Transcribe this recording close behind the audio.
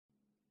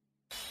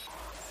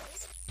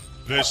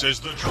This is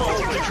the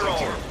Troll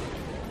Patrol,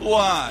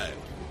 live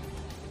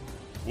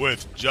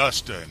with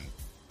Justin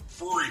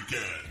Freakin'.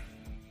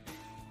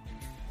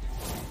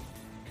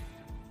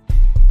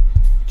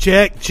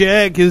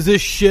 Check. Is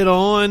this shit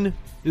on?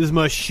 Is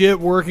my shit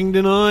working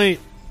tonight?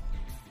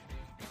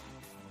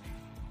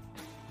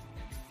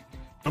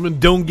 I'm in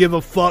don't give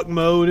a fuck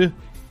mode.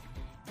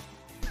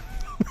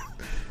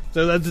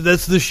 So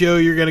that's the show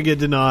you're gonna get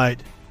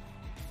tonight.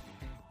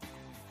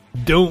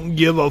 Don't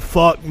give a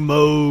fuck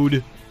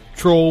mode.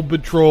 Troll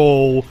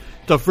Patrol.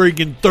 It's a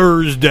freaking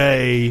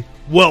Thursday.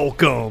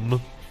 Welcome.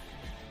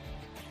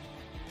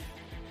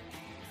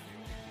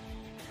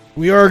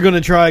 We are going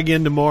to try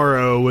again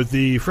tomorrow with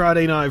the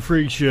Friday Night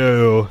Freak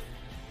Show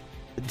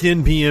at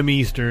 10 p.m.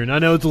 Eastern. I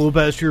know it's a little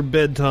past your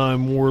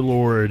bedtime,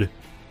 Warlord.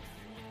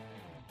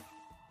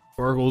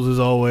 Sparkles, as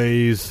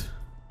always.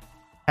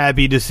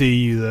 Happy to see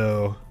you,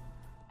 though.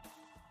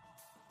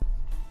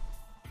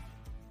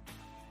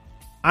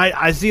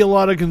 I see a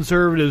lot of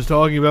conservatives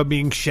talking about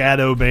being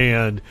shadow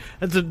banned.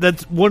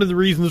 That's one of the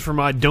reasons for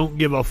my don't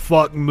give a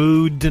fuck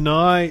mood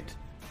tonight.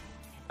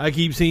 I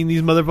keep seeing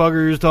these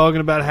motherfuckers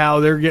talking about how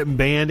they're getting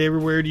banned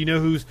everywhere. Do you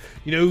know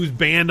who's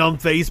banned on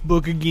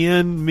Facebook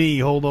again? Me.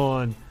 Hold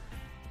on.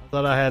 I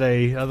thought I had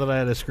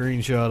a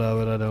screenshot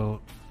of it. I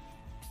don't.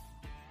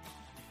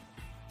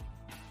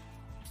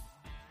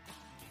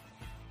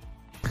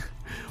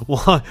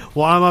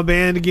 Why am I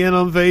banned again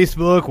on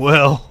Facebook?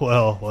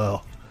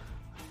 Well.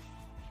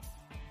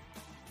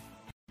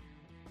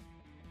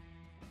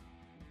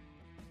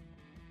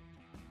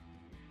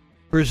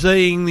 For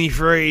saying the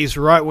phrase,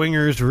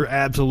 right-wingers are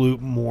absolute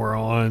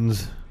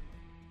morons.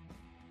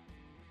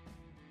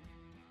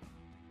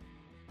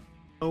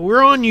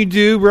 We're on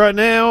YouTube right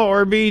now.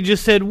 RB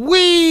just said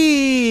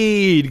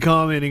weed,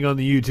 commenting on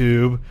the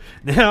YouTube.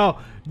 Now,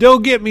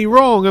 don't get me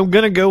wrong, I'm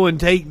going to go and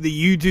take the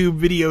YouTube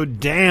video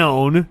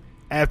down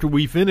after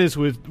we finish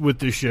with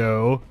the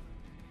show.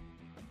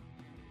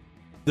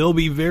 There'll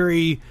be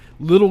very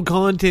little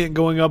content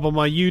going up on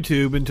my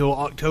YouTube until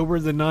October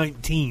the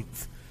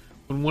 19th.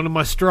 When one of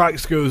my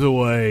strikes goes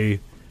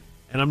away,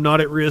 and I'm not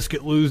at risk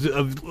of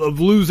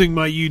losing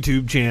my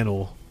YouTube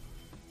channel.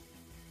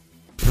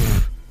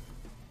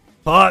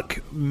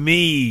 Fuck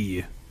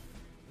me.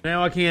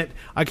 Now I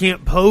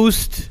can't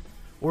post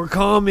or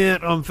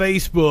comment on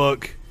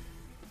Facebook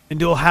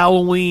until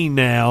Halloween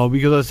now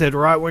because I said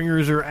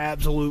right-wingers are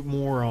absolute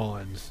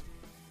morons.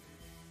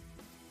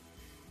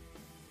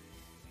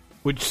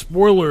 Which,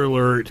 spoiler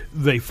alert,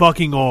 they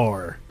fucking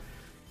are.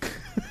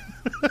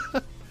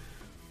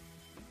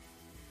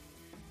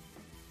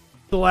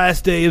 The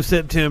last day of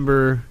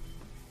September.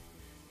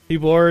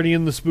 People already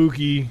in the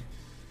spooky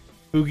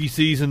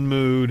season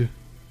mood.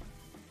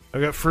 I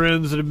got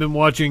friends that have been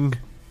watching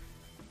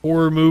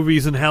horror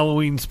movies and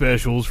Halloween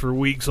specials for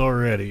weeks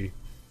already.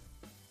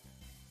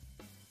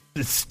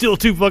 It's still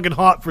too fucking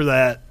hot for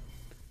that,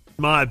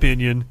 in my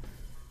opinion.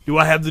 Do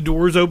I have the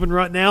doors open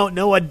right now?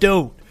 No, I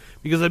don't.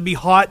 Because I'd be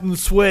hot and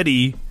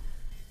sweaty.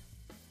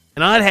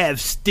 And I'd have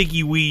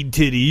sticky weed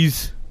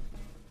titties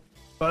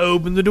if I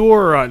opened the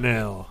door right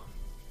now.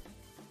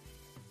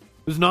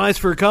 It was nice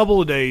for a couple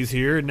of days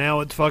here, and now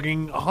it's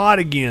fucking hot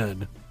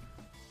again.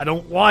 I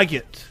don't like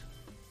it.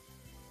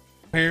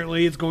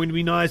 Apparently, it's going to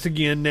be nice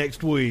again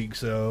next week,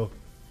 so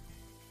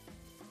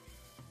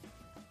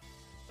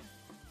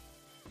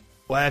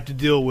we'll have to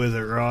deal with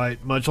it,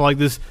 right? Much like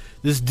this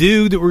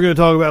dude that we're going to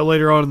talk about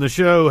later on in the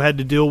show had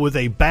to deal with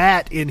a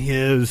bat in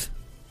his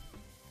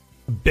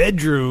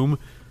bedroom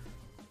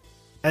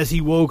as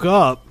he woke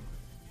up.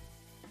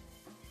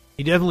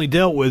 He definitely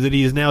dealt with it.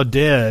 He is now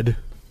dead.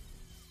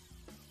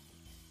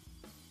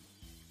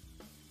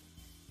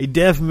 A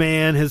deaf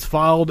man has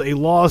filed a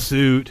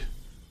lawsuit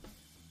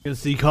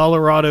against the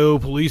Colorado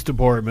Police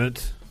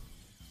Department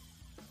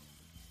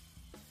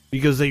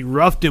because they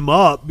roughed him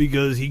up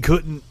because he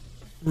couldn't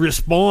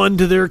respond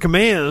to their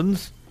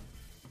commands.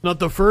 Not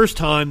the first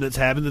time that's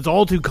happened. It's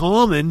all too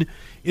common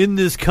in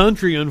this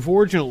country,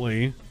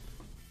 unfortunately.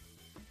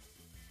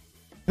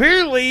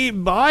 Apparently,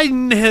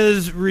 Biden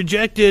has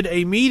rejected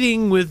a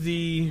meeting with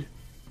the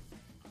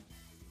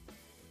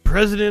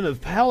president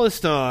of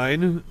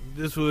Palestine.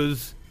 This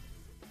was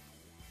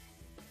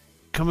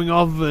coming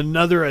off of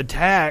another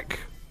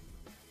attack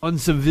on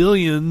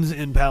civilians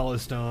in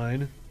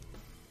Palestine.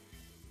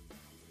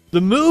 The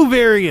Mu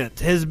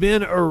variant has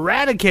been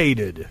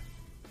eradicated.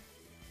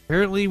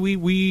 Apparently,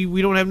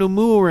 we don't have no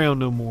Mu around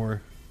no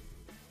more.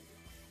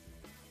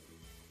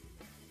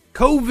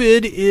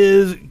 COVID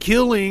is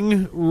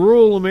killing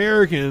rural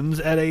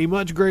Americans at a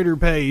much greater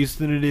pace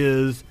than it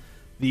is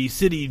the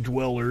city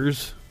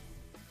dwellers.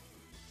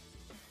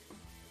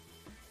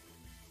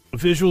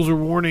 Officials are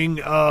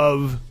warning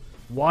of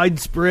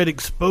widespread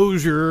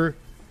exposure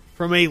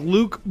from a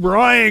Luke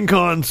Bryan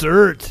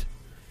concert.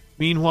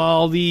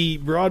 Meanwhile, the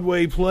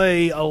Broadway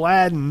play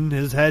Aladdin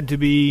has had to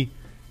be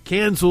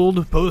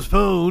canceled,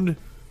 postponed,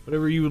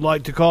 whatever you would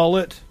like to call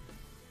it,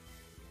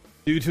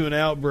 due to an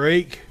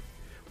outbreak.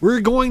 We're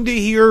going to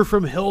hear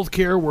from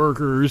healthcare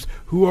workers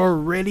who are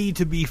ready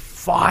to be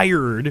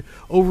fired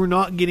over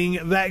not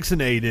getting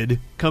vaccinated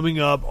coming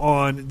up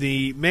on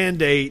the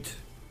mandate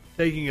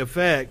taking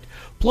effect.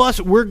 Plus,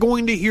 we're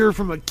going to hear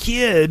from a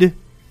kid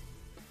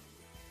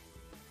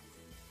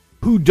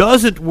who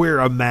doesn't wear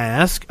a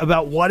mask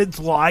about what it's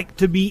like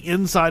to be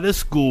inside a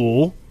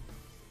school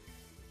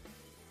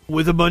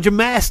with a bunch of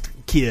masked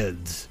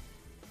kids.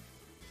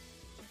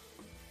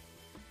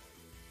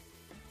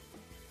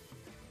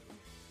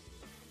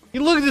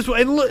 You look at this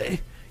way, and look,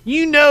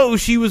 you know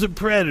she was a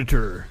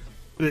predator.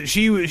 That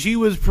she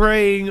was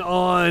preying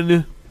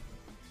on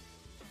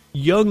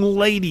young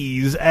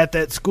ladies at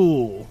that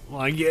school.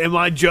 Like, am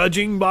I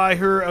judging by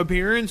her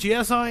appearance?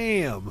 Yes, I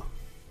am.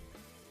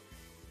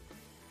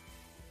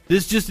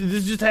 This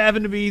just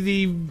happened to be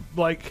the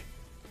one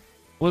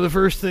of the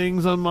first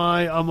things on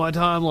my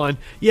timeline.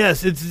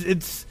 Yes,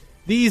 it's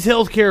these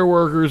healthcare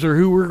workers are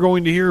who we're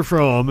going to hear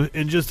from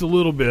in just a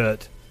little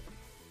bit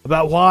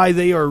about why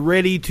they are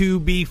ready to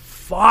be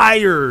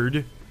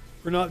fired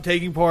for not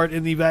taking part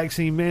in the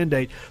vaccine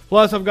mandate.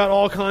 Plus, I've got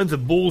all kinds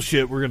of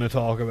bullshit we're going to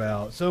talk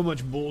about. So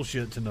much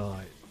bullshit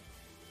tonight.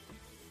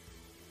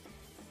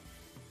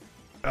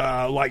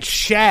 Like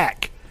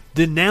Shaq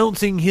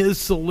denouncing his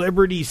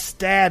celebrity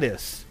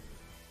status.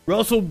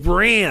 Russell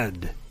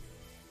Brand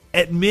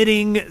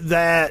admitting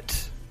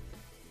that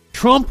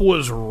Trump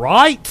was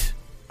right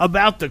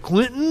about the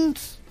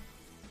Clintons.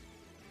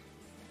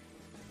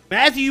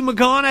 Matthew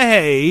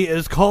McConaughey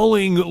is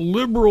calling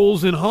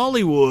liberals in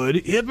Hollywood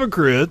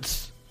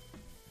hypocrites.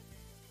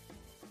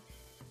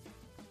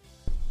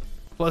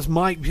 Plus,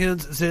 Mike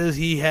Pence says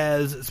he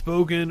has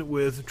spoken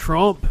with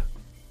Trump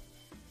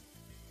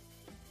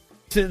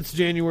since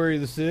January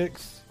the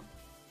 6th.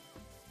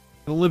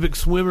 An Olympic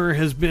swimmer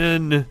has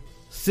been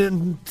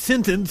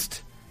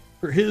sentenced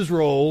for his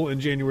role in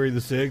January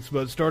the 6th.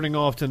 But starting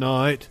off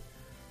tonight,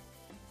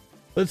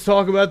 let's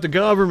talk about the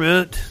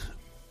government.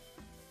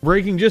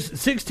 Breaking just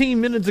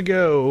 16 minutes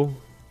ago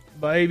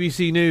by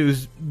ABC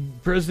News,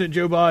 President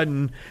Joe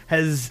Biden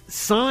has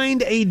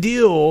signed a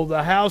deal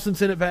the House and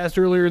Senate passed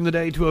earlier in the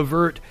day to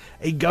avert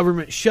a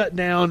government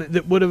shutdown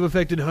that would have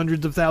affected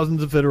hundreds of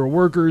thousands of federal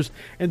workers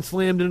and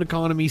slammed an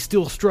economy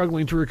still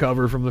struggling to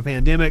recover from the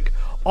pandemic,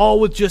 all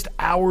with just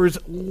hours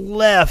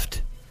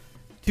left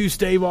to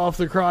stave off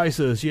the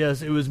crisis.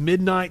 Yes, it was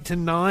midnight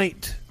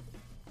tonight.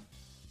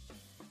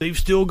 They've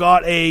still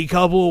got a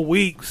couple of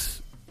weeks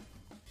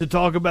to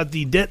talk about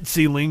the debt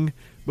ceiling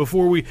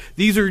before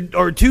these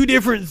are two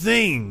different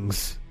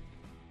things.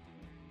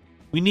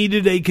 We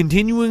needed a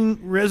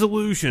continuing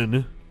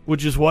resolution,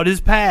 which is what has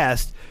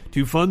passed,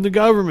 to fund the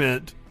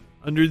government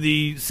under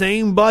the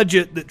same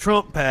budget that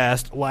Trump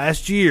passed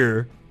last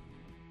year.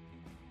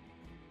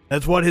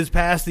 That's what has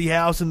passed the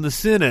House and the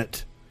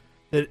Senate.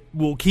 That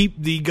will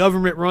keep the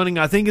government running.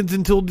 I think it's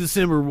until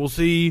December. We'll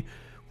see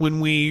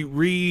when we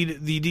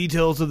read the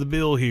details of the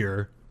bill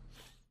here.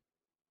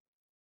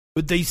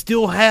 But they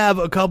still have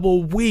a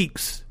couple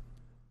weeks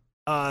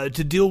to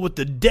deal with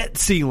the debt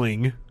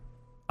ceiling.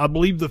 I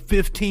believe the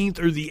 15th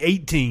or the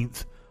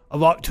 18th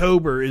of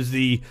October is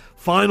the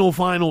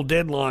final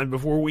deadline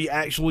before we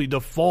actually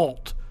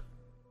default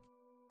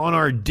on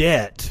our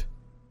debt.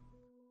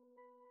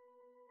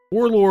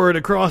 Warlord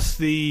across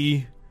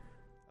the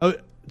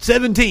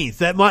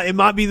 17th. It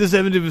might be the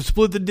 17th.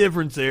 Split the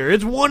difference there.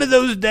 It's one of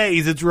those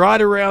days. It's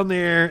right around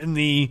there in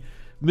the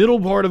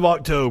middle part of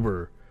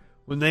October,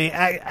 when they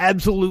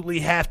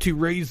absolutely have to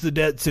raise the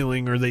debt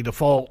ceiling or they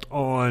default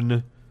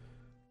on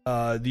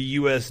the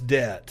U.S.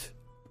 debt.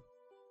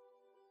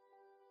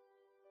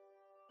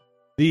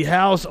 The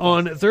House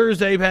on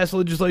Thursday passed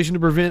legislation to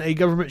prevent a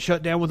government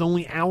shutdown with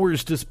only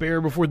hours to spare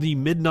before the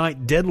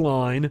midnight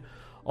deadline,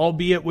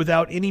 albeit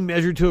without any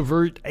measure to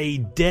avert a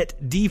debt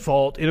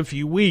default in a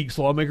few weeks.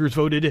 Lawmakers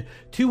voted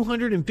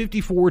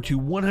 254 to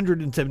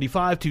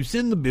 175 to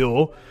send the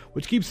bill,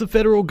 which keeps the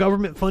federal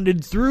government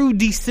funded through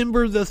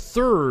December the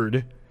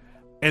 3rd.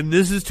 And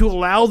this is to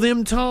allow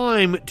them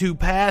time to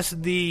pass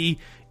the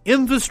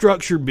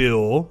infrastructure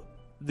bill,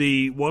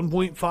 the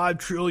 $1.5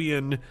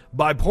 trillion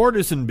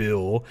bipartisan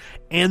bill,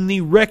 and the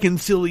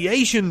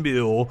reconciliation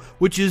bill,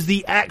 which is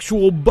the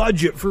actual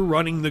budget for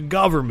running the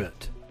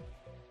government.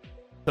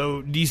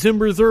 So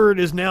December 3rd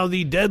is now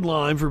the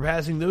deadline for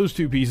passing those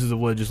two pieces of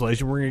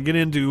legislation. We're going to get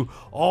into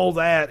all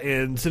that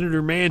and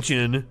Senator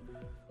Manchin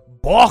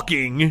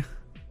balking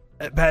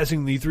at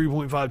passing the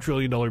 $3.5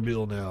 trillion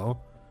bill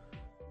now.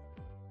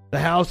 The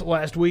House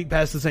last week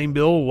passed the same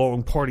bill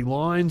along party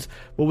lines,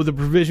 but with a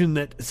provision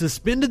that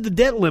suspended the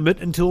debt limit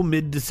until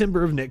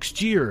mid-December of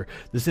next year.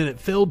 The Senate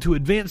failed to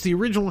advance the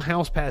original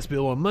House-passed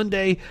bill on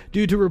Monday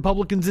due to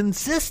Republicans'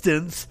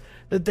 insistence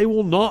that they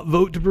will not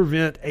vote to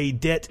prevent a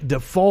debt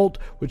default,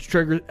 which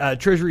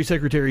Treasury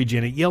Secretary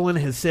Janet Yellen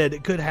has said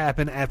it could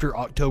happen after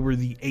October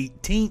the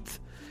 18th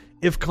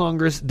if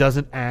Congress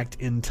doesn't act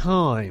in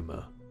time.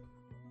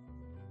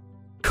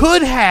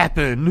 Could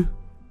happen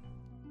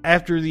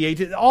after the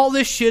 18th. All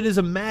this shit is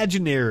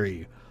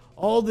imaginary.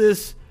 All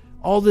this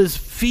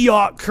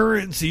fiat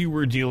currency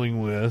we're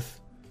dealing with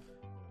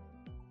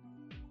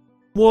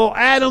Well,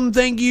 Adam,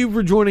 thank you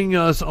for joining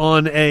us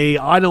on a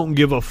I don't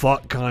give a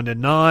fuck kind of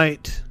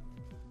night.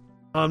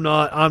 I'm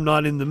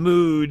not in the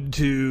mood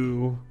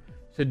to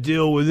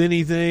deal with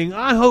anything.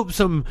 I hope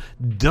some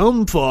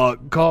dumb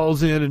fuck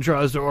calls in and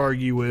tries to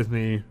argue with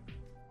me.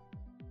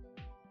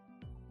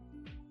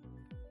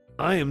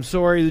 I am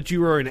sorry that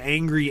you are an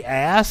angry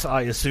ass.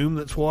 I assume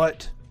that's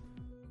what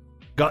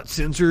got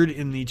censored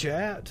in the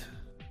chat.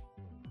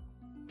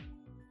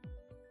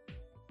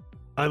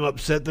 I'm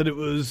upset that it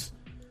was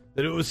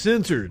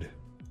censored.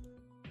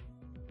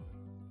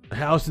 The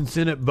House and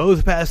Senate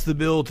both passed the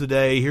bill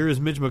today. Here is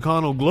Mitch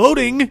McConnell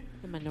gloating,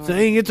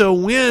 saying it's a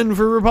win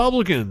for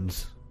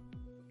Republicans.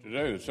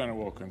 Today, the Senate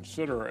will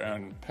consider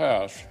and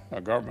pass a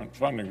government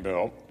funding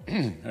bill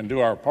and do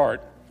our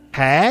part.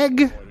 Hag?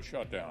 To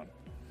shut down.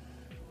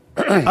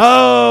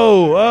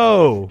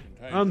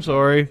 I'm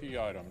sorry. Key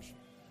items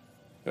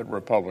that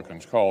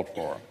Republicans called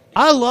for.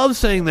 I love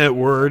saying that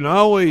word, and I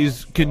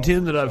always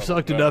contend that I've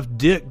sucked enough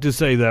dick to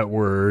say that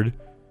word.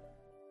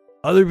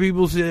 Other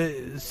people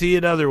see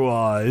it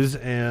otherwise,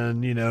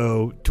 and,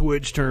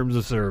 Twitch terms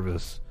of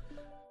service.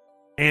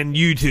 And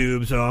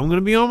YouTube, so I'm going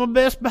to be on my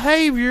best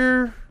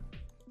behavior.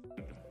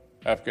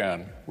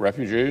 Afghan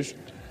refugees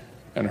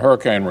and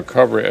hurricane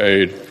recovery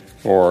aid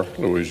for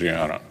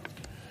Louisiana.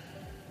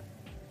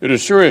 It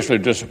is seriously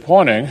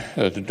disappointing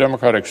that the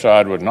Democratic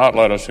side would not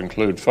let us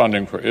include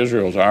funding for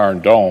Israel's Iron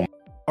Dome.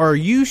 Are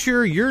you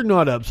sure you're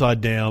not upside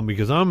down?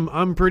 Because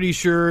I'm pretty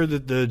sure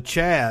that the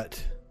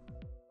chat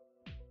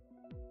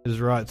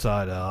is right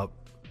side up.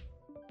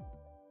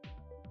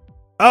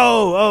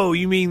 Oh,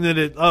 you mean that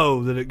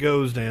it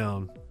goes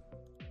down.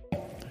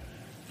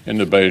 In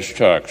the base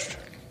text.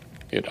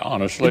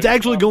 It's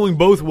actually going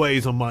both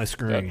ways on my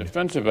screen. That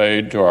defensive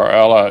aid to our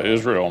ally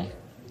Israel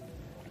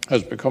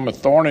has become a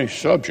thorny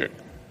subject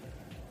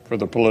for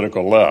the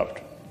political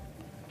left.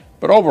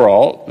 But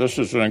overall, this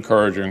is an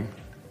encouraging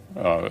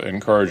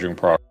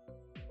progress.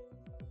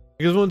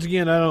 Because once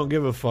again, I don't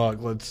give a fuck.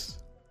 Let's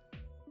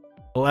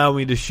allow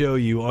me to show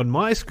you on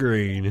my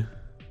screen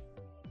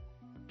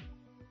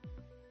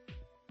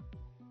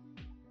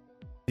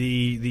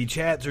the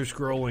chats are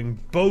scrolling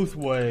both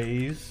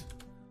ways.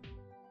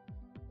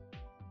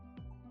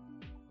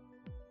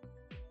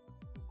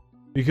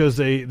 Because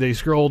they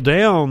scroll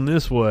down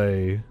this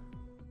way.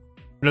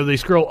 No, they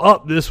scroll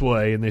up this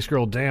way and they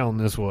scroll down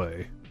this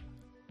way.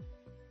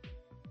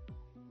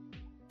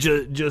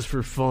 Just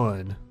for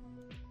fun.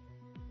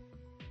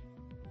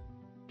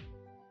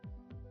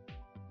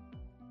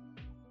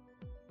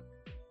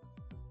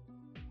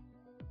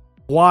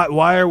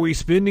 Why are we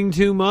spending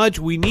too much?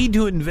 We need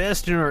to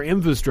invest in our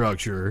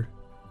infrastructure.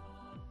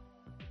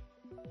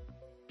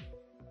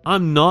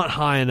 I'm not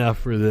high enough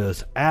for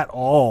this at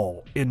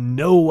all. In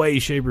no way,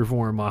 shape, or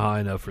form am I high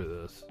enough for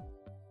this.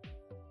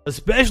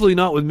 Especially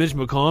not with Mitch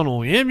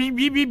McConnell.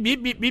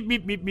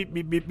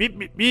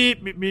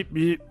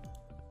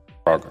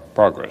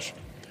 Progress.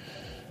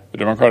 The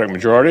Democratic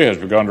majority has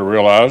begun to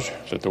realize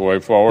that the way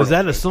forward is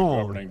that a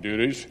song? Governing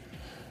duties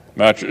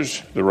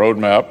matches the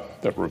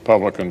roadmap that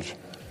Republicans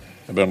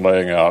have been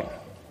laying out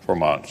for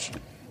months.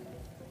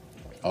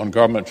 On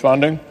government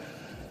funding,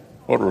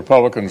 what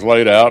Republicans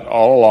laid out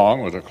all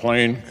along was a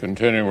clean,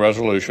 continuing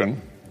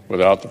resolution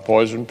without the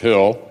poison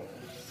pill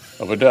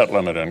of a debt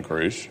limit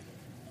increase.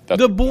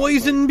 The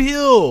poison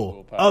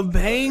pill of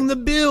paying the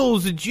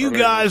bills that you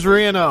guys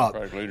ran up.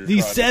 The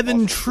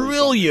 $7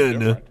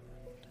 trillion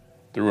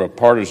through a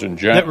partisan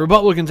jam that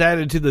Republicans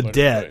added to the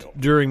debt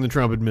during the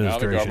Trump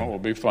administration. Now the government will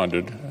be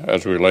funded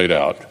as we laid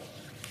out.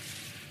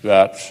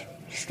 That's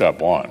step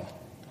one.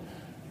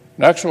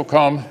 Next will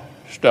come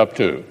step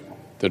two,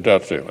 the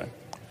debt ceiling.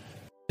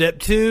 Step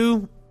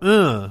two,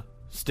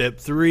 Step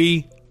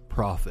three,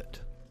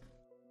 profit.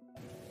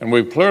 And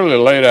we've clearly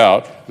laid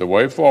out the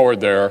way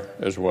forward there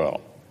as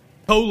well.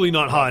 Totally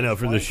not high enough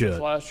for this shit.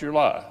 Last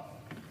July,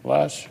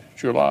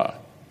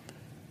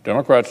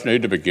 Democrats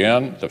need to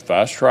begin the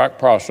fast-track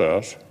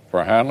process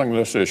for handling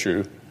this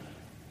issue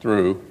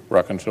through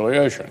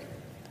reconciliation.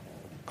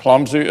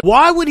 Clumsy.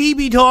 Why would he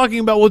be talking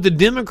about what the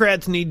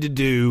Democrats need to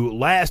do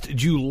last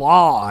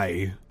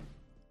July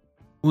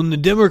when the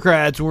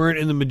Democrats weren't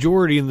in the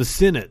majority in the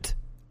Senate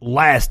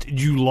last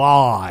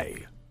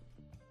July?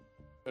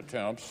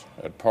 Attempts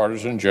at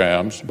partisan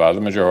jams by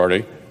the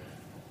majority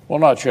will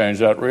not change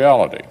that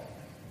reality.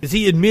 Is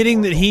he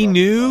admitting that he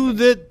knew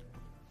that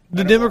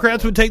the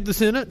Democrats would take the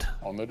Senate?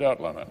 On the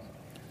debt limit.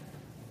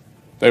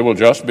 They will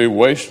just be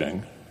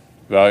wasting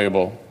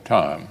valuable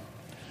time.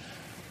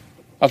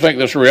 I think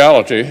this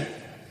reality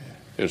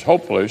is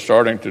hopefully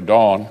starting to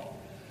dawn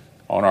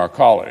on our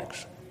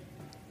colleagues.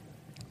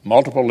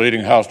 Multiple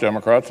leading House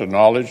Democrats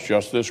acknowledged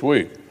just this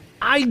week.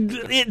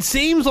 It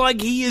seems like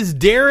he is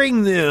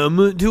daring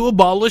them to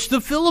abolish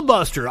the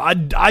filibuster.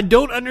 I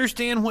don't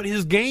understand what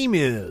his game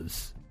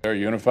is. Their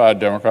unified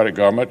Democratic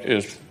government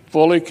is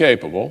fully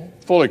capable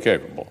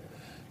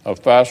of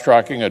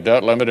fast-tracking a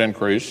debt limit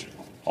increase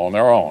on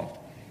their own.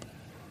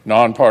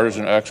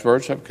 Nonpartisan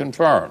experts have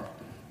confirmed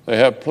they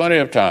have plenty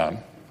of time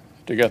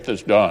to get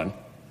this done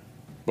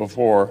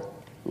before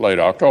late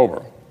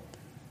October.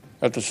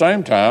 At the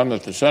same time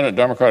that the Senate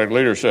Democratic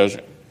leader says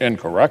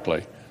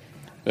incorrectly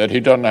that he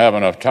doesn't have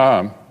enough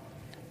time,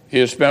 he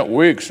has spent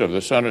weeks of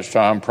the Senate's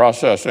time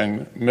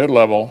processing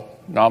mid-level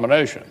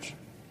nominations.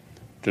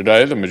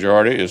 Today, the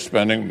majority is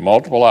spending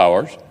multiple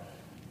hours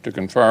to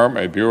confirm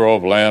a Bureau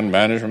of Land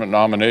Management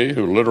nominee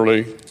who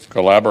literally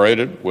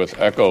collaborated with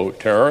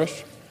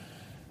eco-terrorists.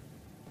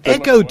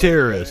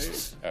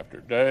 Eco-terrorists.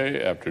 After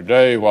day after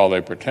day, while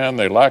they pretend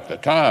they lack the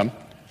time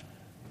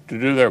to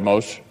do their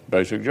most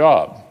basic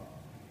job.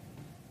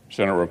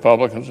 Senate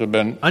Republicans have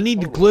been... I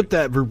need to clip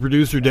that for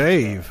producer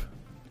Dave.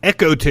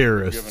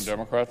 Eco-terrorists. Given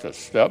Democrats a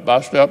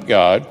step-by-step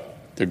guide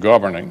to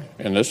governing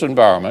in this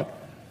environment.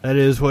 That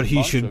is what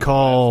he should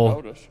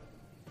call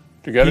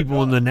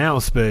people in the now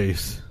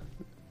space.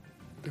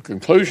 The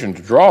conclusion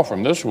to draw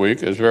from this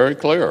week is very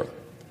clear.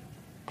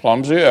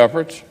 Clumsy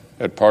efforts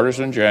at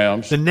partisan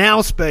jams. The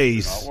now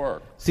space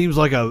seems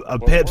like a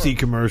Pepsi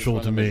commercial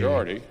to me.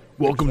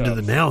 Welcome to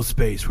the now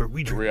space where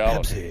we drink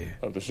Pepsi.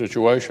 Of the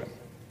situation.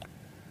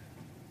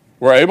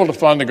 We're able to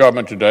fund the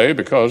government today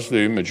because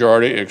the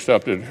majority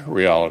accepted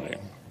reality.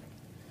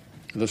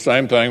 The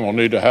same thing will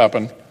need to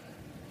happen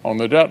on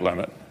the debt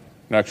limit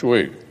next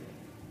week.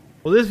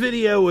 Well, this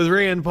video with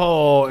Rand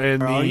Paul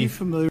and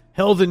the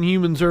Health and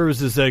Human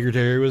Services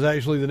Secretary was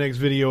actually the next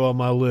video on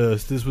my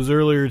list. This was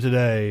earlier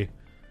today.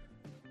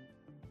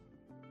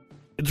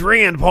 It's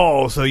Rand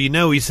Paul, so you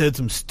know he said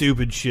some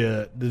stupid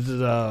shit. This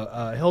is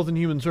Health and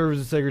Human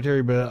Services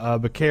Secretary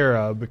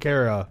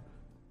Becerra.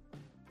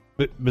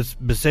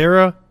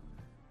 Becerra?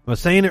 Am I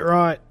saying it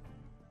right?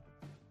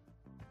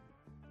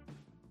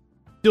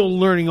 Still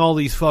learning all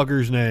these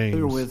fuckers'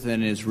 names. With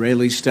an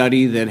Israeli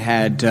study that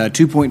had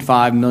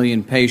 2.5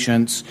 million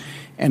patients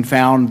and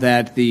found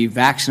that the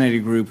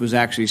vaccinated group was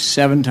actually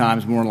 7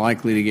 times more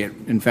likely to get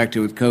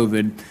infected with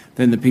COVID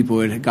than the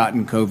people who had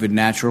gotten COVID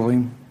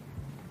naturally.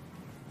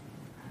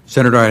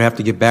 Senator, I'd have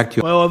to get back to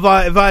you. Well, if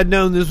I had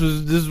known this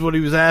is what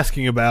he was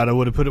asking about, I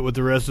would have put it with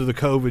the rest of the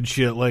COVID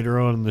shit later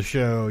on in the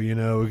show, you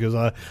know, because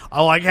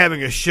I like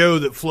having a show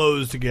that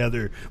flows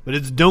together. But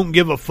it's don't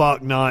give a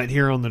fuck night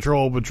here on the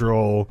Troll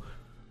Patrol.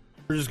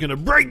 We're just gonna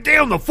break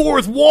down the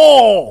fourth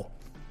wall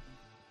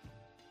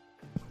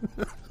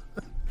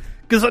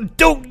because I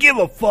don't give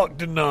a fuck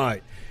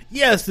tonight.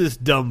 Yes, this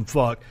dumb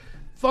fuck,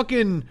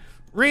 fucking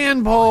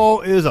Rand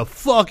Paul is a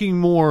fucking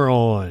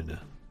moron.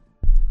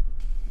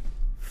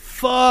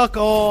 Fuck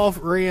off,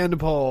 Rand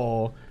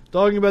Paul.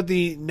 Talking about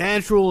the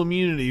natural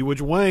immunity,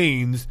 which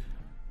wanes.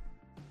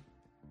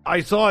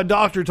 I saw a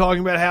doctor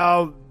talking about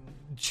how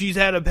she's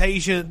had a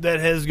patient that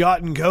has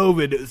gotten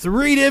COVID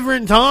 3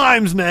 different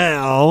times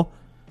now.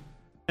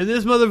 And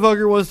this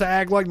motherfucker wants to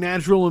act like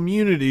natural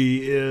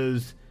immunity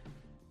is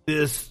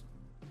this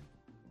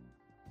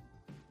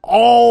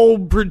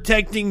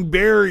all-protecting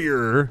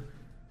barrier.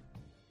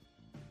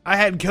 I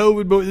had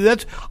COVID,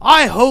 but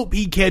I hope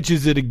he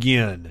catches it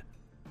again.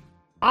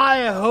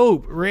 I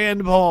hope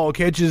Rand Paul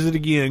catches it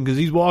again because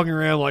he's walking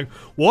around like,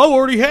 well, I've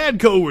already had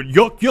COVID.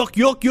 Yuck, yuck,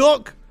 yuck,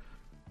 yuck.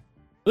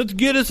 Let's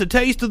get us a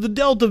taste of the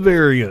Delta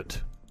variant.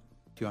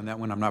 On that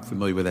one, I'm not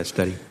familiar with that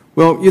study.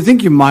 Well, you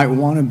think you might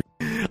want to be.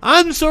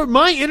 I'm sorry,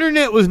 my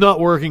internet was not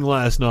working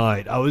last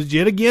night. I was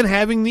yet again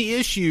having the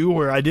issue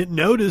where I didn't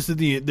notice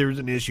that there was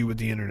an issue with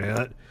the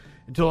internet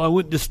until I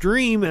went to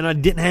stream and I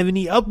didn't have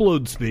any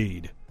upload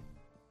speed.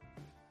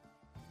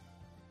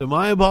 So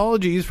my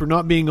apologies for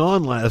not being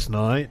on last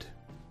night.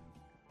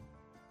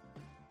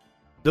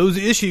 Those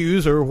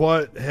issues are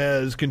what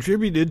has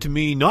contributed to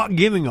me not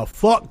giving a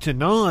fuck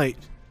tonight.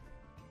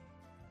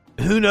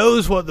 Who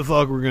knows what the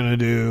fuck we're gonna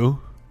do?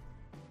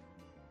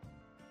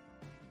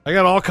 I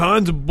got all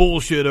kinds of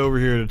bullshit over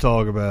here to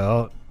talk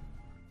about.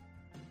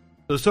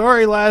 So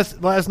sorry last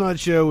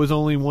night's show was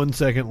only 1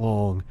 second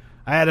long.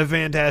 I had a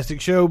fantastic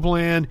show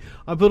planned.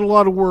 I put a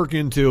lot of work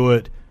into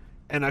it,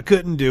 and I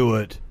couldn't do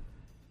it.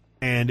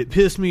 And it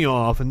pissed me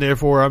off, and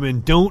therefore I'm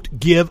in don't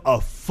give a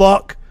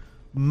fuck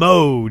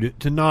mode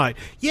tonight.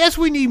 Yes,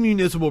 we need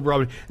municipal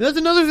broadband. That's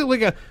another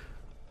thing,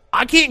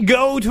 I can't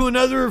go to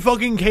another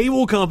fucking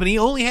cable company.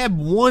 I only have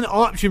one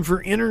option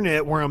for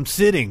internet where I'm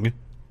sitting.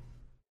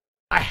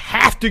 I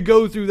have to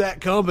go through that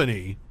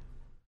company.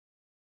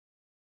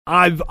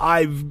 I've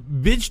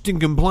bitched and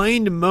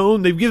complained and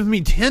moaned. They've given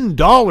me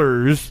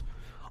 $10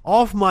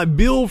 off my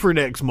bill for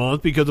next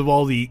month because of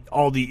all the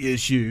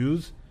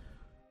issues.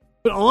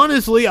 But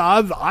honestly,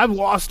 I've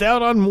lost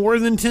out on more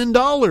than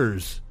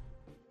 $10.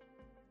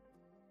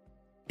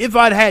 If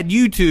I'd had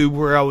YouTube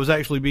where I was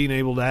actually being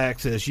able to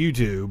access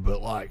YouTube,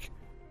 but like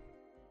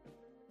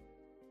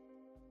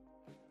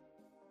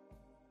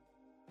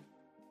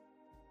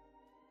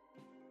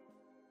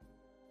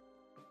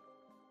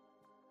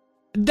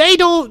they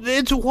don't,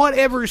 it's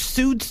whatever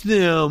suits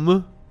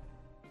them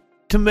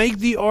to make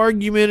the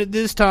argument at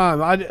this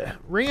time.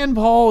 Rand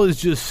Paul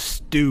is just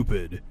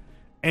stupid.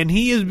 And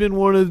he has been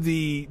one of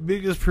the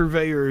biggest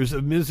purveyors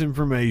of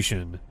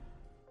misinformation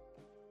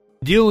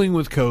dealing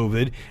with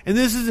COVID. And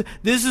this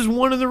is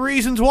one of the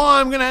reasons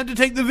why I'm going to have to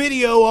take the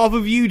video off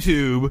of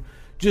YouTube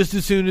just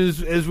as soon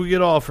as we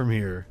get off from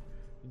here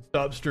and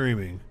stop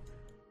streaming.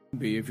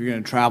 If you're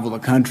going to travel the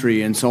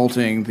country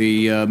insulting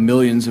the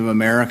millions of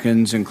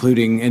Americans,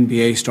 including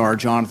NBA star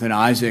Jonathan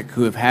Isaac,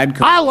 who have had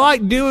COVID. I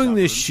like doing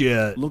this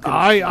shit.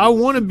 I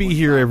want to be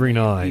here every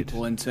night.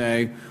 People and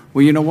say,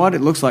 well, you know what?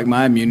 It looks like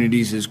my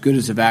immunity is as good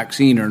as a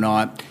vaccine or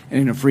not.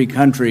 And in a free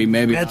country,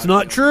 maybe that's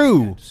not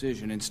true.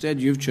 Decision. Instead,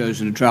 you've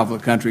chosen to travel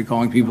the country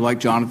calling people like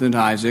Jonathan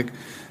Isaac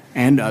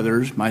and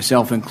others,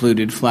 myself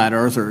included, flat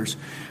earthers.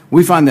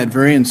 We find that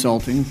very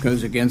insulting. It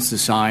goes against the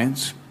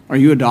science. Are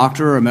you a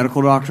doctor or a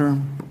medical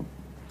doctor?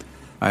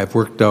 I've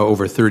worked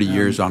over 30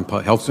 years on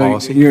health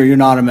policy. You're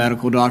not a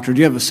medical doctor. Do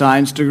you have a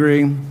science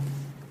degree?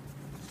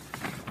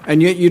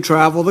 And yet you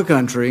travel the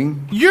country.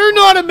 You're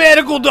not a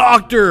medical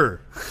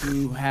doctor.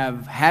 Who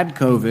have had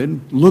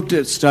COVID, looked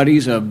at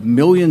studies of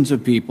millions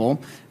of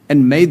people,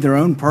 and made their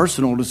own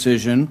personal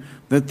decision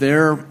that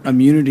their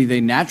immunity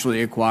they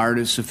naturally acquired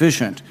is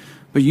sufficient.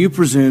 But you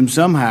presume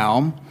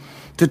somehow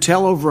to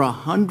tell over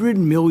 100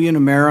 million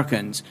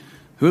Americans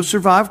who have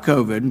survived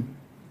COVID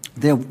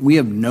we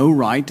have no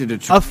right to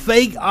determine. A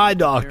fake eye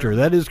doctor,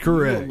 that is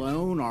correct. You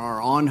alone are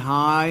on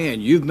high,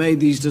 and you've made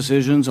these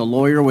decisions, a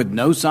lawyer with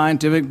no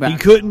scientific background.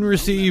 He couldn't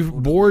receive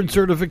board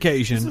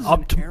certification,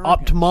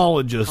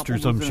 ophthalmologist or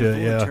some shit,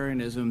 yeah.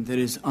 Authoritarianism that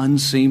is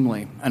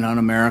unseemly and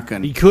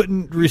un-American. He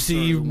couldn't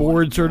receive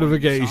board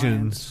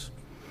certification.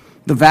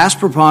 The vast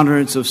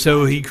preponderance of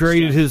so he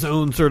created his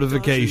own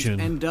certification.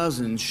 Dozens and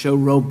dozens show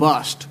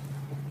robust,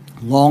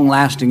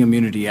 long-lasting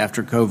immunity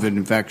after COVID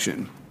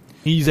infection.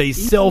 He's a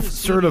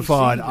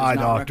self-certified eye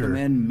doctor.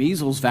 Recommend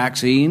measles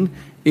vaccine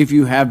if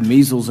you have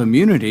measles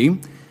immunity.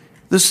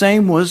 The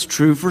same was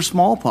true for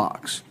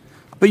smallpox.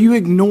 But you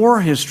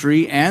ignore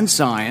history and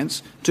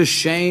science to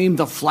shame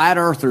the flat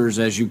earthers,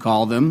 as you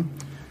call them.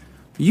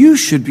 You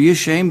should be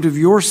ashamed of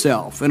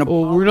yourself.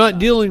 Well, we're not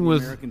dealing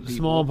with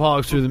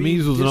smallpox or the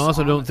measles, and I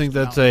also don't think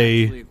that's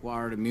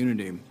acquired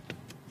immunity.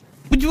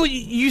 But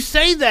you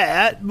say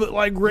that, but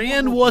like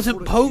Rand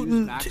wasn't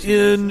potent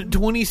in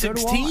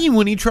 2016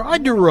 when he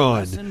tried to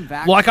run,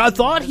 like I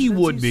thought he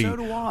would be. So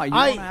do I. You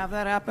want to have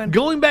that happen?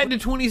 Going back to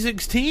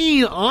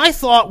 2016, I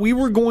thought we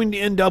were going to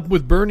end up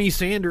with Bernie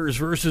Sanders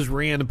versus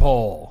Rand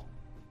Paul,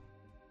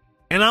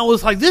 and I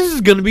was like, this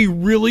is going to be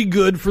really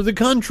good for the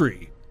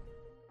country,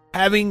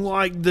 having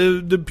like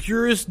the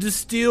purest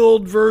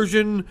distilled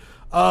version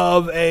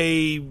of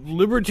a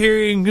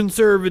libertarian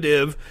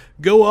conservative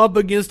go up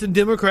against a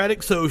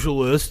democratic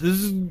socialist.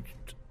 This is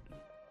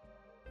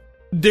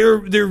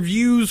their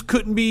views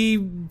couldn't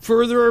be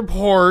further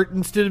apart.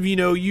 Instead of,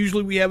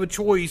 usually we have a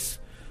choice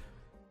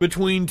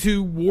between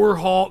two war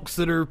hawks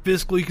that are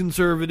fiscally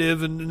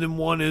conservative, and then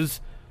one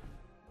is,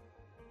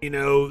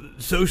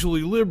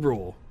 socially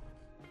liberal.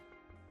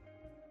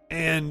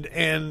 And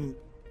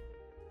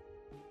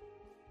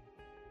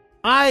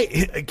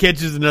it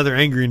catches another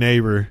angry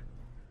neighbor.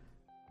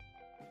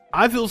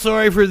 I feel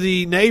sorry for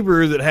the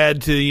neighbor that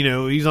had to,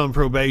 he's on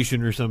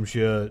probation or some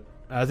shit.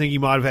 I think he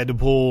might have had to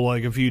pull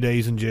like a few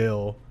days in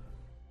jail.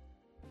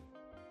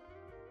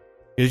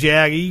 Because,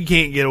 you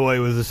can't get away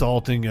with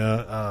assaulting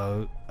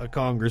a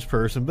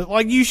congressperson. But,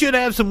 like, you should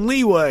have some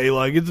leeway.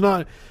 Like, it's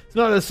not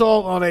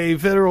assault on a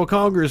federal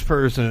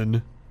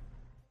congressperson.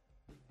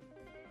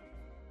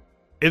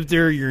 If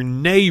they're your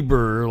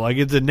neighbor, like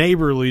it's a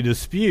neighborly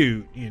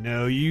dispute,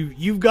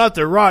 you've got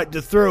the right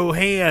to throw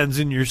hands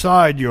in your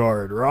side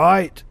yard,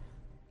 right?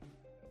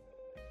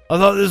 I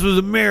thought this was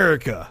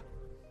America.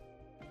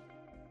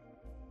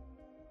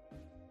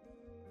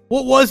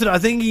 What was it? I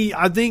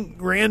think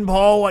Rand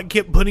Paul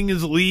kept putting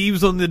his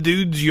leaves on the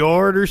dude's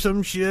yard or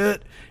some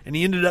shit, and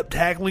he ended up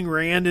tackling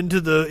Rand into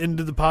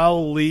the pile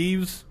of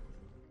leaves.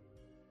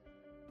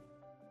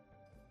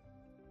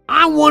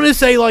 I want to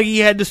say he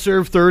had to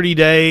serve 30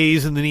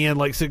 days, and then he had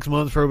 6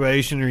 months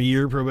probation or a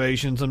year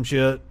probation, some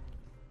shit.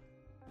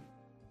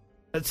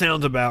 That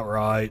sounds about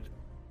right.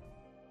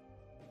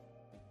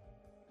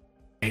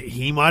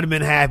 He might have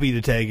been happy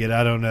to take it.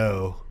 I don't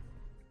know.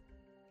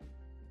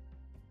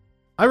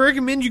 I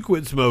recommend you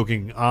quit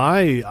smoking.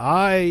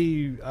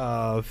 I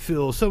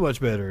feel so much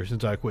better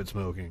since I quit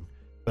smoking.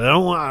 But I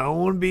don't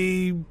want to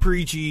be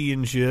preachy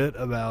and shit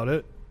about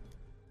it.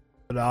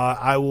 But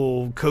I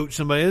will coach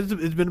somebody.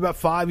 It's been about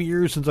 5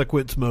 years since I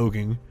quit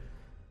smoking.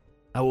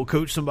 I will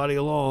coach somebody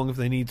along if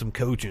they need some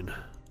coaching.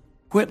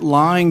 Quit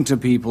lying to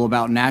people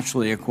about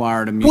naturally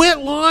acquired immunity. Quit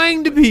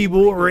lying to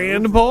people,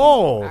 Rand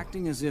Paul.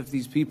 Acting as if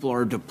these people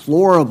are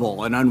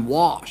deplorable and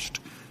unwashed.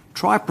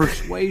 Try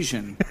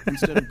persuasion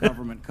instead of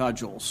government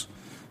cudgels.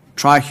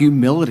 Try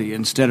humility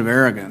instead of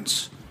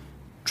arrogance.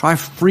 Try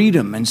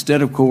freedom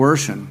instead of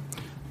coercion.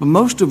 But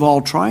most of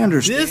all, try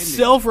understanding. This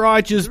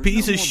self-righteous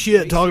piece of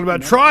shit talking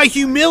about try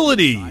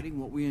humility.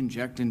 What we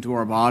inject into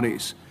our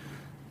bodies.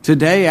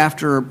 Today,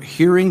 after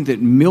hearing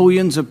that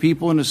millions of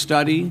people in a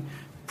study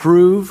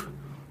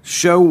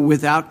show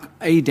without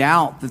a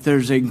doubt that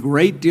there's a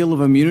great deal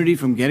of immunity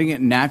from getting it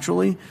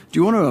naturally, do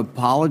you want to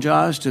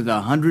apologize to the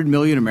 100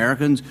 million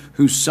Americans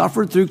who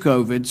suffered through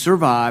COVID,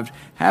 survived,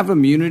 have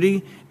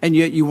immunity, and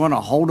yet you want to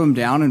hold them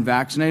down and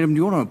vaccinate them? Do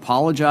you want to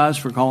apologize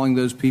for calling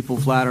those people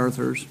flat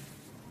earthers?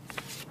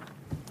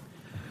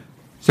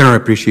 Senator, I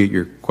appreciate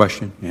your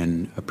question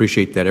and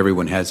appreciate that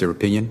everyone has their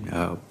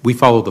opinion. We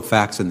follow the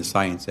facts and the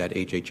science at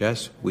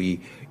HHS.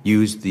 We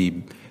use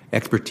the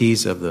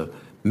expertise of the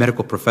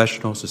medical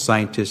professionals, the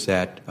scientists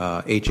at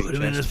HHS. Put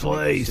him in his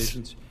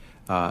place.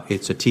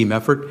 It's a team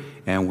effort,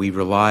 and we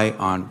rely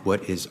on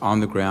what is on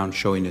the ground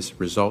showing us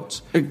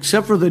results.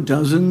 Except for the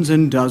dozens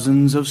and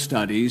dozens of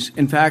studies.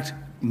 In fact,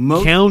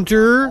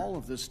 all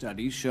of the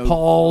studies show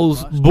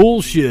Paul's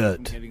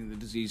bullshit.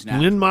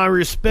 And in my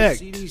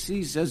respect, the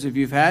CDC says if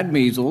you've had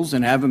measles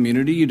and have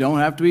immunity, you don't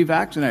have to be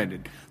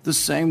vaccinated. The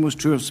same was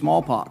true of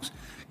smallpox.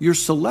 You're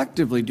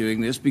selectively doing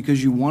this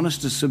because you want us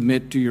to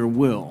submit to your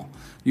will.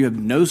 You have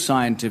no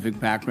scientific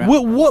background.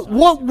 What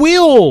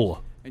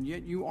will? And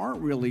yet you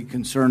aren't really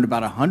concerned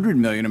about 100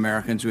 million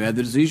Americans who had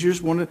the disease. You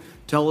just want to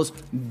tell us,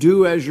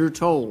 do as you're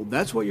told.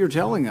 That's what you're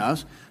telling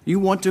us. You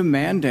want to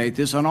mandate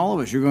this on all of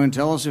us. You're going to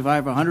tell us if I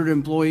have 100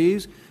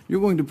 employees, you're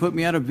going to put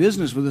me out of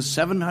business with a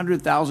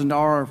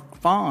 $700,000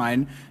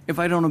 fine if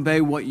I don't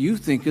obey what you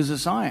think is a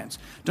science.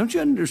 Don't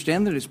you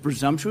understand that it's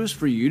presumptuous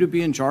for you to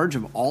be in charge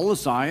of all the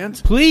science?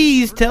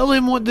 Please tell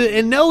him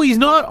and no, he's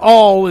not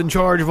all in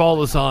charge of all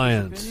the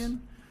science.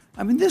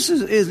 I mean, this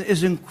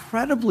is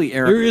incredibly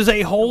arrogant. There is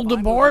a whole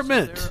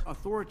department. Their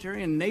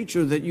authoritarian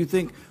nature that you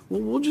think,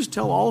 well, we'll just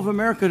tell all of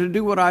America to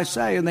do what I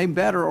say, and they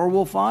better, or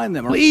we'll fine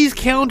them. Please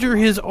counter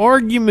his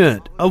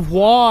argument of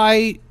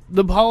why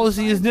the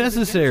policy is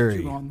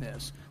necessary. On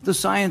this. The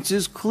science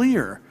is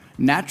clear.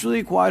 Naturally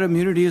acquired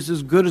immunity is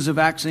as good as a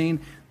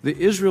vaccine. The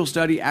Israel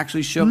study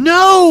actually showed...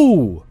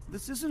 No!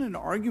 This isn't an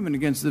argument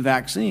against the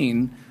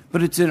vaccine,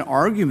 but it's an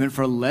argument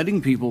for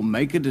letting people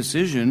make a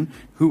decision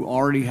who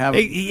already have...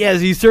 Yes,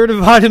 he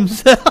certified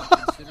himself.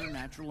 Consider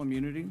natural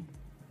immunity.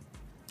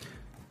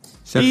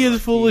 He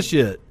is full of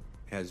shit.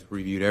 Has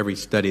reviewed every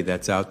study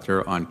that's out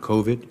there on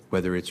COVID,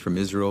 whether it's from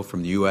Israel,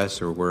 from the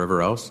U.S., or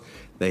wherever else.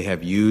 They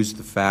have used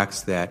the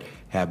facts that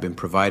have been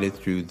provided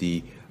through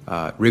the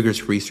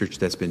rigorous research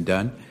that's been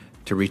done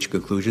to reach a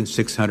conclusion.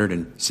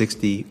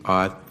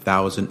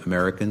 660,000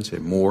 Americans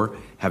and more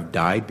have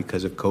died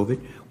because of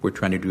COVID. We're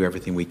trying to do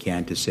everything we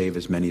can to save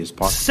as many as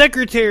possible.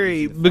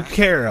 Secretary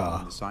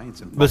Becerra,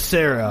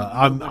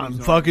 I'm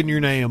fucking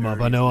your name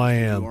up. I know I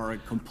am.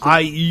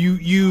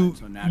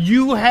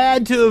 You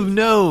had to have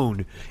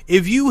known,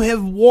 if you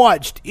have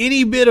watched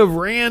any bit of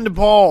Rand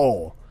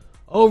Paul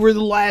over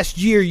the last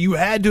year, you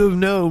had to have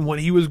known what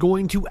he was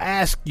going to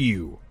ask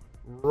you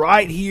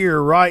right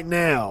here, right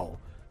now.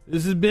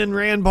 This has been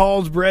Rand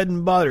Paul's bread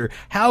and butter.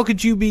 How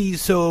could you be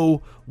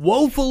so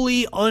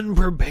woefully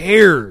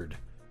unprepared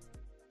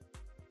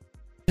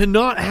to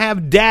not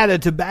have data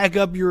to back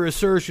up your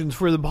assertions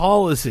for the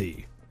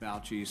policy?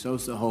 Fauci,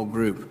 so's the whole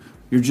group.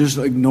 You're just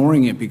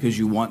ignoring it because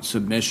you want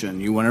submission.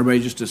 You want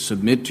everybody just to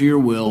submit to your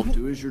will,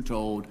 do as you're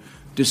told,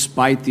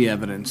 despite the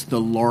evidence, the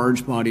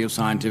large body of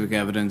scientific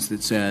evidence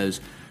that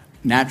says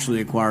naturally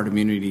acquired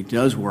immunity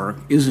does work,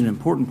 is an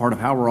important part of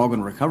how we're all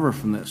going to recover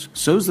from this.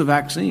 So's the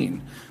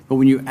vaccine. But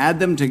when you add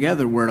them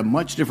together, we're at a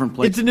much different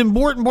place. It's an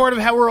important part of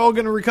how we're all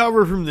going to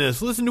recover from this.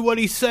 Listen to what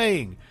he's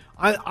saying.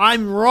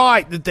 I'm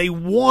right that they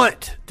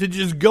want to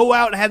just go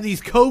out and have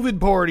these COVID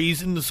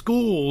parties in the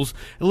schools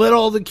and let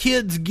all the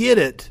kids get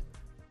it.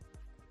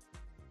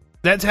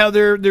 That's how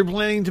they're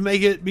planning to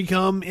make it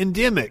become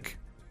endemic.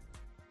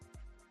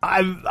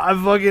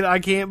 I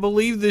can't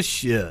believe this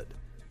shit.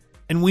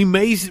 And we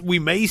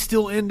may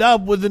still end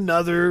up with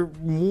another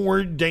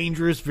more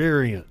dangerous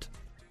variant.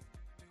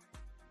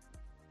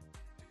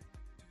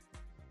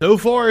 So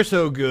far,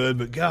 so good,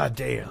 but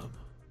goddamn.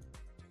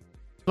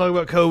 Talk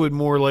about COVID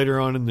more later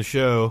on in the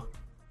show.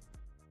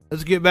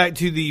 Let's get back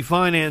to the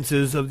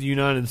finances of the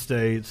United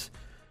States.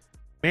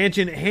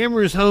 Manchin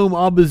hammers home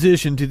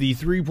opposition to the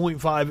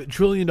 $3.5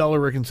 trillion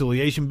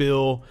reconciliation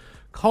bill,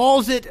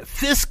 calls it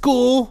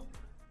fiscal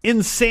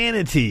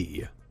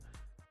insanity.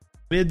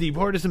 Amid the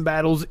partisan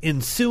battles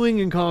ensuing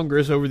in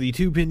Congress over the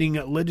two pending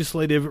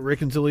legislative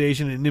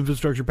reconciliation and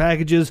infrastructure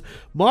packages,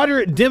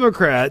 moderate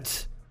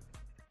Democratic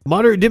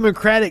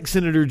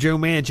Senator Joe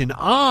Manchin,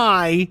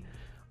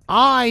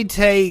 I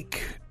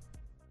take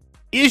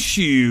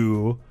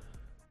issue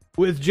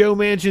with Joe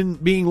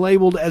Manchin being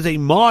labeled as a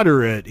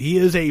moderate. He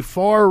is a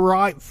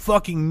far-right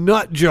fucking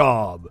nut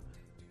job.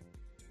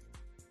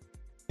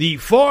 The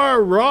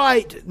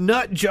far-right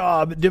nut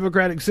job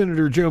Democratic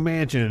Senator Joe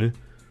Manchin,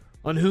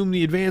 on whom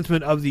the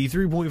advancement of the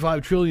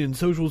 $3.5 trillion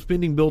social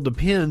spending bill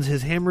depends,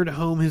 has hammered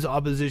home his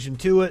opposition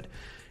to it.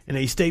 In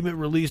a statement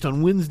released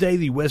on Wednesday,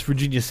 the West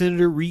Virginia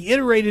senator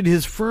reiterated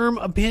his firm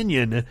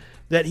opinion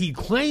that he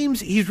claims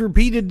he's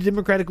repeated to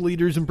Democratic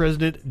leaders and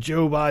President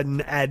Joe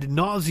Biden ad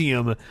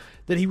nauseum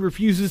that he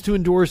refuses to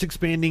endorse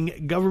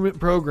expanding government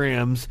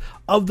programs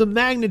of the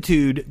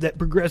magnitude that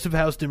progressive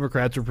House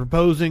Democrats are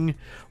proposing.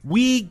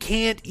 We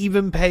can't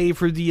even pay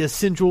for the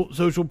essential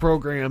social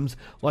programs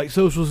like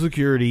Social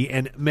Security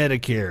and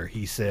Medicare,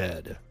 he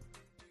said.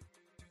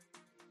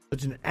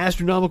 Such an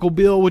astronomical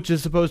bill, which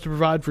is supposed to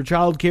provide for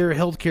child care,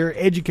 health care,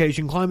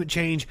 education, climate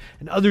change,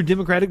 and other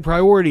Democratic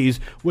priorities,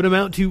 would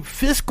amount to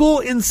fiscal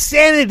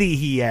insanity,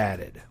 he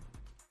added.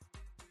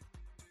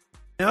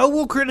 Now, I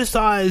will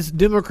criticize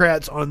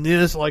Democrats on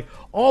this, like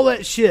all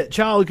that shit,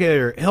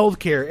 childcare,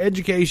 healthcare,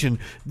 education,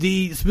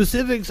 the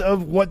specifics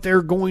of what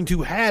they're going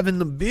to have in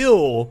the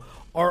bill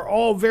are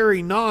all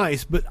very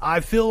nice, but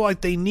I feel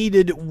like they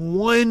needed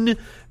one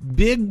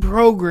big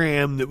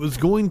program that was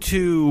going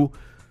to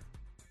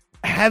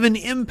have an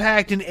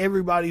impact in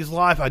everybody's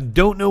life. I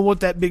don't know what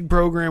that big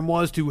program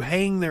was, to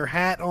hang their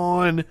hat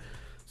on,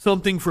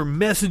 something for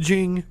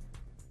messaging.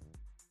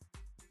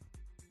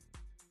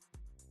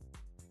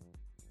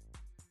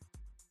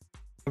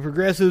 The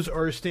progressives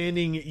are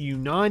standing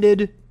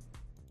united.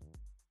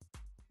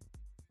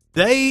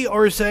 They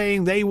are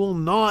saying they will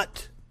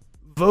not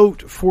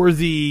vote for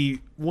the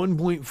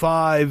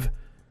 1.5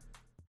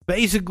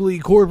 basically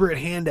corporate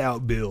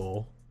handout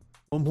bill,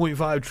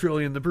 1.5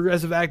 trillion. The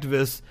progressive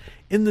activists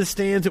in the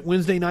stands at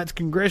Wednesday night's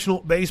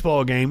congressional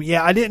baseball game.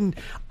 Yeah, I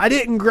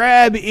didn't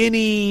grab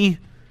any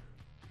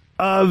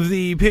of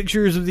the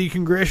pictures of the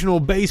congressional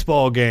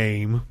baseball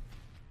game.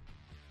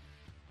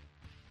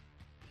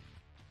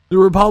 The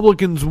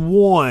Republicans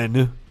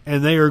won,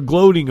 and they are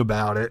gloating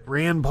about it.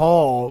 Rand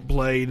Paul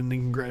played in the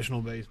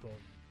congressional baseball.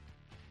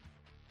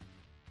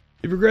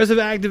 The progressive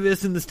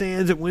activists in the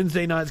stands at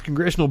Wednesday night's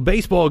congressional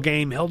baseball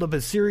game held up a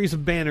series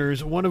of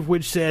banners, one of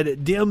which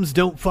said, "Dems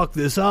don't fuck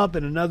this up,"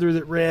 and another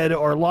that read,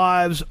 "Our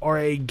lives are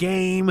a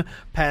game,"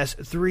 past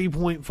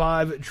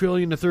 $3.5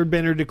 trillion. The third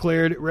banner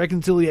declared,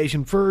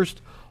 "Reconciliation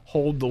first,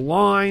 hold the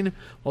line,"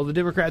 while the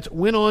Democrats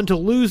went on to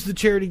lose the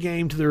charity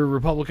game to their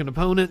Republican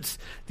opponents.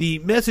 The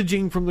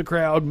messaging from the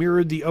crowd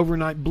mirrored the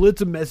overnight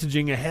blitz of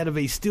messaging ahead of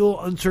a still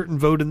uncertain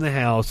vote in the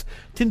House,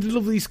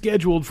 tentatively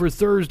scheduled for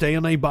Thursday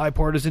on a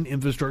bipartisan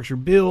infrastructure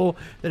bill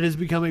that has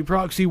become a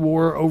proxy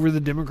war over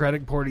the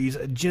Democratic Party's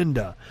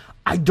agenda.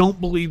 I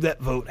don't believe that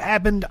vote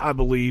happened. I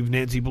believe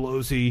Nancy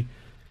Pelosi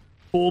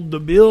pulled the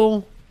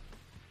bill.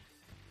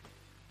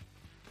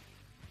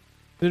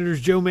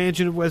 Senators Joe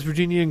Manchin of West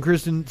Virginia and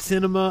Kristen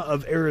Sinema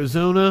of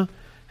Arizona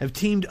have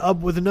teamed up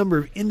with a number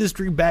of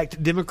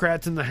industry-backed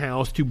Democrats in the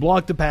House to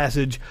block the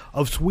passage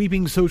of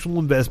sweeping social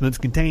investments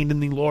contained in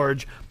the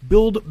large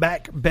Build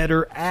Back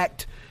Better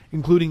Act,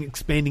 including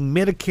expanding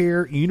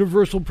Medicare,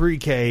 universal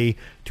pre-K,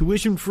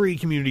 tuition-free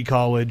community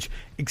college,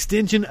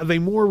 extension of a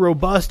more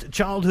robust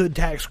childhood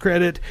tax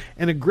credit,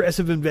 and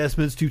aggressive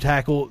investments to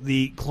tackle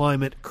the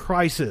climate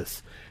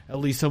crisis. At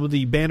least some of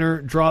the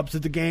banner drops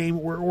at the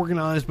game were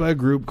organized by a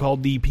group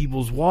called the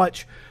People's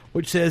Watch,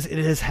 which says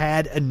it has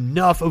had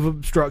enough of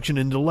obstruction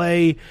and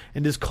delay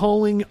and is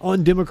calling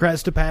on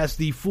Democrats to pass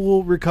the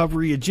full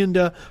recovery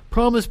agenda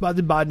promised by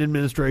the Biden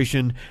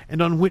administration and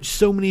on which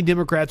so many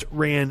Democrats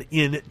ran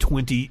in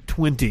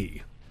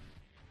 2020.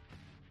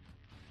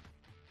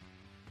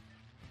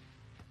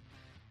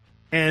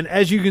 And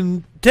as you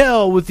can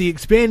tell with the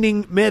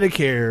expanding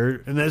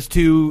Medicare, and that's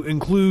to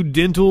include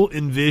dental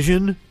and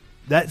vision,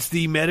 that's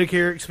the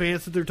Medicare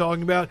expanse that they're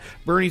talking about.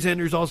 Bernie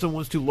Sanders also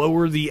wants to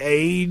lower the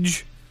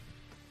age,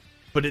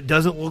 but it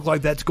doesn't look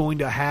like that's going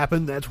to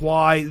happen. That's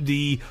why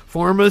the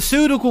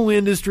pharmaceutical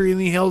industry and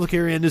the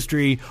healthcare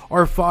industry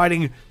are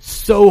fighting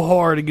so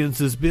hard against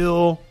this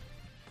bill.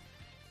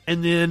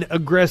 And then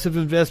aggressive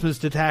investments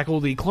to tackle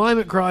the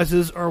climate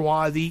crisis are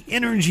why the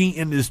energy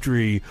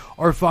industry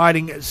are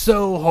fighting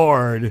so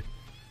hard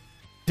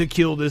to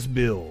kill this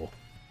bill.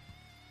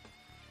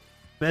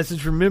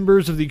 Message from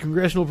members of the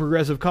Congressional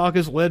Progressive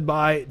Caucus, led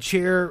by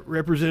Chair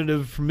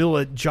Representative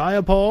Pramila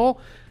Jayapal,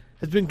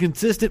 has been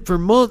consistent for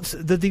months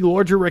that the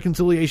larger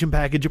reconciliation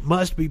package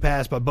must be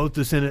passed by both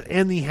the Senate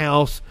and the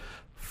House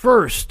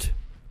first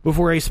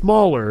before a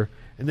smaller,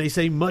 and they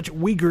say much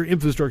weaker,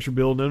 infrastructure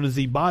bill known as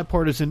the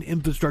Bipartisan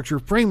Infrastructure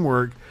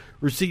Framework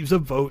receives a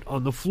vote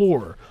on the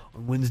floor.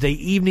 On Wednesday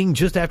evening,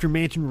 just after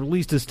Manchin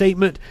released a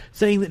statement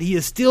saying that he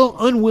is still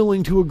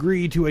unwilling to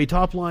agree to a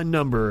top-line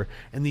number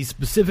and the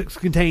specifics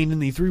contained in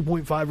the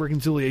 3.5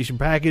 reconciliation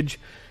package,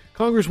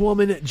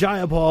 Congresswoman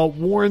Jayapal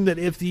warned that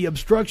if the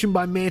obstruction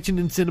by Manchin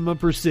and Sinema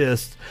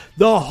persists,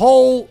 the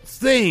whole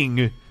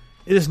thing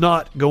is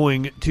not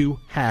going to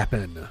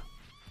happen.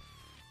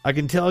 I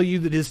can tell you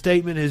that his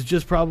statement has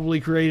just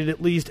probably created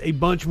at least a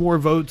bunch more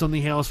votes on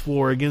the House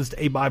floor against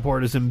a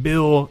bipartisan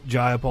bill,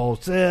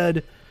 Jayapal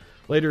said.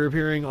 Later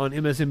appearing on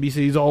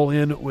MSNBC's All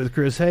In with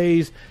Chris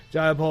Hayes,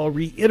 Jayapal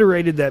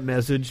reiterated that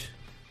message.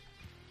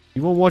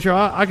 You want to watch her?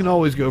 I can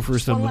always go for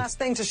some. One last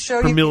thing to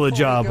show Pramila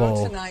you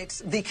Jayapal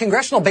tonight. The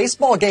congressional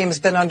baseball game has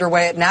been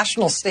underway at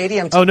National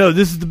Stadium. Oh no,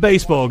 this is the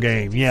baseball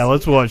game. Yeah,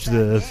 let's watch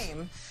this.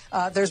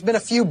 There's been a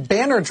few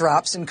banner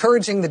drops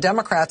encouraging the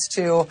Democrats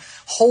to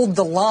hold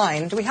the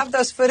line. Do we have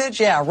those footage?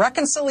 Yeah.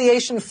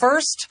 Reconciliation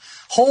first,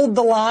 hold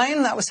the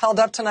line. That was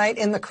held up tonight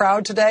in the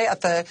crowd today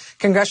at the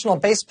congressional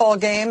baseball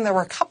game. There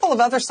were a couple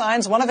of other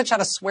signs, one of which had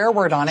a swear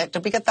word on it.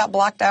 Did we get that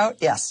blocked out?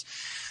 Yes.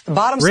 The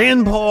bottom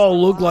Rand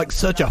Paul looked like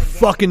such a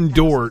fucking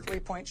dork.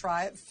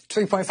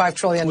 $3.5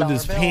 trillion with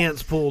his bill.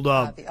 Pants pulled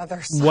up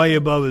way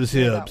above his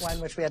hips. That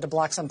one, which we had to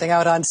block something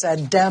out on,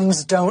 said,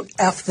 "Dems don't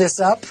F this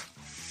up."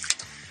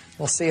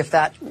 We'll see if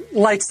that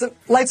lights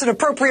an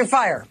appropriate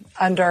fire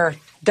under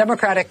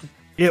Democratic.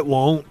 It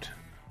won't.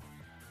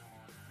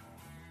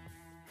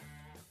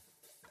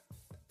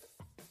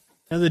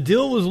 Now, the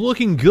deal was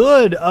looking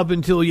good up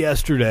until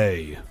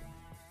yesterday.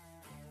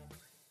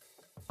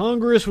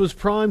 Congress was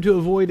primed to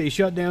avoid a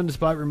shutdown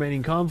despite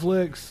remaining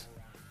conflicts.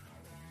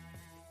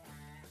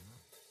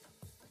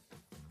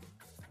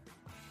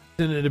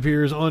 Senate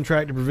appears on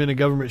track to prevent a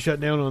government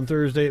shutdown on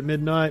Thursday at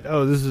midnight.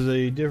 Oh, this is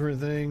a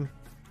different thing.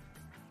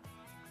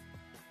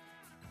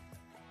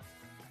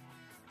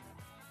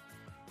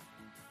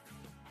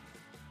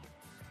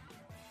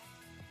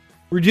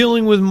 We're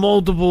dealing with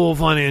multiple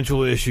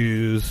financial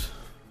issues.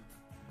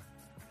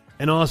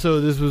 And also,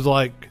 this was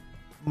like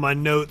my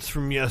notes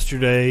from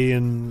yesterday,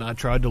 and I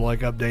tried to like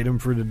update them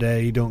for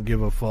today. Don't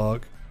give a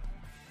fuck.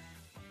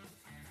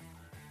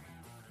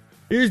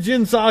 Here's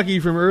Jen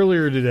Psaki from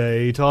earlier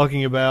today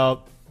talking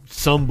about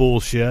some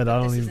bullshit.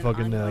 I don't even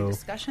fucking know. Ongoing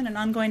discussion and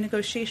ongoing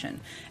negotiation.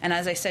 And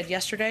as I said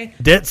yesterday,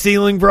 debt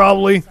ceiling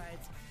probably.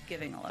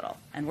 Giving a little.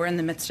 And we're in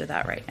the midst of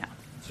that right now.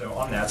 So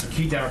on that,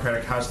 key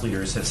Democratic House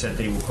leaders have said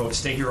they will, quote,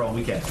 stay here all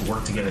weekend to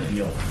work to get a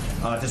deal.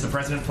 Does the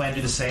president plan to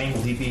do the same?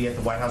 Will he be at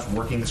the White House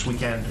working this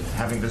weekend,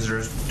 having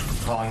visitors,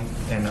 calling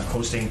and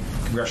hosting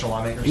congressional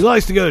lawmakers? He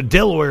likes to go to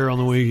Delaware on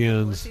the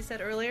weekends. He said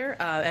earlier,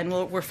 and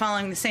we're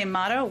following the same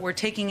motto. We're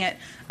taking it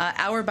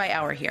hour by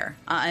hour here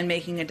and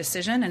making a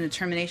decision and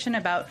determination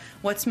about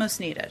what's most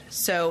needed.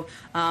 So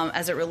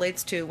as it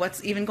relates to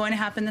what's even going to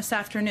happen this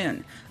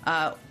afternoon,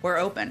 we're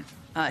open.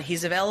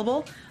 He's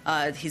available.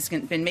 He's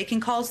been making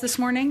calls this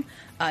morning.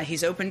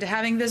 He's open to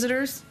having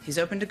visitors. He's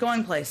open to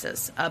going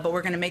places. But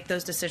we're going to make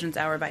those decisions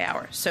hour by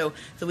hour. So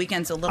the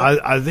weekend's a little...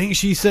 I think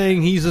she's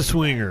saying he's a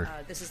swinger.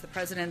 This is the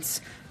president's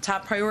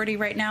top priority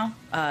right now,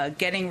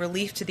 getting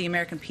relief to the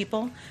American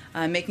people,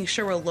 making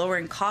sure we're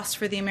lowering costs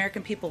for the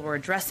American people. We're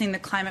addressing the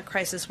climate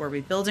crisis. We're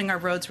rebuilding our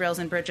roads, rails,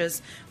 and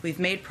bridges. We've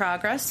made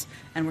progress,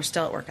 and we're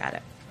still at work at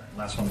it.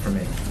 Last one for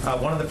me.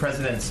 One of the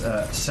president's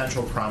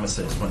central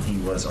promises when he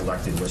was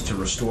elected was to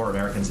restore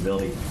Americans'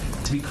 ability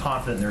to be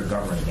confident in their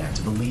government again,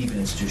 to believe in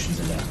institutions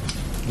again.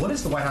 What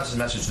is the White House's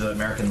message to the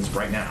Americans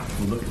right now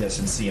who look at this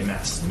and see a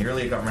mess?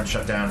 Nearly a government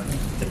shutdown,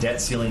 the debt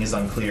ceiling is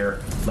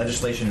unclear,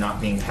 legislation not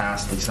being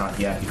passed, at least not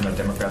yet, even though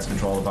Democrats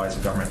control the bodies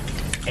of government,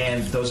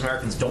 and those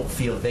Americans don't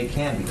feel that they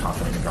can be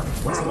confident in government.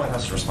 What's the White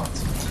House's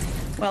response?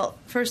 Well,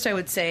 first I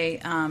would say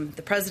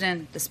the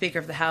president, the Speaker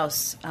of the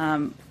House,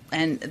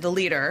 and the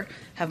leader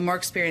have more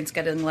experience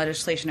getting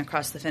legislation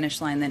across the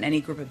finish line than any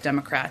group of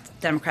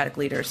Democratic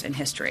leaders in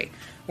history.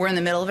 We're in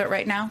the middle of it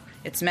right now.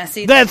 It's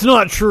messy. That's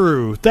not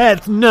true.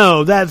 That's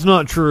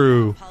not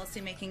true.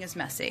 Policymaking is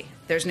messy.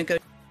 There's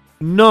negotiation.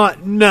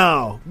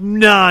 No.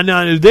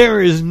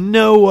 There is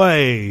no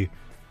way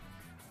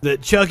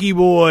that Chucky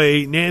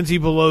Boy, Nancy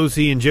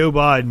Pelosi, and Joe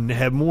Biden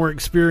have more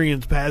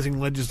experience passing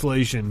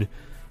legislation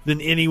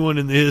than anyone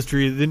in the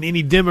history, than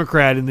any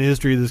Democrat in the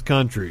history of this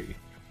country.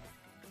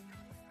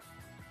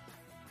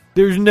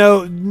 There's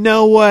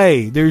no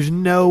way. There's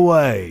no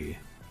way.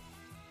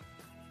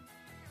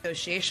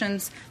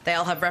 Negotiations, they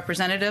all have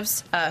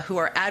representatives who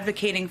are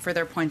advocating for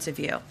their points of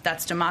view.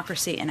 That's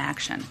democracy in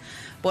action.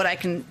 What I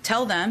can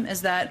tell them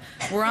is that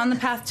we're on the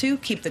path to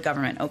keep the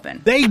government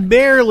open. They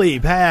barely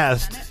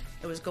passed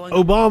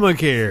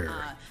Obamacare.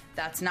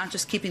 That's not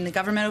just keeping the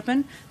government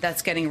open.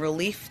 That's getting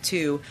relief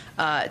to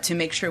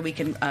make sure we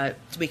can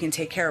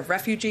take care of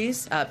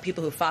refugees,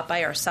 people who fought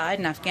by our side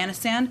in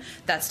Afghanistan.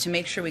 That's to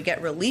make sure we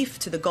get relief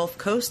to the Gulf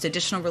Coast,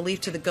 additional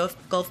relief to the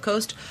Gulf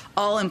Coast.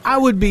 All important. I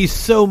would be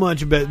so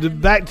much better.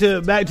 Back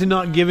to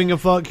not giving a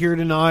fuck here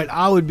tonight.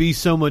 I would be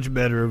so much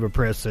better of a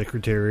press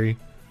secretary.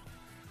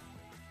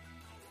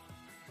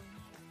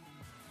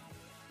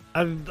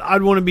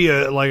 I'd want to be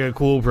a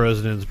cool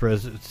president's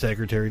press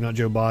secretary, not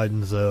Joe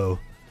Biden's though.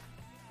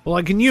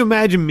 Well, can you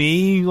imagine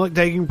me,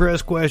 taking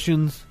press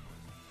questions?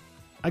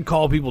 I'd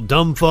call people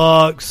dumb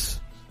fucks.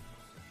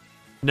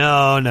 No,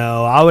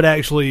 I would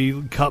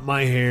actually cut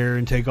my hair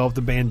and take off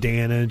the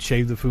bandana and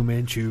shave the Fu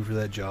Manchu for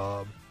that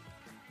job.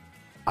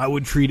 I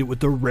would treat it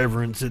with the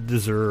reverence it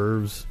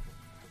deserves.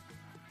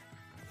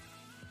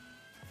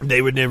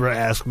 They would never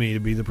ask me to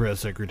be the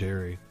press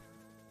secretary.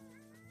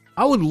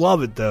 I would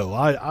love it, though.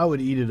 I would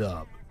eat it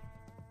up.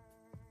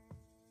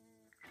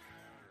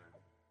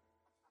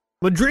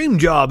 My dream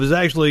job is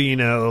actually,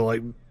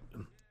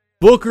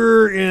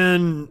 booker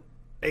in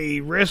a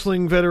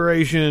wrestling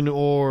federation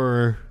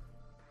or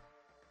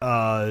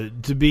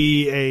to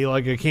be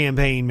a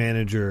campaign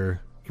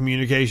manager,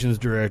 communications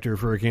director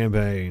for a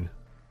campaign.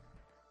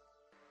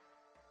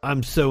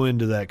 I'm so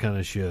into that kind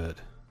of shit.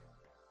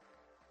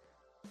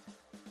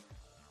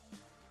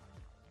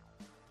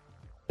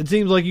 It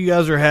seems like you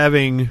guys are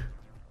having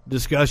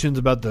discussions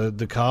about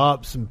the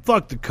cops, and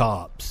fuck the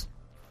cops.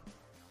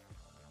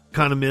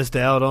 Kind of missed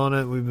out on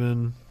it. We've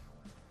been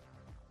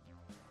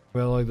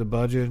the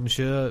budget and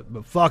shit,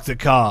 but fuck the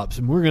cops,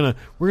 and we're gonna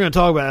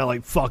talk about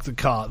it fuck the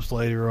cops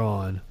later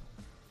on.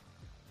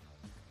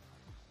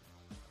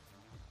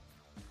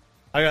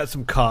 I got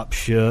some cop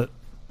shit.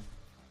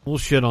 We'll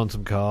shit on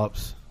some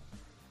cops.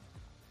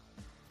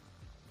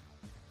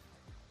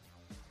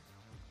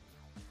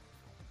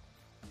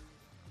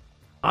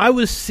 I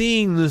was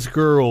seeing this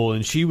girl,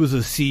 and she was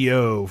a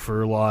CO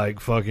for like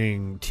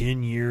fucking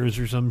 10 years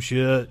or some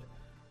shit.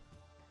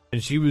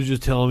 And she was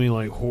just telling me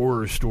like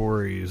horror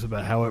stories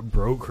about how it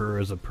broke her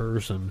as a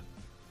person.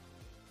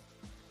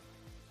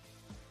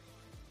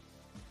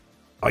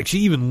 Like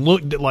she even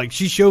looked at, like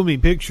she showed me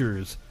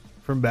pictures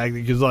from back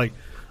then, because like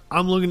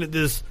I'm looking at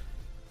this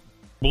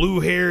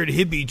blue-haired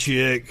hippie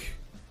chick,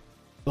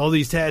 all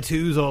these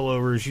tattoos all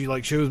over. She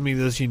like shows me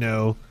this, you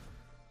know,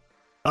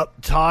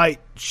 uptight,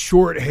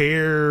 short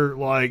hair.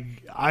 Like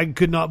I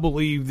could not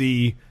believe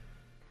the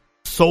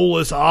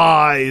soulless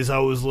eyes I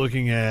was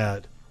looking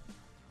at.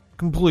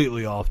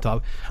 Completely off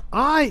topic.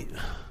 I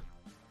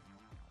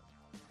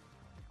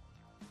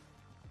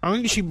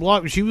think she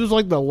blocked. She was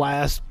like the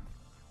last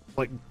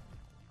like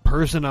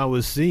person I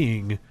was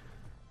seeing.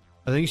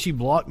 I think she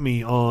blocked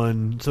me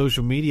on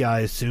social media.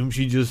 I assume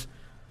she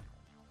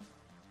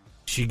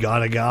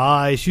got a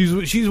guy.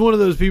 She's one of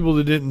those people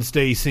that didn't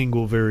stay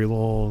single very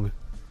long.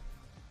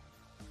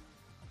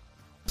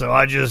 So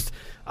I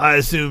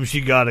assume she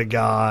got a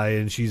guy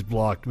and she's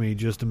blocked me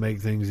just to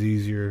make things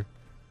easier.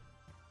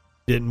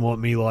 Didn't want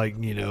me, like,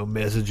 you know,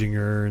 messaging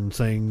her and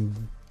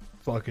saying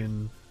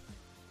fucking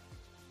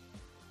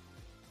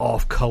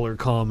off-color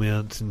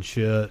comments and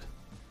shit.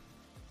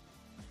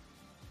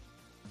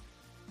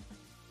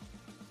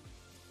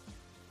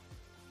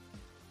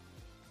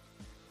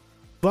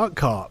 Fuck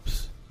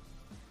cops.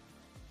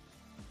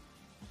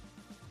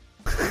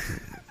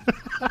 I've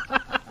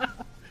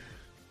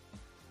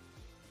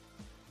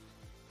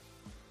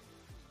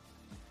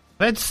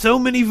had so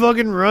many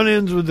fucking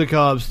run-ins with the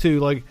cops, too.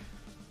 Like,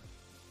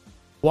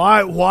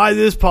 why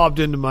this popped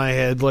into my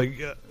head?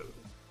 Like,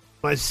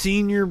 my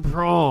senior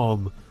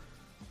prom,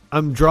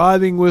 I'm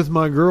driving with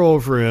my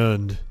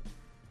girlfriend.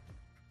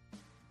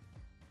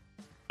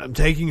 I'm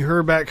taking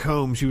her back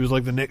home. She was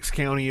like the next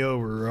county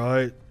over,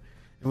 right?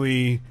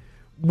 And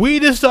we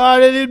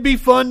decided it'd be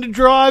fun to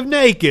drive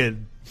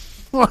naked.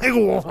 Like,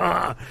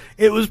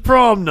 it was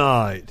prom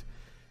night.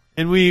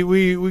 And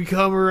we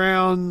come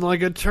around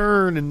like a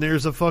turn and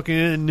there's a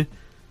fucking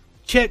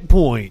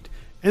checkpoint.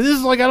 And this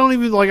is like, I don't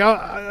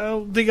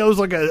think I was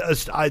like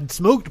I'd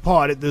smoked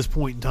pot at this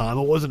point in time.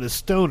 I wasn't a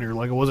stoner,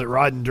 like I wasn't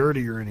riding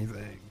dirty or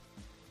anything.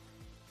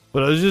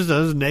 But I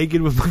was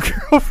naked with my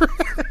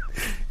girlfriend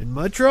in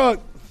my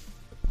truck.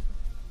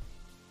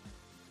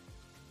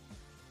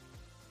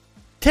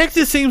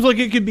 Texas seems like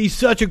it could be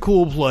such a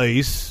cool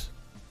place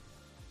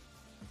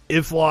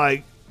if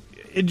like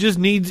it just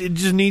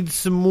needs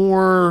some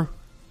more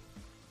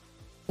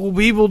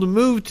people to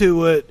move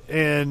to it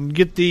and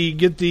get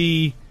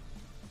the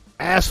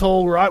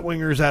asshole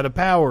right-wingers out of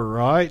power,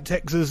 right?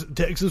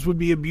 Texas would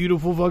be a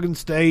beautiful fucking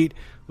state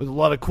with a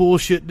lot of cool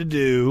shit to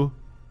do.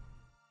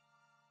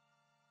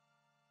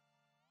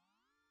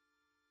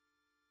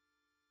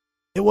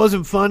 It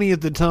wasn't funny at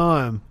the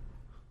time.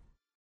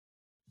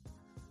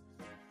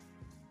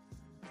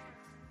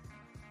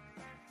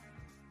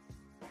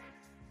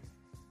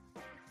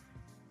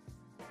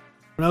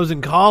 When I was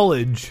in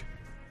college,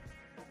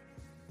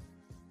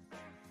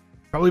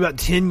 probably about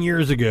 10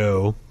 years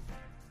ago,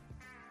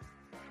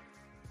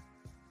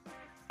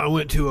 I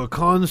went to a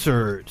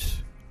concert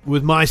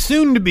with my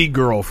soon-to-be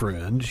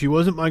girlfriend. She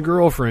wasn't my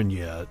girlfriend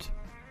yet.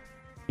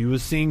 She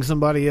was seeing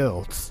somebody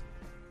else.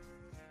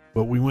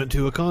 But we went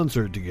to a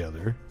concert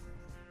together.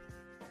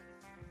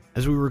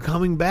 As we were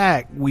coming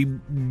back, we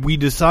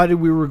decided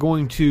we were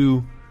going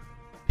to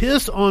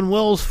piss on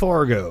Wells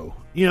Fargo.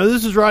 You know,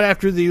 this is right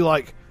after the,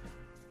 like,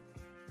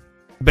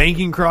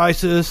 banking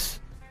crisis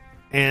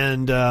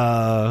and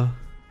it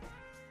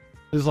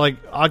was like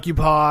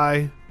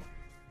Occupy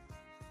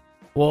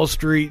Wall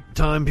Street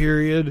time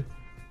period,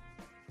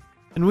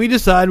 and we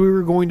decided we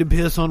were going to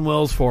piss on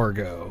Wells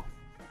Fargo.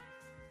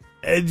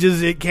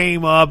 It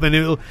came up,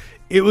 and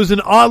it was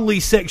an oddly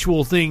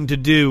sexual thing to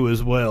do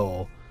as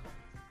well.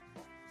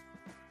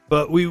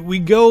 But we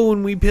go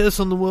and we piss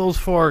on the Wells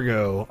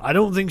Fargo. I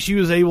don't think she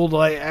was able to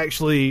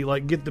actually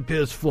get the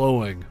piss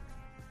flowing.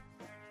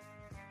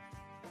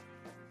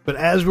 But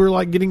as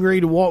we're getting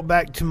ready to walk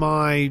back to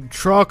my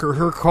truck or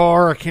her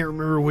car, I can't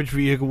remember which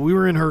vehicle. We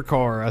were in her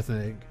car, I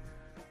think.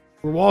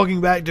 We're walking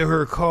back to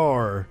her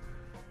car,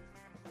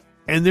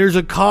 and there's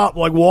a cop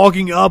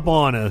walking up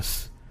on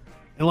us.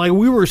 And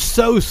we were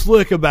so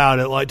slick about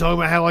it, talking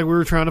about how we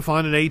were trying to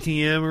find an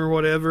ATM or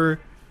whatever.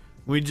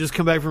 We'd just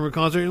come back from a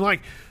concert, and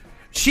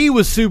she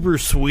was super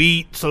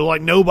sweet, so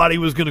nobody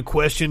was going to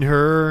question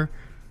her.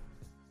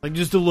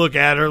 Just to look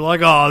at her,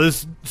 oh,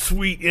 this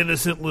sweet,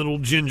 innocent little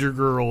ginger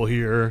girl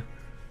here.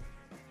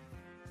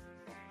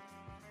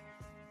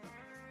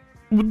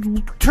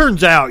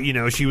 Turns out,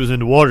 she was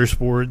into water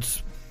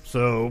sports,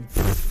 so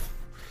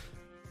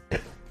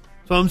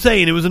I'm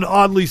saying it was an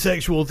oddly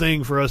sexual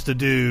thing for us to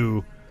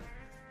do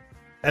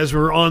as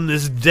we're on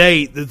this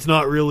date that's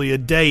not really a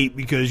date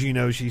because,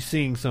 she's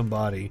seeing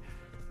somebody.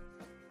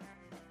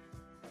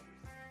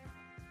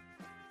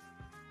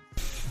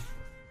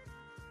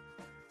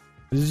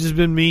 This has just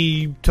been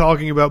me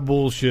talking about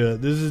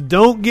bullshit. This is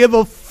Don't Give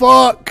a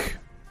Fuck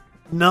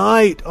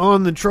night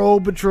on the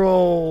Troll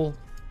Patrol.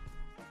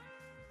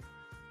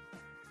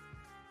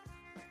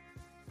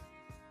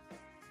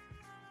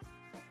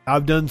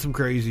 I've done some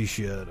crazy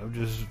shit.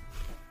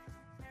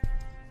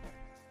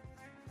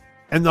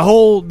 And the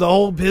whole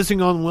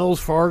pissing on Wells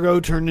Fargo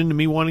turned into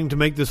me wanting to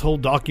make this whole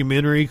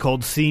documentary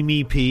called See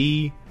Me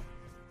Pee.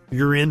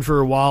 You're in for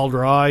a wild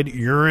ride.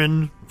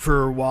 Urine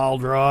for a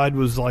wild ride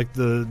was like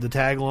the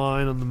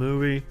tagline on the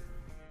movie.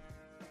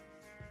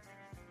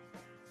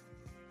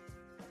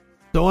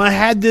 So I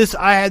had this,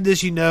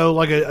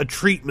 like a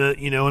treatment,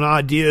 an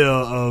idea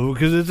of,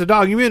 because it's a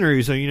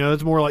documentary, so,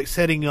 it's more like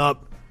setting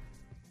up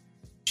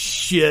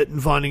shit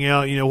and finding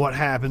out, what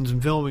happens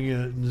and filming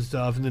it and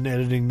stuff, and then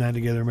editing that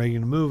together,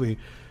 making a movie.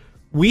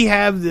 We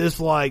have this,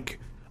 like,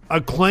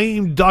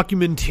 acclaimed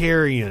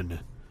documentarian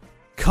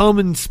come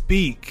and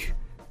speak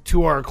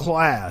to our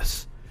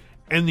class,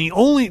 and the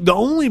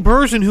only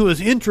person who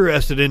is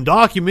interested in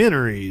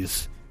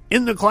documentaries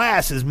in the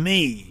class is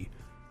me.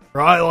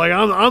 Right, like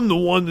I'm the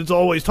one that's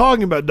always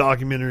talking about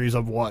documentaries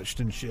I've watched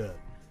and shit.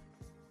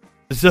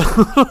 So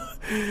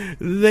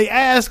they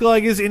ask,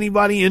 like, is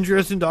anybody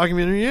interested in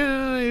documentary?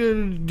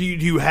 Yeah, do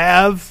you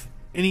have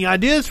any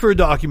ideas for a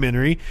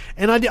documentary?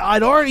 And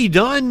I'd already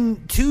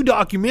done 2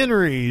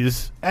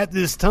 documentaries at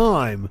this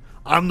time.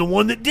 I'm the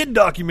one that did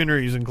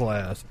documentaries in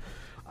class.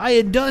 I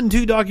had done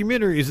 2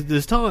 documentaries at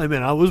this time,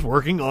 and I was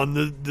working on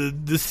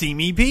the See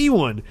Me Pee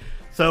one.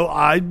 So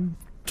I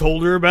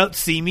told her about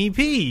See Me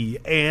Pee,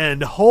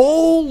 and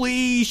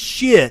holy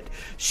shit,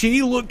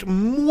 she looked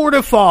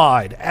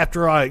mortified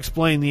after I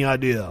explained the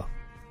idea.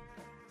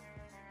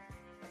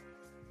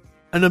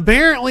 And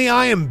apparently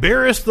I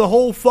embarrassed the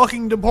whole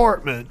fucking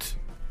department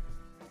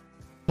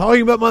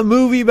talking about my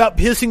movie about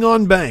pissing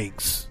on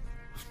banks.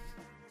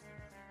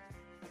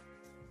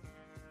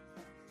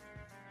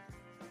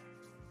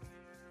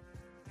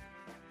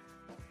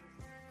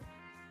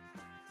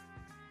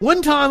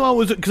 One time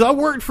because I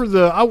worked for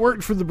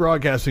the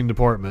broadcasting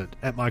department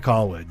at my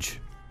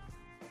college.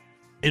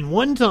 And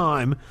one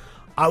time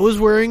I was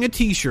wearing a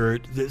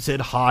t-shirt that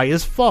said high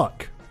as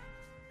fuck,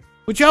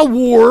 which I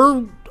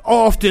wore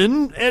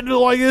often, and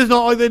like, it's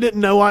not like they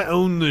didn't know I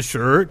owned the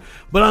shirt,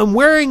 but I'm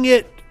wearing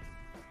it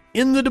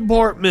in the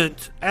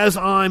department as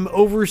I'm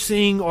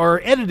overseeing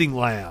our editing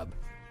lab.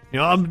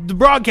 I'm the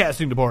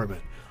broadcasting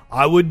department.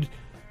 I would,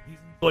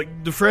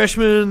 like, the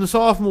freshmen and the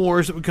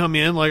sophomores that would come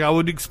in, like, I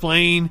would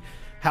explain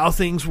how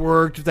things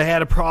worked. If they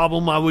had a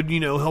problem, I would,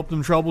 help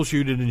them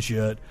troubleshoot it and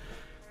shit.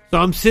 So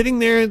I'm sitting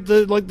there at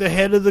the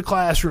head of the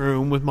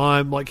classroom with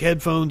my, like,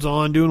 headphones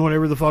on, doing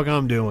whatever the fuck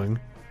I'm doing.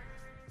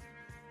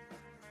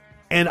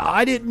 And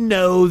I didn't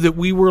know that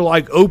we were,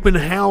 like, open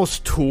house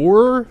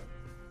tour,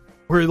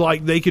 where,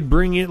 like, they could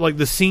bring in, like,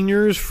 the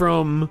seniors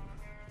from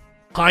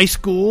high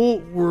school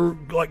were,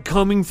 like,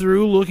 coming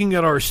through looking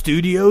at our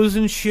studios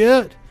and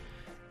shit.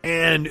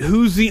 And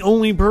who's the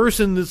only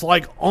person that's,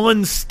 like,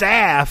 on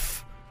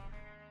staff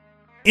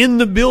in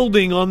the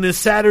building on this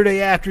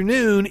Saturday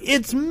afternoon?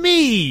 It's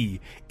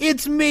me.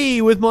 It's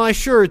me with my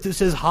shirt that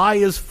says high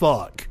as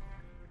fuck.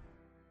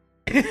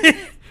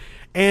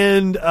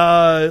 And,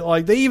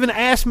 like, they even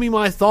asked me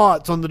my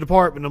thoughts on the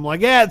department. I'm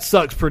like, yeah, it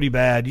sucks pretty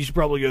bad. You should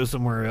probably go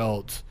somewhere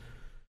else.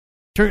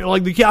 I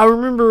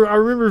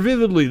remember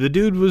vividly, the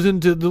dude was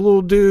into, the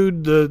little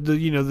dude,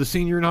 the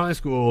senior in high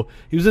school,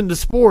 he was into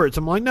sports.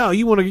 I'm like, no,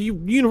 you want to,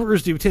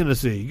 University of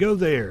Tennessee, go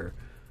there.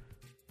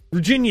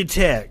 Virginia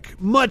Tech,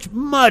 much,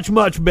 much,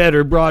 much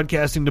better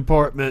broadcasting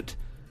department,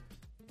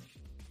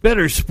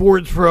 better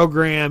sports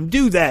program,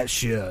 do that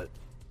shit.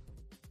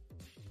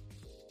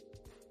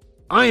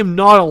 I am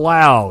not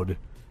allowed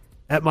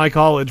at my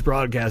college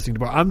broadcasting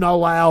department. I'm not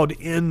allowed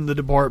in the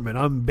department.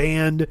 I'm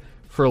banned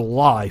for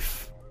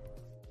life.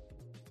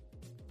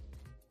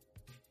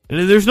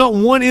 And there's not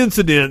one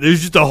incident,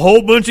 there's just a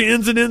whole bunch of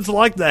incidents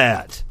like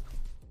that.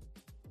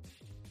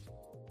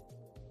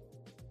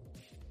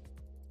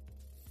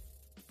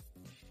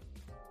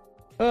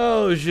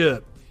 Oh,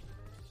 shit.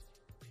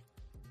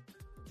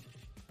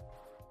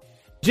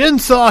 Jen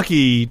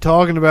Psaki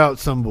talking about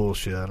some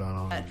bullshit. I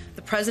don't know.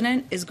 The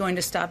president is going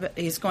to stop it.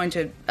 He's going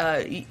to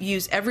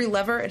use every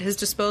lever at his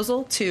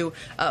disposal to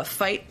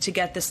fight to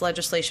get this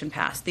legislation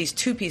passed. These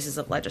 2 pieces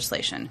of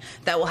legislation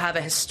that will have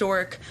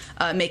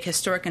a make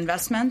historic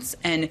investments,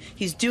 and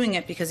he's doing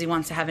it because he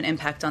wants to have an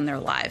impact on their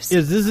lives.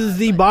 Yes, this is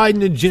the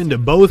Biden agenda.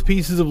 Both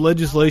pieces of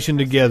legislation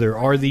together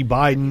are the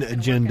Biden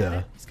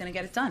agenda. He's going to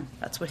get it done.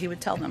 That's what he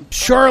would tell them.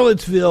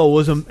 Charlottesville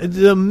was an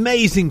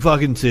amazing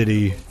fucking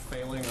city.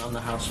 On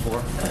the House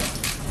floor.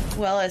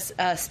 Well, as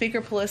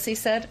Speaker Pelosi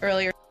said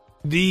earlier,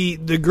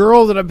 the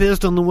girl that I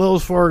pissed on the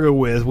Wells Fargo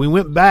with, we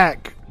went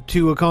back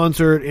to a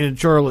concert in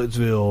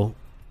Charlottesville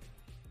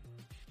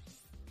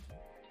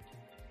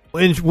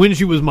when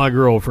she was my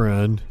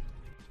girlfriend.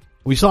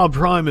 We saw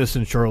Primus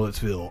in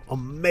Charlottesville.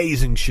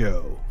 Amazing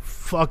show.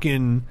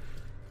 Fucking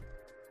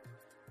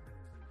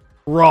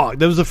rock.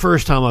 That was the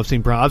first time I've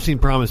seen Primus. I've seen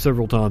Primus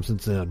several times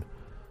since then.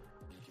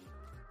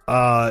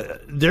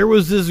 There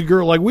was this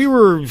girl, like, we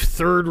were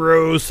 3rd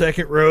row,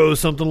 2nd row,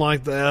 something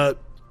like that.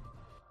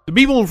 The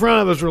people in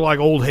front of us were like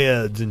old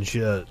heads and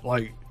shit.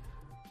 Like,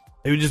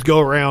 they would just go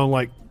around,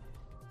 like,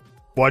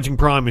 watching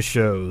Primus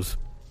shows.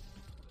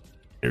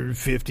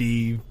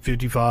 50,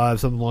 55,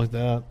 something like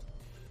that.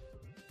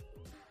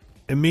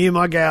 And me and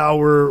my gal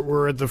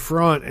were at the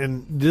front,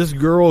 and this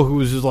girl who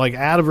was just like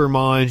out of her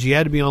mind, she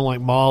had to be on like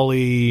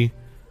Molly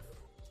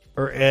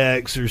or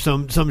X or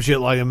some shit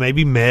like that,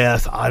 maybe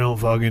meth, I don't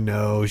fucking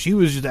know. She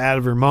was just out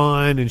of her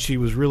mind, and she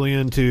was really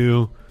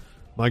into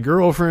my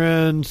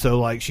girlfriend,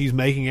 so like she's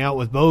making out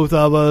with both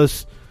of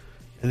us,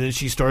 and then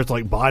she starts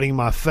like biting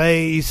my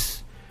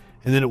face,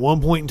 and then at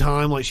one point in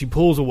time, like she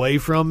pulls away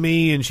from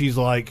me, and she's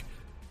like,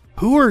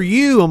 "Who are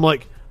you?" I'm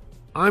like,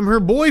 "I'm her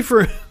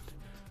boyfriend."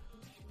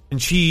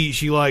 And she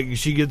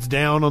gets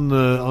down on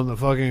the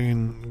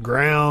fucking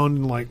ground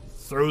and like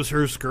throws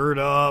her skirt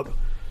up,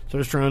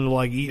 starts trying to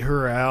like eat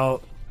her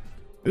out.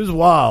 It was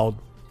wild.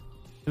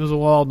 It was a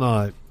wild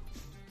night.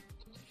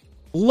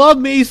 Love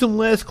me some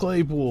Les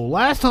Claypool.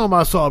 Last time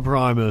I saw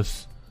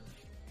Primus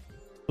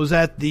was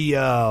at the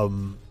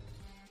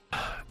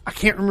I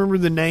can't remember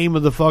the name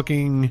of the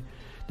fucking.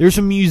 There's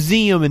a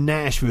museum in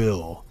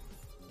Nashville,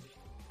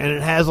 and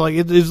it has like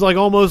it's like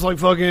almost like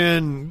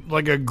fucking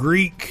like a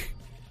Greek.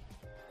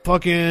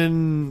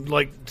 Fucking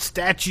like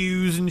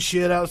statues and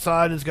shit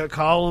outside, and it's got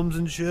columns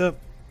and shit.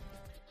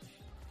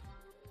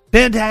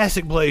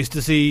 Fantastic place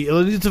to see.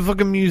 It's a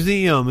fucking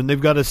museum, and they've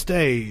got a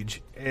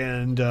stage,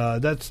 and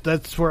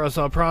that's where I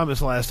saw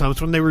Primus last time. It's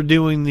when they were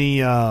doing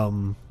the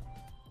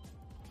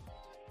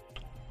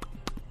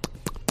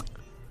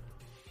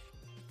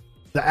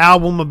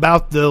album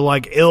about the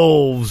like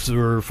elves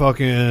or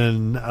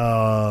fucking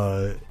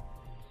what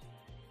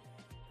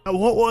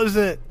was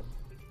it?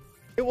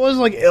 It was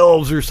like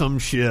elves or some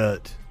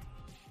shit.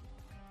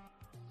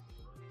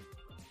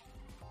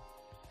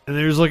 And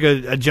there's like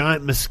a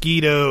giant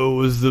mosquito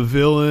was the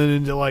villain,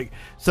 and like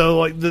so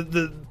like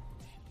the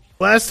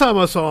last time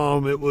I saw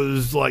him, it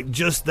was like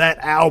just that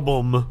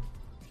album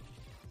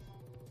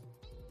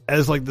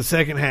as like the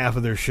second half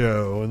of their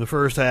show, and the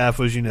first half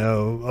was, you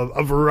know,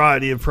 a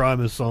variety of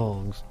Primus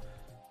songs.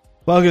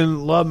 Fucking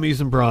love me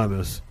some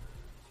Primus.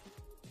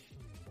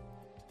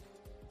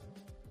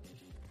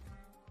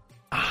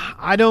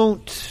 I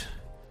don't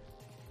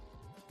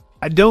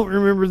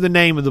remember the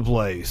name of the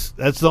place.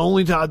 That's the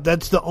only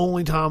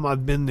time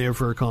I've been there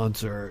for a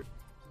concert.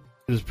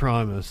 Is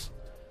Primus.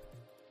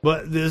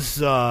 But this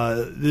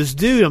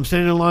dude, I'm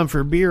standing in line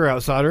for a beer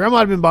outside, or I might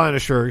have been buying a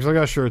shirt because I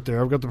got a shirt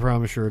there. I've got the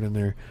Primus shirt in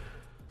there.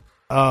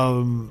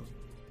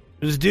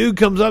 This dude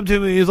comes up to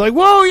me. He's like,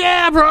 "Whoa,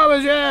 yeah,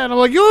 Primus, yeah." And I'm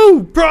like,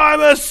 "Yo,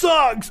 Primus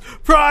sucks.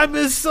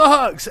 Primus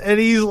sucks." And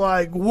he's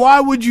like, "Why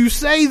would you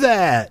say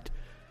that?"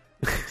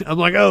 I'm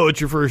like, "Oh, it's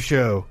your first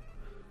show."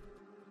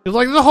 It's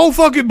like the whole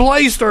fucking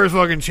place starts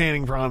fucking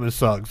chanting Primus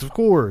sucks. Of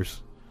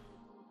course.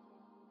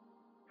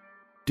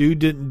 Dude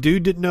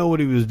didn't know what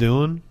he was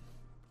doing.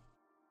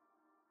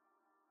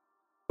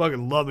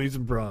 Fucking love me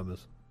some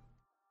Primus.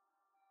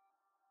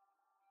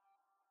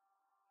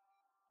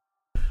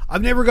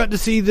 I've never got to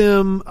see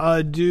them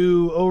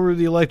do Over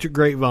the Electric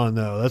Grapevine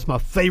though. That's my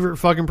favorite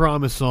fucking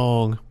Primus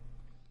song.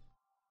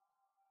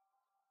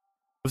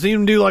 I've seen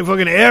him do like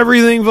fucking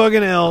everything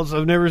fucking else.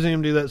 I've never seen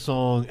him do that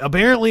song.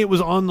 Apparently it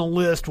was on the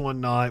list one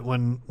night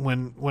when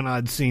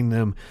I'd seen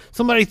them.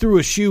 Somebody threw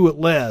a shoe at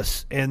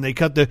Les and they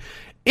cut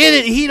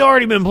he'd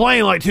already been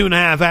playing like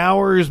 2.5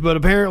 hours, but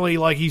apparently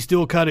like he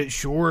still cut it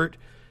short.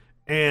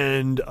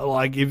 And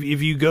like if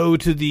you go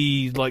to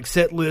the like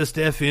set list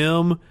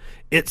FM,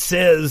 it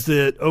says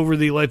that Over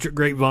the Electric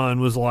Grapevine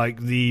was like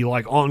the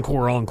like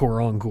encore. I'm like,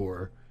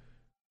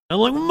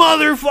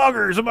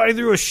 motherfucker, somebody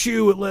threw a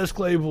shoe at Les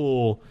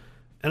Claypool.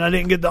 And I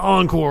didn't get the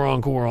encore.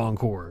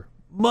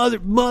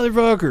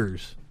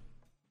 Motherfuckers.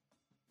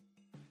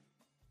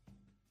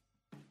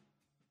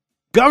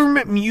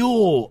 Government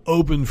Mule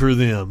opened for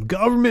them.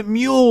 Government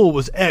Mule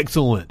was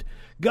excellent.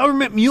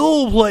 Government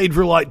Mule played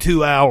for like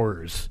 2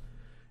 hours.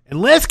 And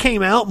Les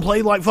came out and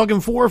played like fucking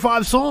 4 or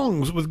 5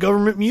 songs with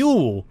Government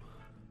Mule.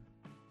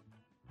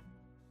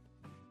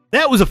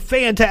 That was a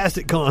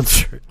fantastic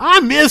concert.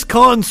 I miss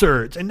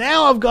concerts. And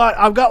now I've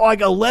got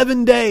like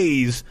 11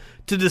 days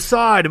to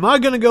decide, am I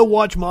going to go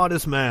watch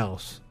Modest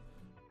Mouse?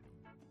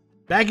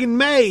 Back in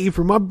May,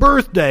 for my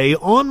birthday,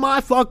 on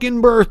my fucking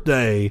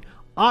birthday,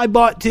 I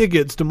bought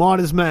tickets to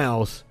Modest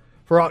Mouse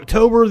for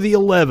October the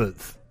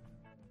 11th.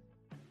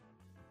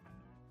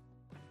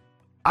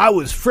 I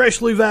was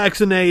freshly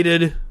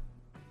vaccinated.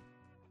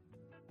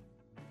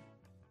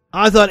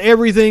 I thought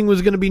everything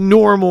was going to be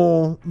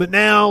normal, but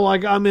now,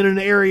 like, I'm in an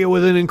area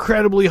with an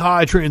incredibly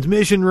high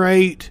transmission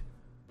rate.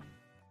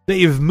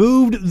 They've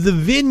moved the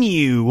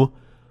venue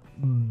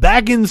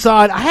back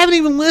inside. I haven't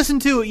even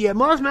listened to it yet.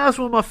 Modest Mouse is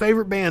one of my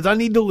favorite bands. I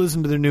need to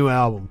listen to their new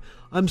album.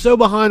 I'm so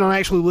behind on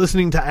actually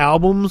listening to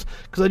albums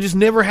because I just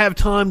never have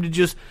time to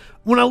just...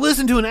 When I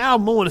listen to an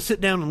album, I want to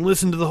sit down and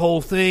listen to the whole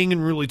thing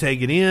and really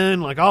take it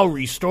in. Like, I'll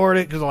restart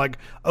it because, like,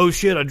 oh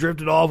shit, I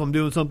drifted off. I'm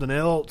doing something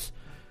else.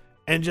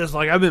 And just,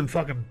 like, I've been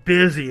fucking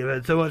busy. I've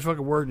had so much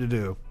fucking work to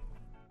do.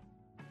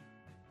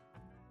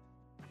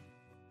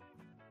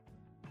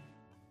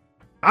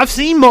 I've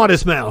seen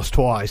Modest Mouse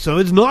twice, so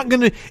it's not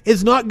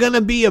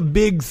gonna be a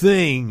big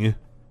thing.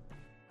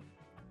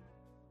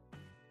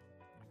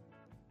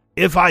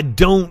 if I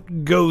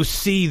don't go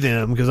see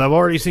them, because I've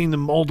already seen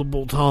them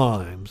multiple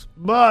times.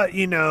 But,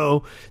 you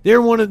know,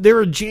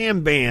 they're a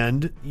jam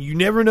band. You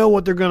never know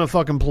what they're going to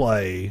fucking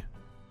play.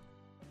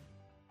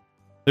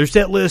 Their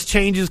set list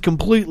changes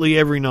completely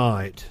every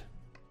night.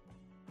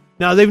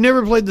 Now, they've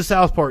never played the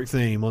South Park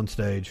theme on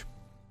stage.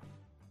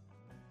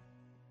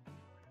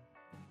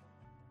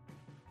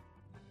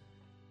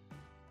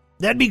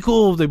 That'd be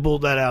cool if they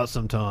pulled that out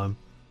sometime.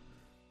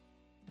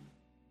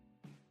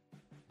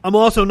 I'm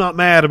also not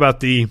mad about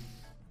the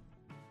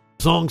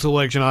song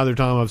selection either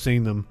time I've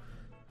seen them.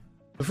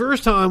 The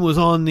first time was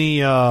on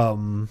the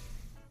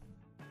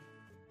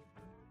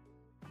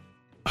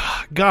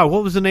God,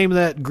 what was the name of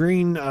that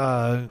Green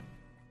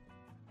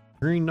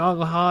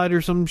Nagelhide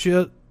or some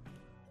shit?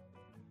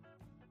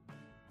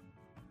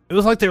 It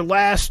was like their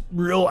last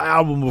real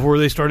album before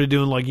they started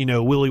doing, like, you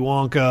know, Willy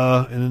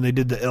Wonka, and then they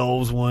did the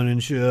Elves one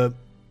and shit.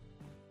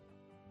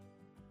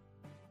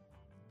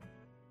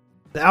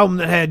 The album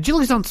that had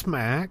Jilly's on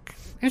Smack,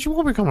 and she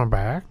won't be coming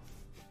back.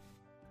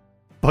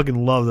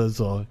 Fucking love that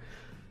song.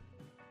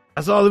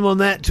 I saw them on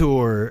that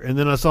tour, and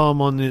then I saw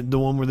them on the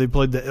one where they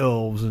played the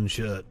Elves and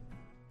shit.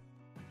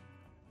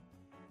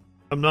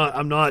 I'm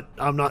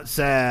not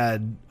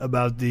sad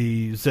about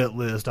the set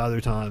list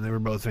either time. They were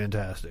both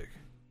fantastic.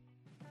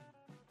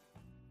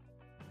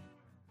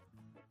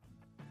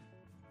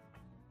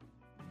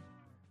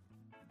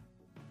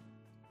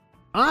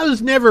 I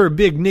was never a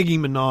big Nicki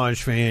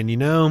Minaj fan, you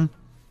know?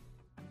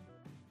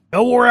 I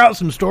wore out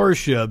some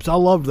Starships. I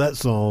loved that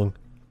song.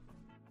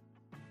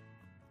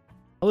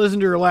 I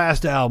listened to her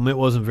last album. It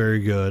wasn't very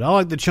good. I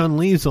like the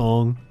Chun-Li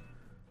song,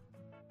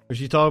 where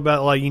she talked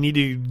about, like, you need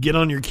to get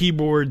on your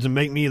keyboards and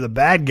make me the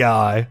bad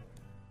guy.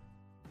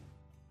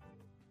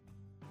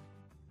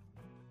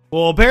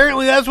 Well,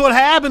 apparently that's what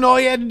happened. All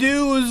you had to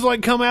do was,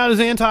 like, come out as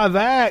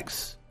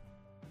anti-vax.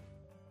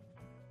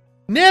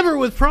 Never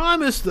with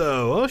Primus,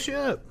 though. Oh,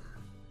 shit.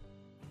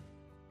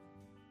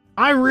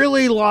 I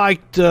really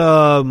liked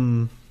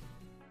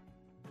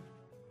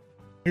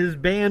his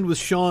band with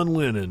Sean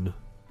Lennon.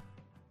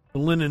 The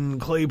Lennon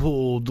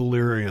Claypool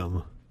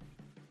Delirium.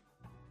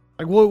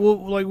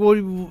 What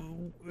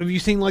have you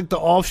seen, like, the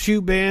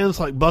offshoot bands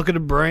like Bucket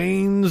of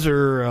Brains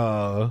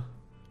or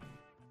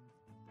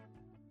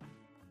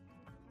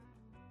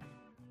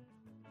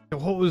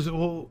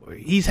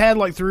he's had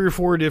like 3 or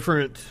 4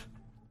 different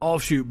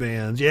offshoot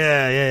bands.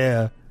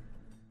 Yeah.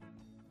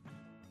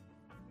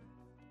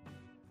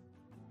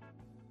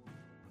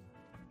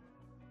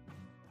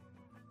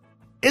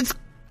 It's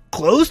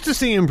close to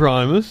seeing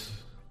Primus.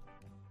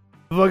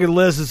 The fucking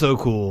list is so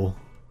cool.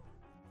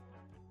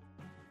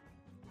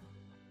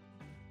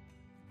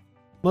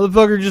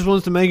 Motherfucker just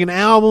wants to make an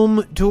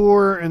album,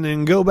 tour, and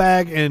then go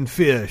back and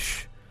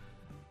fish.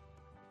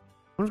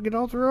 Let's get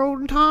off the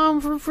road in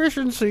time for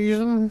fishing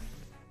season.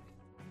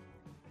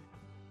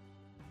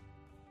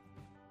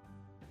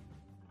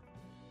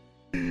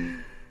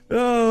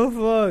 Oh,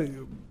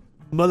 fuck.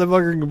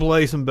 Motherfucker can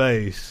play some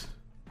bass.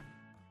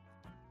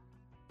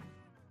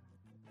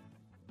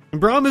 And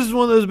Primus is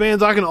one of those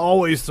bands I can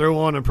always throw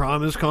on a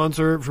Primus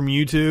concert from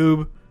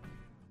YouTube.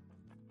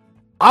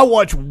 I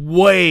watch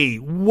way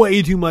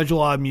too much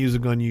live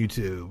music on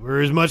YouTube. Or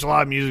as much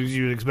live music as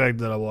you would expect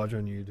that I watch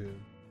on YouTube.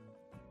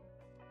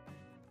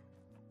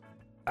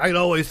 I can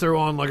always throw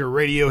on like a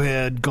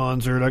Radiohead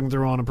concert. I can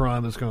throw on a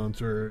Primus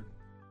concert.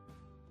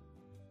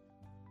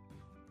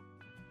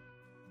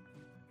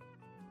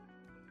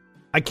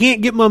 I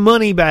can't get my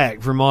money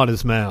back for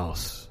Modest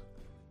Mouse.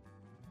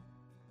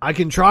 I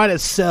can try to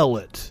sell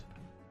it.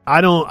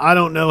 I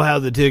don't know how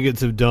the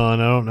tickets have done.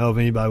 I don't know if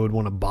anybody would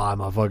want to buy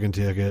my fucking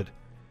ticket.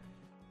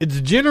 It's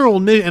general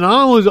admission, and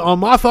I was on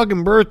my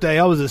fucking birthday.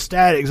 I was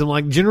ecstatic. I'm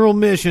like, general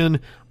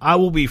admission. I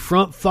will be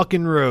front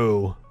fucking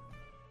row.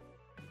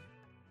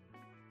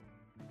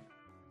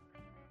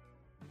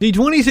 See,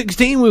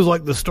 2016 was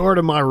like the start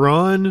of my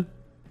run.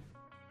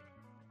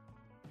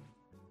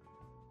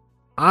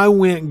 I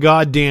went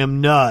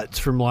goddamn nuts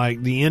from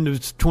like the end of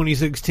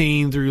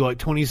 2016 through like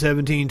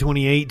 2017,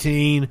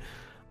 2018.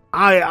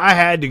 I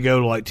had to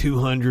go to like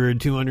 200,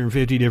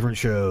 250 different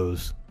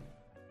shows.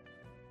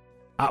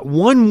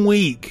 1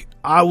 week,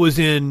 I was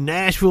in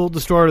Nashville at the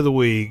start of the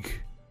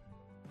week.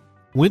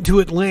 Went to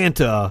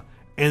Atlanta,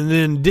 and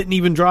then didn't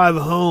even drive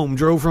home.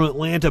 Drove from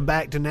Atlanta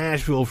back to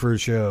Nashville for a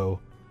show.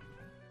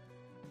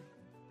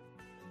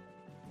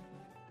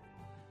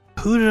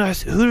 Who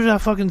did I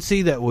fucking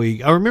see that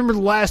week? I remember the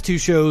last 2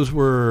 shows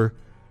were...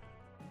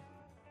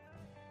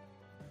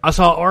 I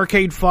saw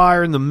Arcade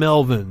Fire and the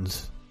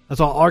Melvins. I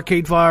saw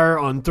Arcade Fire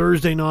on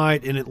Thursday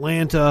night in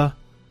Atlanta.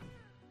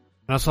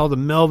 And I saw the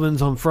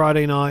Melvins on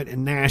Friday night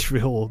in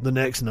Nashville the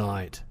next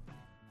night.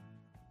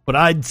 But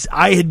I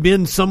had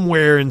been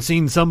somewhere and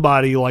seen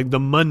somebody like the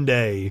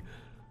Monday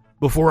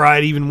before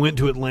I even went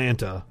to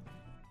Atlanta.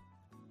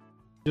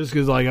 Just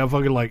because like I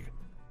fucking like...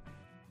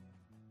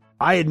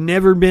 I had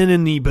never been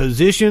in the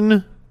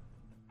position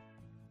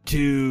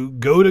to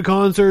go to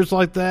concerts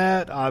like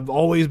that. I've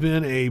always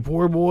been a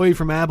poor boy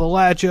from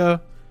Appalachia.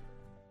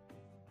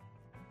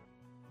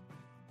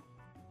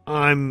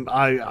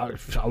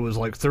 I was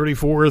like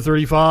 34 or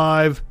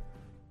 35,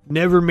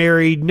 never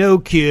married, no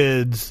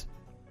kids,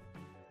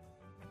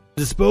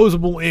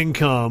 disposable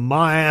income.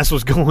 My ass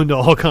was going to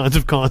all kinds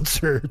of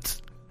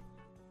concerts.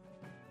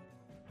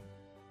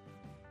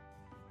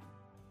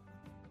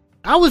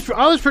 I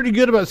was pretty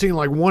good about seeing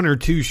like 1 or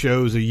 2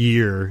 shows a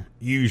year,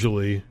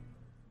 usually.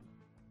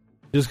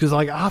 Just because,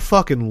 like, I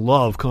fucking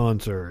love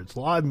concerts.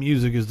 Live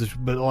music is this,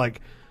 but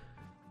like,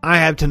 I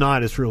have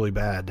tinnitus really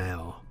bad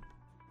now.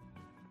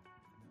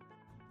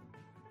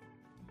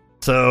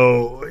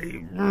 So,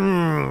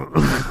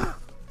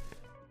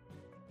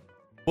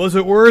 was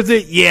it worth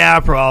it? Yeah,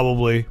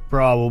 probably.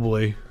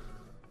 But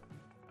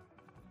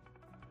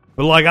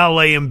like, I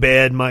lay in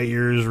bed, my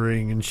ears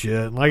ring and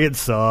shit. Like, it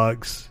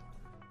sucks.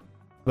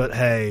 But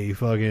hey,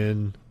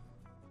 fucking...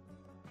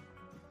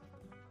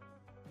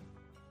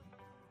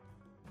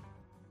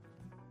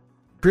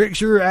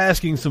 Pricks, you're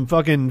asking some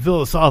fucking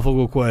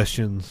philosophical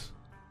questions.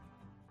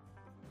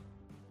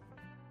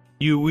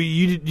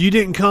 You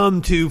didn't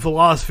come to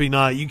philosophy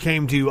night. You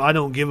came to I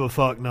don't give a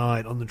fuck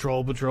night on the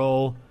Troll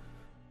Patrol.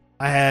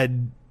 I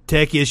had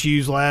tech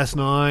issues last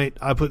night.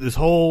 I put this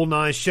whole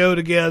nice show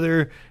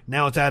together.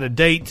 Now it's out of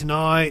date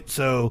tonight,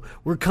 so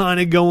we're kind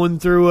of going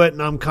through it,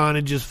 and I'm kind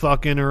of just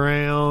fucking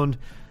around.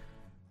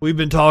 We've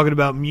been talking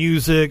about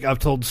music. I've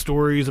told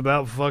stories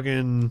about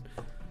fucking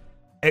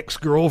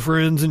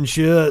ex-girlfriends and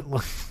shit.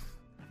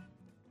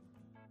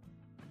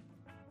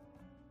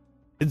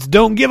 It's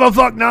Don't Give a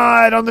Fuck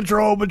Night on the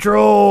Troll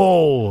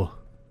Patrol.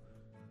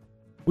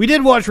 We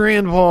did watch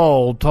Rand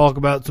Paul talk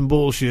about some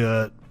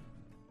bullshit.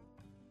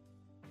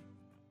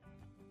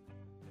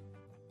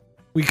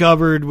 We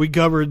covered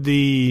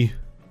the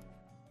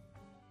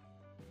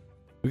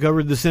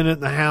Senate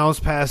and the House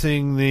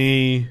passing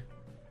the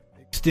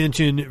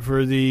extension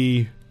for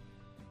the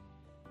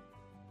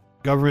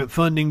government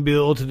funding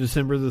bill to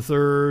December the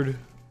 3rd.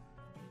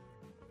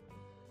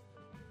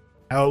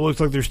 How it looks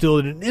like they're still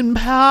in an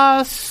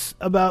impasse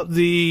about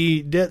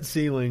the debt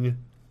ceiling.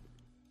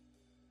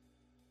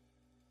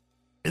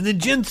 And then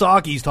Jen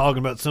Psaki's talking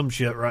about some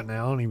shit right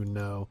now. I don't even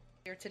know.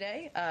 Here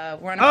today,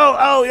 we're on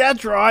oh,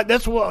 that's right.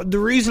 That's what the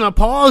reason I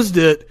paused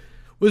it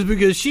was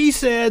because she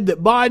said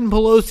that Biden,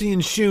 Pelosi,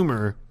 and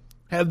Schumer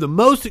have the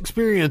most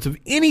experience of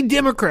any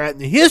Democrat in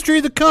the history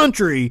of the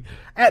country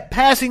at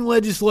passing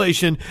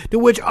legislation, to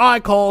which I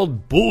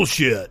called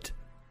bullshit.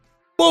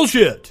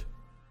 Bullshit.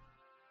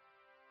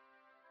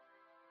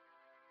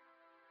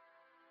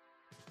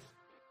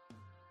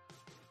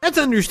 That's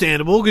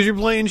understandable because you're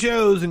playing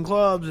shows and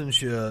clubs and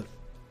shit.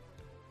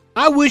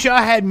 I wish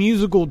I had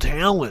musical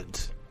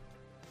talent.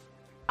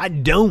 I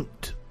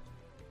don't.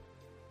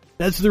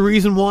 That's the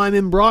reason why I'm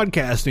in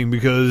broadcasting,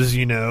 because,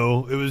 you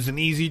know, it was an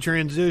easy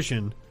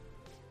transition.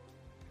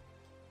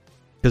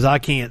 Because I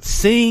can't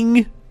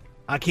sing.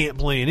 I can't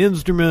play an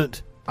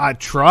instrument. I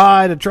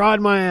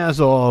tried my ass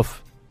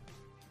off.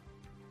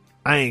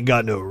 I ain't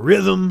got no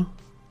rhythm.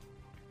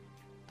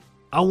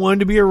 I wanted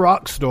to be a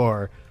rock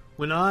star.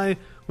 When I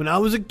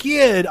was a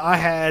kid, I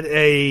had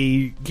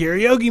a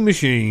karaoke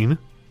machine,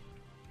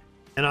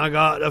 and I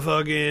got a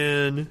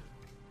fucking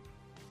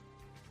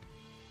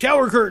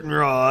shower curtain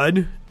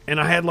rod, and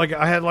I had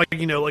like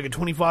you know, like a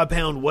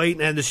 25-pound weight,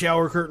 and I had the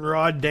shower curtain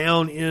rod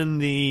down in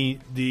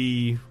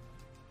the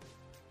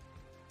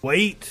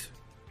weight.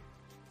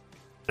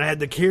 I had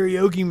the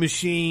karaoke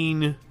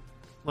machine,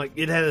 like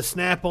it had a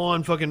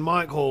snap-on fucking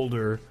mic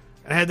holder.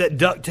 I had that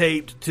duct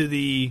taped to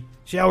the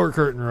shower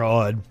curtain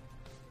rod.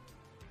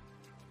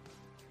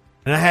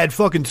 And I had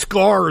fucking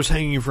scars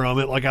hanging from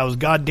it like I was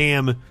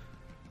goddamn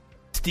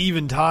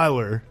Steven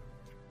Tyler.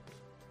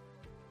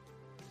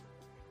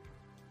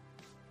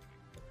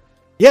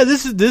 Yeah,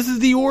 this is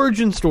the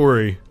origin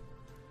story.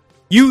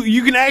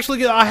 You can actually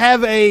get... I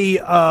have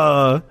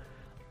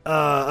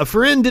a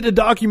friend did a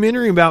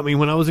documentary about me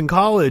when I was in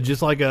college.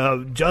 It's like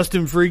a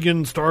Justin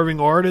freaking Starving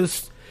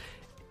Artist.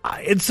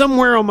 It's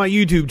somewhere on my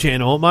YouTube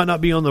channel. It might not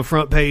be on the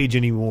front page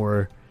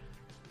anymore.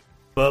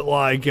 But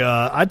like,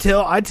 I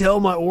tell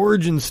my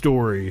origin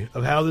story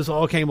of how this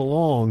all came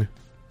along.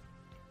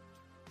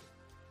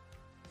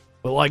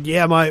 But like,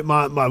 yeah,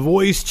 my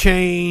voice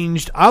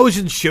changed. I was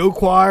in show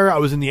choir. I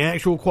was in the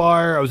actual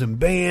choir. I was in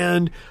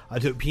band. I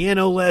took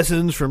piano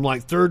lessons from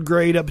like 3rd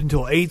grade up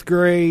until 8th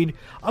grade.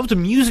 I was a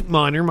music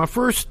minor my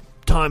first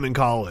time in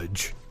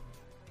college.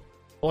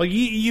 Like,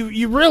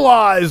 you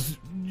realize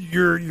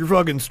your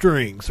fucking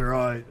strengths,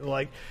 right?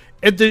 Like,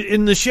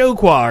 in the show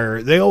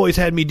choir, they always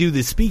had me do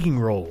the speaking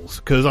roles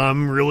because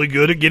I'm really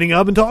good at getting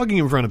up and talking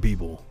in front of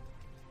people.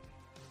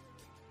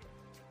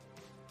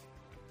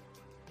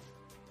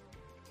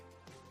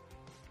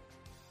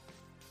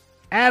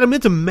 Adam,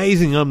 it's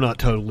amazing I'm not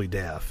totally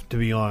deaf, to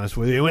be honest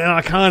with you. And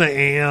I kind of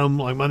am.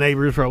 Like, my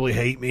neighbors probably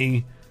hate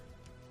me.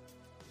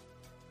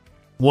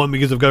 1,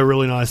 because I've got a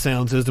really nice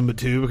sound system, but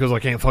 2, because I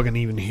can't fucking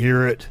even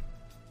hear it.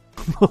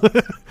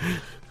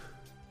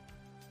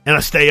 And I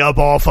stay up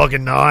all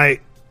fucking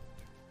night.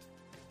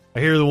 I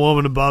hear the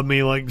woman above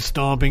me, like,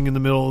 stomping in the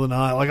middle of the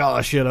night. Like,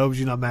 oh, shit, I hope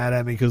she's not mad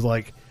at me, because,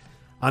 like,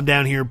 I'm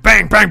down here,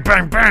 bang, bang,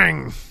 bang,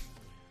 bang.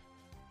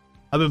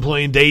 I've been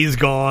playing Days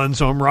Gone,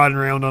 so I'm riding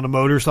around on a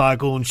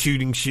motorcycle and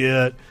shooting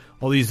shit.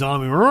 All these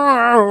zombies.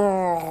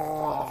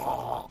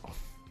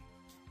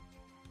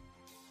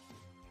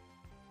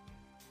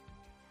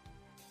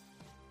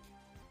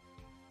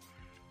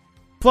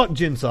 Fuck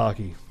Jen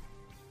Psaki.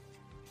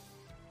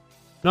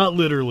 Not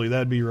literally,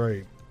 that'd be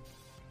right.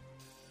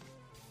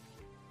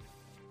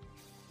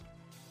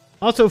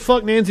 Also,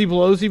 fuck Nancy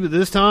Pelosi, but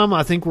this time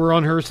I think we're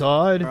on her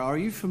side. Are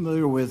you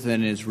familiar with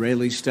an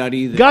Israeli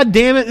study? God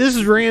damn it, this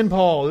is Rand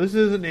Paul. This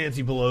isn't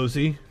Nancy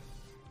Pelosi.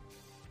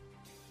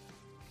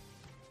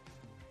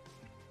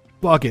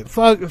 Fuck it.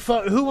 Fuck.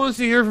 Who wants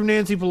to hear from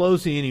Nancy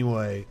Pelosi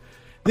anyway?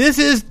 This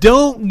is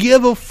Don't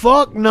Give a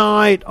Fuck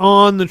night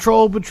on the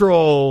Troll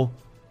Patrol.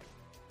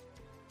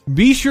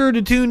 Be sure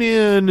to tune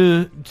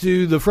in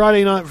to the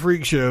Friday Night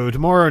Freak Show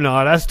tomorrow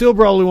night. I still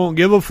probably won't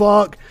give a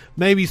fuck.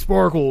 Maybe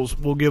Sparkles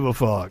will give a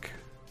fuck.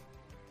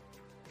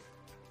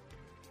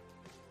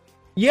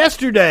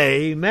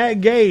 Yesterday,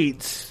 Matt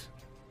Gaetz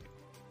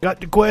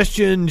got to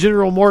question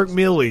General Mark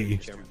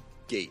Milley. Chairman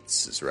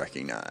Gaetz is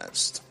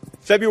recognized.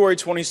 February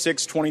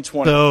 26,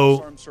 2020.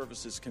 So, Armed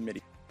Services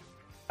Committee.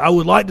 I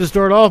would like to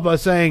start off by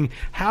saying,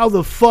 how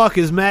the fuck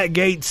is Matt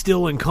Gaetz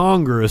still in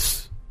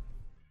Congress?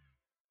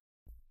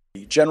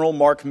 General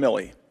Mark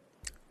Milley.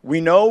 We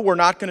know we're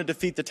not going to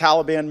defeat the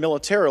Taliban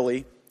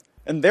militarily,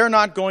 and they're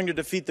not going to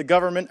defeat the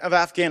government of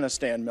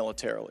Afghanistan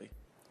militarily.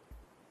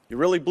 You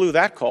really blew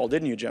that call,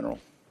 didn't you, General?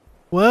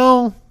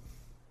 Well,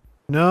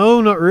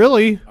 no, not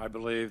really. I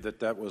believe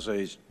that was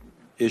a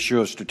issue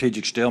of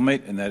strategic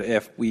stalemate, and that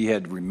if we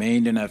had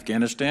remained in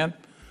Afghanistan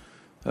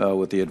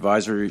with the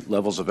advisory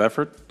levels of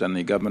effort, then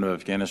the government of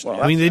Afghanistan...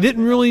 Well, I mean, they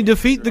didn't really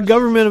defeat the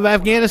government of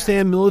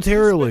Afghanistan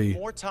militarily.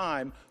 More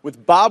time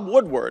with Bob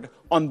Woodward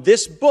on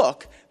this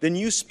book than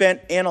you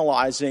spent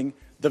analyzing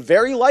the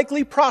very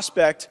likely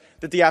prospect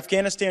that the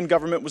Afghanistan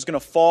government was going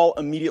to fall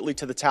immediately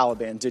to the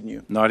Taliban, didn't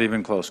you? Not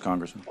even close,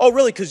 Congressman. Oh,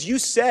 really? Because you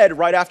said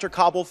right after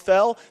Kabul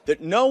fell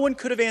that no one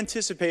could have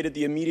anticipated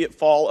the immediate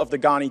fall of the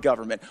Ghani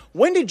government.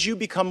 When did you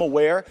become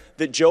aware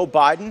that Joe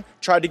Biden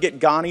tried to get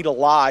Ghani to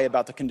lie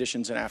about the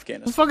conditions in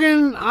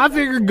Afghanistan? I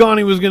figured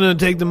Ghani was going to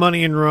take the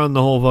money and run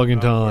the whole fucking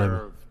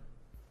time.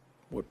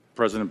 What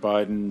President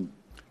Biden...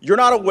 You're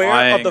not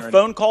aware of the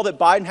phone call that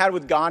Biden had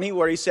with Ghani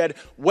where he said,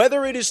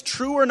 whether it is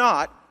true or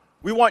not,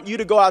 we want you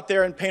to go out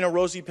there and paint a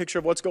rosy picture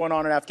of what's going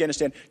on in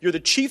Afghanistan. You're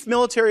the chief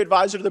military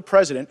advisor to the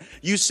president.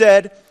 You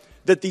said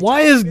that the...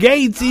 Why is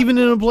Gates even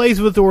in a place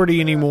of authority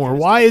anymore?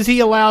 Why is he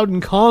allowed in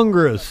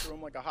Congress?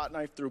 Like a hot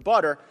knife through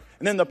butter.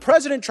 And then the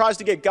president tries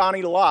to get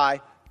Ghani to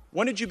lie.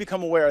 When did you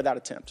become aware of that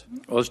attempt?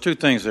 Well, there's two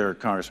things there,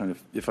 Congressman,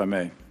 if I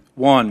may.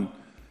 One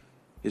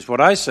is what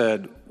I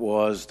said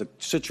was the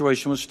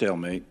situation was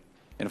stalemate,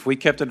 and if we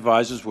kept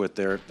advisors with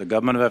there, the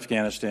government of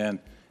Afghanistan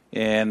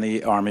and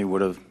the Army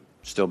would have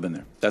still been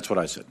there. That's what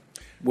I said.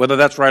 Whether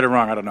that's right or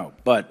wrong, I don't know.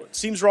 But it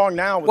seems wrong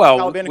now with the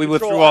Taliban in we control.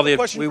 withdrew all the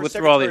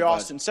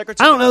advice.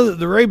 I don't know that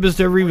the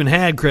rapist ever even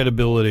had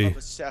credibility. Of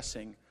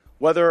assessing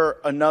whether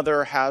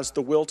another has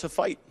the will to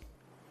fight.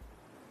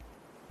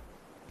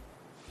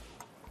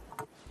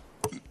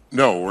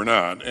 No, we're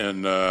not,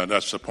 and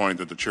that's the point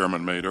that the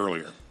chairman made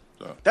earlier.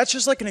 So. That's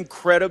just like an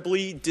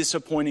incredibly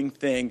disappointing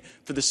thing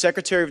for the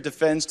Secretary of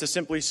Defense to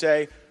simply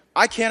say,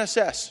 I can't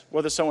assess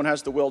whether someone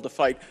has the will to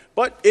fight,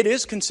 but it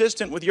is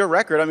consistent with your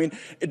record. I mean,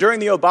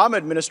 during the Obama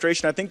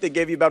administration, I think they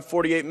gave you about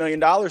 $48 million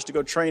to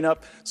go train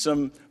up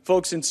some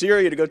folks in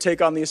Syria to go take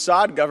on the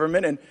Assad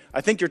government, and I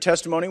think your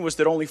testimony was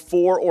that only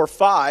 4 or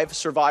 5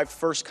 survived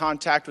first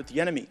contact with the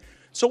enemy.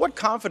 So what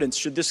confidence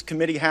should this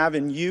committee have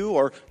in you,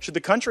 or should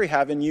the country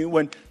have in you,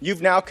 when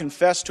you've now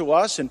confessed to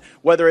us, and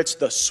whether it's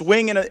the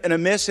swing and a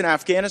miss in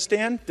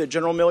Afghanistan that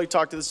General Milley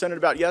talked to the Senate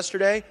about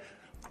yesterday,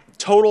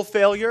 total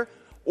failure,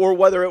 or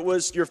whether it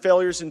was your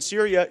failures in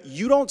Syria,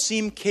 you don't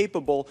seem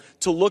capable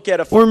to look at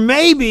a... Or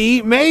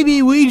maybe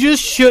we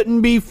just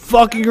shouldn't be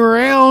fucking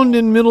around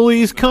in Middle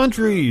East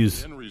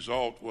countries. The end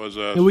result was...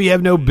 we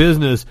have no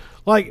business.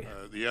 Like...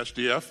 the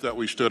SDF that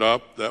we stood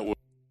up, that was...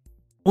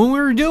 When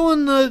we were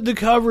doing the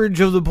coverage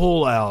of the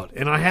pullout,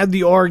 and I had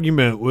the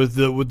argument with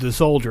the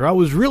soldier, I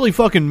was really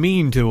fucking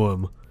mean to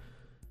him.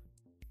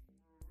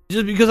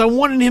 Just because I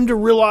wanted him to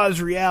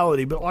realize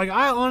reality. But, like,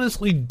 I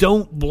honestly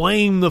don't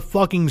blame the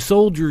fucking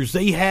soldiers.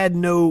 They had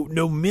no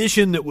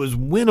mission that was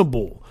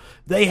winnable.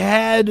 They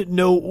had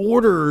no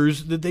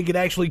orders that they could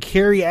actually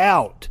carry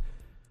out.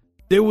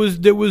 There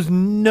was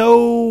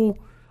no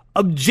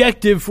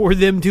objective for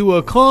them to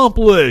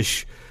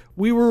accomplish.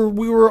 We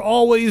were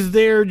always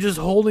there just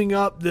holding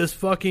up this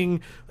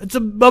fucking... It's a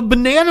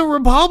banana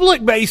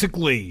republic,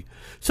 basically.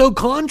 So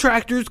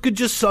contractors could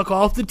just suck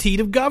off the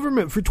teat of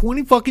government for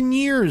 20 fucking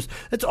years.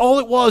 That's all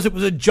it was. It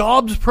was a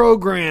jobs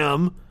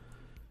program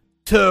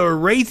to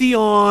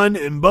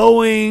Raytheon and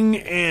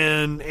Boeing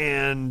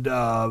and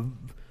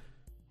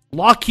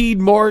Lockheed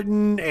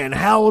Martin and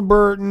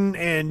Halliburton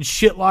and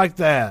shit like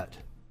that.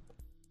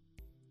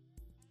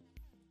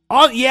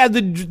 Oh, yeah,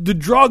 the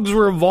drugs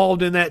were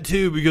involved in that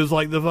too, because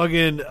like the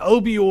fucking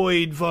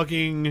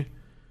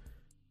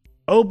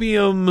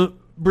opium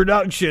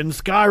production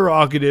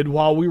skyrocketed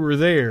while we were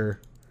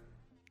there.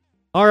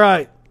 All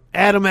right,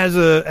 Adam has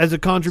a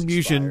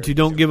contribution to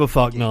Don't Give a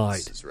Fuck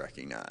Night. Is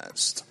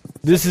recognized.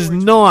 This is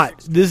not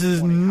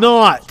the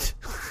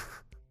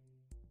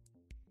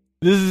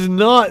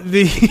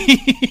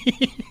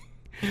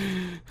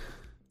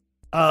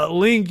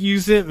link you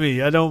sent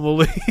me. I don't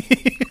believe.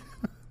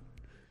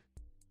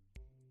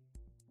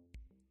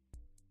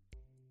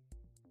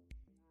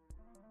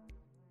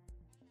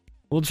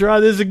 We'll try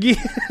this again.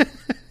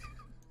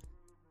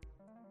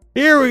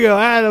 Here we go.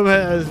 Adam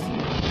has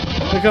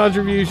the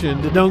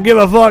contribution to Don't Give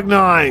a Fuck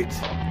Night.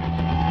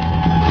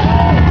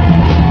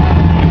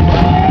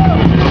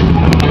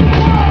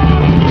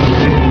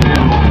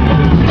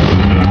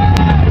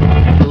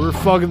 We're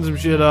fucking some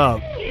shit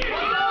up.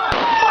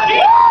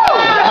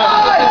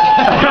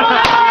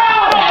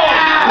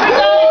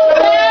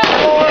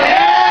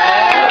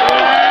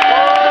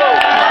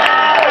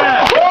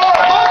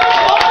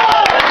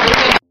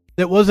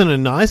 That wasn't a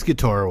nice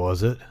guitar,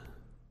 was it?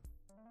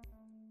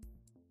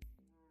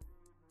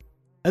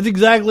 That's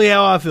exactly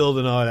how I feel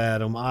tonight,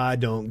 Adam. I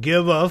don't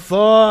give a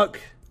fuck.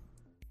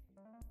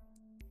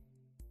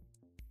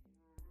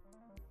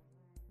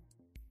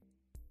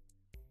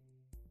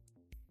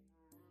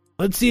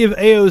 Let's see if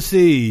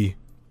AOC...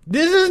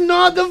 This is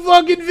not the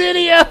fucking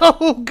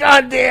video!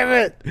 God damn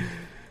it!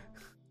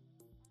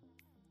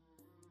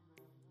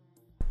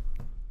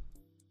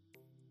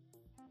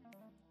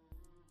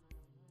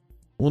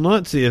 We'll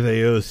not see if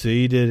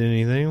AOC did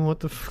anything.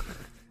 What the fuck?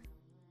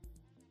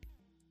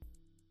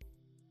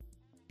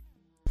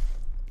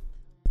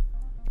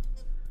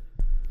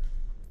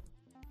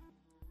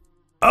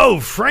 Oh,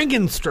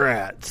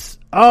 Frankenstrats.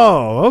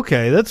 Oh,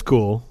 okay, that's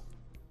cool.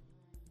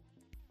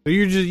 So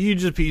you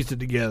just pieced it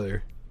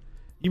together.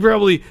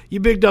 You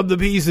picked up the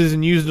pieces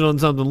and used it on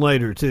something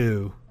later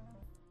too.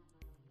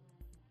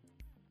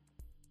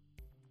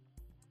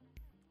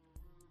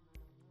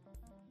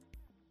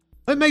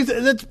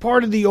 That's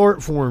part of the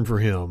art form for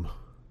him.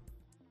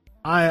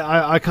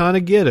 I kind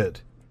of get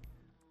it.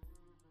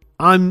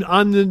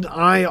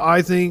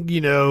 I think,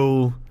 you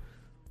know,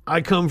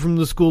 I come from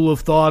the school of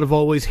thought of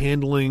always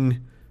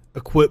handling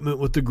equipment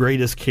with the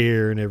greatest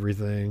care and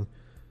everything.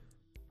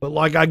 But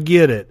like, I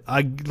get it.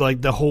 I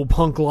like the whole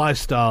punk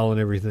lifestyle and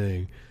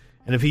everything.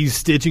 And if he's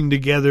stitching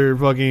together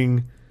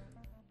fucking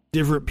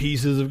different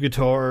pieces of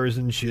guitars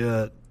and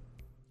shit,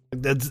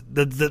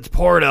 that's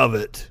part of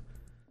it.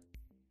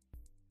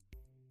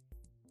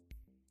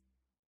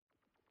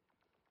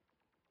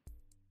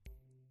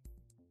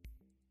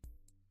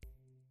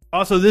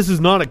 Also, this is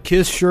not a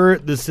Kiss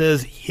shirt that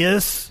says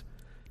Hiss.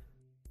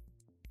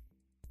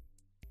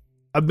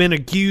 I've been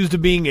accused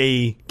of being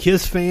a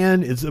Kiss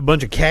fan. It's a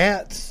bunch of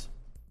cats.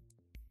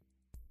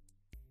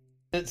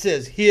 It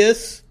says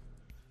Hiss.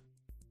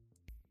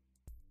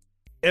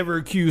 Ever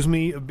accuse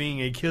me of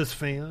being a Kiss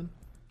fan?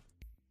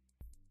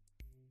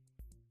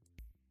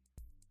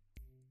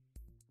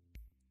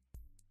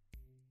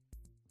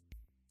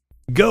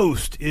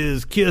 Ghost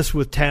is Kiss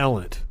with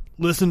talent.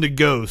 Listen to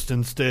Ghost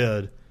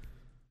instead.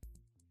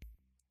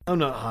 I'm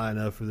not high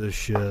enough for this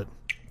shit.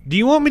 Do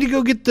you want me to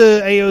go get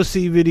the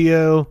AOC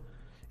video?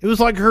 It was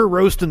like her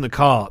roasting the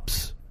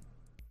cops.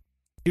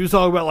 He was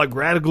talking about like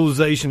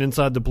radicalization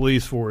inside the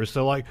police force.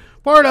 So like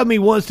part of me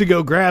wants to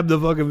go grab the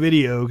fucking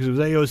video because it was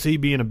AOC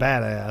being a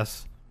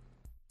badass.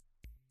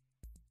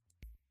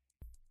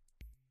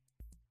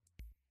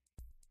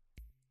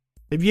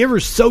 Have you ever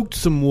soaked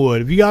some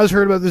wood? Have you guys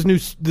heard about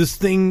this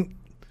thing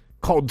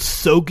called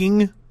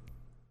soaking?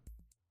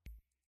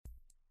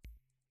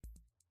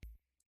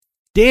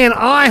 Dan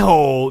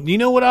Eyehole. You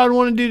know what I would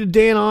want to do to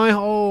Dan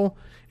Eyehole?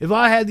 If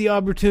I had the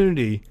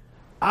opportunity,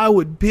 I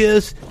would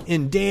piss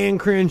in Dan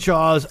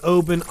Crenshaw's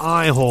open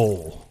eye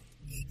hole.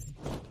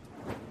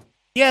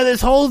 Yeah,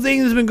 this whole thing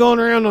has been going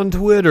around on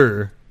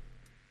Twitter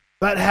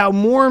about how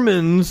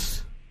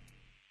Mormons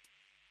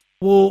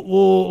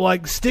will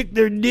like stick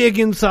their dick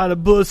inside a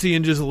pussy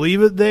and just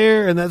leave it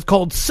there, and that's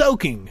called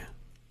soaking.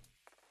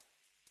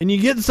 And you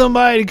get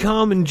somebody to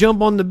come and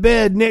jump on the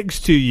bed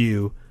next to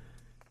you,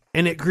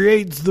 and it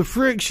creates the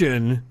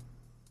friction.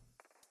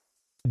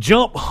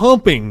 Jump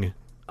humping,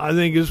 I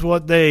think, is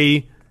what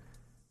they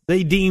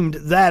deemed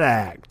that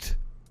act.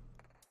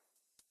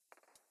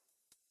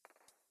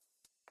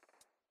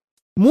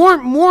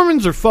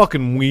 Mormons are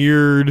fucking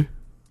weird.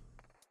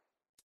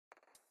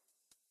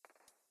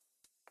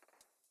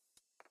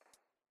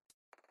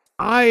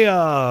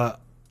 I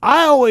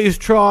always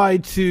try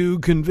to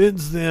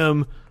convince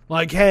them,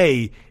 like,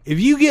 hey, if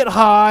you get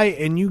high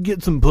and you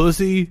get some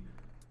pussy,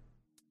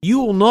 you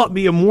will not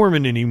be a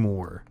Mormon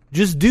anymore.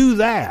 Just do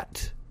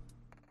that.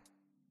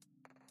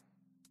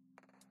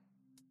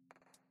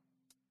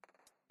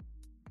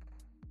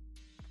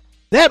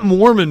 That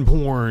Mormon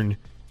porn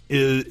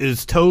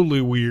is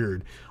totally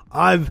weird.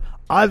 I've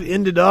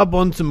ended up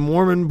on some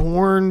Mormon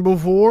porn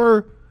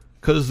before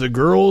because the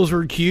girls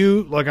are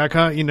cute. Like I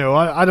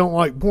don't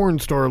like porn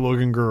star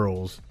looking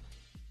girls.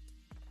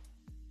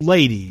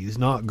 Ladies,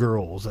 not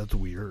girls. That's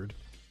weird.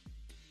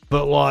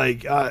 But,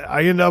 like,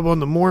 I end up on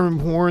the Mormon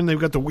porn. They've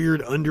got the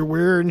weird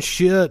underwear and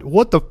shit.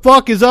 What the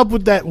fuck is up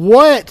with that?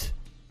 What?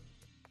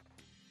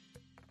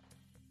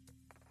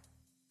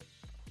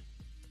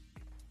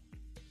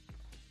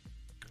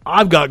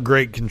 I've got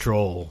great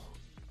control.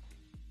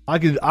 I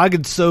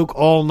could soak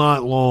all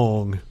night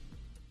long.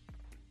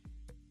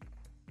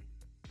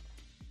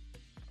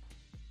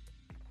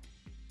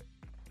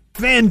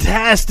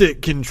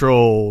 Fantastic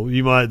control,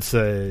 you might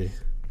say.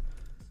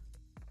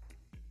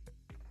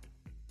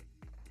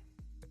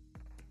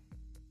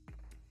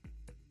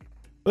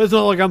 But it's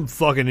not like I'm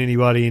fucking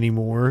anybody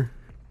anymore.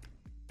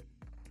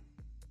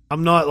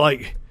 I'm not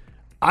like...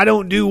 I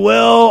don't do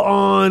well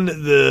on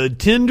the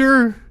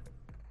Tinder.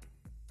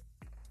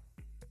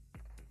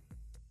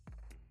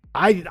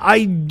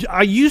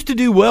 I used to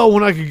do well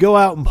when I could go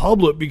out in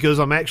public because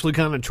I'm actually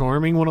kind of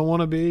charming when I want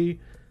to be.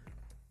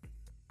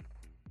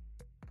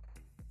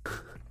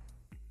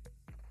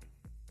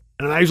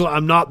 And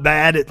I'm not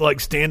bad at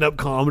like stand-up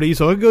comedy,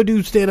 so I go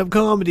do stand-up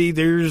comedy.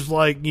 There's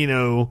like, you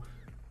know,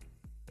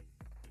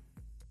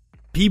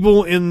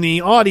 people in the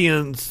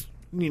audience,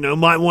 you know,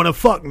 might want to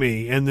fuck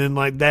me, and then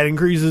like that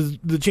increases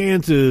the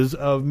chances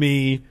of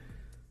me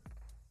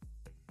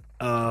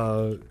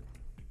having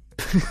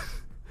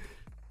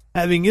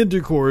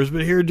intercourse.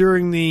 But here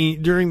during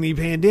the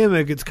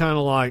pandemic, it's kind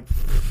of like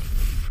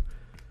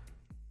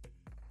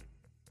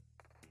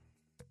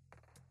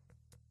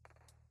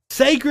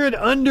sacred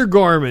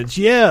undergarments,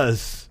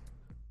 yes.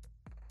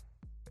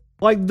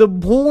 Like the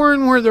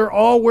porn where they're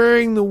all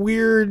wearing the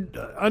weird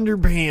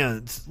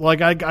underpants.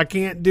 Like I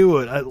can't do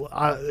it.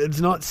 It's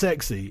not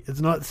sexy.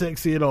 It's not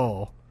sexy at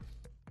all.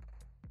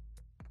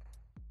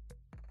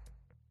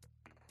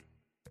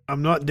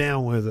 I'm not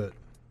down with it.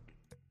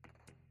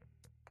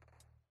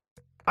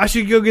 I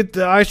should go get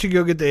the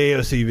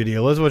AOC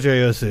video. Let's watch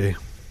AOC.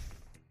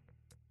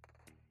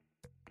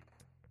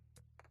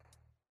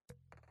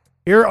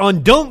 Here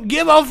on Don't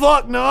Give a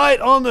Fuck Night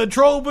on the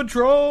Troll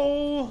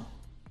Patrol.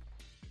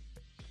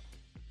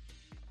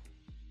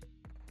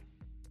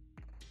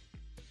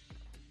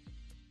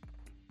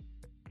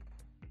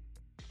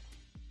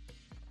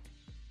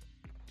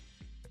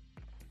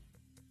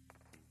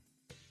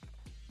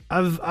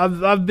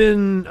 I've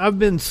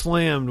been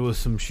slammed with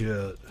some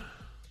shit,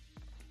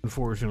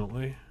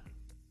 unfortunately.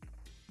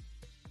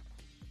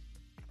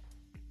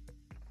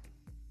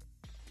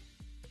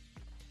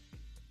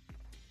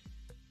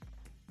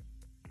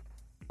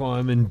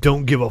 I'm in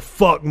don't give a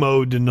fuck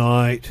mode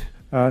tonight.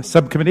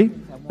 Subcommittee,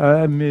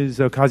 Ms.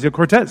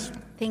 Ocasio-Cortez.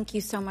 Thank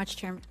you so much,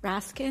 Chairman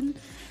Raskin.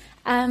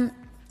 In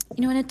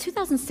a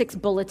 2006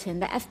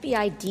 bulletin, the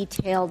FBI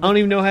detailed... I don't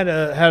even know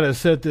how to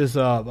set this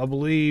up. I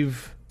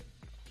believe...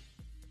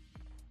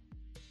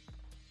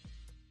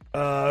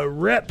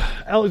 Rep.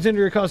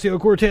 Alexandria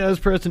Ocasio-Cortez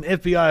pressed an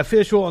FBI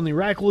official on the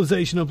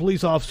radicalization of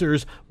police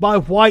officers by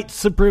white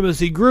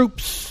supremacy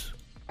groups.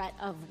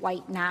 Of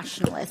white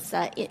nationalists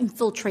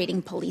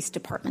infiltrating police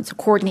departments, a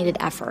coordinated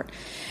effort.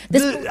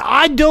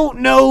 I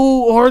don't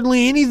know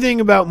hardly anything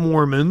about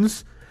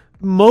Mormons.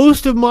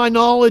 Most of my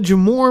knowledge of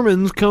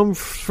Mormons comes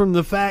from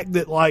the fact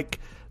that, like,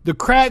 the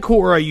crack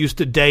whore I used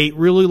to date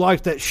really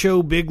liked that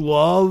show Big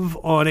Love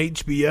on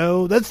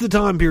HBO. That's the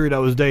time period I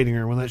was dating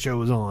her, when that show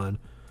was on.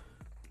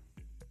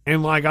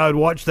 And, like, I would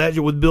watch that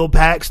with Bill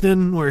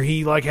Paxton, where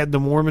he, like, had the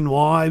Mormon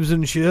wives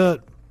and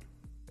shit.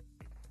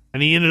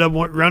 And he ended up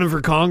running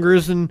for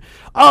Congress. And,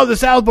 the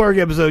South Park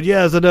episode.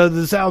 Yes, I know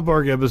the South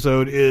Park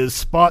episode is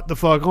spot the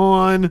fuck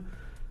on.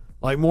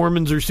 Like,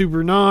 Mormons are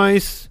super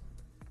nice.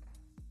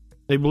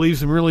 They believe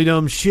some really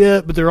dumb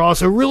shit, but they're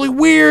also really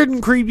weird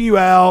and creep you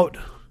out.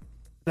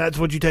 That's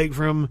what you take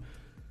from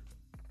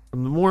the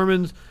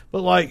Mormons.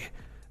 But, like,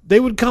 they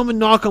would come and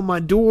knock on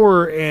my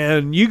door,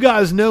 and you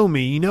guys know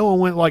me. You know,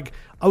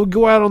 I would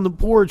go out on the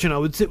porch and I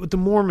would sit with the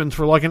Mormons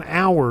for like an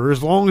hour,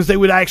 as long as they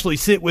would actually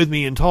sit with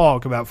me and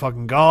talk about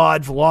fucking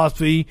God,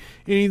 philosophy,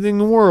 anything in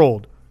the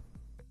world.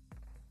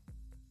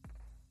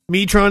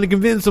 Me trying to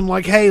convince them,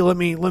 like, hey, let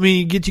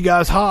me get you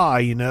guys high,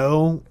 you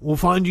know? We'll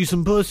find you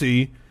some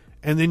pussy,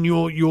 and then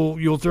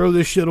you'll throw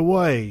this shit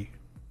away.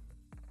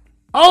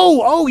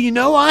 Oh, you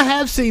know, I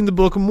have seen the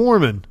Book of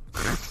Mormon.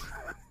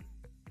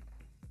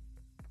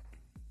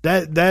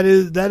 That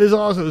is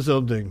also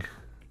something.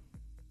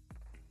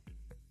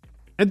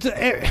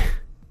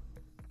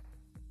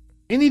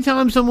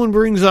 Anytime someone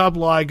brings up,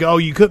 like, oh,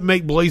 you couldn't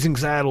make Blazing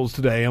Saddles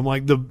today, I'm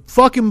like, the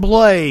fucking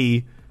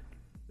play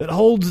that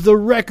holds the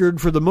record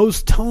for the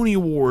most Tony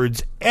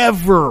Awards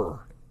ever.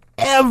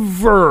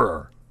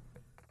 The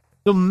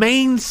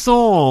main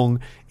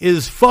song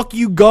is Fuck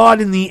You God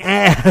in the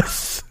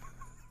Ass.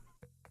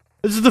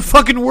 This is the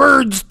fucking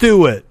words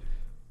to it.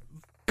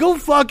 Go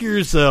fuck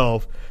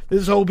yourself.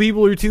 This whole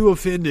people are too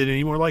offended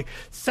anymore. Like,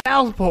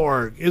 South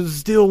Park is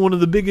still one of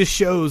the biggest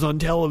shows on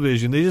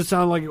television. They just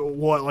sound like,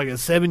 like a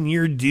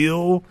 7-year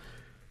deal?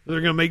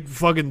 They're going to make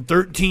fucking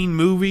 13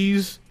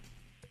 movies?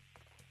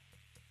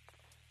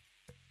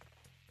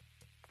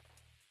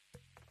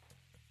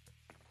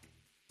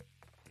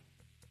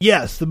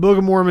 Yes, the Book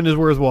of Mormon is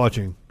worth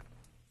watching.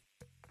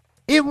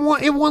 It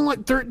won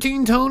like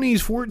 13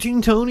 Tonys,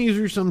 14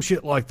 Tonys or some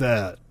shit like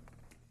that.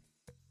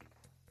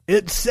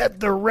 It set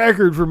the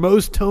record for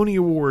most Tony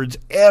Awards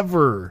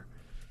ever.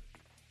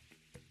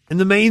 And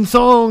the main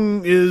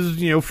song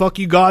is, Fuck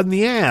You God in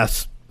the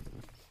Ass.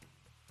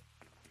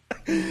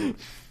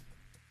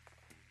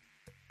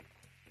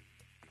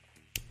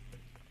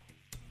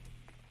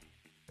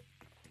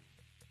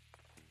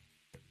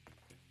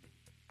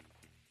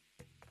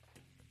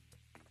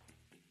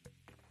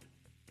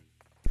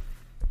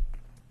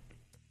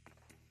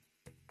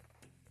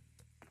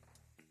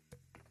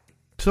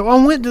 So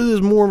I went to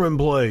this Mormon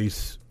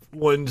place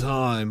one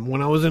time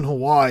when I was in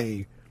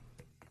Hawaii.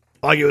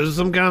 Like it was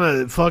some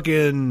kind of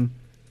fucking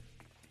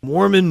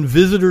Mormon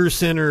visitor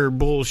center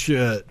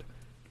bullshit.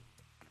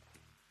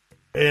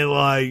 And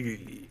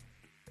like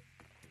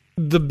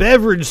the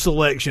beverage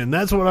selection,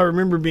 that's what I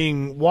remember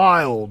being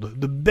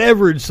wild. The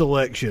beverage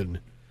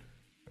selection.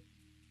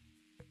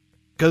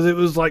 Because it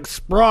was like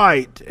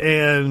Sprite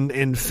and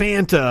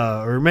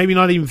Fanta, or maybe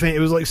not even Fanta.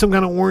 It was like some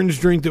kind of orange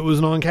drink that was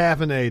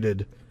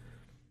non-caffeinated.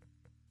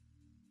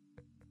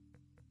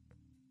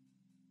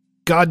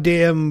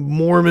 Goddamn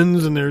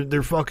Mormons and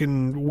their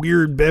fucking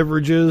weird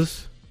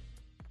beverages.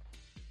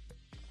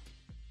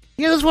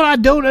 Yeah, that's what I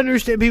don't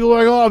understand. People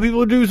are like,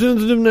 people are too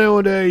sensitive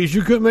nowadays.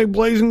 You couldn't make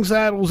Blazing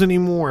Saddles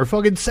anymore.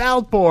 Fucking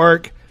South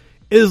Park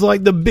is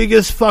like the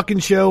biggest fucking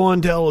show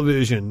on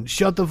television.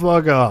 Shut the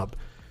fuck up.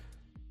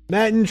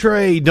 Matt and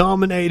Trey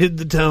dominated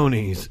the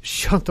Tonys.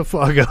 Shut the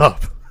fuck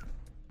up.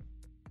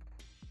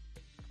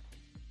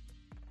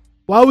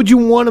 Why would you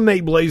want to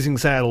make Blazing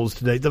Saddles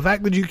today? The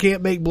fact that you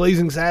can't make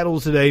Blazing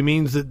Saddles today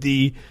means that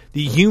the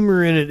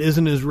humor in it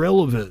isn't as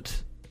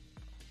relevant.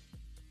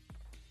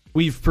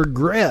 We've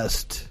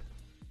progressed.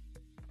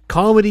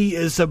 Comedy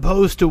is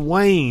supposed to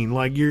wane.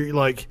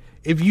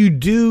 If you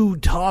do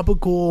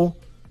topical,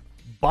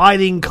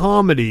 biting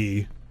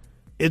comedy,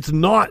 it's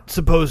not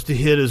supposed to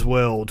hit as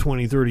well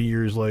 20, 30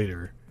 years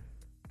later.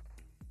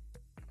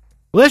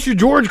 Unless you're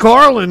George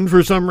Carlin,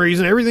 for some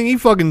reason, everything he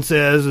fucking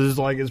says is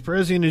like as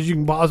prescient as you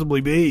can possibly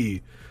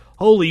be.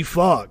 Holy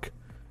fuck.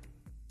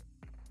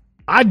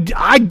 I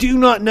do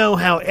not know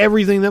how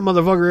everything that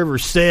motherfucker ever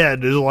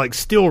said is like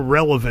still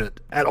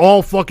relevant at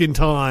all fucking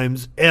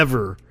times,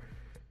 ever.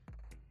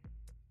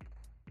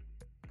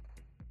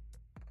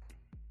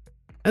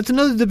 That's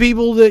another the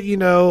people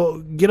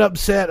that, get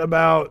upset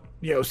about,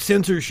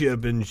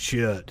 censorship and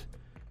shit.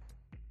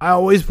 I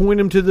always point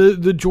them to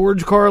the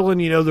George Carlin,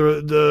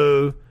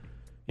 the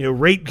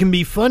rape can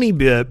be funny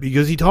bit,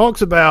 because he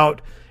talks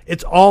about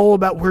it's all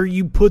about where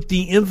you put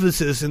the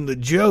emphasis in the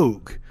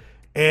joke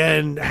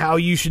and how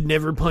you should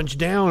never punch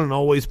down and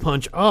always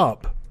punch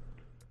up.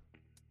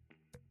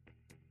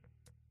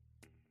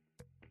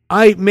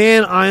 I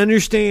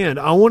understand.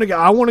 I want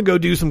to go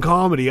do some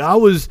comedy.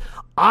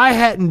 I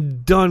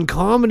hadn't done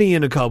comedy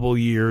in a couple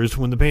years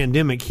when the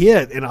pandemic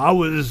hit, and I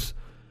was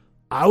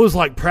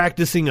like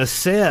practicing a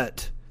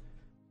set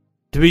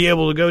to be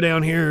able to go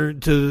down here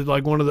to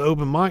like one of the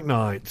open mic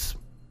nights.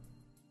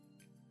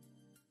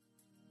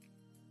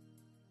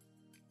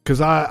 Cause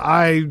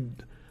I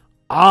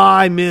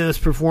miss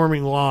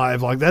performing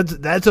live. Like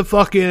that's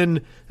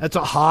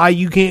a high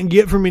you can't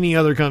get from any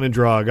other kind of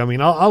drug. I mean,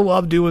 I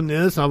love doing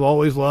this. I've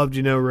always loved,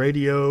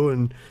 radio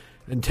and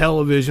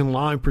television.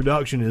 Live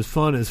production is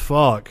fun as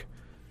fuck.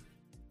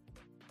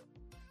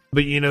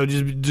 But,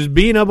 just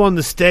being up on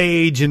the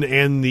stage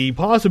and the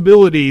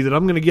possibility that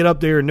I'm going to get up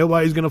there and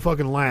nobody's going to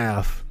fucking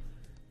laugh.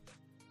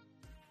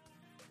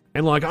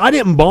 And, I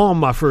didn't bomb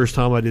my first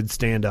time I did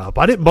stand-up.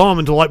 I didn't bomb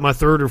until, my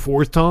third or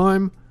fourth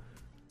time.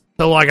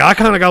 So, I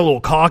kind of got a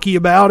little cocky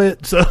about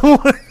it. So,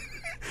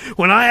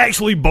 when I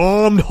actually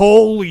bombed,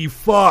 holy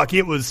fuck,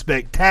 it was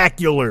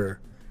spectacular.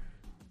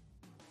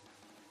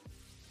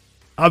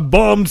 I've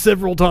bombed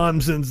several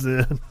times since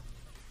then.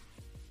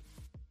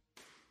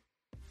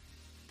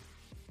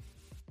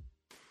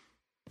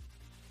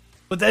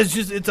 But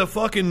it's a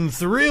fucking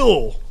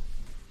thrill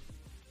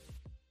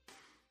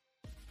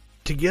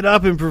to get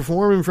up and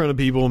perform in front of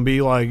people and be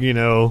like,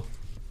 you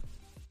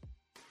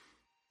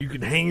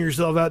can hang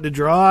yourself out to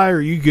dry, or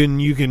you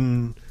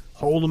can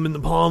hold them in the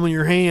palm of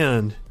your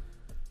hand.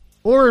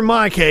 Or in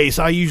my case,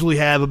 I usually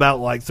have about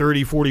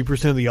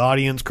 30-40% of the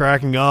audience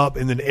cracking up,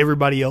 and then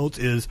everybody else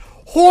is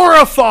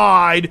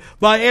horrified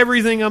by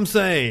everything I'm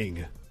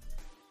saying.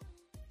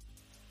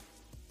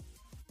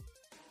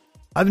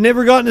 I've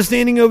never gotten a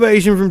standing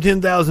ovation from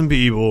 10,000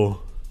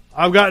 people.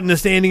 I've gotten a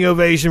standing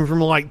ovation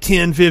from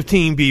 10,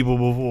 15 people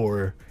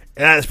before.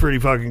 And that's pretty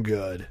fucking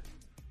good.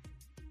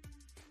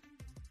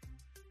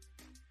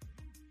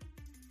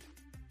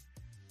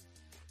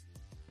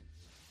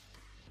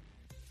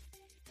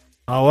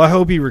 Oh, I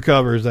hope he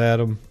recovers,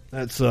 Adam.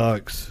 That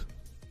sucks.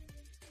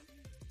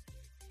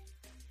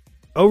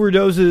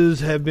 Overdoses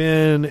have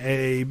been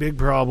a big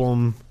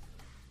problem.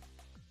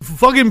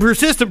 Fucking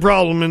persistent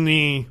problem in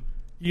the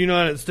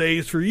United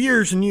States for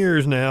years and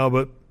years now,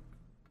 but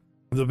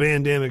the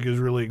pandemic is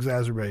really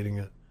exacerbating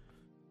it.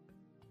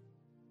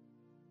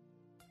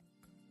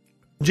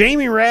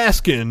 Jamie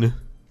Raskin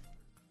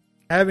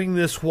having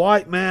this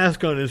white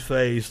mask on his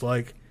face,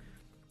 like,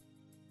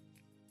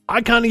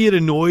 I kind of get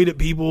annoyed at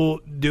people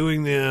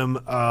doing them.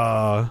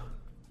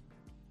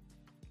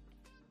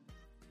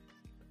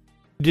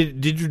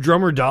 Did your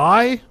drummer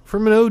die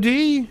from an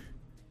OD?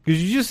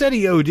 Because you just said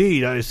he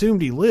OD'd. I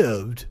assumed he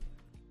lived.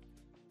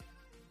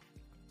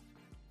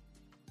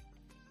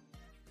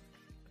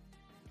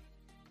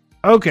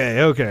 Okay.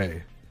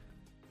 I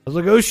was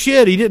like, oh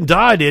shit, he didn't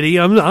die, did he?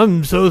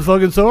 I'm so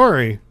fucking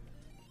sorry.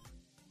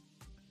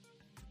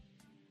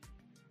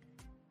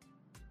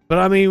 But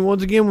I mean,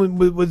 once again,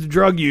 with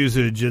drug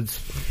usage, it's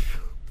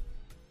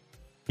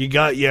you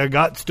got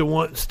to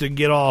wants to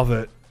get off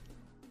it.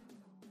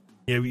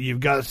 You've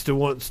got to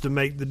wants to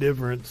make the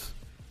difference.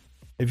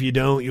 If you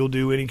don't, you'll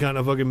do any kind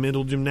of fucking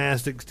mental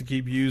gymnastics to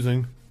keep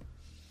using.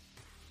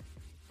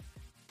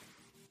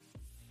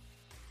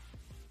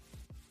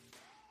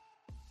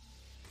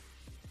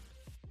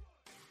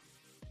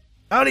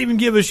 I don't even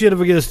give a shit if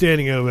I get a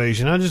standing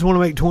ovation. I just want to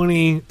make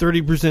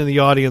 20-30% of the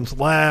audience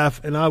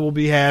laugh, and I will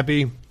be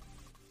happy.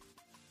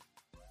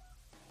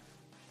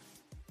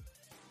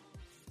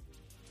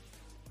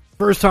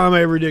 First time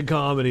I ever did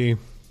comedy,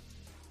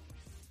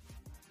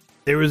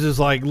 there was this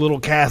like little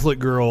Catholic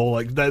girl,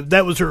 like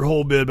that was her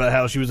whole bit about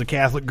how she was a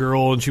Catholic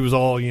girl and she was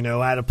all,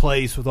 out of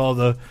place with all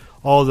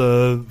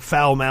the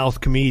foul-mouthed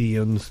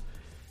comedians,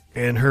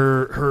 and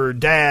her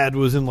dad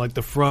was in like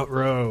the front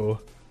row.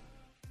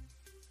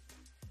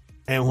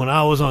 And when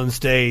I was on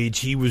stage,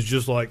 he was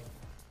just like,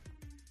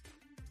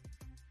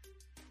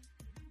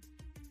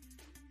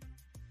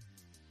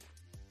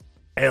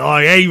 and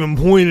like I even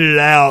pointed it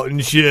out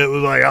and shit. It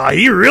was like, oh,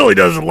 he really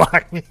doesn't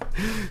like me.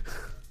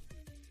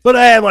 But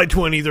I had like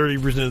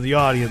 20-30% of the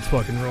audience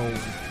fucking rolling.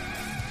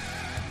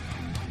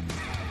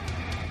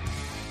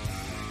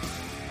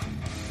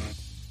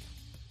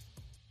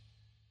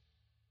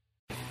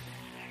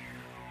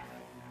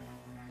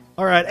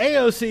 All right,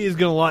 AOC is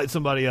going to light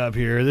somebody up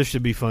here. This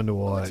should be fun to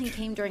watch. The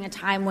came during a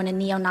time when a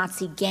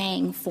neo-Nazi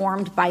gang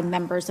formed by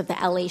members of the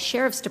LA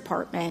Sheriff's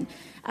Department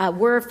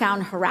were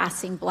found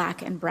harassing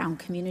black and brown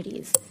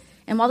communities.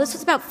 And while this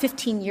was about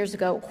 15 years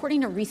ago,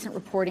 according to recent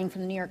reporting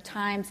from the New York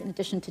Times, in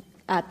addition to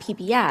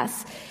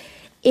PBS,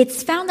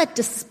 it's found that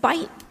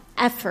despite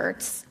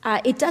efforts,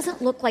 it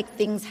doesn't look like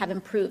things have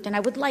improved. And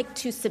I would like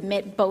to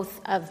submit both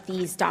of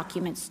these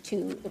documents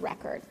to the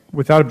record.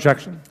 Without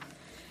objection.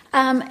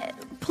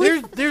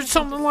 There's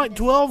something like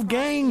 12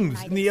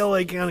 gangs in the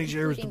LA County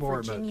Sheriff's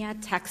Department. Virginia,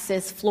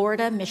 Texas,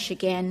 Florida,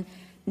 Michigan,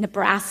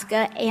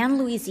 Nebraska, and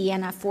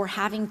Louisiana for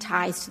having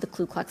ties to the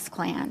Ku Klux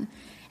Klan.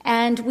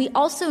 And we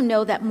also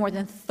know that more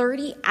than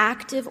 30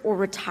 active or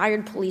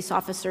retired police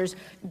officers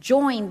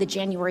joined the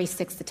January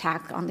 6th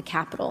attack on the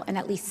Capitol, and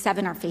at least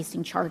 7 are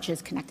facing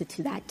charges connected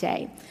to that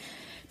day.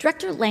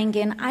 Director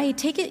Langan, I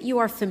take it you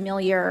are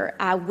familiar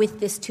with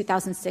this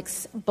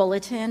 2006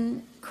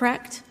 bulletin,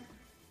 correct?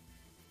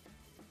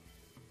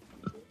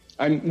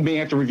 I may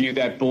have to review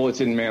that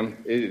bulletin,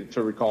 ma'am,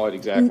 to recall it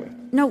exactly.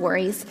 No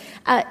worries.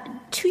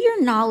 To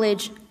your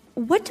knowledge,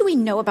 what do we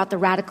know about the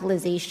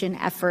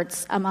radicalization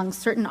efforts among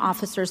certain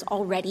officers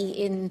already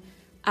in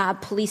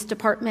police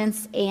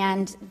departments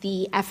and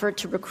the effort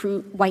to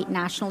recruit white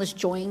nationalists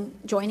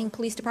joining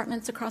police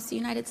departments across the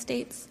United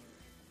States?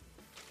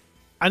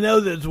 I know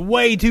that's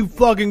way too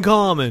fucking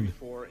common.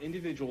 For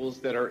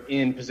individuals that are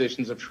in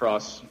positions of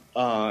trust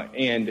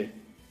and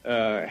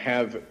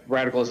have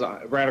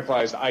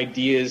radicalized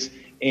ideas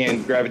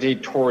and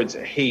gravitate towards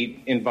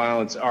hate and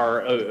violence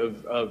are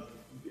of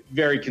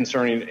very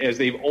concerning, as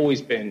they've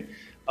always been.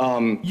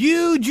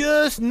 You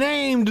just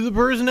named the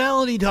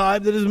personality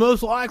type that is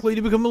most likely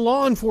to become a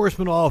law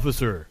enforcement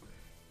officer.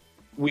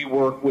 We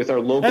work with our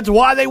local... That's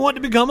why they want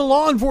to become a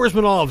law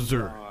enforcement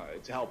officer.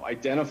 To help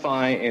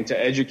identify and to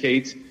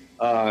educate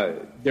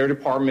their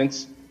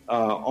departments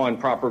on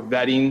proper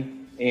vetting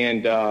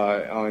and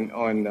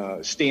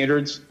on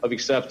standards of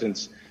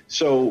acceptance.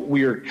 So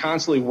we are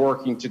constantly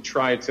working to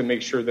try to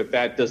make sure that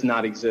that does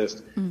not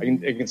exist.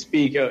 Mm-hmm. I can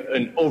speak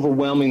an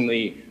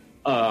overwhelmingly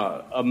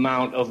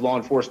amount of law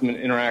enforcement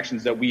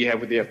interactions that we have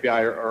with the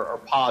FBI are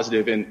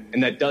positive,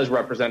 and that does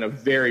represent a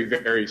very,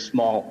 very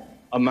small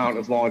amount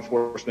of law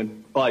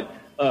enforcement, but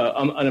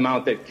an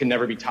amount that can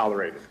never be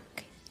tolerated.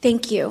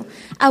 Thank you.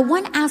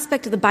 One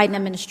aspect of the Biden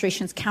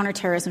administration's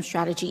counterterrorism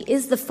strategy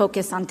is the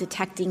focus on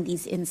detecting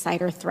these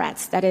insider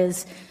threats. That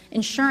is,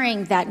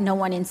 ensuring that no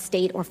one in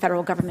state or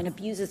federal government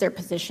abuses their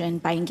position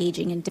by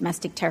engaging in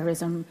domestic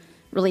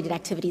terrorism-related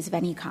activities of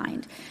any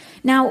kind.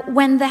 Now,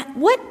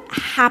 what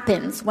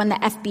happens when the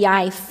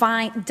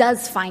FBI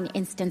does find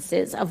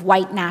instances of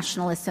white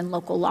nationalists in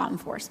local law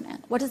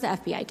enforcement? What does the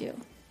FBI do?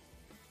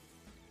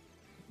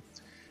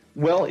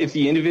 Well, if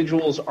the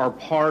individuals are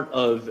part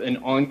of an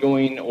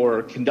ongoing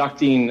or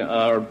conducting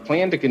or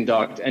plan to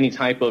conduct any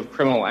type of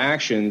criminal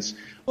actions.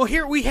 Well,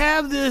 here we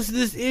have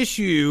this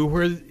issue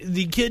where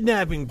the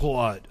kidnapping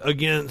plot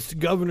against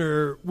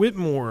Governor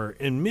Whitmore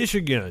in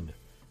Michigan,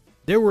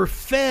 there were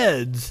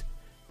feds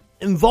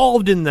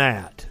involved in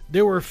that.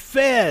 There were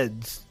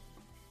feds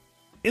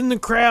in the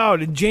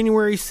crowd in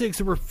January 6th.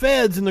 There were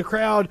feds in the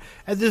crowd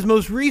at this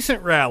most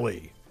recent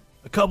rally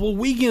a couple of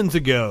weekends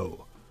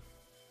ago.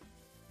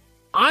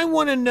 I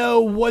want to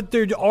know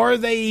are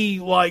they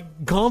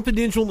like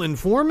confidential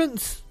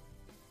informants,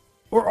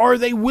 or are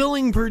they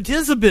willing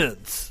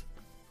participants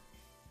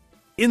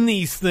in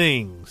these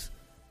things?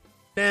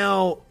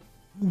 Now,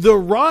 the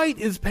right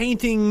is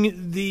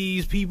painting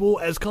these people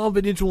as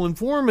confidential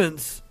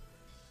informants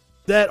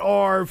that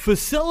are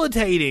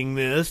facilitating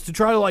this to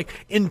try to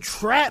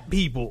entrap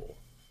people.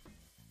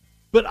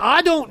 But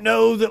I don't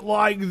know that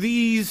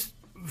these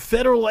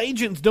federal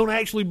agents don't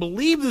actually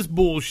believe this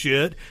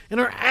bullshit and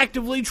are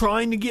actively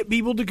trying to get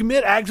people to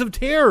commit acts of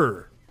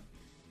terror.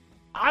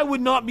 I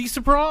would not be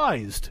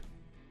surprised.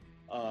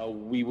 I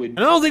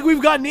don't think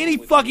we've gotten any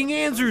fucking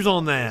answers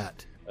on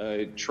that.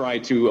 Try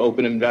to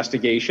open an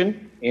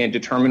investigation and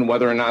determine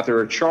whether or not there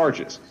are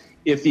charges.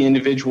 If the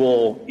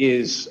individual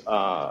is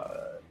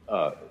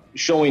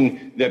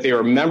showing that they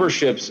are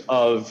memberships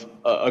of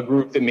a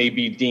group that may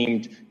be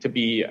deemed to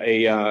be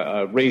a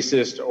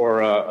racist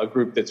or a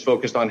group that's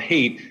focused on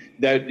hate,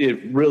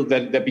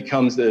 that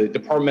becomes the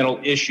departmental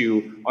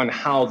issue on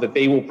how that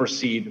they will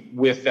proceed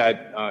with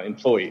that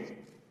employee.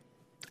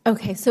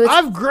 Okay, so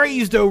I've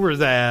grazed over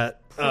that.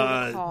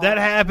 That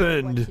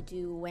happened what to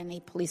do when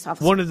a police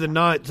officer one of the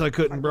nights I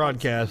couldn't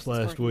broadcast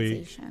last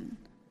week.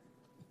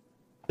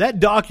 That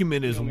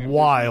document is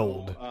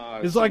wild.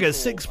 It's like a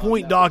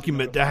 6-point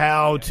document to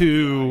how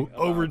to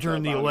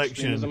overturn the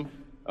election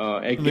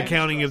and the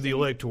counting of the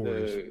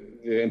electors.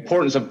 The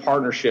importance of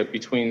partnership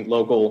between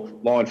local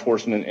law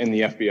enforcement and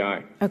the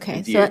FBI.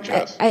 Okay, so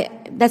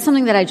that's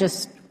something that I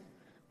just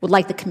would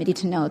like the committee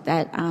to note,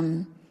 that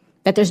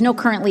there's no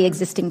currently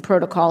existing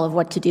protocol of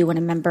what to do when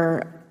a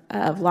member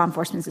of law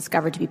enforcement is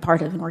discovered to be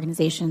part of an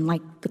organization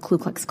like the Ku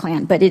Klux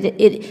Klan. But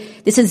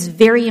this is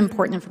very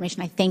important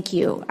information. I thank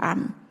you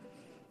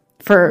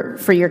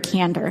for your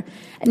candor.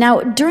 Now,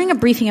 during a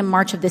briefing in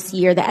March of this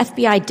year, the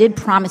FBI did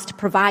promise to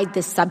provide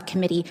this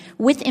subcommittee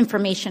with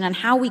information on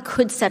how we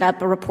could set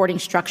up a reporting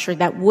structure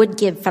that would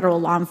give federal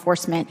law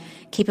enforcement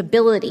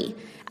capability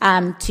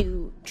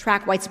to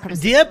track white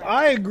supremacy. Yep,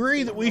 I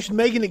agree that we should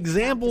make an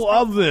example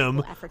of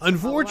them.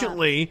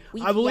 Unfortunately,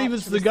 I believe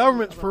it's the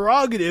government's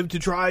prerogative to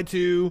try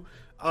to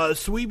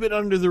sweep it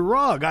under the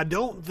rug. I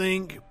don't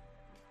think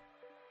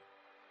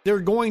they're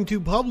going to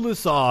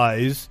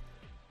publicize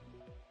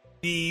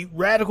the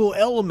radical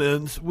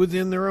elements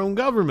within their own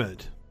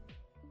government.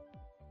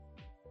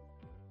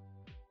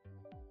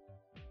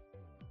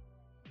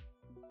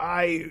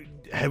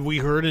 Have we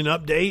heard an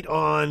update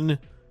on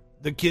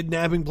the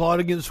kidnapping plot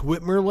against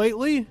Whitmer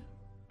lately?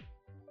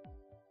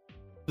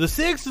 The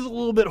 6th is a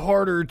little bit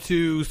harder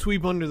to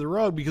sweep under the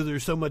rug because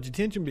there's so much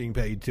attention being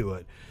paid to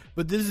it.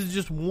 But this is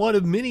just one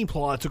of many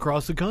plots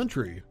across the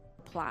country.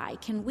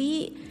 Can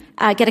we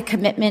get a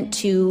commitment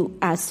to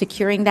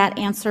securing that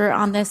answer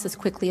on this as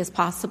quickly as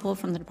possible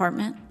from the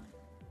department?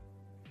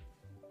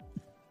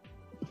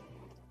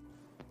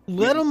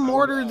 Let them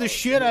mortar the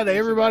shit out of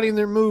everybody in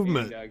their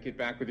movement. Get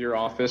back with your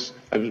office.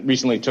 I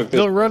recently took this.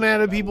 They'll run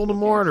out of people to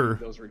mortar.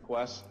 Those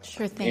requests.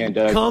 Sure thing.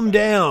 And, come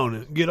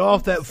down. Get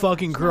off that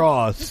fucking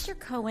cross. Mr.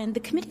 Cohen,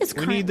 the committee is we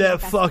currently need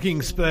that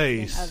fucking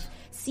space.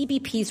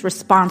 CBP's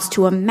response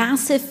to a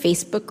massive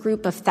Facebook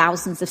group of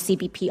thousands of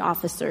CBP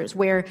officers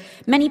where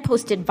many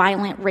posted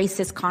violent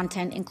racist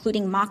content,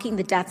 including mocking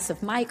the deaths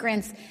of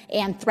migrants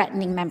and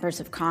threatening members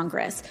of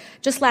Congress.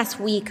 Just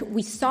last week,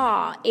 we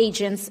saw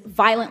agents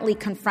violently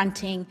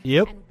confronting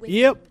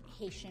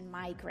Haitian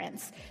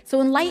migrants.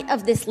 So in light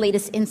of this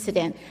latest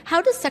incident,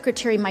 how does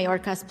Secretary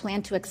Mayorkas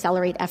plan to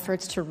accelerate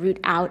efforts to root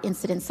out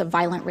incidents of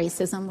violent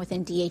racism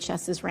within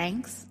DHS's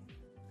ranks?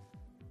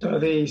 So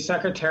the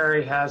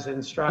Secretary has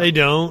instructed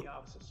the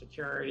Office of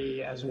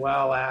Security as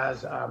well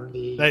as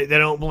They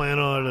don't plan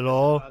on it at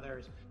all.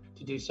 Others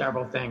to do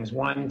several things.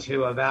 One,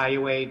 to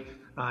evaluate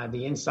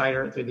the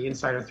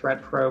insider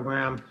threat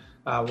program,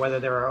 whether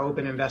there are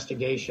open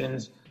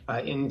investigations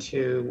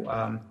into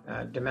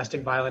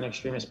domestic violent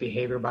extremist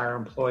behavior by our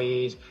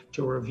employees,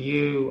 to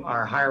review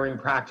our hiring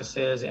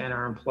practices and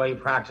our employee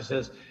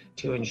practices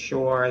to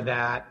ensure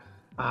that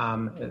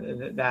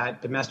that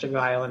domestic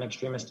violent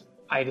extremist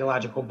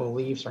ideological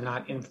beliefs are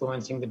not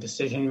influencing the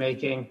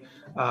decision-making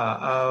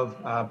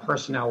of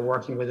personnel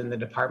working within the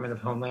Department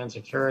of Homeland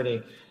Security.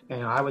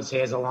 And I would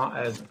say as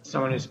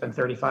someone who's spent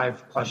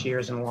 35 plus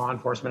years in law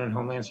enforcement and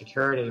Homeland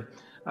Security,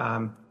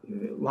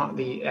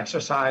 the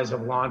exercise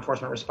of law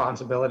enforcement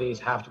responsibilities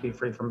have to be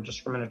free from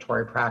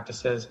discriminatory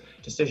practices.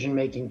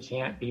 Decision-making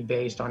can't be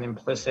based on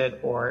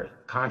implicit or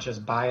conscious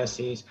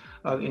biases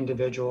of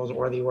individuals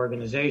or the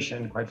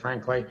organization, quite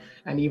frankly,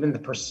 and even the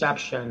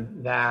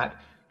perception that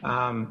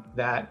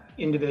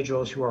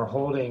individuals who are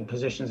holding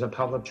positions of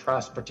public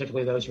trust,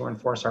 particularly those who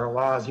enforce our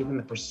laws, even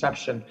the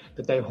perception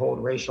that they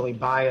hold racially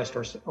biased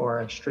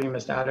or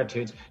extremist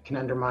attitudes can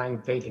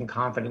undermine faith and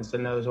confidence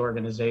in those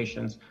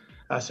organizations.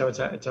 So it's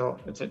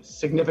a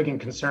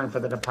significant concern for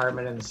the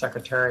department, and the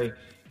Secretary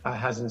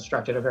has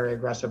instructed a very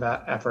aggressive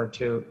effort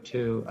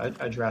to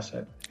address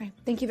it. All right.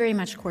 Thank you very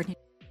much,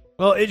 Coordinator.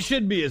 Well, it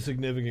should be a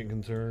significant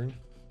concern.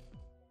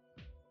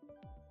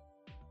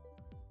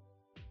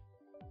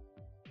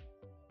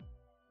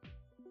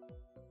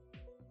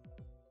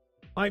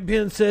 Mike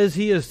Pence says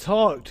he has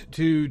talked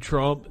to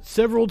Trump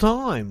several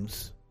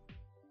times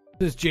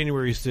since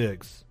January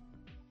 6th.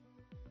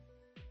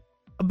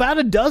 About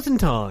a dozen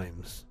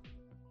times.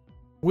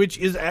 Which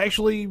is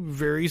actually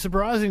very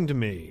surprising to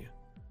me.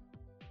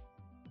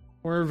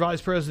 Former Vice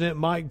President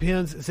Mike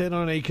Pence said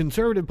on a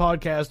conservative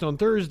podcast on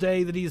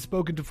Thursday that he has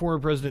spoken to former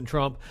President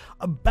Trump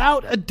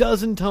about a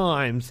dozen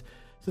times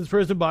since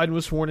President Biden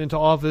was sworn into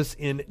office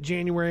in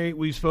January.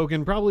 We've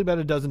spoken probably about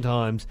a dozen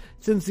times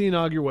since the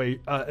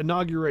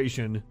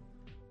inauguration,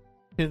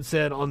 Pence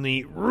said on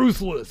the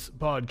Ruthless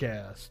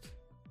podcast.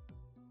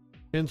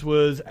 Pence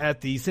was at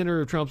the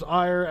center of Trump's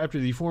ire after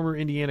the former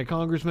Indiana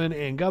congressman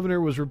and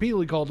governor was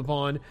repeatedly called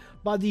upon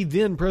by the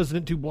then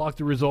president to block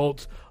the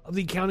results of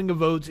the counting of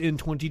votes in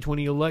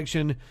 2020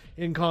 election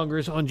in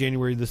Congress on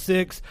January the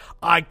 6th.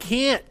 I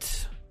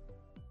can't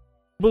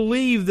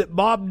believe that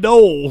Bob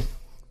Dole,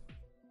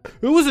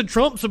 who was a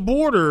Trump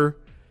supporter,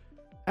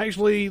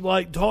 actually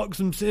talked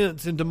some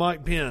sense into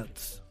Mike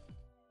Pence.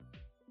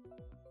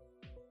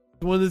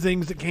 One of the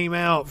things that came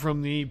out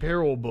from the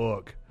Peril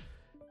book.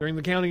 During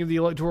the counting of the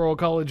Electoral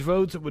College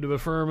votes, it would have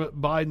affirmed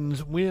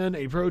Biden's win.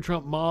 A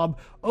pro-Trump mob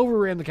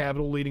overran the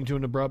Capitol, leading to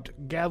an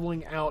abrupt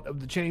gaveling out of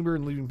the chamber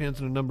and leaving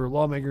Pence and a number of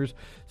lawmakers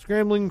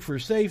scrambling for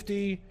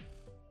safety.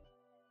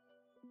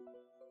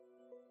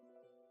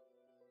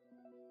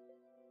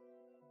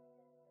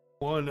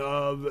 One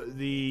of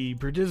the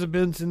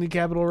participants in the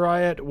Capitol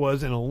riot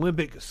was an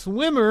Olympic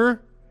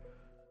swimmer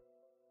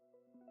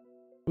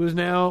who has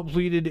now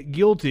pleaded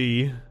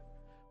guilty.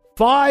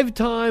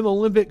 5-time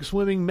Olympic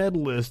swimming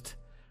medalist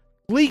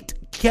Cleet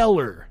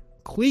Keller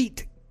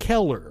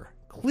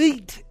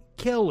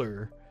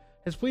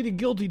has pleaded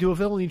guilty to a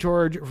felony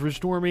charge for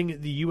storming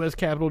the U.S.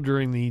 Capitol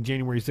during the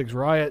January 6th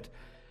riot.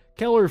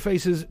 Keller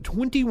faces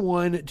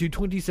 21 to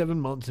 27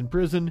 months in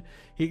prison.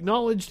 He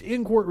acknowledged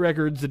in court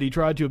records that he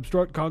tried to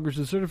obstruct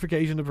Congress's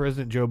certification of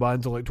President Joe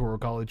Biden's Electoral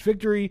College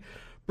victory,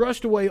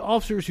 brushed away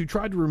officers who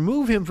tried to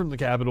remove him from the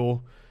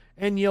Capitol,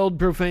 and yelled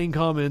profane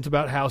comments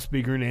about House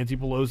Speaker Nancy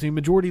Pelosi and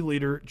Majority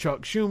Leader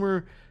Chuck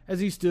Schumer as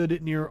he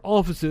stood near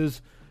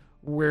offices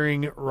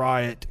wearing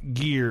riot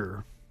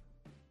gear.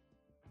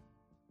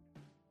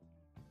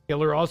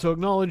 Keller also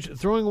acknowledged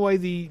throwing away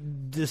the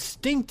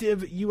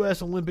distinctive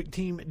U.S. Olympic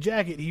team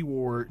jacket he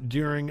wore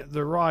during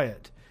the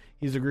riot.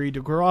 He's agreed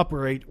to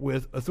cooperate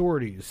with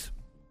authorities.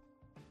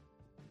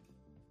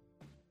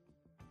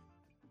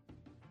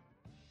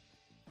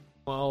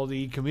 While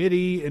the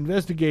committee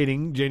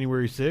investigating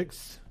January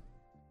 6th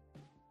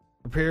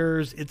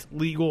prepares its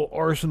legal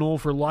arsenal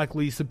for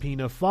likely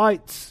subpoena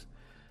fights,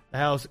 the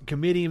House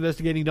committee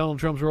investigating Donald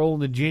Trump's role in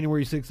the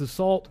January 6th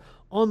assault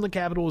on the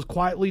Capitol is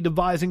quietly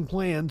devising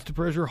plans to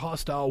pressure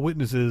hostile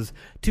witnesses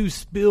to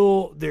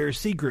spill their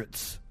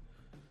secrets.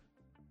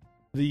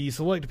 The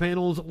select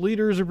panel's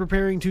leaders are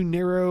preparing to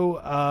narrow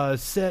a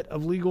set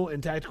of legal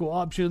and tactical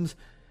options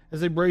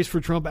as they brace for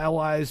Trump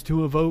allies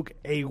to evoke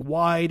a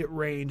wide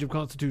range of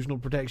constitutional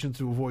protections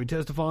to avoid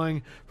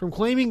testifying, from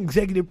claiming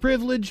executive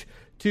privilege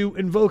to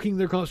invoking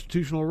their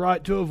constitutional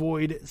right to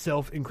avoid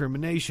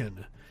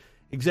self-incrimination.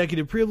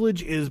 Executive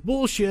privilege is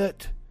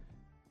bullshit.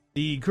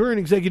 The current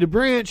executive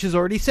branch has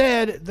already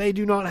said they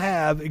do not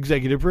have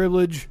executive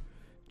privilege.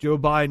 Joe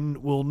Biden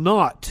will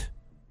not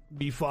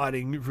be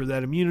fighting for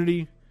that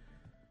immunity.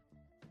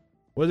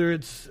 Whether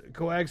it's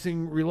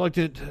coaxing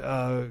reluctant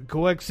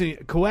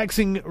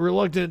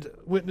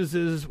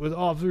witnesses with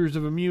offers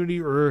of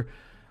immunity or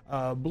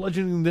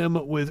bludgeoning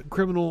them with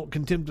criminal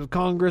contempt of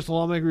Congress,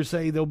 lawmakers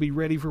say they'll be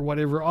ready for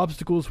whatever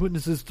obstacles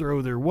witnesses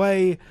throw their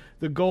way.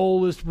 The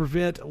goal is to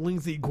prevent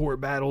lengthy court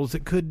battles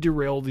that could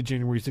derail the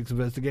January 6th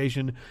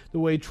investigation, the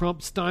way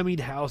Trump stymied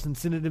House and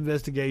Senate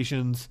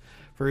investigations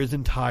for his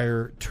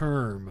entire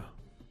term.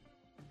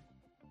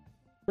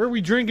 Where are we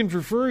drinking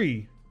for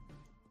free?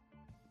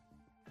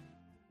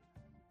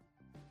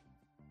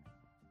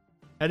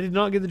 I did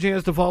not get the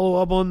chance to follow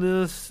up on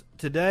this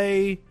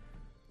today.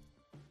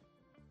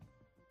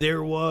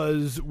 There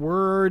was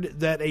word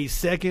that a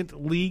second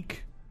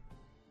leak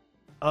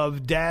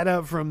of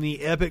data from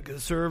the Epic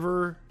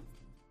server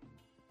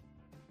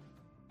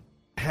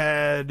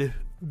had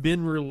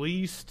been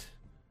released,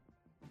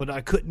 but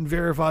I couldn't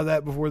verify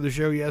that before the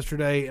show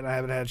yesterday, and I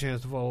haven't had a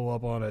chance to follow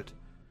up on it.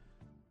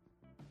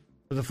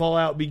 But the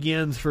fallout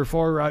begins for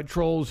far-right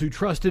trolls who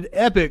trusted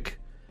Epic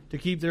to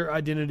keep their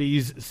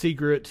identities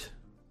secret.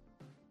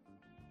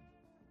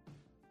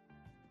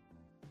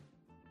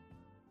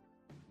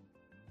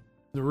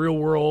 In the real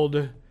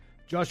world,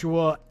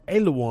 Joshua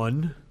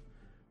Elowan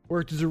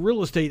worked as a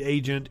real estate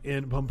agent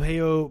in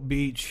Pompano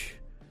Beach,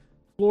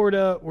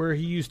 Florida, where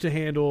he used to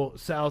handle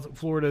South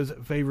Florida's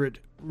favorite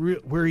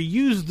realtor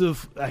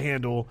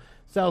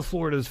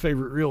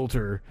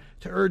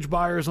to urge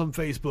buyers on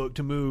Facebook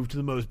to move to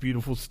the most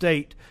beautiful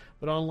state.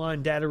 But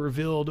online data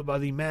revealed by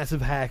the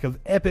massive hack of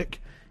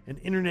Epic, an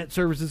internet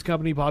services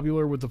company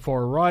popular with the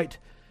far right,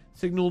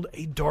 signaled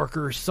a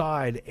darker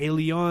side.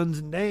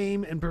 Leon's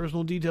name and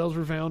personal details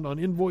were found on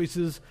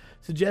invoices,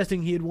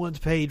 suggesting he had once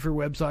paid for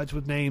websites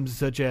with names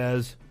such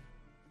as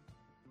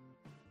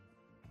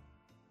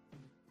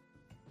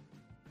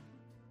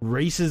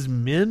Races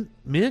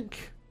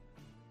Mink,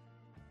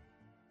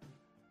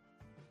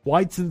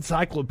 White's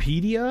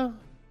Encyclopedia,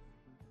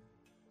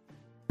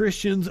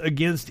 Christians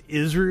Against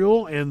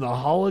Israel, and the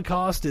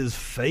Holocaust is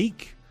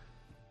fake.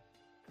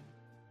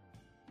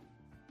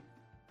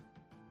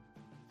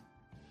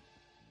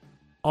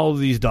 All of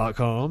these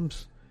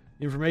 .coms.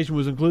 Information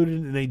was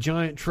included in a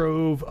giant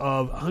trove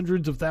of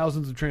hundreds of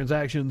thousands of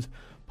transactions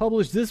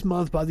published this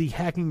month by the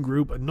hacking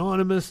group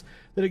Anonymous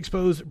that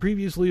exposed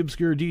previously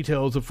obscure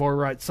details of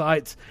far-right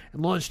sites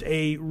and launched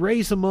a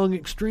race among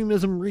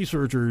extremism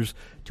researchers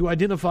to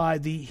identify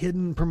the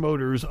hidden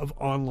promoters of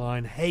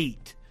online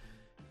hate.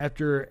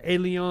 After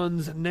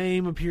Leon's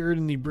name appeared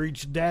in the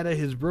breached data,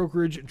 his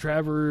brokerage,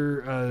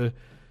 Travers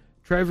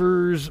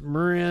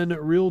Marin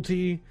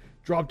Realty,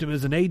 dropped him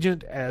as an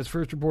agent, as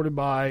first reported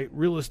by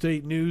real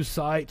estate news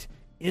site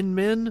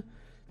Inman.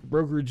 The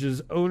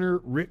brokerage's owner,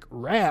 Rick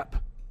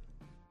Rapp.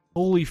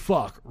 Holy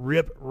fuck,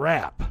 Rip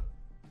Rapp.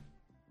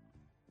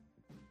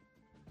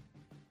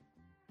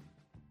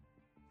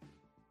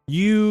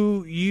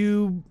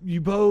 You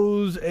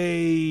pose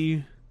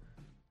a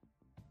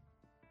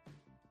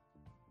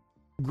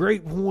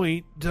great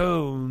point,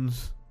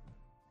 Tones,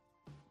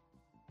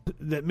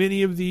 that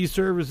many of these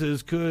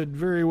services could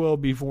very well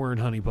be foreign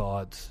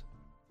honeypots.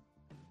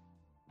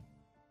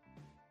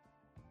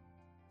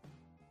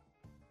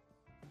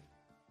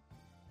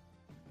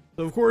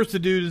 So of course the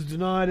dude has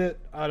denied it.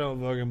 I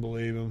don't fucking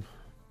believe him.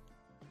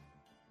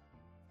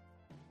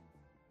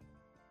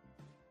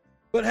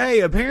 But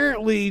hey,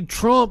 apparently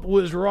Trump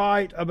was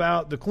right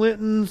about the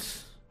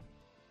Clintons,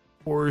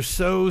 or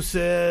so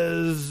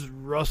says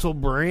Russell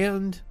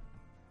Brand.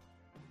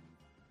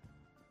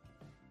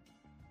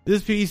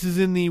 This piece is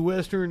in the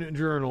Western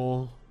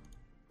Journal.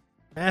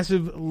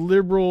 Massive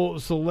liberal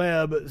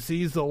celeb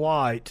sees the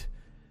light.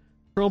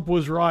 Trump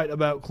was right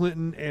about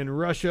Clinton and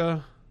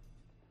Russia.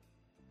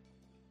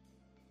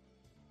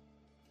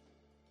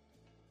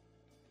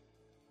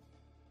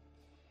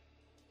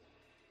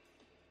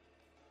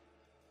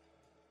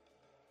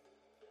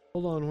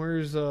 Hold on,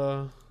 where's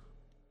our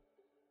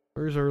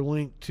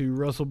link to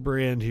Russell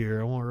Brand here?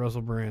 I want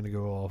Russell Brand to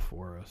go off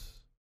for us.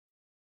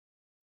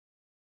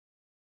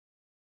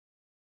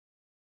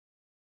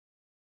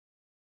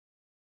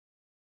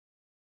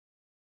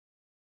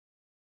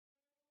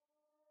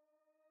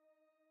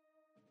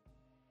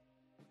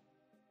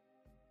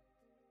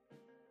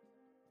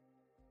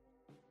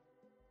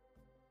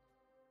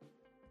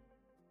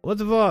 What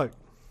the fuck?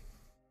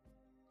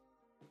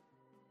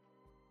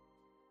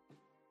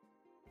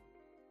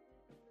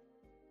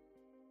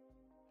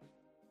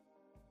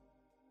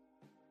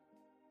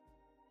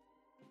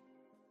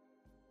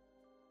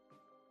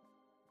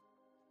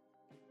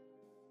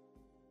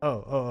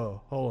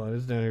 Oh, hold on.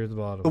 It's down here at the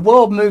bottom. The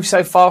world moves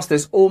so fast,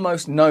 there's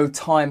almost no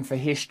time for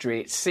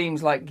history. It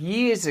seems like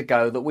years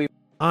ago that we...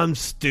 I'm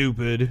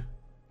stupid.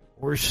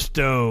 We're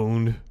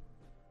stoned.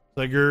 It's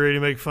like you're ready to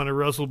make fun of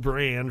Russell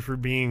Brand for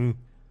being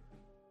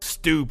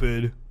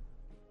stupid.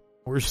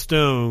 We're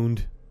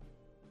stoned.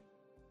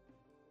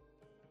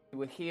 We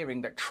were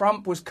hearing that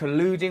Trump was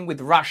colluding with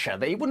Russia,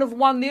 that he wouldn't have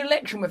won the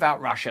election without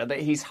Russia, that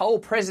his whole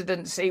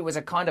presidency was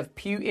a kind of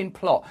Putin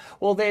plot.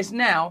 Well, there's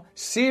now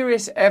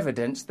serious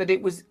evidence that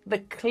it was the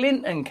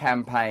Clinton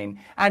campaign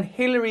and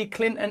Hillary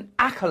Clinton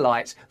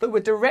acolytes that were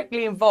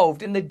directly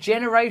involved in the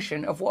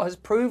generation of what has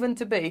proven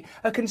to be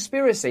a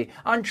conspiracy.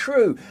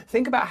 Untrue.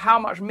 Think about how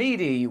much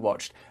media you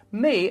watched.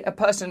 Me, a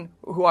person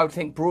who I would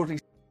think broadly...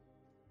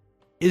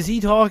 Is he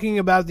talking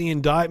about the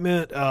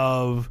indictment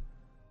of...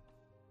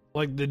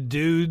 like the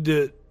dude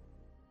that...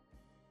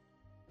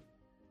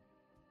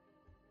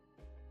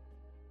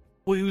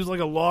 well, he was like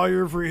a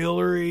lawyer for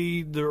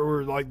Hillary,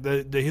 or like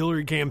the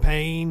Hillary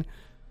campaign.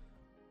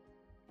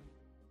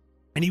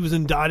 And he was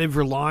indicted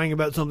for lying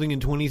about something in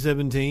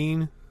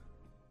 2017.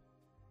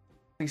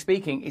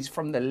 Speaking, is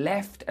from the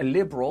left, a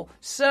liberal,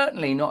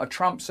 certainly not a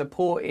Trump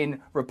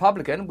supporting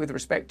Republican, with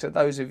respect to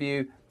those of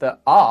you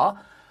that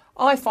are.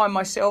 I find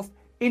myself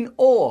in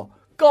awe,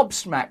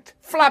 gobsmacked,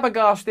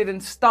 flabbergasted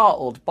and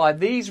startled by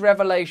these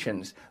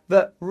revelations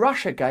that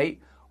Russiagate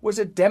was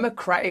a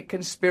Democratic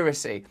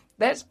conspiracy.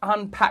 Let's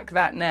unpack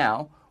that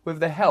now with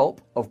the help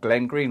of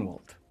Glenn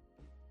Greenwald.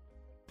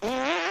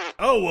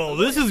 Oh, well,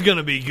 this is going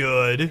to be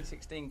good. The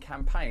 2016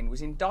 campaign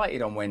was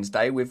indicted on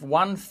Wednesday with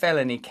one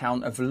felony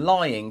count of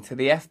lying to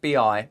the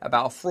FBI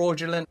about a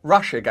fraudulent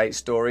Russiagate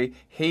story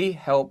he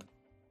helped...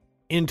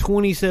 in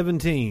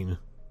 2017.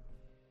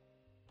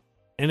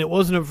 And it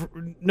wasn't a...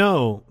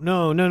 No.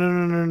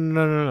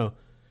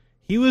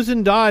 He was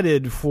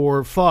indicted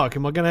for... fuck,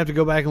 am I going to have to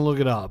go back and look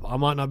it up? I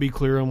might not be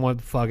clear on what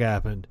the fuck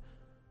happened.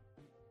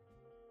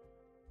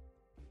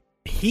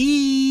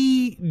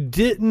 He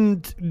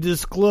didn't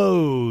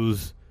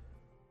disclose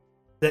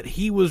that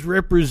he was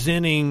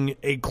representing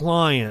a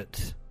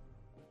client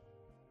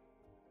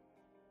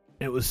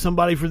It was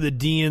somebody for the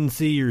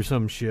DNC or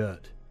some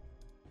shit.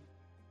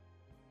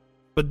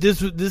 But this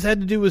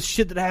had to do with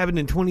shit that happened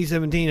in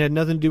 2017. It had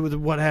nothing to do with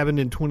what happened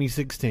in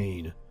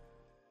 2016.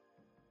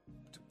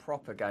 To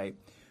propagate.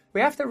 We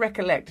have to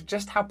recollect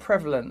just how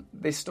prevalent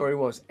this story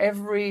was.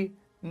 Every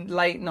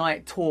late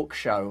night talk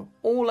show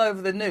all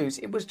over the news,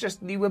 it was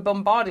just, you were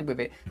bombarded with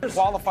it. It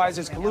qualifies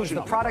as collusion,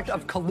 the product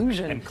of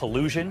collusion. And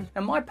collusion?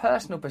 And my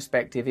personal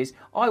perspective is,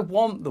 I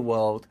want the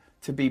world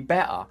to be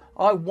better.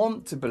 I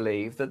want to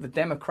believe that the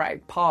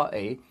Democratic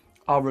Party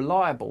are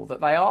reliable, that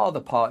they are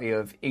the party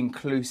of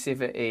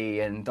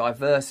inclusivity and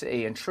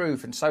diversity and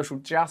truth and social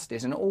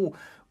justice and all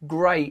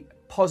great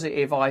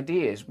positive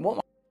ideas.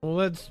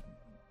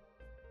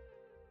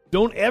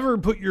 Don't ever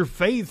put your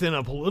faith in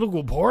a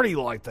political party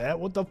like that.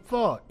 What the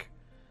fuck?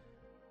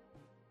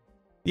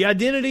 The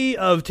identity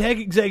of tech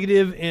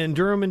executive in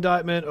Durham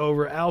indictment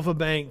over Alpha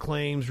Bank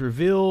claims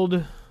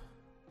revealed.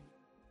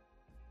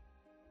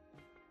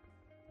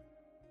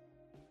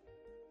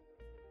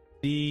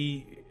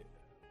 The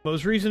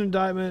most recent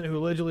indictment, who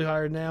allegedly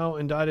hired now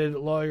indicted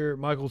lawyer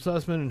Michael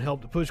Sussman and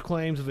helped push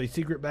claims of a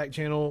secret back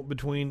channel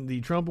between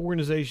the Trump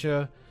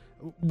organization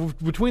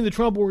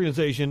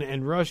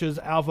and Russia's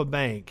Alpha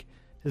Bank,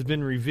 has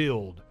been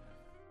revealed.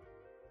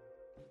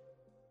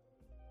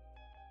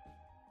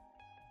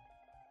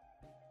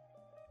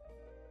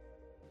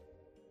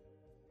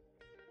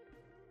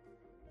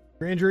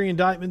 Grand jury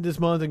indictment this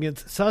month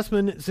against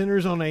Sussman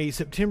centers on a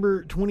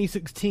September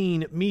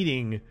 2016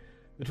 meeting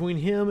between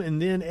him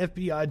and then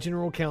FBI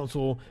General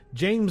Counsel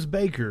James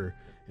Baker,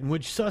 in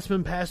which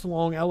Sussman passed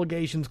along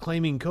allegations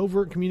claiming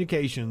covert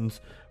communications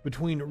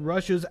between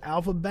Russia's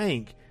Alpha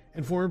Bank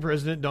and former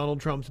President Donald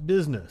Trump's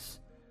business.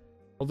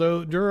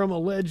 Although Durham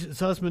alleged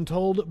Sussman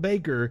told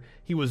Baker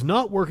he was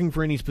not working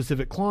for any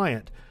specific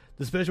client,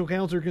 the special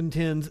counsel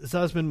contends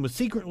Sussman was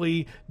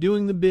secretly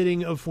doing the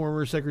bidding of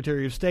former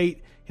Secretary of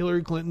State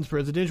Hillary Clinton's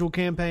presidential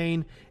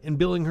campaign and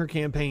billing her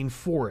campaign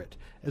for it,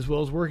 as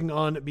well as working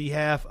on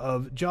behalf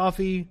of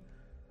Jaffe,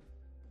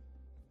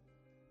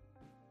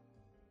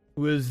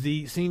 who is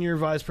the senior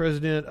vice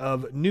president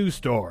of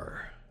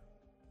Newstar.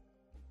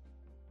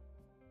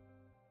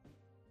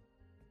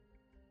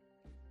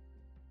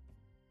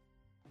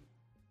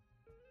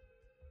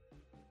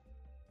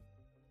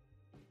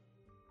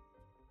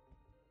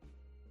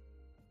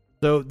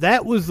 So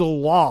that was the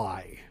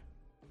lie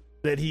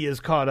that he is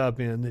caught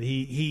up in, that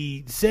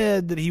he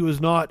said that he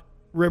was not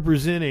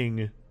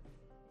representing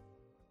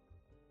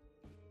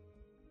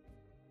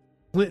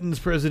Clinton's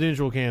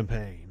presidential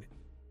campaign.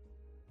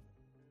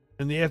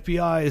 And the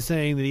FBI is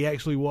saying that he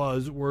actually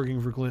was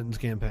working for Clinton's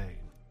campaign.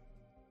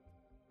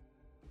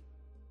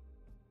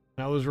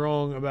 I was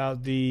wrong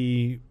about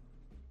the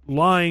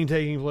lying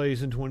taking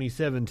place in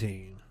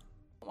 2017.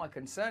 My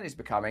concern is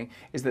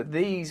that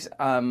these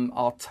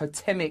are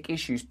totemic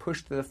issues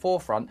pushed to the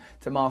forefront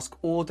to mask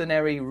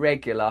ordinary,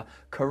 regular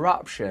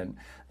corruption.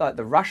 Like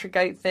the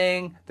Russiagate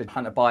thing, the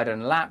Hunter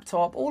Biden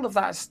laptop, all of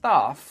that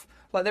stuff.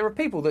 Like, there are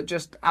people that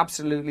just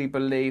absolutely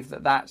believe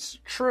that that's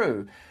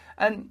true.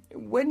 And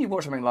when you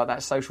watch something like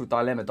that Social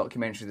Dilemma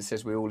documentary that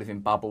says we all live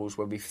in bubbles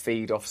where we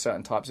feed off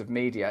certain types of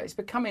media, it's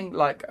becoming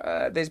like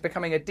there's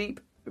becoming a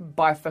deep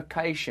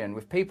bifurcation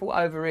with people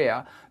over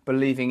here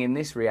believing in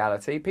this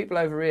reality, people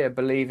over here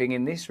believing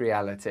in this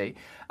reality.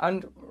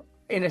 And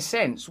in a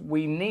sense,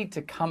 we need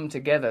to come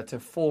together to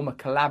form a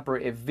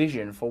collaborative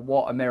vision for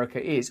what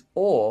America is,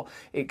 or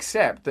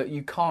accept that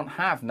you can't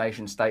have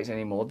nation states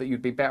anymore, that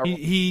you'd be better.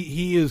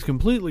 He is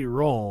completely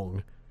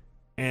wrong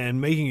and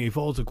making a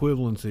false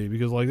equivalency,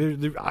 because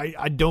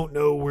I don't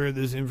know where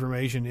this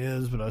information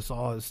is, but I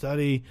saw a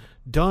study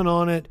done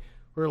on it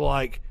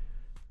where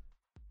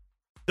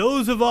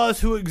those of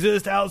us who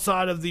exist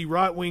outside of the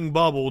right-wing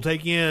bubble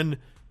take in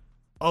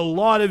a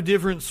lot of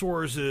different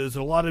sources,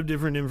 a lot of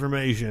different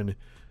information,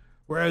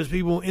 whereas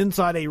people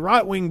inside a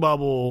right-wing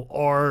bubble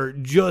are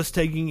just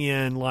taking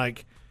in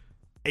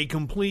a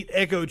complete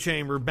echo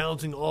chamber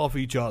bouncing off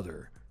each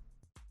other.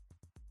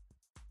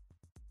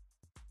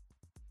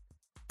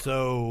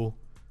 So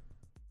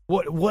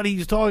what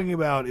he's talking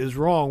about is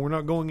wrong. We're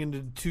not going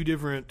into two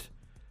different...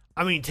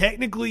 I mean,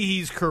 technically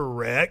he's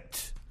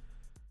correct,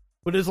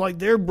 but it's like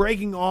they're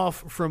breaking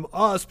off from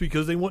us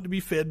because they want to be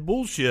fed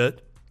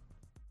bullshit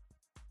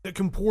that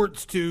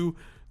comports to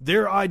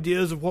their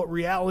ideas of what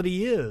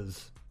reality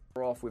is.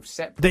 Off with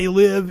separate. They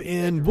live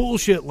in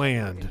bullshit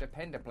land.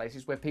 Independent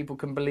places where people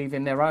can believe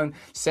in their own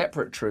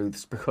separate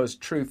truths, because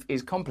truth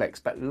is complex,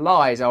 but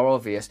lies are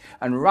obvious,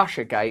 and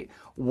Russiagate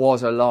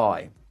was a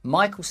lie.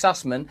 Michael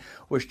Sussman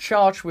was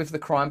charged with the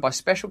crime by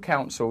special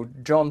counsel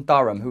John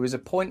Durham, who was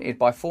appointed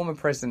by former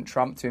President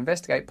Trump to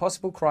investigate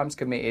possible crimes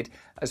committed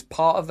as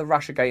part of the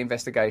Russiagate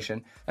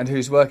investigation, and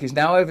whose work is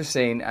now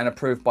overseen and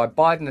approved by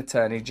Biden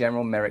Attorney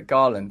General Merrick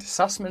Garland.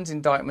 Sussman's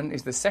indictment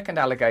is the second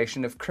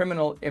allegation of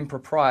criminal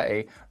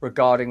impropriety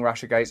regarding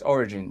Russiagate's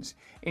origins.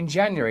 In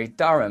January,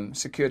 Durham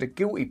secured a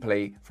guilty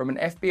plea from an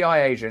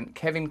FBI agent,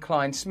 Kevin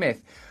Klein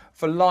Smith,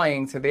 for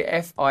lying to the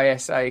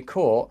FISA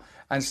court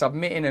and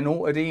submitting an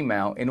altered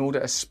email in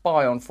order to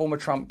spy on former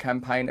Trump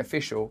campaign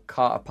official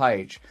Carter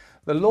Page.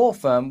 The law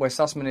firm where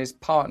Sussman is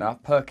partner,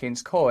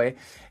 Perkins Coie,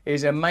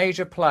 is a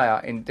major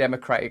player in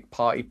Democratic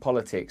Party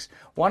politics.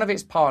 One of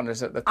its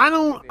partners at the...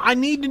 I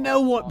need to know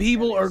what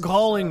people are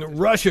calling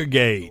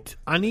Russiagate.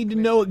 I need to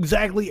know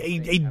exactly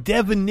a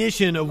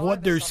definition of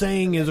what they're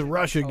saying is a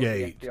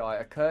Russiagate. The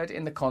FBI occurred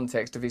in the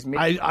context of his...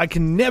 I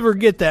can never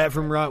get that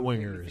from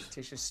right-wingers.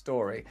 ...fictitious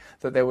story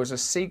that there was a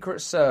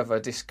secret server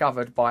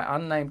discovered by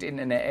unnamed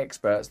internet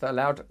experts that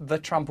allowed the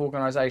Trump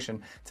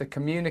Organization to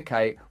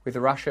communicate with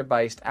the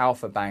Russia-based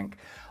Alpha Bank.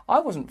 I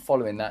wasn't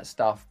following that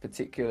stuff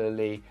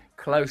particularly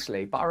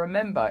closely, but I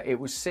remember it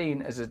was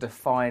seen as a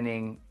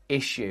defining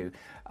issue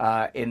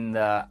in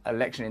the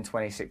election in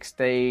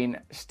 2016.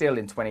 Still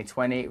in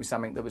 2020, it was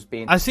something that was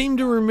being... I seem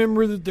to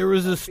remember that there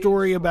was a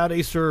story about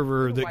a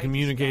server that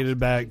communicated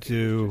back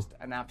to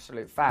an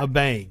absolute fact. A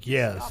bank,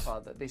 yes.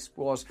 That this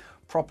was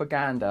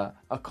propaganda,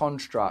 a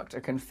construct,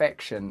 a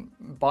confection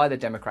by the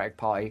Democratic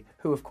Party,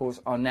 who of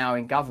course are now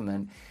in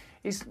government.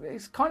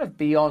 It's kind of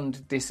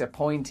beyond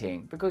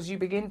disappointing because you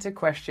begin to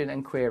question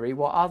and query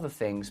what other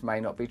things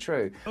may not be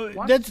true.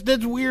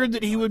 That's weird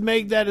that he would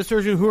make that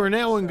assertion who are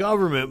now in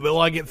government, but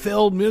like it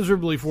failed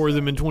miserably for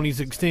them in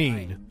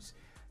 2016.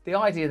 The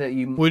idea that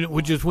you...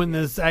 Which is when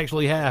this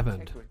actually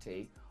happened.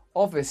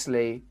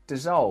 Obviously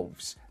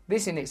dissolves.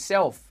 This in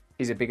itself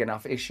is a big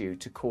enough issue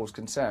to cause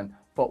concern.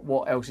 But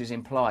what else is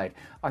implied?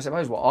 I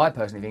suppose what I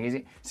personally think is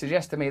it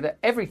suggests to me that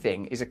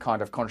everything is a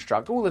kind of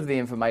construct. All of the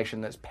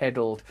information that's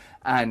peddled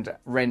and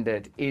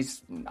rendered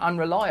is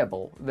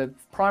unreliable. The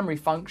primary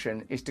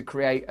function is to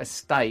create a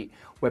state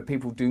where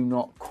people do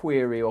not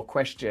query or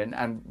question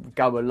and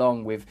go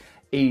along with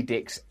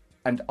edicts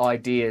and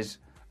ideas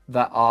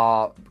that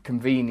are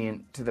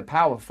convenient to the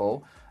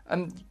powerful.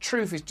 And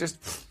truth is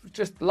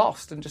just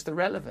lost and just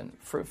irrelevant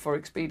for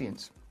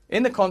expedience.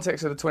 In the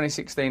context of the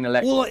 2016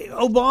 election... Well,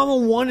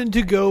 Obama wanted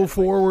to go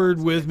forward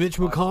with Mitch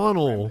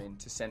McConnell.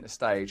 ...to center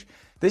stage.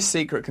 This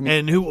secret...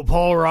 And who,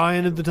 Paul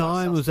Ryan at the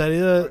time, was that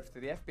it? ...to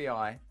the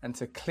FBI and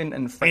to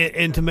Clinton...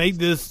 And to make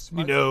this,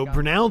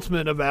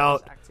 pronouncement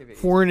about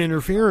foreign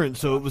interference,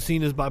 so it was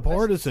seen as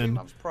bipartisan,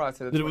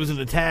 that it was an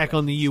attack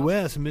on the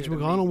U.S., and Mitch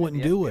McConnell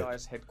wouldn't do it.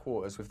 FBI's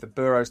headquarters with the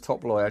Bureau's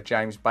top lawyer,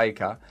 James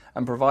Baker,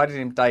 and provided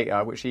him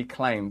data which he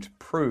claimed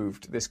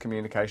proved this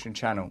communication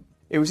channel.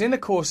 It was in the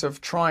course of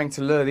trying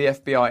to lure the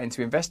FBI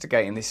into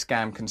investigating this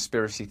scam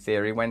conspiracy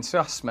theory when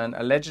Sussman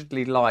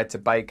allegedly lied to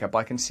Baker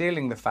by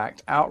concealing the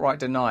fact, outright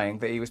denying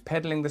that he was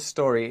peddling the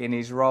story in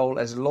his role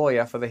as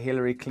lawyer for the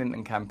Hillary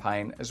Clinton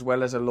campaign, as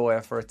well as a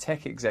lawyer for a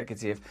tech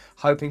executive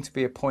hoping to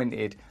be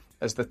appointed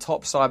as the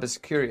top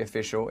cybersecurity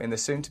official in the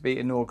soon-to-be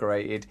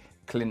inaugurated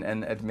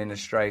Clinton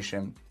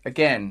administration.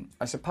 Again,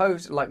 I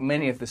suppose, like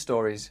many of the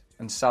stories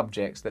and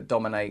subjects that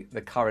dominate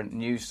the current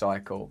news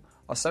cycle,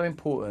 are so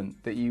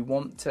important that you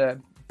want to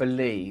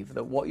believe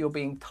that what you're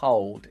being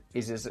told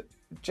is as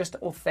just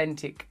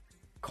authentic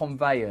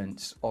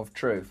conveyance of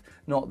truth,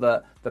 not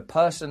that the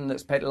person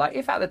that's like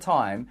if at the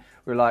time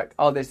we're like,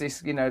 oh, there's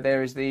this,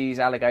 there is these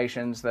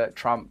allegations that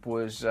Trump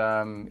was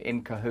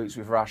in cahoots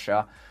with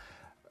Russia.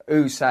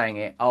 Who's saying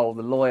it? Oh,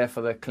 the lawyer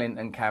for the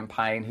Clinton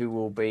campaign who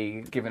will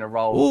be given a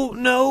role. Well,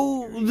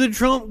 no, the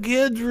Trump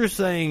kids were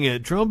saying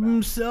it. Trump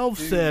himself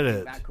said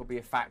it. That could be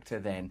a factor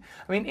then.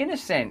 I mean, in a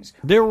sense...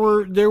 There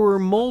were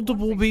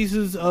multiple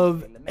pieces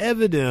of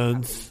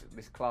evidence...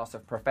 This class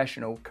of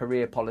professional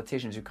career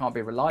politicians who can't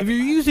be relied on. If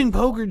you're using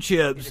poker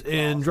chips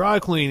in dry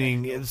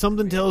cleaning,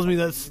 something tells me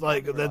that's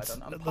like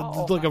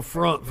a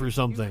front for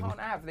something. You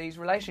can't have these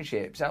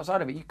relationships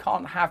outside of it. You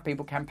can't have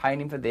people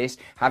campaigning for this,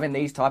 having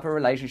these type of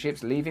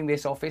relationships, leaving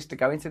this office to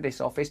go into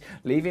this office,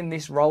 leaving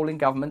this role in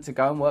government to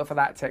go and work for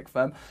that tech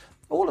firm.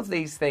 All of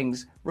these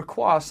things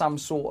require some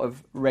sort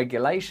of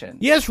regulation.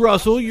 Yes,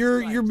 Russell,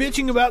 you're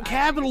bitching about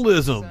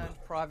capitalism.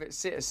 Private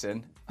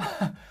citizen.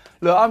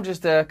 Look, I'm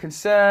just a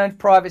concerned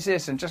private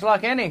citizen, just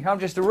like any. I'm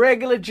just a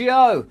regular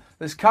Joe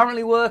that's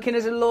currently working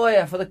as a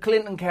lawyer for the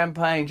Clinton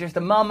campaign, just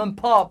a mum and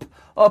pop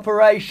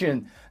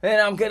operation.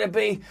 Then I'm going to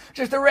be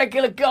just a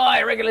regular guy,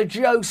 a regular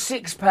Joe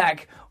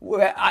six-pack,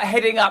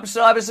 heading up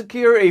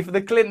cybersecurity for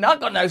the Clinton. I've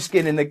got no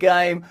skin in the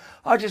game.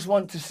 I just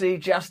want to see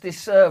justice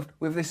served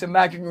with this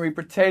imaginary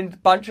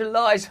pretend bunch of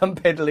lies I'm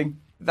peddling.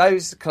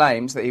 Those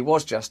claims that he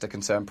was just a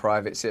concerned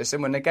private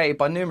citizen were negated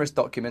by numerous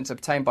documents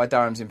obtained by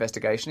Durham's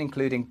investigation,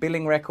 including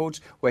billing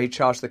records where he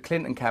charged the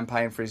Clinton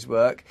campaign for his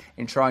work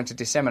in trying to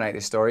disseminate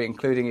this story,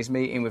 including his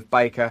meeting with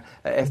Baker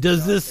at FBI.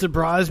 Does this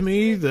surprise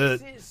me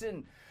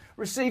that...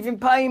 Receiving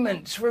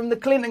payments from the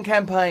Clinton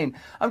campaign.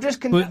 I'm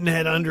just... Clinton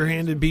had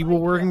underhanded people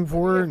working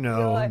for her?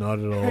 No, not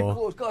at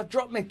all. I've got to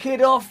drop my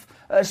kid off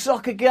at a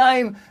soccer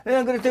game, then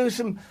I'm going to do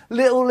some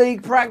Little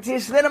League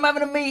practice, then I'm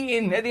having a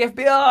meeting at the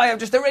FBI. I'm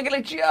just a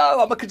regular Joe.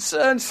 I'm a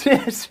concerned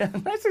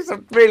citizen. This is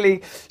a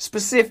really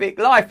specific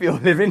life you're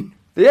living.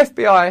 The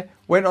FBI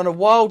went on a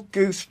wild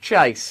goose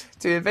chase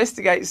to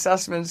investigate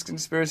Sussman's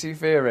conspiracy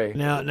theory.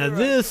 Now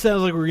this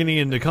sounds like we're getting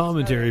into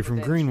commentary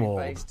from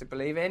Greenwald. To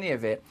believe any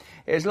of it.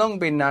 It has long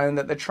been known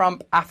that the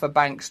Trump Alpha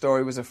Bank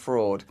story was a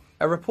fraud.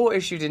 A report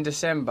issued in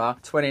December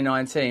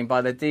 2019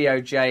 by the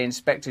DOJ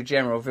Inspector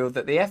General revealed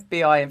that the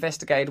FBI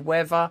investigated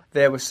whether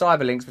there were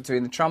cyber links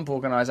between the Trump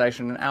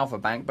Organization and Alpha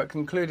Bank, but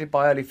concluded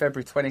by early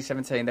February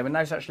 2017 there were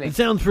no such links.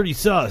 It sounds pretty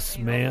sus,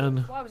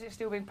 man. Why was it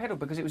still being peddled?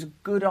 Because it was a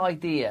good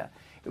idea.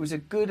 It was a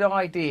good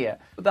idea.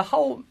 The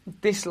whole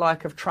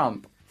dislike of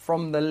Trump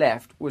from the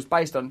left was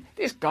based on,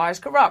 this guy's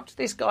corrupt,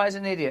 this guy's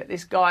an idiot,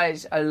 this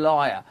guy's a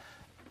liar.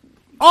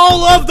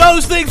 All of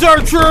those things are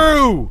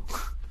true!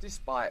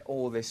 Despite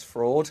all this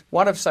fraud,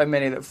 one of so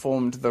many that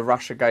formed the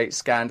Russiagate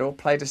scandal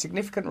played a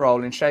significant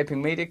role in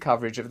shaping media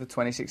coverage of the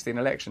 2016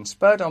 election.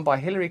 Spurred on by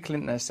Hillary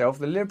Clinton herself,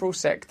 the liberal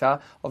sector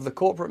of the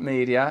corporate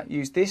media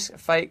used this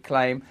fake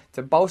claim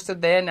to bolster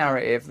their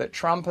narrative that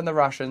Trump and the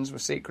Russians were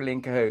secretly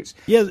in cahoots.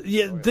 Yeah.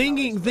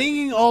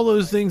 Thinking all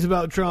those things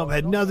about Trump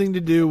had nothing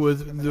to do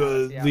with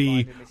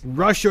the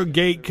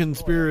Russiagate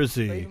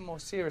conspiracy. Even more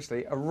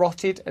seriously, a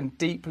rotted and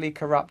deeply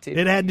corrupted.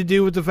 It had to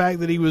do with the fact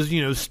that he was,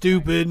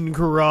 stupid and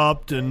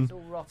corrupt and. It's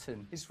all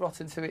rotten. It's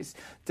rotten to its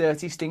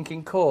dirty,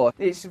 stinking core.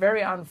 It's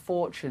very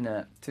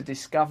unfortunate to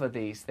discover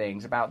these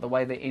things about the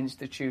way the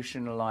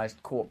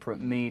institutionalized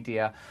corporate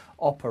media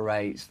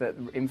operates, that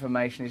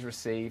information is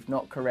received,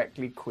 not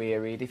correctly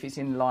queried. If it's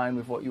in line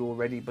with what you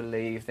already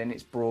believe, then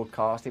it's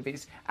broadcast. If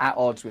it's at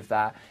odds with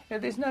that,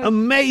 there's no...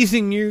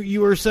 Amazing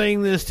you are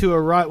saying this to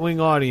a right-wing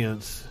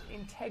audience.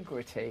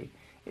 Integrity.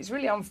 It's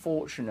really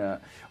unfortunate.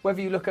 Whether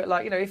you look at,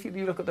 if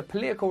you look at the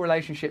political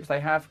relationships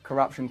they have,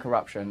 corruption,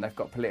 they've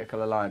got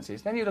political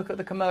alliances. Then you look at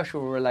the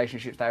commercial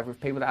relationships they have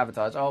with people that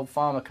advertise. Oh,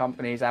 pharma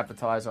companies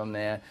advertise on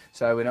there,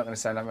 so we're not going to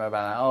say nothing about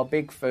that. Oh,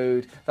 Big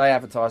Food, they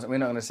advertise, we're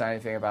not going to say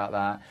anything about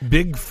that.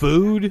 Big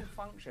Food? The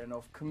function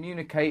of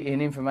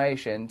communicating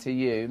information to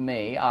you,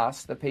 me,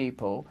 us, the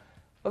people,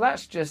 well,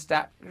 that's just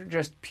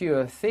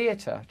pure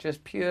theatre,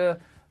 just pure...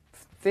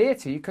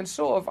 theatre. You can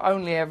sort of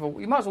only ever...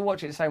 You might as well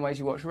watch it the same way as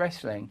you watch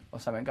wrestling or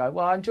something. Go,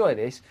 well, I enjoy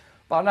this,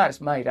 but I know it's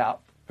made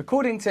up.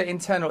 According to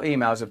internal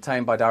emails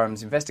obtained by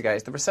Durham's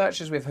investigators, the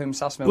researchers with whom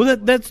Sussman... Well,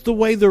 that's the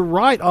way the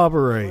right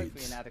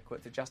operates.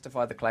 ...inadequate to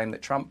justify the claim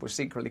that Trump was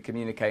secretly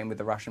communicating with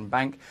the Russian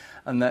bank,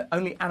 and that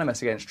only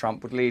animus against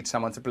Trump would lead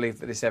someone to believe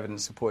that this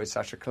evidence supported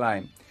such a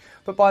claim.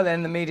 But by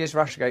then, the media's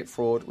Russiagate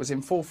fraud was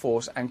in full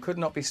force and could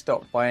not be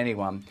stopped by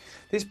anyone.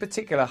 This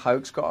particular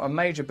hoax got a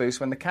major boost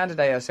when the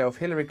candidate herself,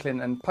 Hillary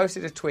Clinton,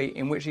 posted a tweet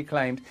in which she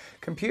claimed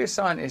computer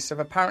scientists have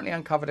apparently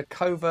uncovered a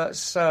covert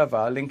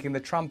server linking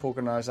the Trump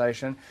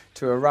Organization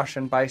to a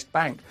Russian-based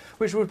bank,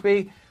 which would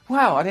be,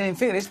 wow, I didn't even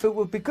think of this, but it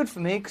would be good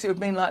for me because it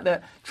would mean like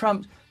that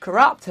Trump's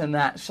corrupt and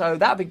that. So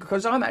that would be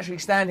because I'm actually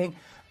standing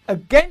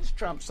against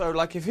Trump. So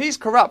like if he's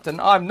corrupt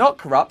and I'm not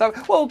corrupt,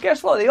 well,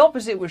 guess what? The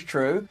opposite was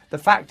true. The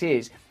fact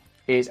is,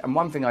 and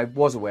one thing I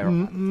was aware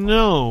of...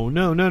 No.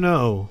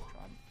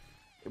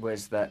 It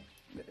was that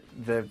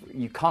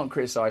you can't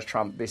criticise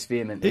Trump this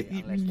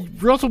vehemently.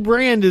 Russell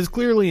Brand is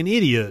clearly an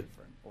idiot.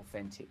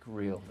 Authentic,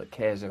 real, that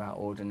cares about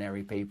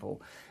ordinary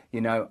people.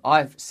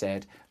 I've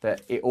said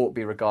that it ought to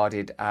be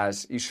regarded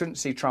as... You shouldn't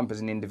see Trump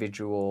as an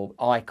individual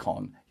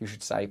icon. You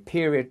should say,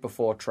 period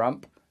before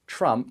Trump,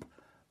 Trump,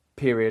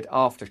 period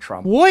after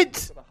Trump.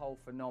 What? The whole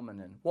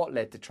phenomenon. What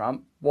led to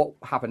Trump? What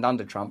happened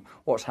under Trump?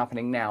 What's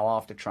happening now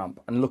after Trump?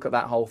 And look at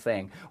that whole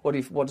thing. What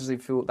does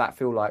it feel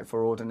like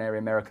for ordinary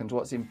Americans?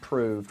 What's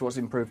improved? What's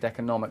improved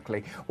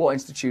economically? What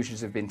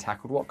institutions have been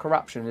tackled? What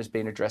corruption has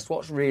been addressed?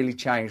 What's really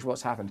changed?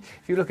 What's happened?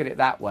 If you look at it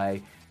that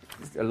way,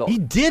 he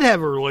did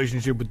have a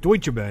relationship with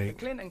Deutsche Bank.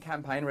 The Clinton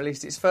campaign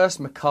released its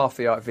first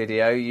McCarthyite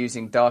video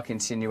using dark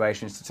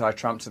insinuations to tie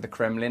Trump to the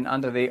Kremlin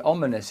under the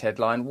ominous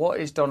headline, "What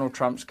is Donald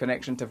Trump's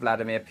connection to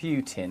Vladimir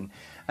Putin?"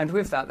 And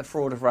with that, the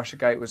fraud of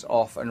Russiagate was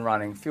off and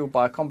running, fueled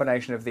by a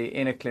combination of the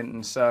inner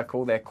Clinton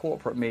circle, their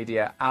corporate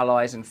media,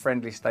 allies and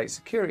friendly state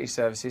security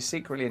services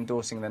secretly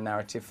endorsing the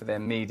narrative for their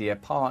media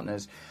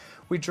partners.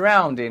 We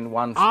drowned in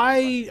one...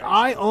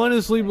 I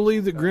honestly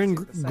believe that Glenn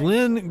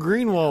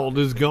Greenwald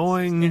is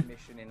going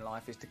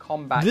is to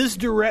combat this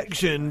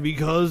direction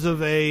because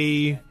of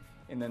in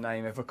the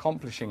name of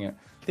accomplishing it.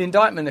 The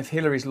indictment of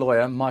Hillary's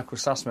lawyer, Michael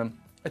Sussman,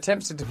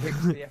 attempts to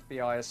depict the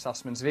FBI as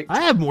Sussman's victim.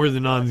 I have more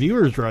than 9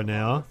 viewers right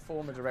now.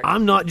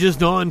 I'm not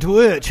just on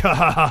Twitch. Ha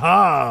ha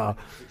ha.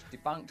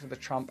 Which debunked the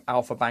Trump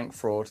Alpha Bank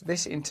fraud.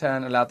 This in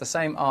turn allowed the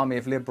same army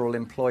of liberal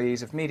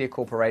employees of media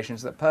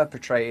corporations that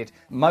perpetrated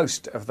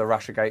most of the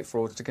Russiagate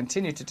frauds to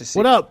continue to deceive.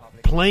 What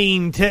up,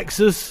 Plain,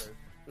 Texas?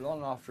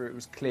 Long after it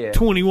was clear.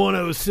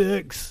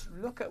 2106.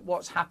 Look at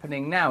what's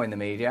happening now in the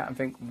media and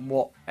think,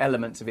 what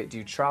elements of it do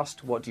you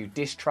trust? What do you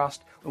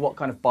distrust? What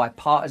kind of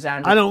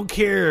bipartisan... I don't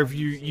care if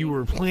you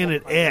were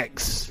Planet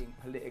X.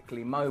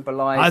 Politically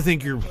mobilised. I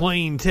think you're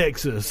Plain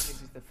Texas.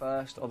 This is the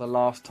first or the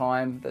last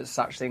time that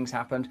such things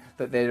happened,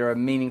 that there are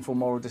meaningful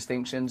moral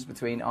distinctions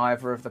between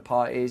either of the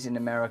parties in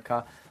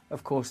America.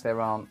 Of course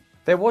there aren't.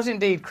 There was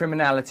indeed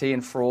criminality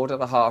and fraud at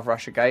the heart of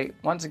Russiagate.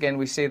 Once again,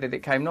 we see that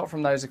it came not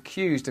from those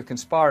accused of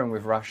conspiring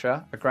with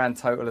Russia. A grand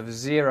total of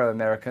 0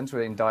 Americans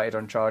were indicted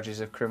on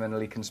charges of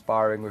criminally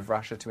conspiring with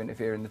Russia to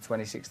interfere in the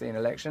 2016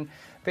 election,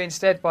 but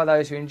instead by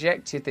those who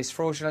injected this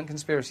fraudulent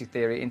conspiracy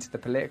theory into the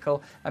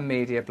political and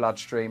media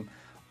bloodstream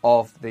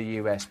of the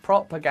US.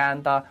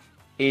 Propaganda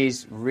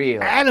is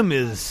real. Adam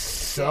is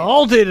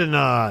salty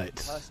tonight.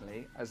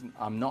 Personally, as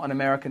I'm not an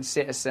American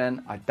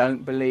citizen, I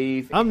don't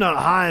believe... I'm not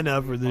high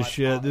enough for this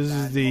shit. This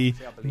is the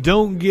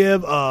don't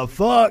give a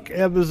fuck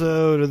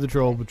episode of the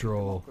Troll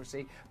Patrol.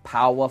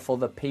 Power for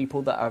the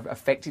people that are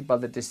affected by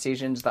the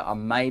decisions that are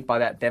made by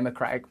that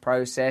democratic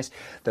process,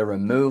 the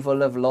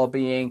removal of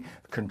lobbying,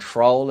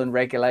 control and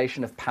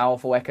regulation of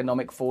powerful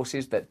economic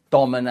forces that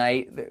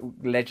dominate the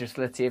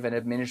legislative and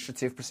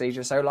administrative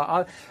procedure.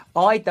 So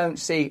I don't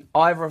see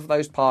either of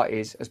those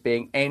parties as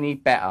being any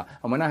better.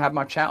 And when I had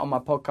my chat on my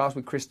podcast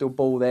with Crystal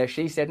Ball there,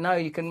 she said, no,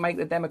 you can make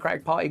the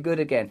Democratic Party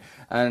good again.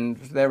 And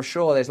they're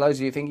sure there's loads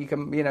of you think you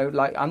can,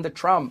 like under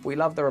Trump, we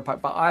love the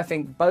Republic. But I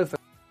think both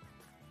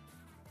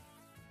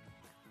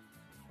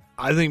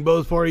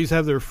parties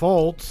have their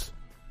faults.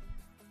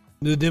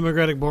 The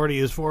Democratic Party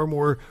is far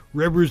more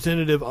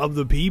representative of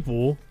the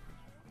people.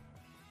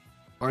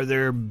 Are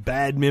there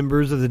bad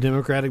members of the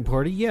Democratic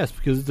Party? Yes,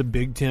 because it's a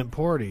big tent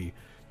party.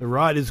 The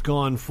right has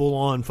gone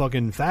full-on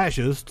fucking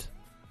fascist.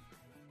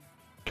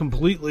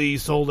 Completely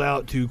sold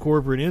out to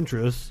corporate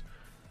interests.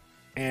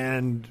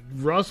 And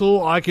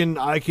Russell, I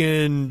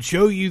can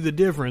show you the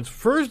difference.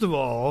 First of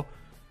all,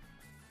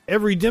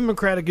 every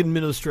Democratic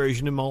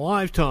administration in my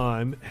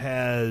lifetime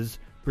has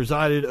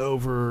presided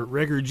over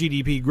record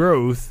GDP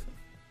growth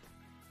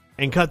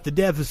and cut the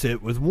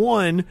deficit, with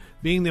one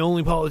being the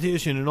only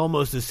politician in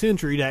almost a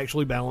century to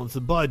actually balance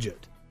the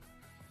budget.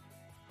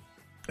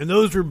 And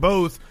those were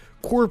both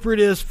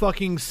corporatist,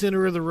 fucking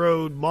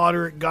center-of-the-road,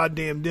 moderate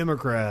goddamn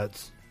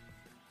Democrats,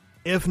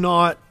 if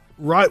not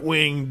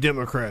right-wing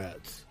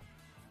Democrats.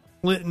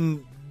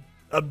 Clinton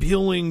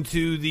appealing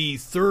to the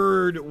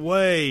third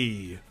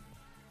way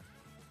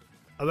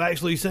of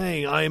actually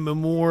saying, I am a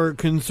more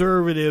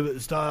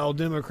conservative-style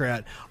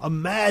Democrat.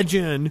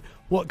 Imagine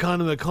what kind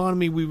of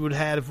economy we would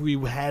have if we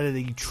had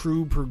a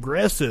true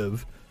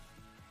progressive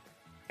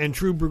and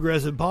true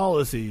progressive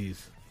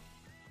policies.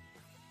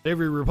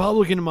 Every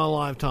Republican in my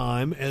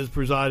lifetime has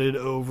presided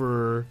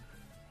over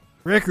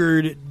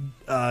record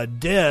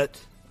debt,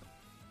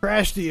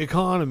 crashed the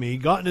economy,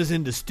 gotten us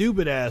into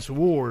stupid-ass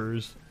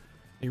wars.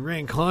 They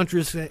ran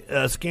Contra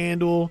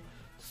scandal,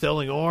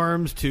 selling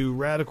arms to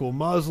radical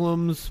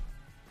Muslims,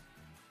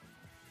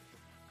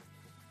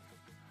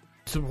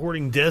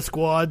 supporting death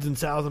squads in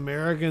South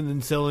America, and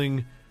then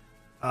selling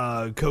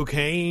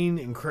cocaine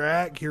and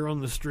crack here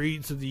on the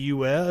streets of the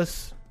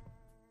U.S.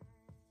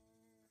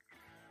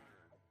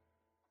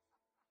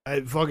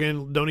 I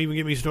fucking don't even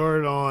get me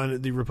started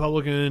on the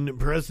Republican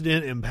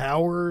president in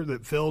power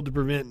that failed to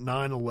prevent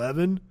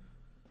 9/11.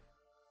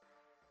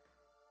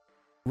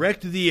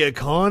 Wrecked the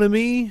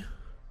economy.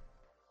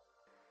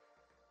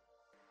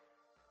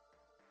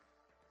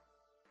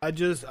 I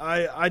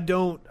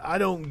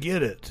don't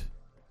get it.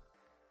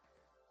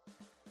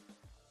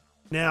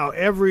 Now,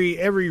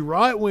 every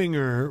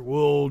right-winger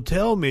will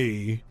tell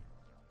me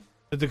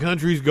that the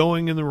country's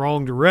going in the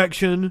wrong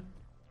direction.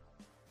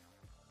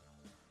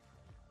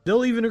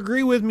 They'll even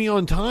agree with me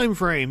on time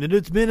frame, that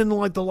it's been in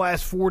like the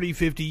last 40,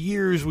 50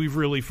 years we've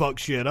really fucked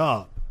shit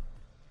up.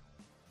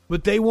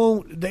 But they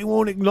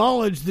won't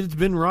acknowledge that it's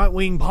been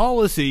right-wing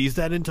policies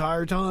that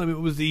entire time. It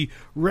was the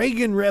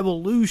Reagan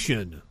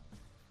Revolution.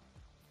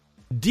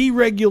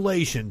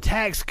 Deregulation,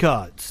 tax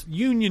cuts,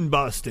 union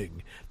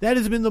busting. That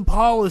has been the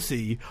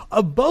policy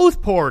of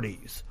both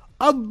parties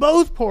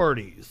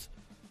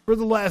for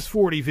the last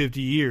 40,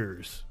 50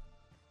 years.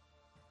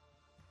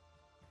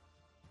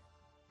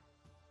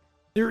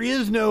 There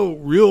is no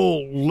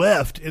real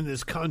left in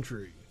this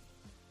country.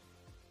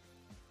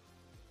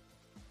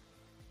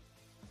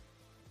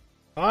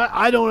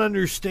 I don't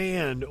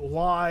understand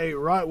why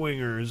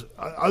right-wingers,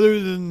 other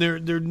than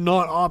they're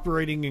not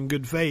operating in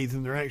good faith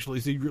and they're actually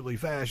secretly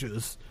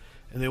fascists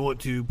and they want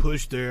to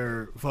push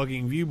their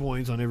fucking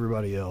viewpoints on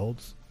everybody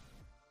else.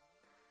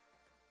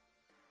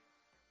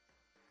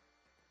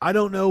 I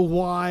don't know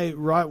why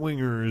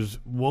right-wingers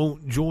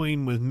won't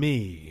join with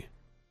me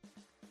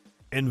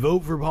and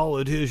vote for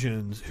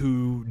politicians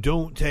who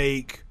don't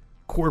take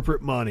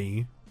corporate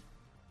money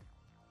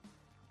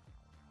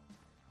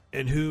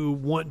and who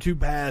want to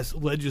pass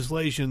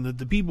legislation that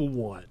the people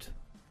want.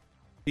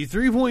 The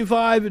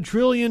 $3.5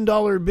 trillion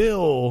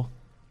bill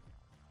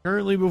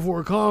currently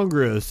before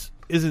Congress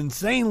is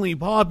insanely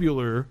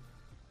popular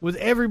with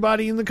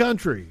everybody in the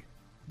country.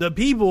 The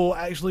people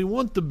actually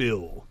want the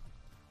bill.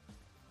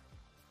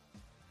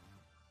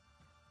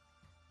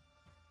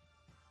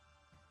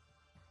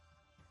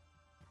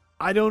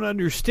 I don't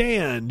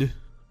understand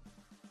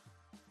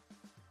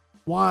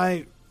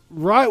why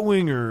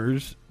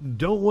right-wingers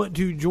don't want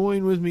to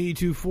join with me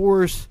to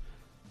force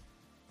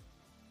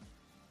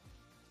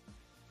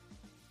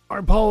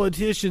our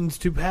politicians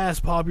to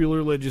pass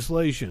popular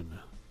legislation.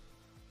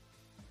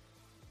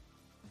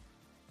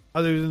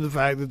 other than the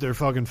fact that they're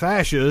fucking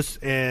fascists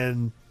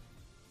and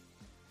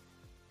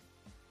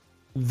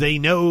they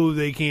know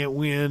they can't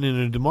win in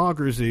a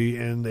democracy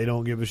and they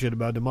don't give a shit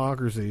about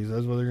democracies.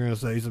 That's what they're going to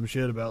say some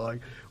shit about,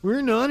 like,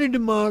 we're not a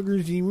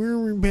democracy, we're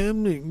a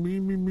republic.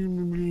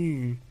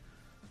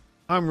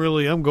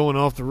 I'm going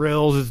off the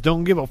rails. It's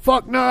Don't Give a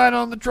Fuck Night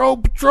on the Troll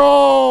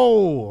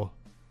Patrol.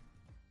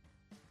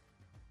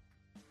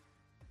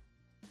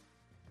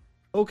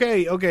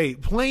 Okay.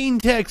 Plain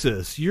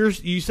Texas. You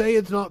say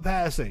it's not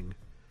passing.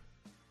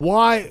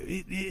 Why?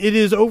 It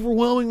is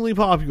overwhelmingly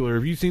popular.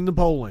 Have you seen the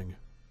polling?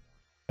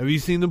 Have you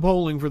seen the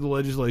polling for the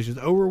legislation?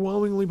 It's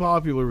overwhelmingly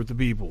popular with the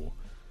people.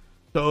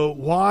 So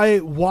why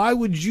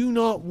would you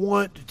not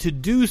want to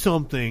do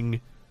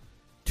something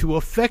to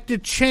affect a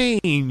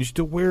change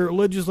to where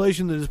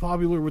legislation that is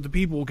popular with the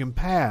people can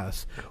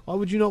pass? Why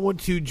would you not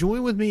want to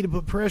join with me to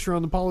put pressure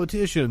on the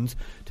politicians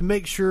to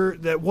make sure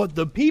that what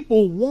the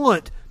people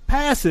want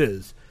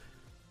passes?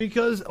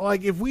 Because,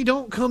 like, if we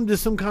don't come to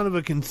some kind of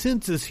a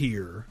consensus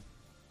here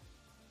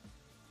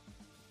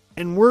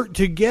and work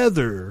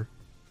together,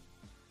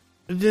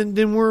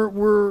 then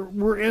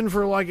we're in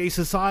for, like, a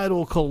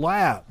societal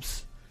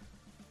collapse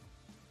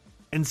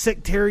and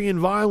sectarian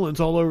violence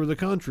all over the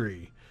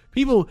country.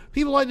 People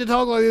like to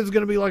talk like it's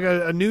going to be like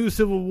a new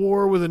civil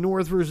war with a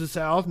North versus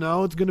South.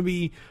 No, it's going to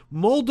be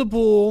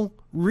multiple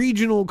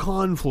regional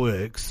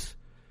conflicts.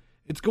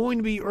 It's going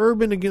to be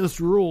urban against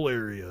rural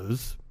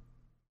areas.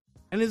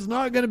 And it's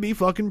not going to be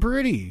fucking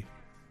pretty.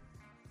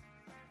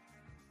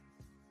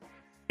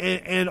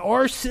 And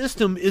our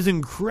system is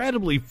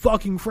incredibly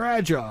fucking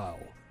fragile.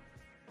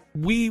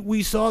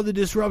 We saw the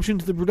disruption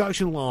to the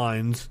production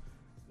lines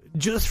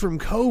just from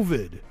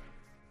COVID.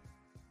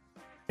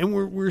 And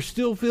we're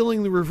still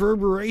feeling the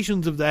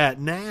reverberations of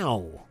that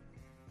now.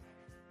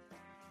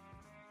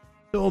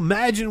 So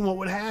imagine what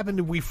would happen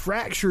if we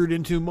fractured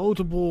into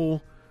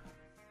multiple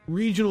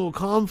regional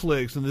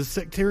conflicts and this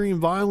sectarian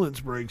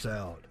violence breaks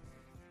out.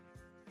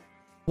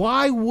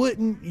 Why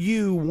wouldn't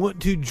you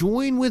want to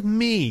join with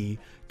me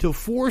to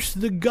force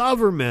the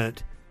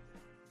government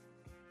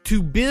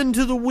to bend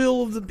to the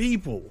will of the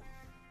people?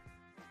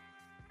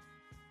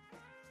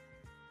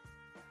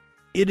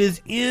 It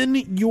is in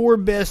your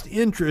best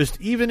interest,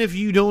 even if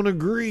you don't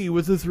agree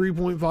with the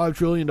 $3.5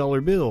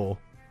 trillion bill.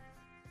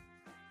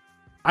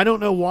 I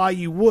don't know why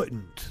you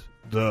wouldn't,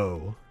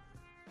 though.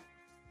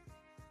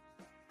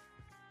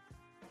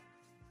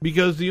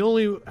 Because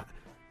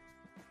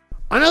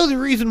I know the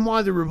reason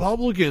why the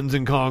Republicans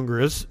in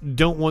Congress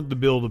don't want the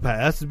bill to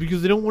pass is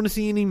because they don't want to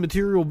see any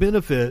material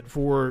benefit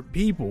for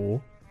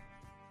people.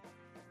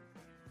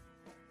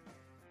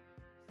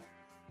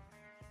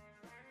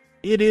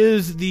 It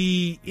is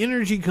the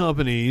energy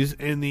companies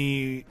and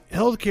the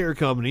healthcare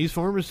companies,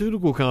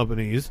 pharmaceutical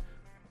companies,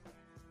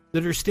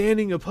 that are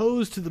standing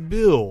opposed to the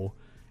bill.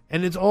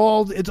 And it's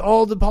all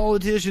the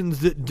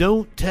politicians that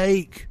don't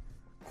take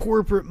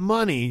corporate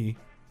money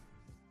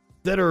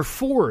that are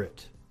for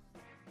it.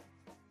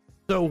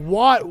 So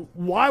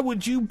why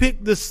would you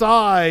pick the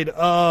side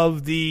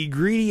of the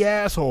greedy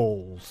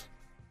assholes?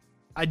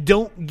 I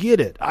don't get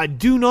it. I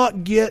do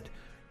not get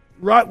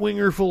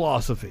right-winger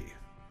philosophy.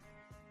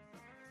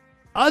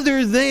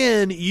 Other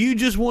than you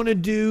just want to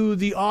do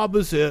the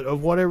opposite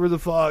of whatever the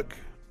fuck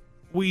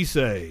we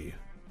say.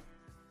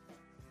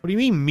 What do you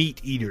mean,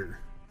 meat eater?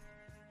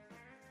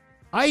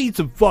 I eat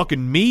some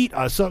fucking meat.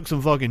 I suck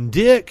some fucking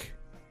dick.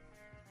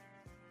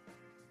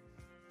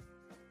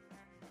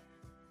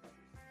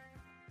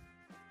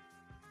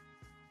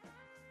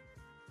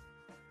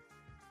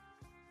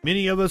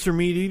 Many of us are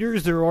meat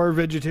eaters. There are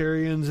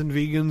vegetarians and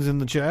vegans in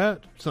the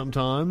chat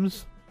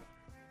sometimes.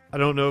 I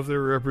don't know if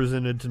they're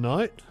represented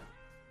tonight.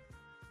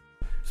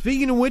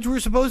 Speaking of which, we're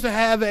supposed to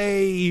have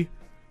a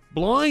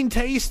blind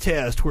taste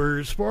test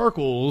where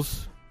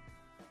Sparkles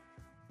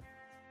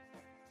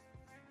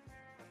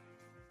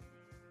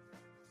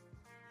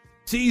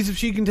sees if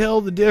she can tell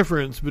the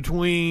difference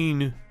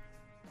between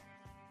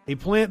a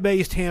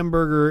plant-based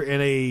hamburger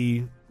and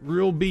a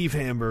real beef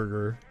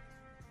hamburger.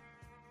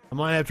 I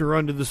might have to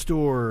run to the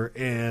store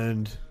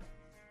and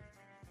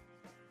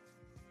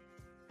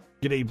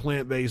get a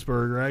plant-based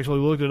burger. I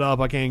actually looked it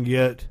up. I can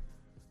get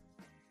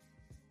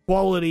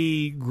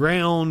quality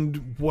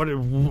ground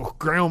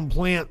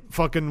plant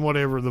fucking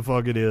whatever the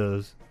fuck it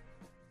is.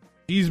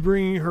 She's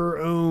bringing her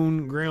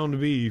own ground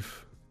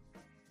beef.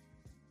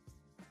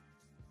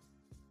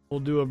 We'll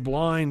do a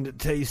blind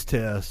taste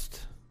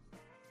test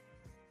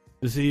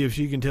to see if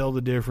she can tell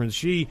the difference.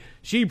 She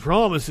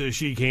promises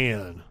she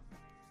can.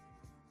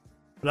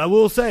 But I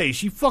will say,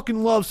 she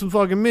fucking loves some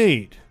fucking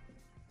meat.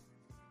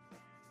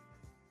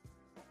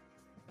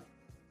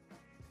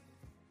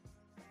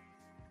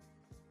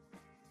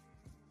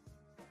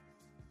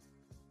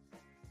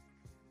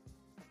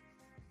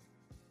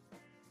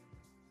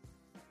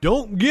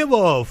 Don't give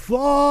a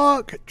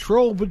fuck,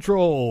 Troll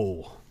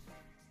Patrol.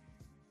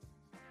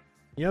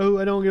 You know who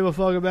I don't give a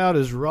fuck about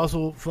is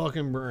Russell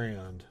fucking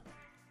Brand.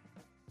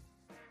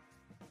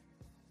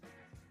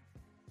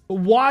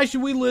 Why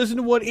should we listen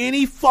to what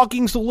any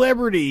fucking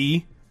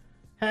celebrity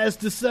has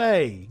to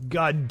say.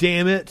 God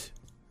damn it.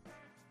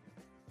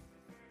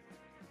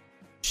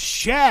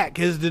 Shaq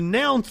has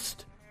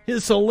denounced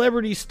his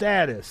celebrity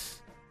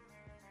status.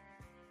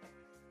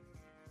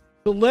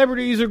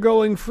 Celebrities are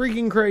going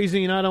freaking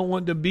crazy and I don't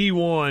want to be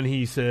one,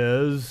 he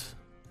says.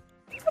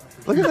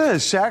 Look at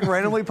this. Shaq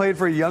randomly played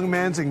for a young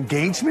man's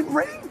engagement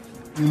ring?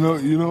 You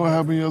know what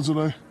happened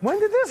yesterday? When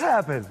did this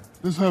happen?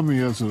 This happened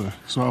yesterday.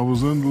 So I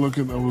was in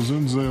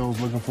Zales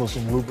looking for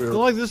some loop I feel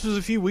like this was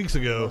a few weeks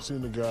ago. I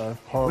seen the guy.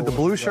 With the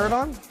blue shirt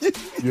on?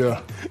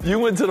 Yeah. You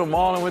went to the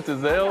mall and went to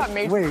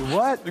Zales? Wait,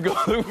 what? You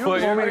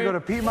told me to go to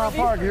Piedmont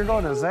Park. You're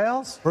going to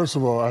Zales? First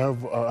of all,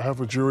 I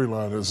have a jewelry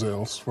line at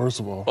Zales, first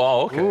of all.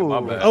 Oh, okay. Ooh.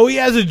 My bad. Oh, he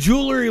has a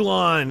jewelry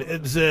line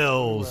at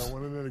Zales. I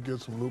went in there to get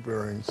some loop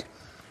earrings.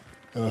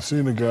 And I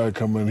seen the guy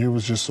come in. He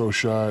was just so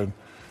shy.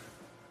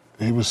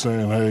 He was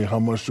saying, hey, how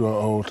much do I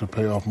owe to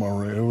pay off my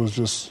ring? It was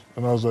just,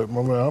 and I was like,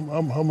 my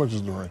man, how much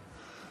is the ring?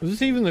 Was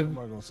this even the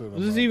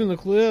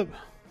clip?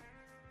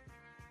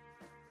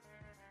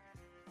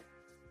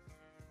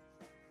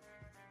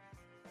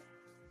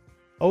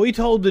 Oh, he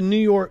told the New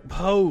York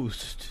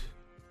Post.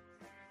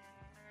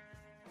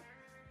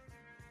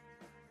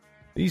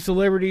 These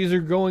celebrities are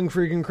going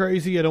freaking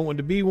crazy. I don't want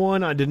to be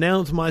one. I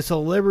denounce my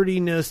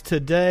celebrityness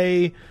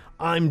today.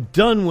 I'm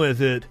done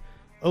with it.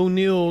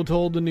 O'Neal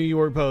told the New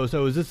York Post.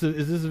 Oh, is this a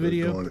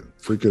video? Doing it.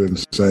 Freaking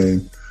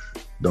insane.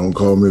 Don't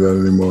call me that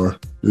anymore.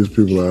 These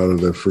people are out of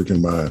their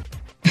freaking mind.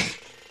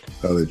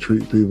 How they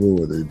treat people,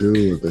 what they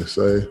do, what they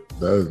say.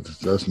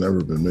 That's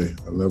never been me.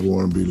 I never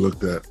want to be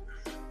looked at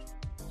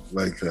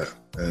like that.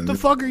 And what the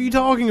fuck are you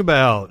talking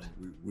about?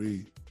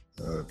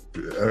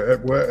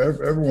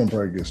 Everyone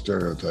probably gets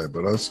stereotyped,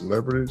 but us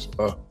celebrities,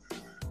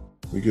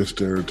 we get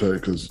stereotyped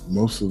because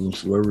most of them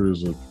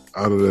celebrities are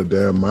out of their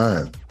damn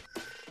mind.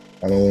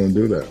 I don't want to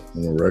do that.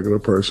 I'm a regular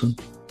person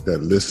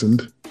that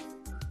listened,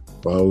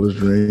 followed his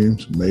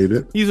dreams, made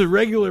it. He's a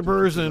regular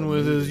person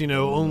with his,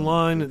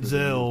 online at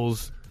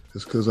Zales.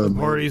 Just because I'm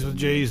parties with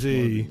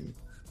Jay-Z.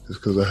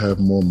 Just because I have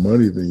more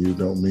money than you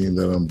don't mean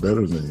that I'm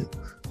better than you.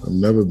 I've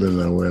never been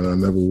that way, and I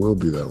never will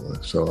be that way.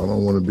 So I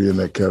don't want to be in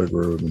that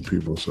category with them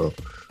people. So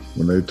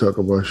when they talk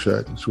about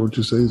Shaq, it's what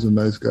you say he's a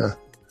nice guy.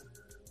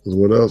 Because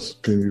what else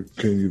can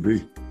you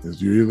be? Is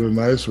you either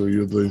nice or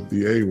you're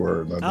the A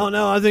word? I don't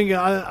know. I think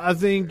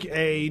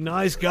a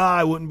nice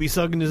guy wouldn't be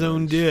sucking his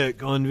own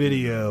dick on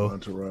video.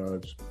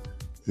 Entourage.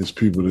 His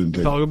people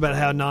didn't talk about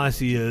how nice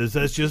he is.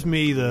 That's just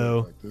me,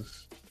 though.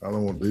 I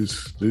don't want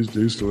these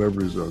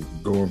celebrities are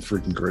going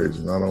freaking crazy,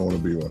 and I don't want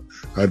to be one.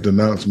 I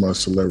denounce my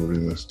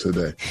celebrityness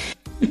today.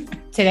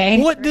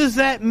 Today? What does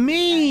that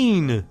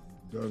mean?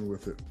 Done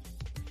with it.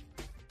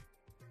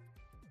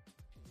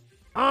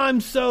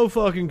 I'm so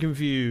fucking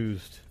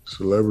confused.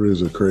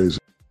 Celebrities are crazy.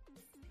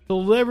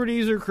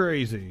 Celebrities are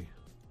crazy.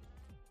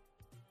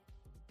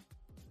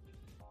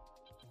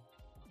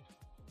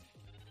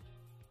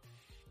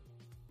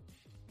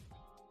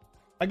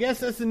 I guess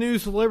that's the new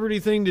celebrity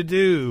thing to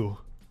do.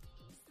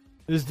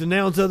 Is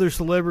denounce other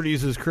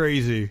celebrities as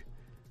crazy.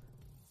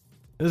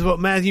 This is what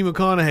Matthew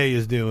McConaughey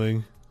is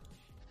doing.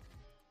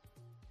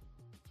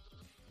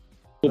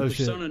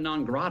 Persona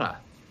non grata.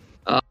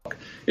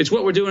 It's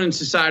what we're doing in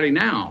society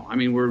now. I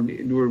mean, we're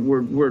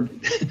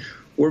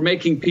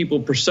making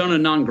people persona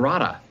non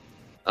grata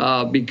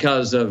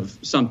because of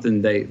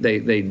something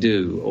they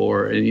do,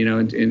 or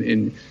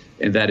and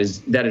that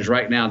is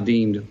right now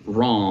deemed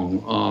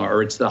wrong,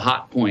 or it's the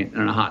hot point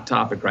and a hot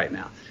topic right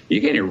now. You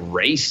can't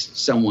erase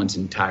someone's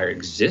entire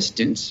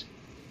existence.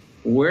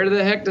 Where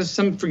the heck does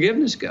some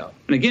forgiveness go?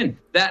 And again,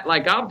 that,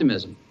 like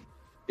optimism,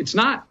 it's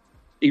not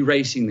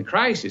erasing the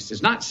crisis.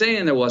 It's not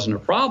saying there wasn't a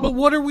problem. But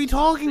what are we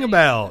talking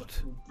about?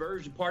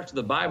 Parts of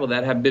the Bible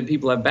that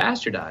people have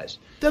bastardized.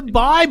 The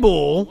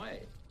Bible?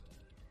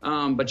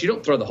 But you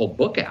don't throw the whole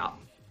book out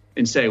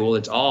and say, well,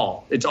 it's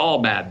all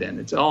bad then.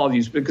 It's all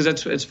used, because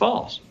it's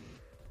false.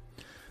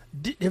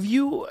 Have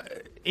you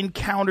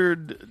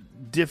encountered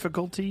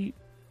difficulty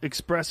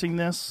expressing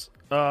this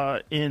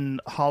in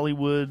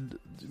Hollywood?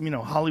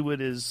 Hollywood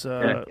is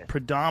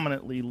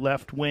predominantly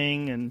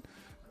left-wing and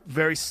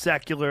very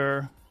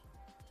secular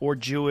or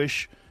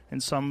Jewish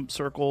in some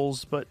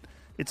circles, but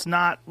it's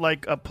not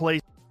like a place.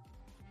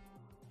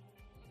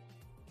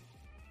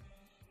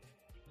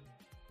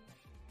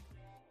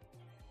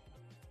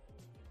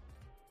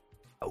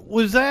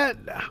 Was that,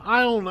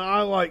 I don't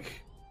know,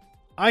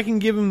 I can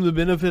give him the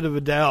benefit of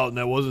a doubt, and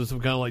that wasn't some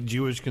kind of like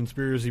Jewish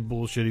conspiracy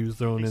bullshit he was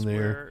throwing in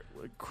there.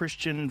 Where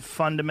Christian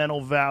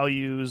fundamental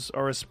values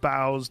are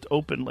espoused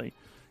openly.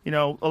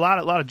 A lot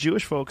of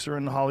Jewish folks are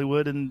in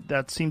Hollywood, and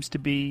that seems to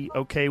be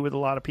okay with a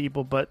lot of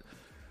people, but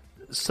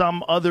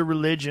some other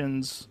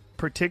religions,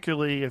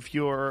 particularly if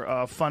you're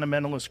a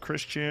fundamentalist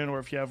Christian or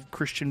if you have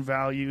Christian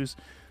values,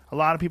 a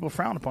lot of people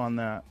frown upon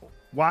that.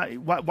 Why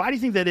do you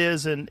think that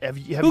is? And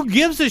who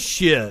gives a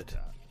shit?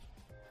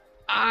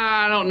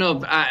 I don't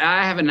know.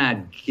 I haven't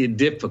had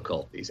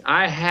difficulties.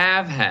 I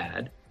have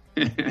had,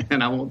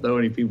 and I won't throw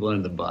any people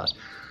under the bus,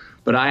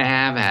 but I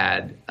have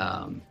had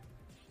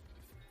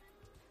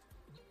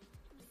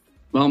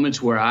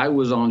moments where I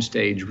was on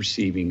stage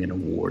receiving an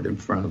award in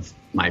front of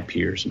my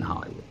peers in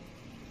Hollywood.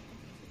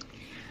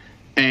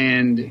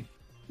 And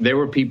there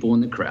were people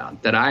in the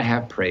crowd that I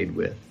have prayed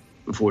with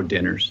before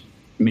dinners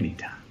many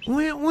times.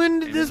 When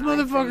did this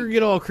motherfucker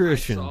get all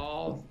Christian? I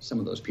saw some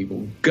of those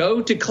people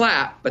go to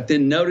clap, but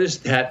then notice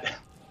that,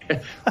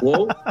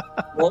 whoa,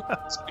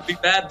 this could be a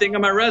bad thing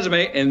on my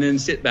resume, and then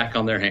sit back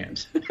on their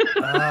hands.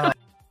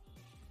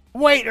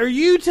 Wait, are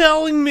you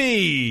telling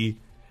me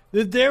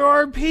that there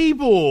are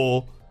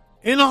people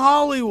in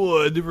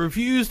Hollywood that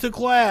refuse to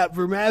clap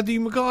for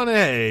Matthew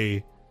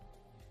McConaughey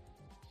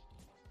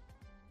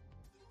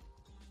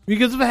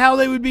because of how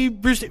they would be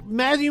perceived?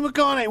 Matthew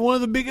McConaughey, one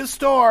of the biggest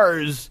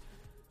stars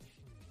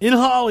in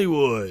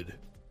Hollywood.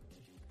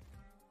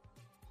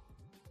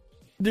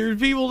 There's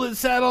people that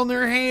sat on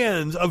their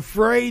hands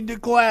afraid to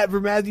clap for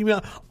Matthew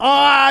McConaughey.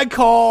 I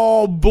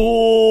call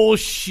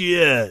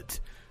bullshit.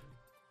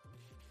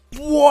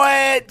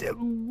 What?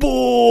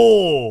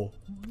 Bull.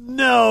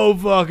 No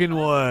fucking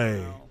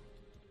way.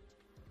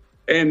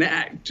 And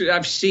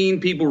I've seen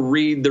people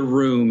read the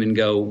room and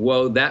go,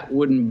 whoa, that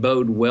wouldn't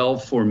bode well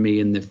for me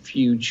in the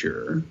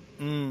future.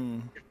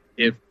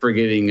 If for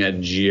getting a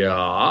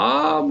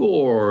job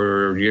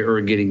or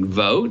getting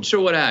votes or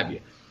what have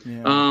you.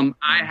 Yeah.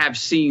 I have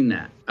seen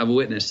that. I've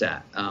witnessed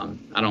that.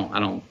 I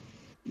don't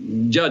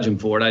judge him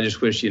for it. I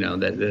just wish,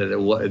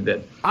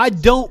 that I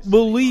don't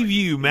believe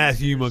you,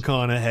 Matthew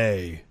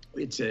McConaughey.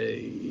 It's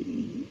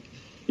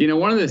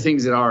one of the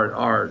things that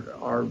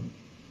our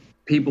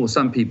people,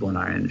 some people in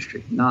our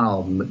industry, not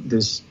all of them, but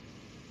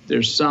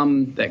there's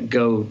some that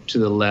go to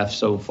the left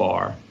so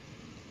far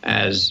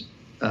as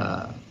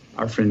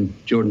our friend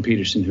Jordan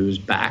Peterson, who's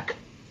back.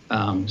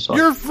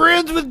 You're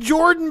friends with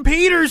Jordan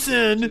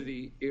Peterson? To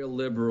the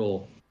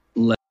illiberal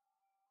left.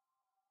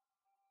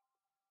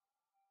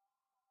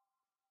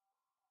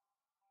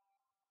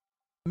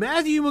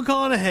 Matthew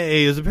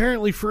McConaughey is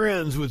apparently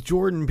friends with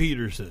Jordan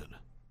Peterson.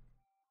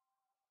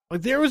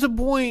 Like, there was a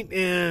point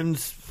in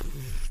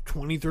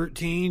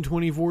 2013,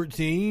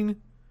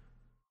 2014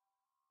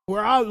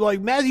 where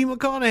Matthew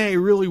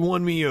McConaughey really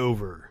won me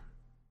over.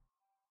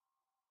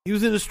 He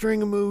was in a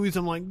string of movies.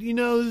 I'm like, this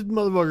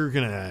motherfucker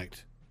can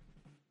act.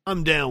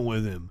 I'm down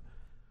with him.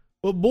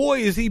 But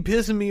boy, is he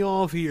pissing me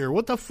off here.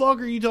 What the fuck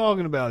are you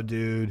talking about,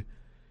 dude?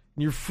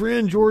 Your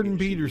friend Jordan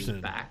Peterson.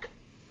 Back.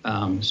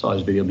 Saw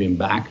his video being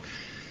back.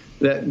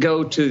 That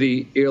go to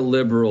the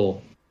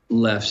illiberal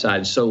left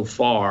side so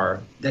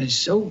far that is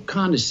so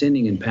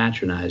condescending and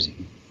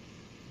patronizing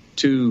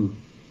to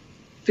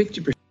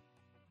 50%.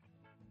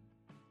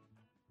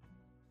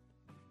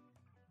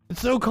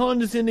 It's so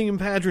condescending and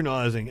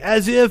patronizing.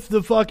 As if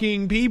the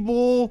fucking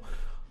people...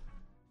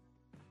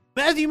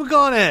 Matthew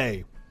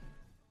McConaughey.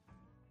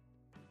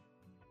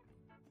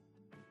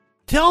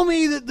 Tell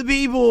me that the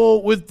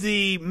people with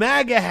the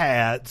MAGA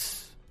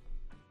hats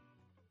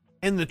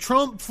and the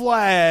Trump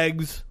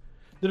flags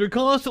that are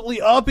constantly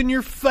up in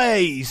your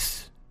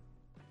face,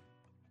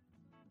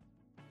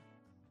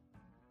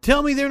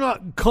 tell me they're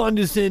not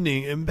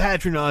condescending and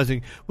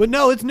patronizing. But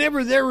no, it's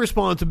never their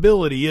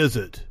responsibility, is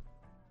it?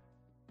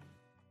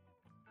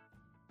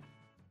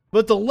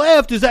 But the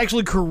left is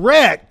actually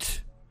correct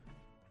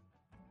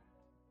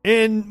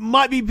and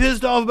might be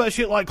pissed off about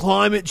shit like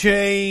climate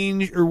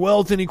change or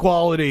wealth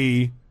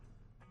inequality.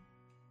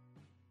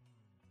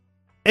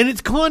 And it's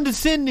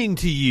condescending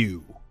to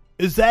you.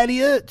 Is that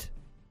it?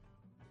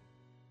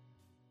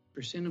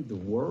 Percent of the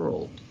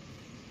world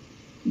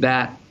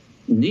that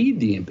need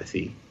the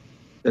empathy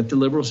that the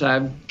liberal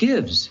side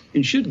gives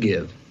and should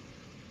give.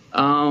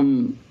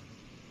 To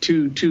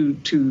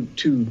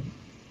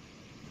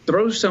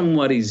throw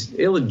somebody's,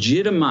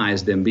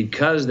 illegitimize them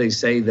because they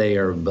say they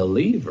are a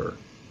believer.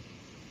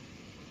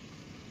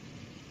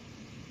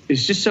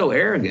 It's just so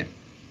arrogant.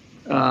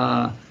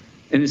 And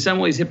in some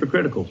ways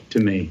hypocritical to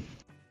me.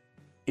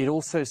 It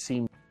also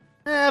seems...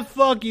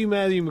 Fuck you,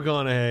 Matthew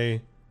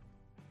McConaughey.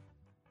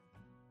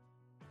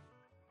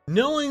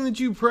 Knowing that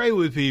you pray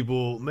with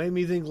people made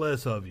me think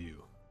less of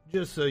you.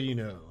 Just so you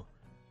know.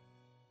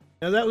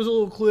 Now, that was a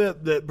little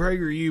clip that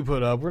PragerU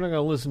put up. We're not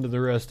going to listen to the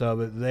rest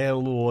of it. They had a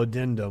little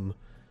addendum.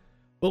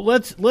 But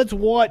let's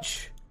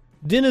watch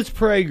Dennis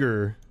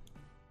Prager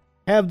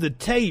have the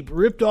tape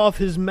ripped off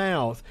his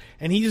mouth,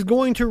 and he's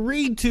going to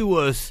read to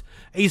us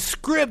a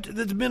script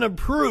that's been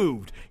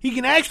approved. He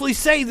can actually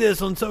say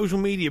this on social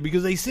media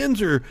because they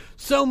censor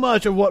so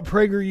much of what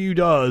PragerU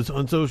does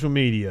on social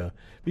media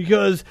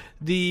because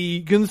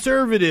the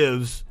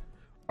conservatives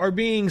are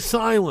being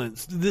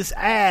silenced. This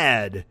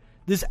ad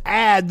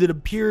that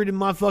appeared in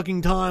my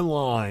fucking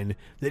timeline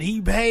that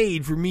he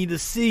paid for me to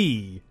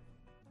see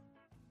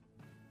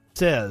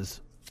says...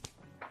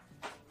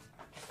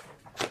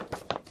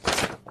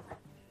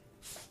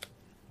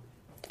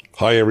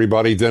 Hi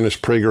everybody, Dennis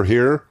Prager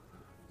here.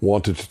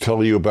 Wanted to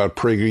tell you about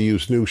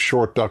PragerU's new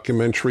short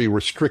documentary,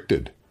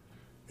 Restricted,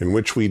 in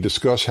which we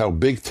discuss how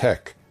big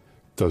tech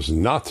does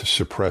not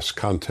suppress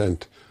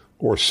content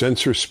or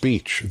censor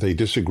speech they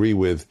disagree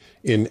with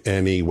in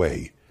any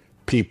way.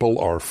 People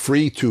are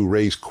free to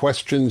raise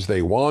questions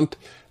they want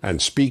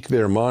and speak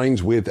their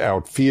minds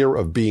without fear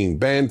of being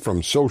banned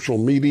from social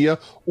media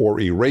or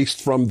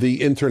erased from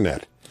the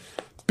internet.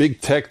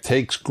 Big tech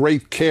takes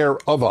great care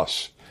of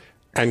us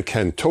and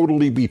can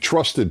totally be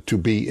trusted to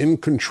be in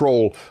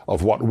control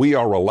of what we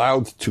are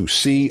allowed to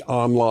see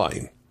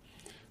online.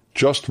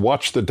 Just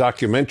watch the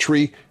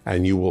documentary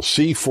and you will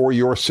see for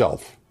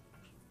yourself.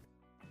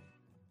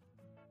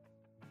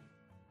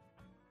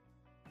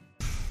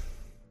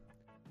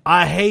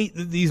 I hate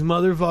that these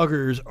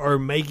motherfuckers are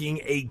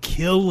making a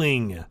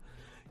killing.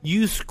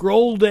 You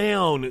scroll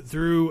down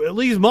through at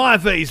least my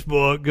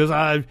Facebook, because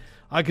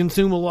I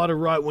consume a lot of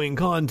right-wing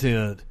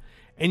content,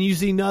 and you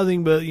see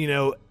nothing but,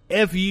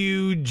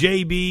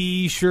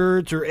 FUJB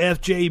shirts or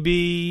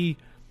FJB.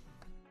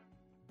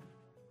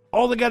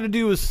 All they got to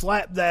do is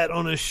slap that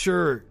on a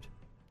shirt.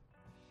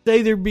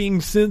 Say they're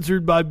being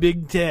censored by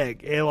big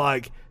tech, and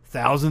like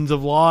thousands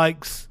of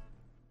likes,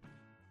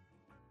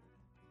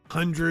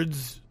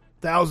 hundreds,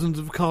 thousands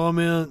of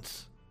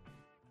comments.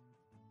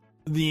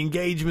 The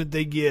engagement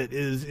they get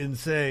is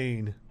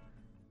insane.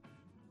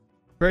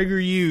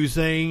 PragerU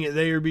saying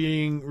they are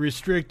being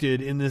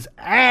restricted in this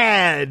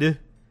ad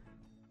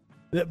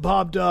that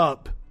popped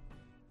up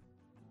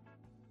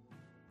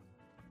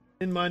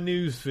in my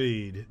news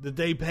feed that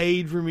they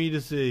paid for me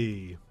to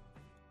see.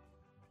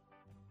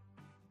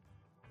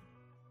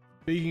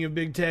 Speaking of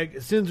big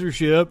tech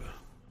censorship,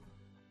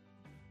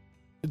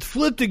 it's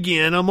flipped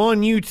again. I'm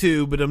on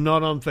YouTube, but I'm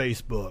not on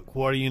Facebook.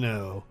 What do you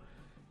know?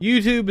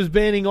 YouTube is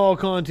banning all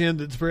content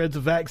that spreads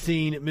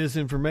vaccine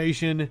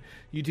misinformation.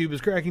 YouTube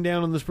is cracking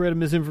down on the spread of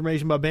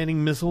misinformation by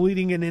banning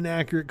misleading and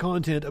inaccurate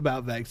content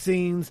about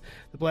vaccines.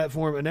 The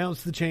platform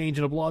announced the change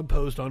in a blog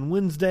post on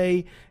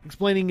Wednesday,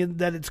 explaining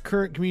that its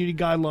current community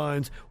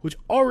guidelines, which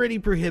already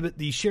prohibit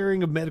the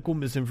sharing of medical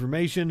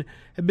misinformation,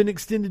 have been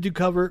extended to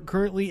cover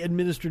currently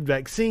administered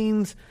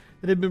vaccines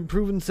that have been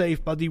proven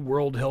safe by the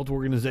World Health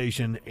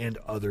Organization and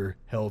other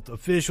health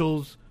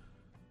officials.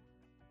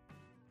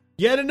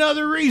 Yet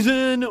another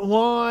reason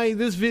why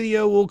this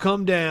video will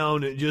come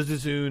down just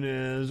as soon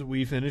as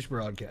we finish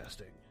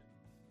broadcasting.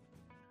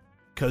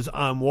 Because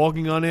I'm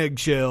walking on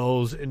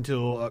eggshells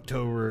until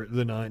October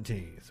the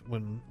 19th,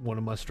 when one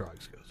of my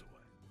strikes goes away.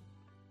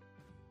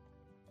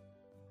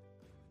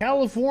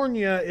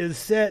 California is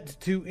set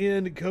to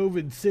end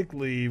COVID sick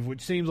leave,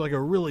 which seems like a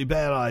really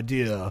bad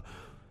idea,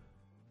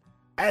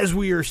 as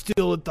we are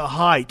still at the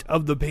height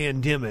of the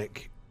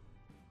pandemic.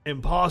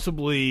 And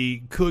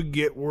possibly could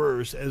get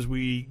worse as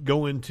we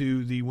go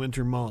into the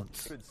winter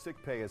months. Sick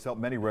pay has helped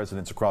many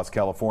residents across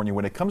California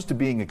when it comes to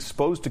being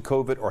exposed to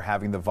COVID or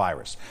having the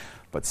virus.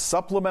 But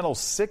supplemental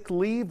sick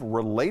leave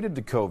related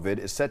to COVID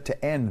is set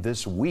to end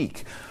this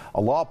week.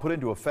 A law put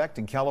into effect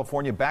in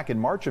California back in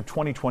March of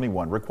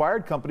 2021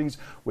 required companies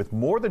with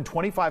more than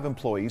 25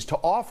 employees to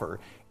offer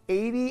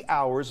 80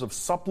 hours of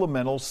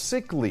supplemental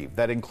sick leave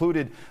that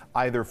included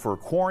either for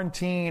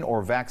quarantine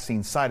or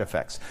vaccine side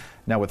effects.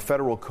 Now, with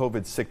federal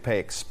COVID sick pay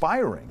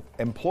expiring,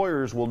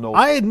 employers will know.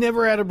 I had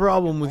never had a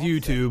problem with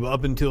YouTube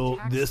up until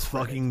this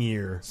fucking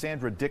year.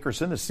 Sandra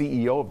Dickerson, the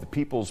CEO of the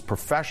People's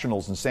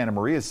Professionals in Santa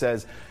Maria,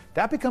 says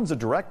that becomes a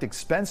direct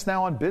expense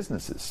now on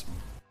businesses.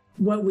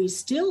 What we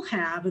still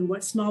have and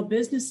what small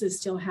businesses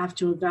still have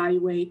to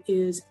evaluate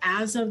is,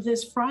 as of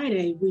this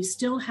Friday, we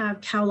still have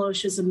Cal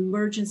OSHA's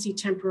emergency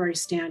temporary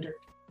standard.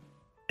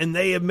 And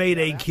they have made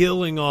a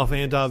killing off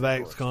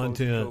anti-vax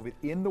content.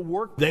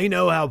 They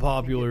know how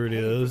popular it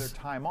is.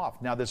 Time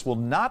off. Now, this will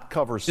not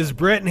cover. Is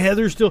Brett and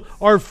Heather still?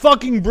 Are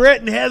fucking Brett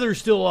and Heather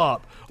still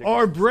up?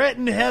 Are Brett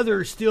and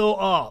Heather still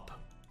up?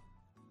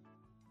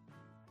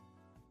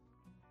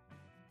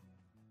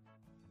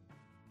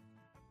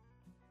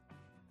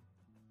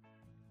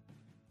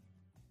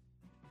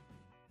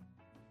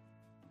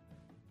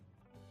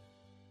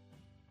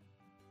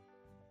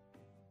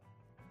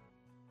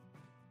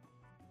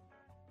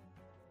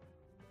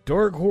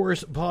 Dark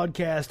Horse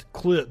Podcast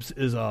Clips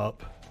is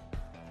up.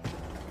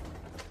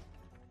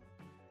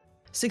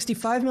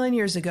 65 million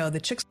years ago, the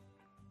chicks...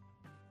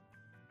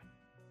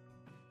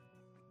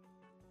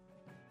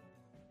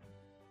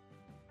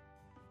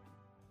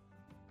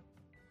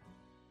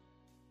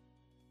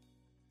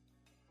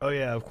 Oh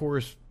yeah, of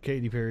course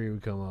Katy Perry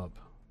would come up.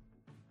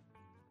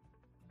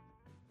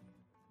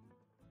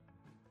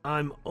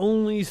 I'm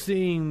only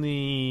seeing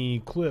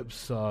the clips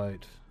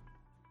site.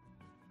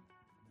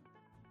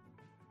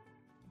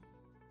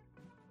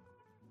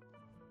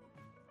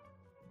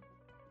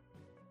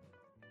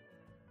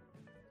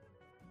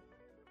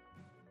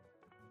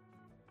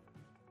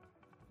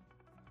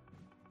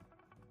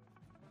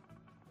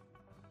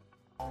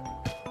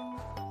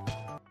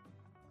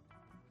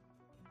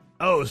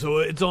 Oh, so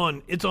it's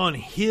on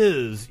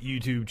his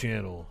YouTube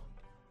channel.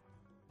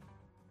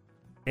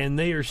 And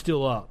they are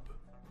still up.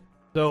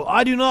 So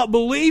I do not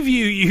believe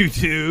you,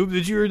 YouTube,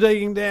 that you are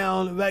taking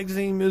down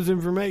vaccine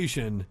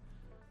misinformation.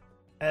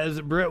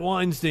 As Brett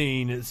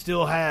Weinstein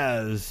still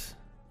has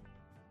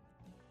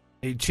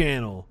a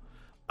channel.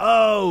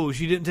 Oh,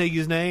 she didn't take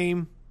his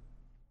name?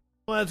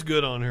 Well, that's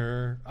good on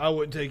her. I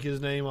wouldn't take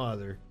his name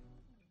either.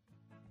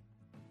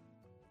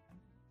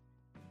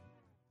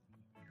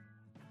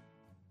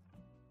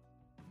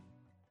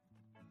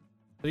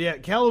 So yeah,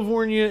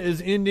 California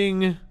is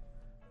ending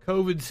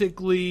COVID sick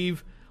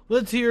leave.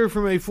 Let's hear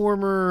from a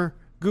former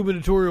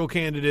gubernatorial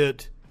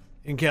candidate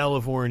in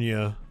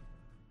California.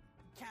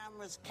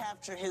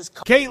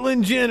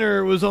 Caitlyn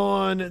Jenner was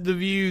on The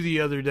View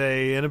the other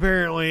day, and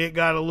apparently it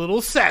got a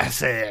little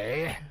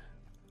sassy.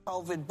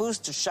 COVID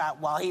booster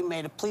shot while he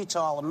made a plea to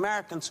all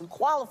Americans who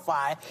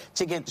qualify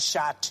to get the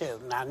shot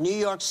too. Now, New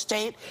York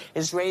State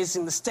is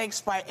raising the stakes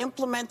by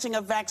implementing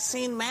a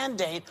vaccine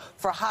mandate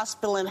for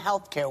hospital and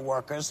healthcare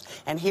workers.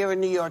 And here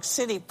in New York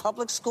City,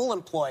 public school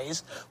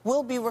employees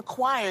will be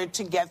required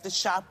to get the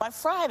shot by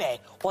Friday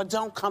or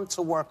don't come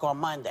to work on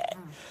Monday.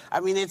 I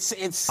mean,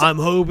 it's. I'm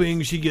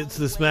hoping she gets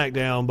the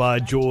smackdown by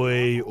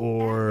Joy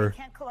or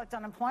you can't collect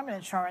unemployment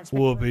insurance.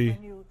 Whoopi.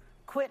 When you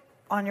quit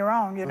on your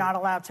own, you're not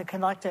allowed to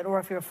collect it, or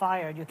if you're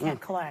fired, you can't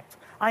collect.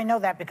 I know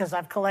that because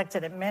I've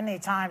collected it many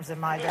times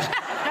in my day.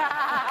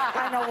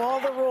 I know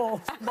all the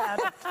rules about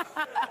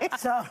it.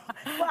 So,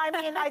 well, I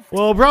mean,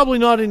 well, probably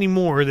not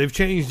anymore. They've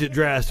changed it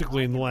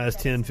drastically in the last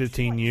 10,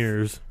 15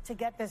 years. To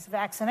get this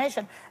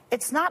vaccination,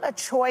 it's not a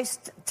choice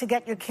to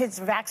get your kids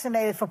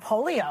vaccinated for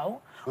polio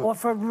or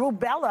for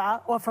rubella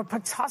or for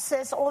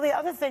pertussis, all the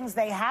other things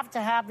they have to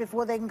have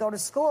before they can go to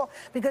school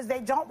because they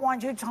don't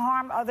want you to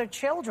harm other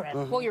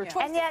children. Well, your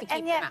choice is to keep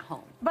them at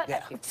home. But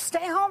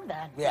stay home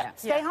then. Yeah.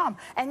 Stay home.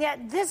 And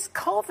yet this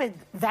COVID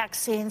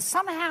vaccine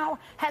somehow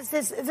has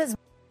this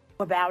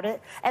about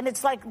it, and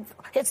it's like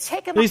it's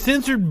taken. They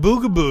censored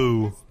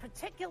Boogaboo.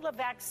 Particular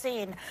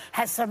vaccine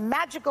has some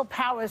magical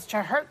powers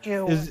to hurt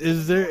you.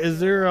 Is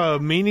there a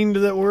meaning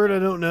to that word? I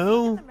don't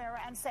know.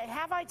 And say,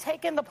 have I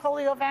taken the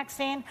polio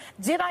vaccine?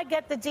 Did I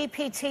get the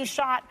DPT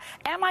shot?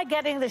 Am I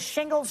getting the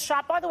shingles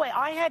shot? By the way,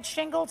 I had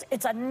shingles.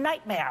 It's a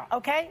nightmare.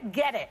 Okay,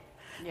 get it.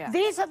 Yeah.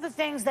 These are the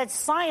things that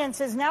science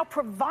is now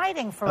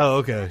providing for us. Oh,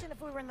 okay. Imagine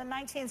if we were in the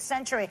 19th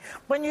century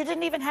when you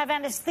didn't even have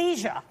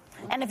anesthesia,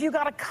 and if you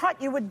got a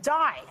cut, you would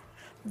die.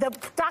 The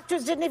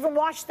doctors didn't even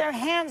wash their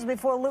hands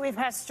before Louis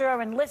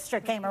Pasteur and Lister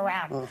came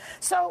around.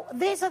 So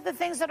these are the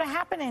things that are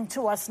happening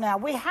to us now.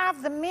 We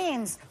have the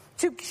means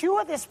to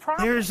cure this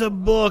problem. There's a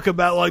book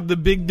about like the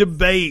big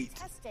debate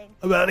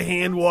about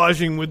hand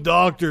washing with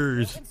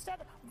doctors.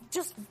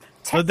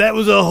 But that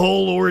was a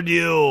whole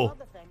ordeal.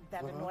 Another thing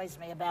that annoys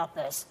me about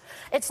this,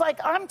 it's like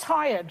I'm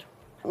tired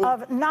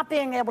of not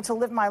being able to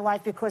live my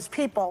life because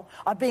people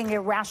are being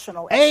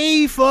irrational.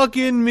 A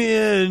fucking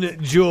men,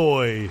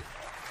 Joy.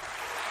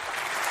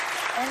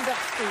 End of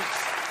speech.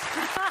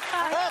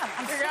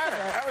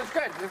 That was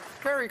good.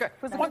 Very good.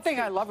 One thing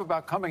I love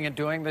about coming and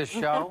doing this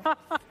show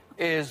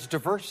is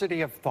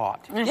diversity of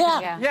thought.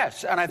 Yeah.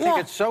 Yes, and I think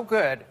it's so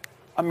good.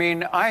 I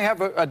mean, I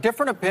have a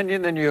different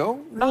opinion than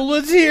you. Well,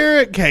 let's hear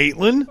it,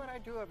 Caitlin. But I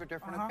do have a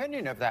different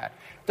opinion of that.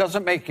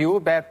 Doesn't make you a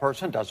bad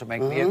person, doesn't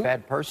make me a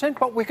bad person,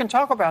 but we can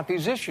talk about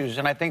these issues,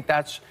 and I think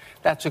that's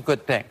a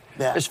good thing.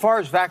 Yeah. As far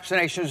as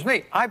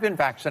vaccinations, I've been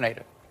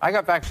vaccinated. I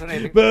got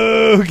vaccinated.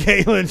 Boo,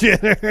 Caitlyn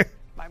Jenner.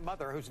 My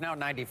mother, who's now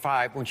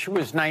 95, when she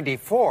was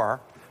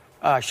 94,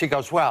 she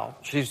goes, well,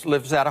 she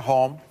lives at a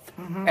home,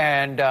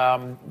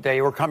 and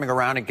they were coming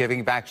around and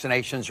giving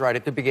vaccinations right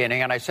at the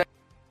beginning, and I said,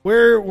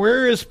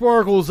 Where is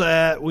Sparkles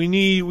at? We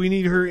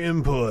need her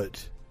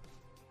input.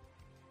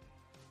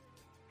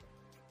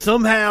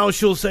 Somehow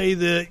she'll say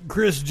that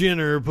Kris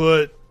Jenner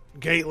put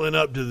Caitlyn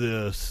up to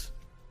this.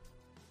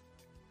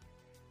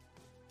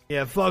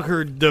 Yeah, fuck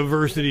her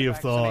diversity of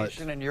thought.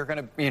 And you're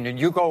going to,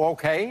 you go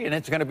okay, and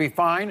it's going to be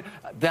fine.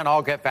 Then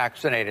I'll get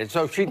vaccinated.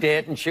 So she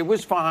did, and she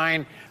was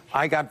fine.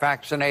 I got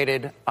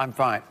vaccinated. I'm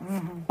fine.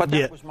 But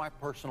that was my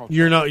personal choice.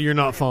 You're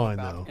not fine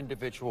though.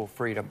 Individual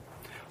freedom.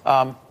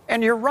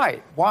 And you're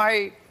right.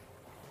 Why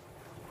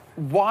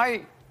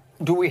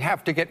do we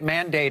have to get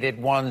mandated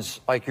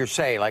ones like you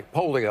say, like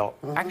polio?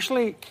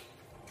 Actually,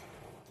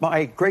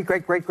 my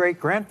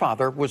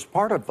great-great-great-great-grandfather was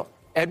part of them.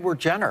 Edward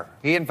Jenner.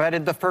 He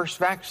invented the first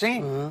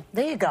vaccine.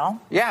 There you go.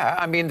 Yeah,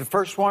 I mean, the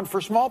first one for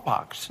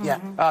smallpox.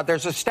 Yeah.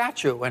 There's a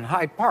statue in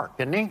Hyde Park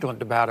in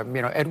England about him,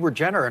 Edward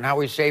Jenner and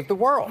how he saved the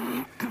world.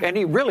 And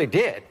he really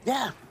did.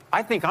 Yeah.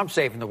 I think I'm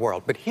saving the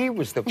world, but he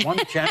was the one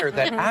Jenner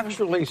that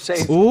actually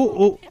saved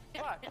Ooh.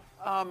 But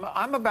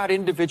I'm about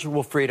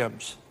individual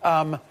freedoms.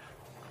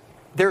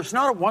 There's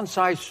not a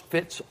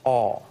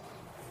one-size-fits-all.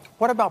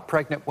 What about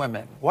pregnant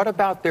women? What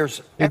about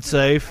it's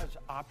safe.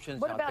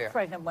 Options what out about there.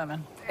 pregnant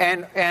women?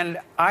 And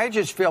I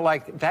just feel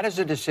like that is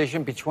a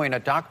decision between a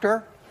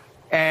doctor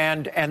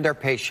and their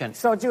patient.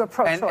 So do a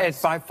pro-choice. And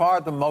by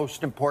far the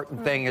most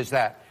important thing is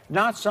that.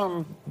 Not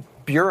some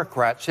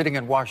bureaucrat sitting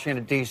in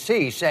Washington,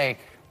 D.C. saying,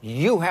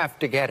 you have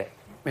to get it,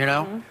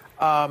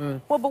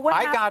 Well, but what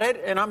I got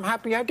it, and I'm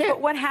happy I did. But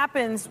what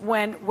happens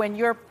when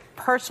your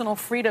personal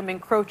freedom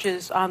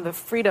encroaches on the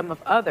freedom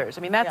of others?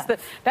 I mean,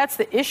 that's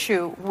the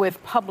issue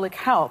with public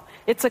health.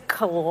 It's a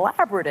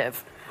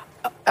collaborative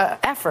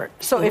effort.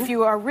 So if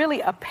you are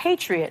really a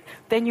patriot,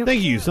 then you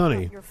Thank you,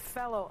 Sonny. your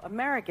fellow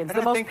Americans.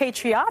 The most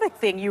patriotic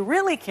thing you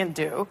really can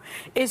do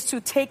is to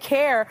take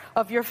care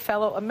of your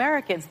fellow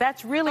Americans.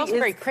 That's really also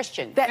very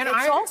Christian.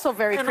 It's also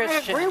very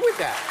Christian. I agree with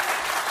that.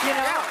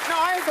 No,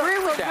 I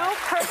agree with that. No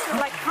person,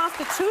 like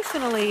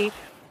constitutionally,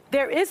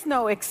 There is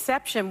no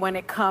exception when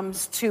it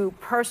comes to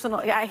personal.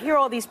 I hear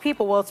all these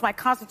people, well, it's my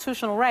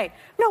constitutional right.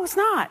 No, it's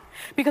not.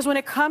 Because when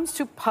it comes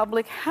to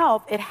public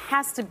health, it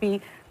has to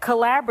be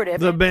collaborative.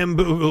 The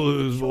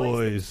Bamboogaloo's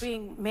voice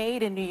being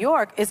made in New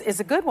York is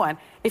a good one.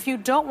 If you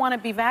don't want to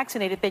be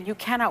vaccinated, then you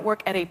cannot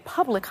work at a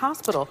public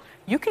hospital.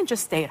 You can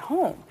just stay at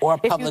home. Or a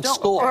public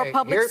school. Or a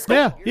public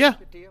school. Yeah.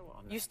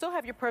 You still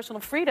have your personal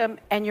freedom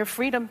and your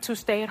freedom to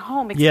stay at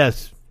home.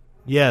 Yes.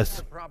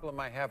 The problem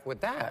I have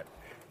with that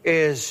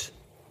is,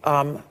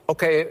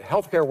 okay,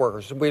 healthcare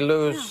workers. We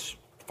lose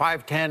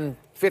 5, 10,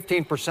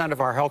 15%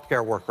 of our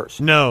healthcare workers.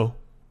 No.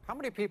 How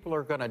many people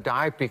are going to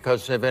die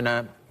because of in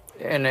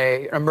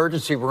a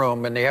emergency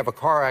room and they have a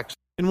car accident?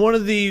 In one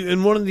of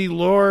the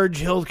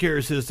large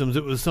healthcare systems,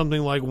 it was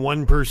something like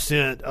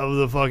 1% of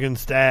the fucking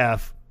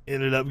staff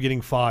ended up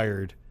getting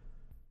fired.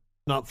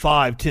 Not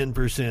 5,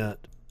 10%.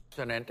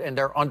 And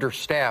they're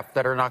understaffed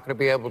that are not going to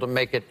be able to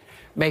make it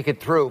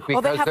through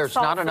because there's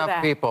not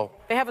enough people.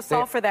 They have a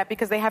solve for that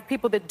because they have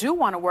people that do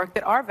want to work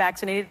that are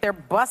vaccinated. They're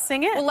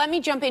busing in. Well, let me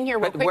jump in here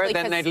real quickly. Where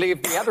then they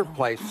leave the other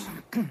place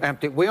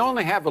empty. We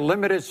only have a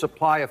limited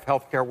supply of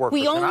healthcare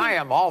workers, and I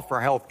am all for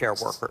healthcare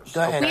workers.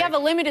 Go ahead. We have a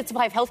limited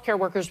supply of healthcare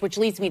workers, which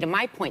leads me to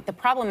my point. The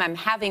problem I'm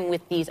having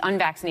with these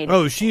unvaccinated.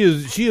 Oh, she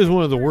is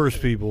one of the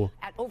worst people.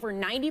 At over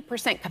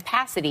 90%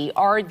 capacity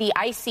are the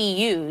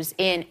ICUs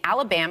in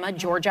Alabama,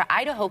 Georgia,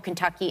 Idaho,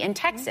 Kentucky, and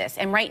Texas.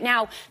 And right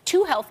now,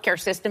 2 healthcare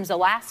systems,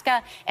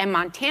 Alaska and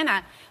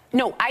Montana.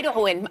 No,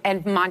 Idaho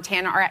and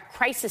Montana are at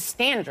crisis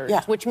standards,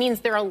 which means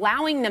they're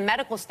allowing the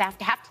medical staff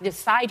to have to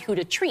decide who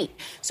to treat.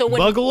 So when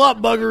buckle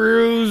up,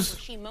 buggeroos.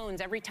 She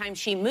moans every time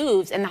she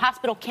moves, and the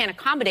hospital can't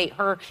accommodate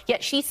her,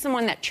 yet she's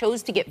someone that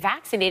chose to get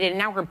vaccinated, and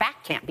now her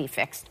back can't be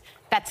fixed.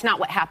 That's not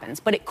what happens,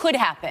 but it could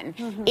happen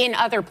in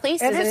other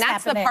places, and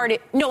that's happening. the part.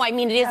 It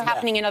is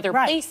happening in other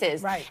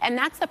places, and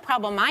that's the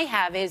problem I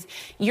have. Is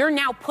you're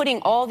now putting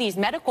all these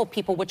medical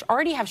people, which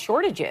already have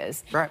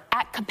shortages,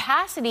 at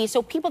capacity.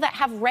 So people that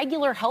have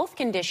regular health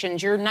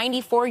conditions, your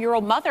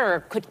 94-year-old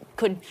mother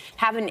could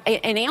have an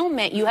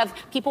ailment. You have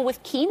people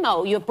with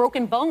chemo. You have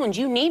broken bones.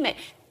 You name it.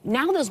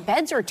 Now those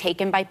beds are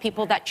taken by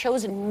people that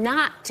chose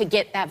not to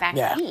get that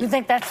vaccine. You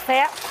think that's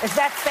fair? Is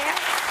that fair?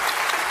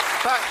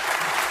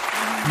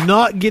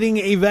 Not getting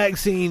a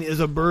vaccine is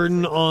a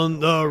burden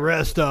on the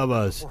rest of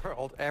us.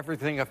 World,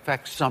 everything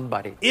affects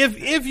somebody.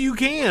 If you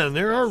can,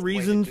 there are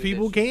reasons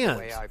people can't. The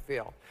way I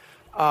feel.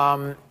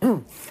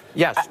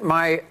 Yes,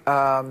 my.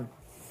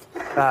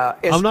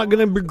 I'm not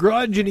going to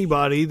begrudge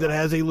anybody that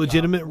has a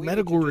legitimate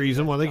medical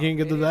reason why they can't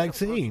get the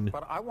vaccine.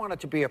 But I want it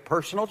to be a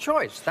personal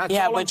choice. That's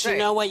yeah, all I'm but saying.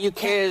 You know what? You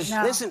can't.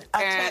 Listen,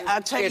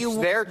 I'll tell you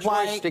their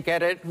why, choice to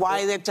get it.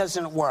 Why that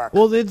doesn't work.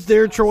 Well, it's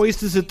their choice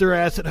to sit their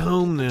ass at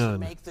home then.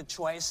 Make the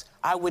choice.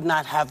 I would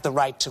not have the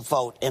right to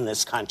vote in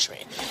this country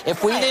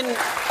if we didn't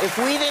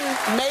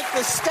make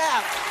the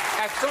step.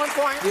 Excellent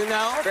point. You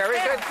know, very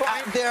good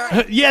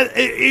point. Yeah,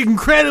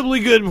 incredibly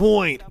good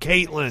point,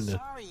 Caitlin.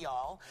 Sorry,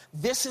 y'all.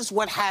 This is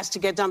what has to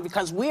get done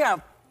because we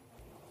are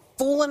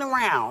fooling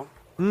around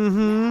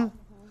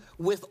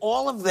with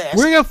all of this.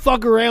 We're going to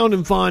fuck around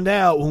and find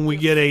out when we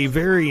get a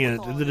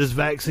variant that is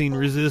vaccine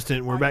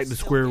resistant. We're back to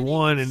square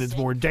one and it's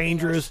more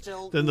dangerous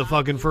than the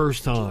fucking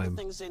first time.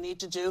 Things they need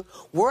to do.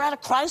 We're at a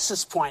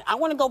crisis point. I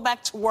want to go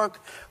back to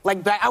work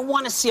like back. I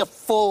want to see a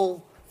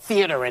full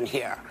theater in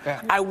here.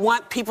 Yeah. I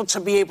want people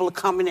to be able to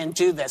come in and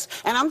do this.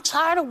 And I'm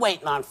tired of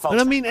waiting on folks.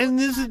 And I mean, and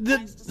this is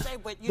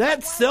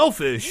that's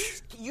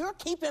selfish. You're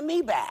keeping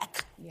me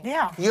back.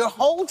 Yeah. You're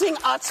holding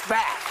us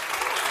back.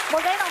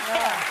 Well, they don't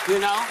care. You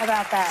know?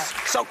 About that.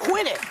 So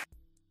quit it.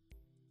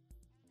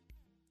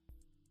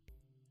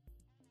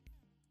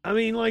 I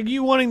mean, like,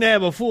 you wanting to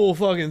have a full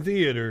fucking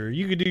theater,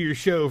 you could do your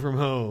show from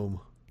home.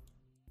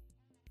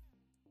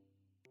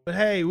 But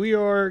hey, we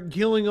are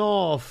killing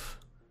off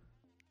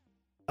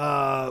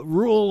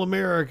rural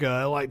America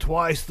at like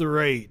twice the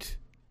rate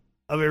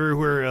of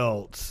everywhere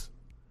else.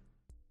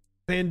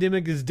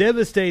 Pandemic is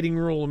devastating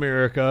rural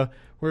America,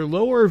 where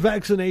lower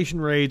vaccination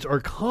rates are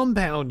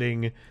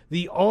compounding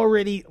the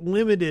already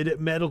limited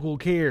medical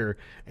care.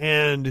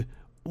 And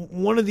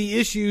one of the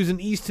issues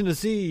in East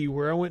Tennessee,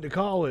 where I went to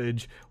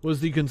college, was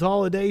the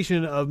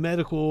consolidation of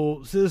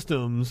medical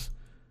systems,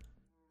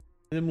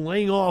 them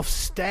laying off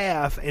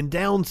staff and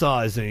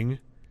downsizing,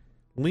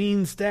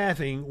 lean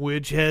staffing,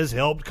 which has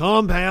helped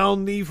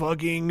compound the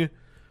fucking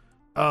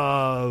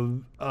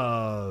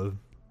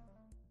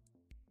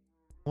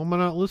what am I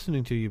not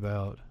listening to you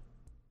about?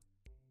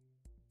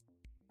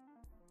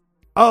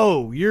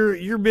 Oh,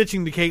 you're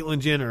bitching to Caitlyn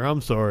Jenner.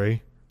 I'm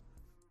sorry.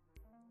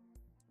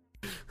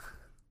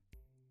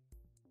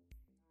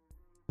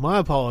 My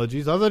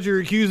apologies. I thought you were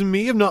accusing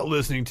me of not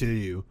listening to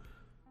you.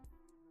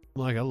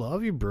 I'm like, I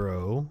love you,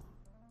 bro.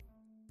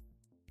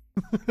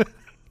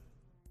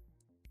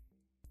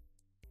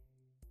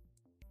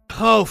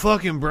 Oh,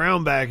 fucking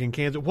Brownback in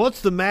Kansas.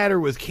 What's the matter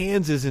with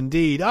Kansas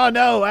indeed? Oh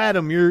no,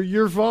 Adam,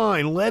 you're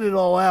fine. Let it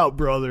all out,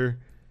 brother.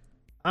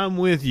 I'm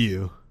with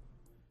you.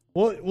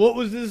 What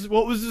was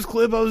this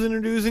clip I was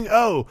introducing?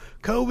 Oh,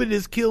 COVID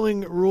is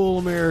killing rural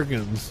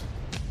Americans.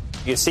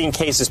 You're seeing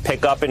cases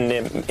pick up in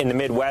the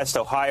Midwest,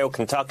 Ohio,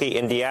 Kentucky,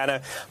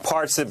 Indiana,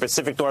 parts of the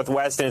Pacific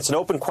Northwest, and it's an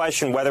open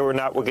question whether or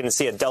not we're going to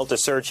see a Delta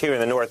surge here in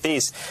the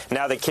Northeast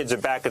now that kids are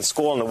back at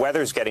school and the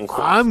weather's getting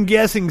cool. I'm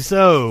guessing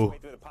so.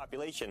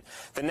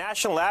 The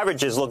national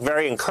averages look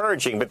very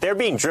encouraging, but they're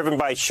being driven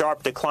by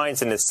sharp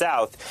declines in the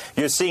South.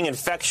 You're seeing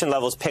infection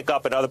levels pick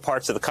up in other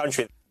parts of the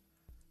country.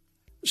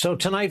 So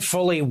tonight,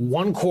 fully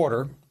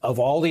 1/4 of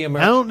all the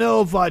Americans. I don't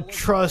know if I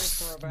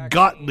trust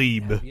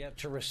Gottlieb. Have yet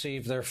to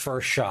receive their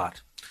first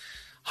shot.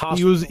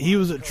 He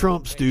was a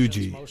Trump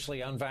stooge.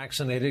 Mostly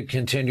unvaccinated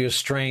continue to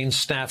strain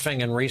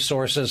staffing and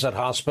resources at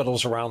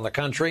hospitals around the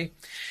country.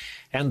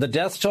 And the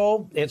death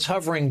toll, it's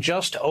hovering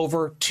just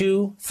over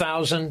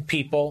 2,000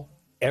 people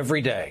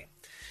every day.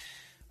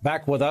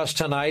 Back with us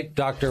tonight,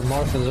 Dr.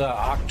 Murtaza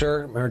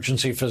Akhtar,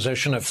 emergency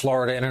physician at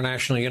Florida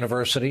International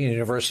University,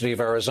 University of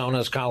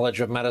Arizona's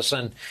College of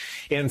Medicine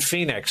in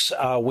Phoenix.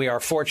 We are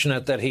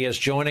fortunate that he is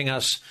joining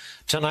us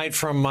tonight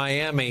from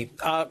Miami.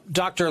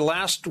 Doctor,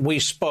 last we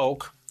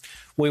spoke,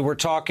 we were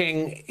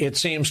talking, it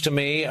seems to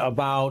me,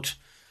 about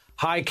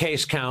high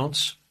case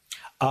counts,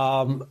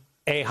 a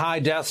high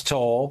death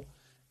toll,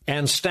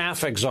 and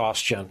staff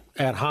exhaustion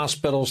at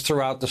hospitals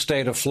throughout the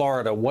state of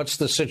Florida. What's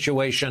the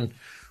situation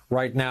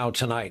right now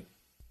tonight?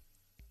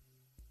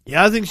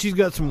 Yeah, I think she's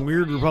got some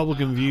weird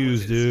Republican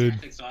views, dude.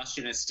 Staff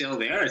exhaustion is still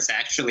there. It's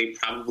actually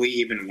probably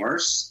even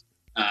worse.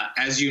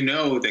 As you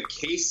know, the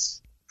case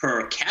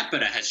per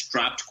capita has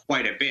dropped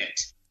quite a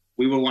bit.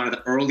 We were one of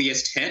the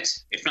earliest hit,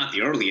 if not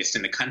the earliest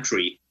in the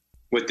country,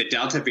 with the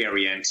Delta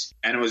variant,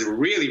 and it was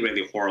really,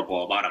 really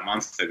horrible about a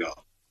month ago.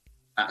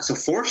 So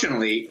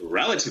fortunately,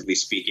 relatively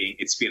speaking,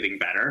 it's feeling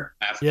better.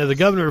 Yeah, the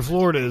governor of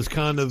Florida is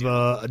kind of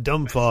a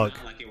dumb fuck.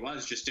 Like it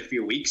was just a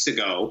few weeks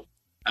ago.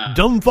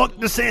 Dumb fuck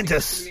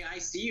DeSantis. In the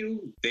ICU,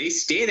 they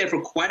stay there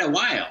for quite a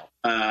while.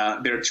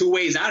 There are two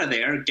ways out of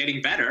there: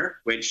 getting better,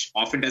 which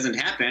often doesn't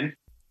happen,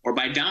 or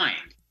by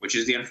dying, which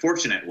is the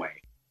unfortunate way.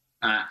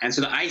 And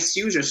so the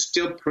ICUs are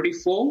still pretty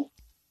full.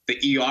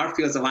 The ER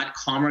feels a lot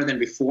calmer than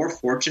before,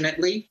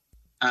 fortunately.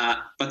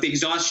 But the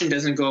exhaustion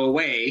doesn't go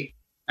away.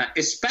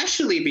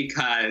 Especially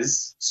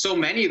because so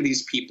many of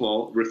these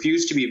people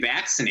refuse to be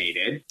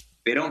vaccinated.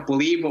 They don't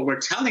believe what we're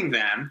telling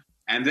them.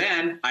 And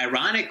then,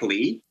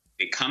 ironically,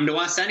 they come to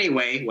us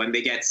anyway when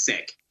they get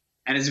sick.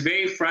 And it's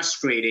very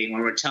frustrating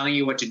when we're telling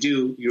you what to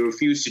do, you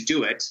refuse to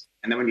do it.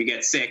 And then when you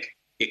get sick,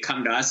 you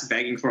come to us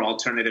begging for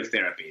alternative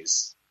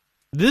therapies.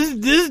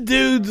 This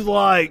dude's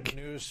like,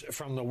 news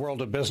from the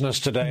world of business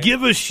today.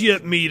 Give a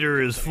shit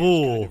meter is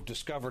full.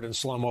 Discovered in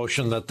slow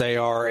motion that they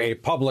are a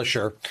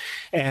publisher,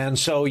 and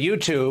so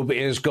YouTube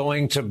is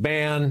going to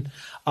ban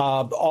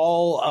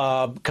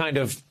all kind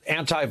of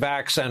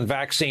anti-vax and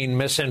vaccine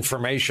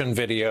misinformation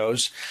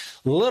videos.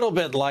 Little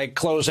bit like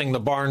closing the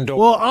barn door.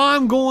 Well,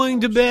 I'm going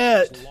to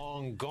bet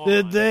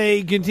that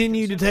they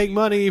continue to take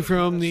money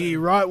from the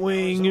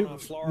right-wing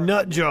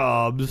nut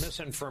jobs,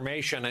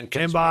 misinformation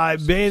and by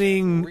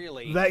banning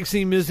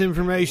vaccine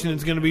misinformation,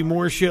 it's going to be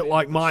more shit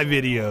like my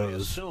videos. I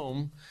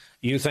assume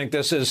you think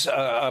this is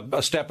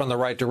a step in the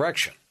right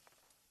direction.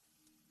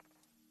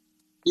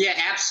 Yeah,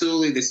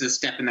 absolutely. This is a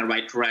step in the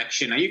right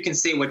direction. Now, you can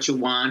say what you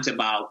want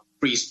about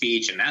free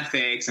speech and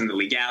ethics and the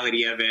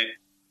legality of it.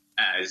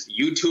 As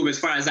YouTube, as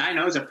far as I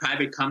know, is a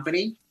private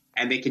company,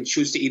 and they can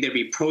choose to either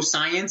be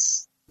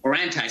pro-science or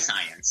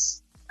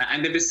anti-science.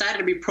 And they've decided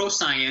to be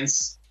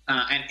pro-science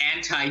and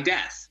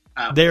anti-death.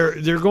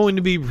 They're going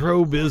to be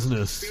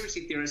pro-business.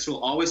 Conspiracy theorists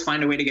will always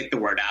find a way to get the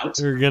word out.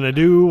 They're going to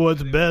do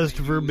what's best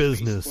for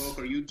business. Facebook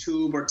or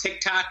YouTube or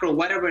TikTok or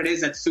whatever it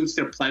is that suits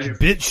their pleasure.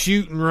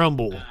 BitChute and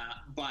Rumble.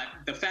 But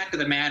the fact of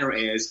the matter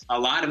is, a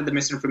lot of the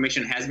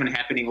misinformation has been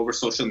happening over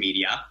social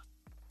media.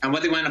 And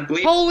what they want to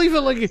blame... Holy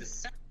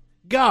fuck.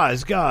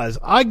 Guys,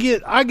 I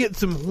get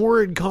some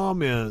horrid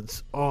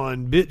comments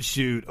on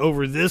BitChute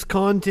over this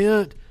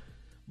content,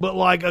 but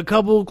like a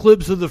couple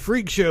clips of the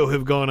Freak Show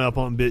have gone up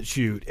on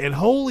BitChute, and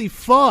holy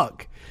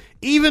fuck,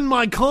 even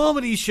my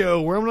comedy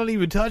show where I'm not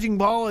even touching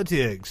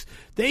politics,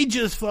 they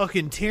just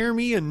fucking tear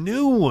me a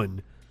new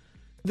one.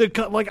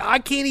 I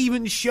can't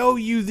even show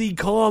you the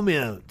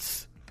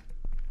comments.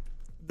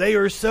 They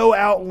are so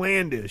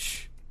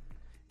outlandish.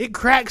 It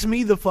cracks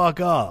me the fuck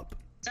up.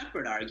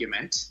 Separate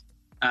argument.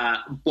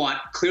 But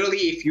clearly,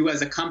 if you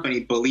as a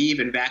company believe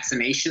in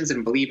vaccinations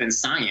and believe in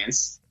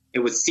science, it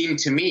would seem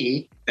to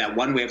me that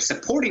one way of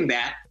supporting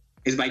that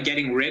is by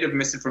getting rid of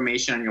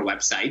misinformation on your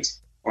website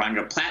or on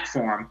your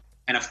platform.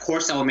 And of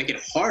course, that will make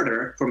it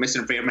harder for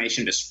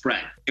misinformation to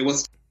spread.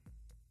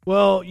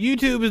 Well,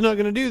 YouTube is not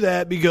going to do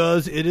that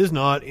because it is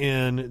not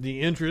in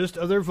the interest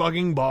of their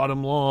fucking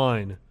bottom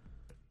line.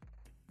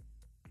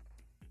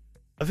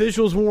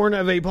 Officials warn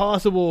of a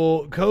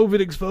possible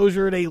COVID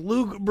exposure at a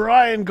Luke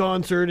Bryan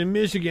concert in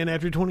Michigan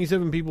after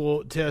 27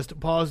 people test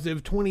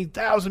positive.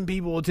 20,000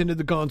 people attended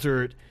the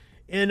concert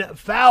in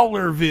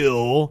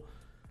Fowlerville.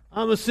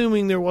 I'm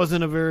assuming there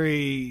wasn't a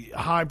very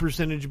high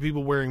percentage of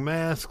people wearing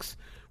masks.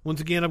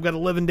 Once again, I've got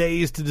 11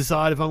 days to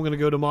decide if I'm going to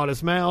go to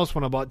Modest Mouse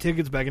when I bought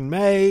tickets back in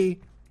May.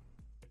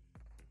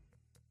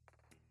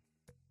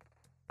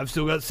 I've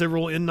still got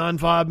several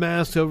N95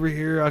 masks over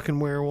here. I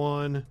can wear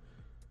one.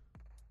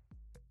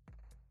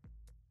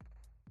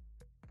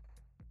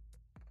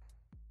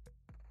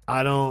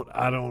 I don't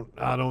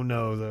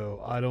know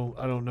though. I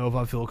don't know if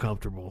I feel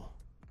comfortable.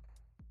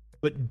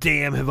 But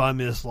damn, have I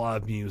missed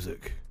live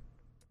music.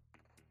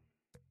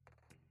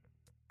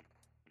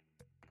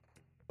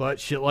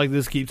 But shit like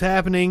this keeps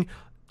happening.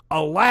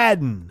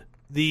 Aladdin,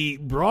 the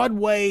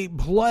Broadway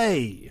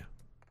play,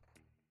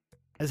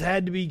 has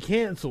had to be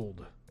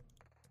canceled.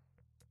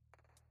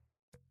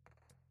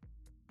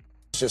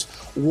 Just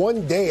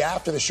one day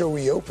after the show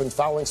reopened,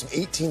 following some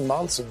 18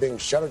 months of being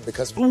shuttered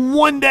because of...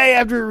 One day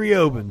after it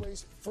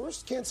reopened.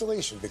 First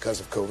cancellation because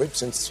of COVID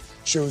since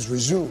shows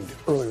resumed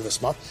earlier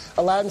this month.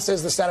 Aladdin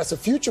says the status of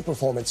future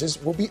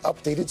performances will be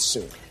updated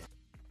soon.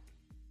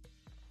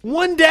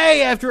 One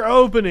day after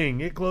opening,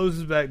 it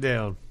closes back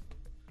down.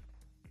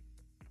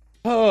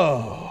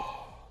 Oh.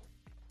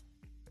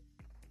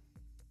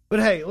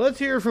 But hey, let's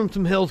hear from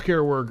some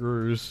healthcare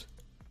workers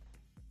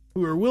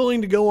who are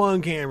willing to go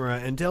on camera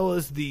and tell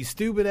us the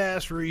stupid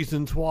ass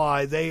reasons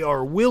why they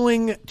are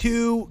willing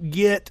to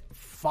get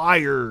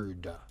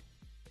fired.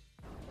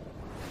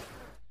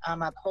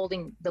 I'm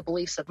upholding the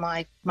beliefs of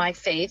my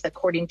faith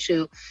according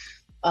to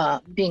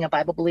being a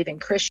Bible-believing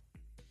Christian.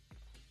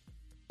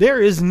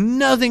 There is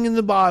nothing in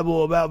the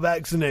Bible about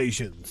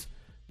vaccinations.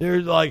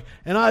 There's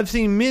and I've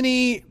seen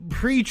many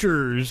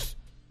preachers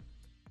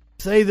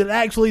say that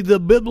actually the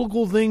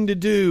biblical thing to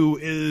do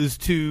is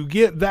to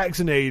get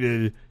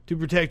vaccinated to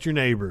protect your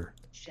neighbor.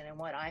 And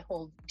what I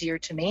hold dear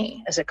to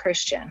me as a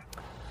Christian.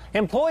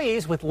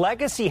 Employees with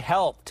Legacy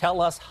Health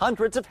tell us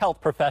hundreds of health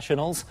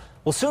professionals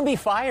will soon be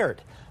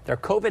fired. Their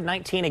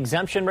COVID-19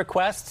 exemption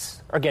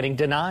requests are getting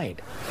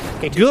denied.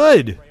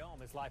 Good.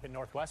 Is live in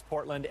Northwest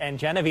Portland and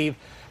Genevieve.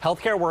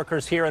 Healthcare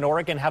workers here in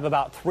Oregon have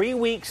about 3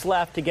 weeks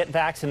left to get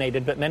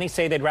vaccinated, but many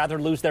say they'd rather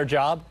lose their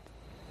job.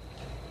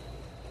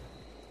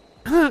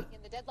 The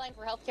deadline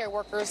for healthcare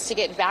workers to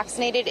get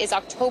vaccinated is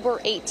October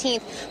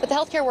 18th. But the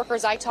healthcare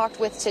workers I talked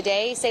with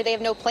today say they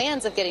have no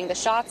plans of getting the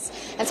shots,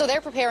 and so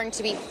they're preparing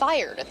to be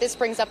fired. This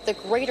brings up the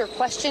greater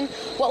question: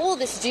 what will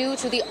this do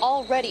to the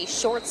already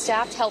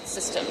short-staffed health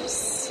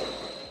systems?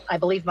 I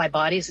believe my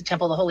body is a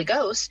temple of the Holy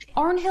Ghost.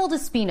 Arnhilde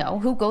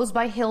Espino, who goes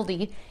by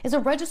Hildy, is a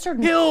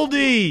registered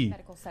Hildy.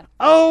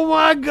 Oh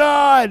my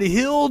God,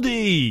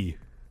 Hildy.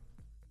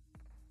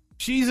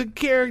 She's a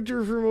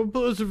character from a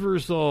Pussifer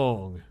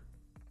song.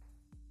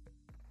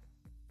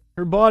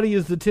 Her body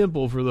is the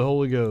temple for the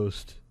Holy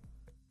Ghost.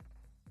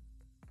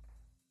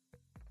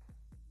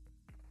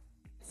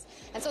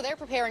 And so they're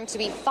preparing to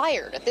be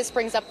fired. This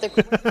brings up the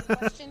greater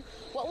question: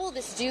 what will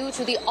this do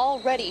to the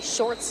already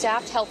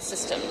short-staffed health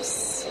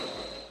systems?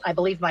 I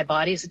believe my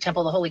body is a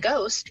temple of the Holy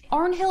Ghost.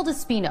 Arnhilde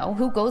Espino,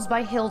 who goes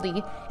by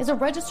Hildy, is a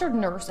registered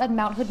nurse at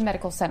Mount Hood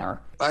Medical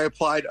Center. I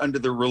applied under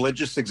the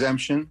religious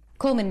exemption.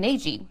 Coleman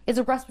Nagy is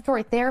a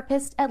respiratory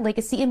therapist at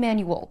Legacy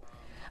Emmanuel.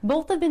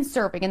 Both have been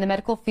serving in the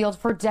medical field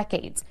for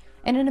decades,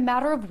 and in a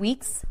matter of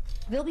weeks,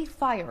 they'll be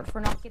fired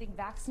for not getting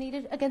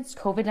vaccinated against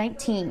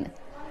COVID-19.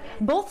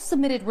 Both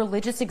submitted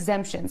religious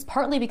exemptions,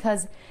 partly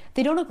because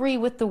they don't agree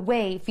with the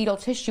way fetal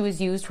tissue is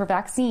used for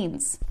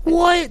vaccines.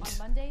 What?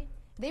 On Monday,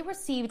 they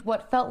received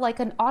what felt like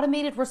an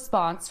automated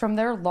response from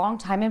their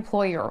longtime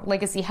employer,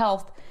 Legacy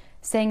Health,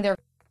 saying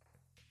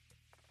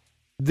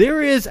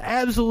there is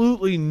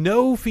absolutely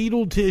no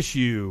fetal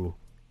tissue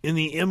in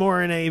the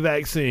mRNA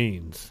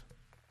vaccines.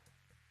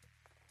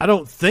 I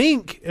don't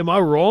think. Am I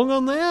wrong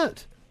on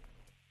that?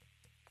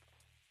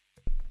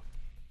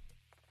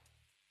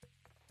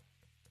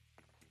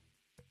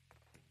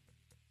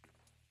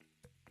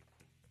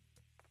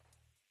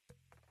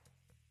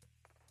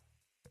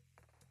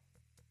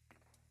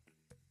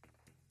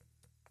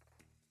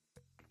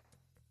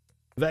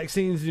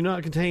 Vaccines do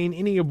not contain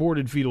any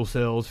aborted fetal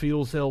cells.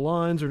 Fetal cell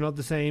lines are not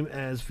the same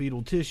as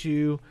fetal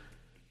tissue.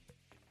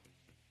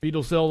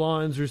 Fetal cell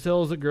lines are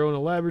cells that grow in a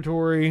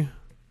laboratory.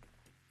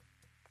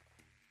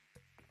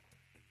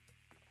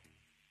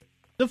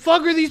 The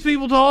fuck are these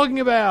people talking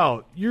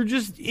about? You're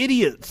just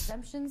idiots.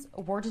 Exemptions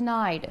were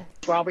denied.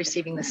 We're all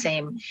receiving the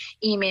same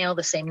email,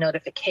 the same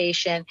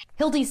notification.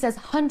 Hildy says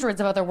hundreds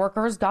of other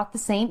workers got the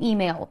same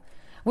email,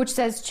 which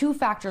says 2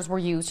 factors were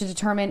used to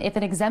determine if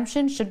an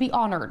exemption should be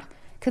honored.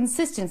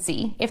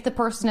 Consistency, if the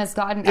person has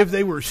gotten... if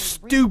they were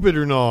stupid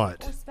or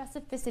not. Or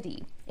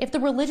specificity, if the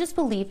religious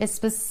belief is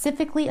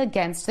specifically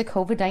against the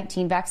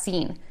COVID-19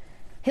 vaccine.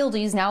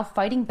 Hildy is now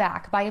fighting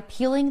back by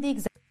appealing the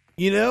exemption.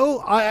 You know,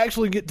 I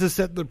actually get to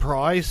set the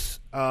price.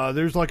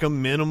 There's like a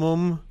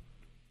minimum.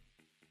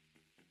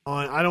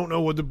 I don't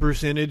know what the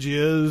percentage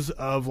is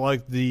of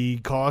like the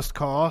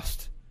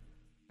cost.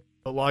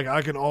 But like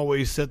I can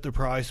always set the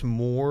price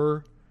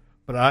more.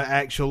 But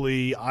I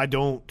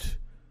don't.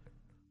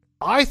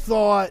 I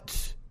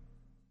thought,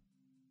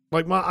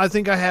 like I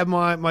think I have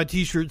my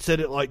t-shirt set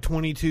at like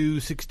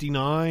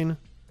 $22.69,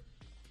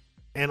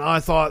 and I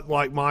thought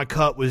like my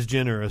cut was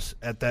generous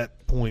at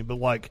that point, but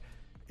like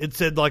it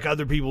said like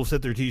other people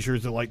set their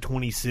t-shirts at like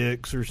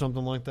 26 or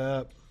something like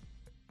that.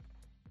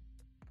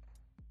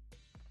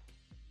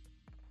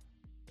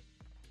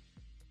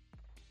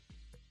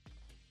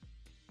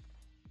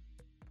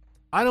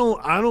 I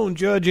don't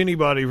judge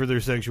anybody for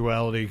their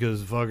sexuality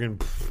because fucking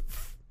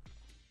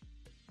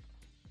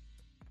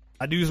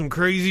I do some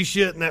crazy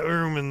shit in that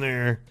room in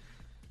there.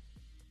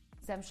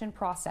 Exemption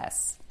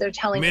process. They're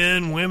telling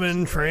men,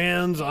 women,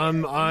 trans.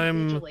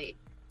 I'm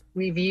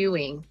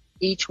reviewing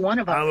each one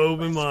of us. I'm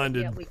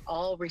open-minded. We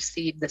all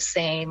received the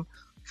same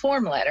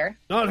form letter.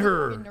 Not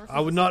her. I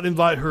would not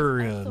invite her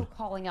in. Also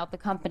calling out the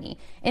company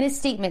in a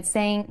statement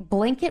saying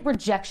blanket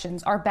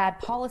rejections are bad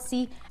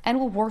policy and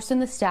will worsen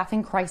the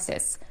staffing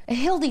crisis.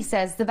 Hildy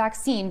says the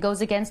vaccine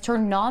goes against her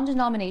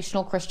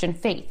non-denominational Christian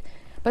faith,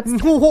 but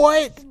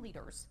what?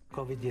 Leaders,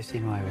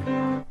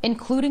 COVID-19,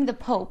 including the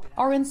Pope,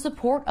 are in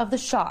support of the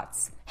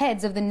shots.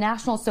 Heads of the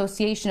National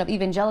Association of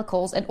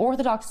Evangelicals and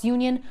Orthodox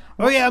Union.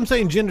 Oh yeah, I'm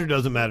saying gender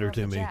doesn't matter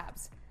to me.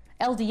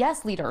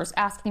 LDS leaders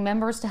asking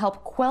members to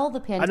help quell the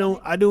pandemic.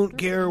 I don't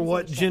care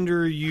what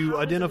gender you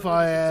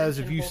identify as.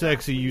 If you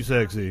sexy, you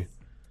sexy.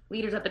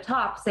 Leaders at the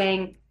top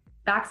saying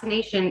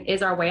vaccination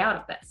is our way out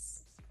of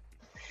this.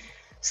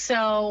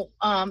 So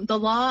the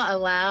law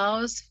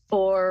allows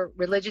for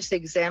religious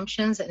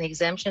exemptions and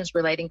exemptions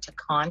relating to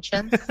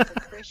conscience. As a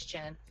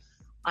Christian,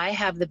 I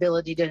have the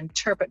ability to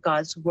interpret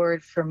God's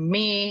word for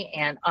me,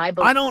 and I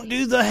believe I don't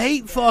do the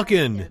hate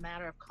fucking. It's a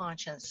matter of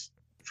conscience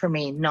for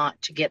me not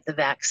to get the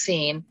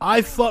vaccine.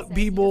 I fuck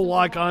people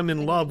like I'm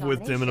in love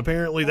with them, and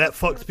apparently that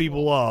fucks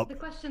people up. The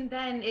question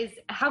then is,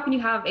 how can you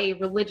have a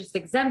religious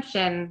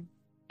exemption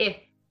if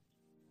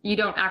you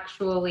don't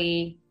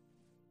actually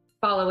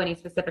follow any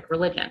specific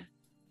religion?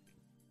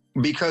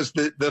 Because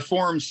the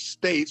form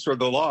states, or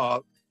the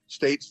law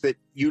states, that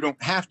you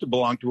don't have to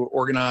belong to an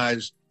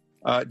organized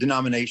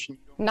denomination.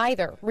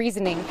 Neither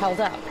reasoning held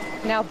up.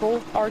 Now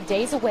both are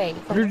days away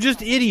from... They're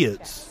just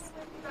idiots.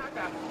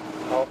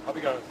 I'll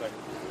be gone in a second.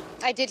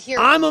 I did hear...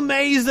 I'm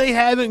amazed they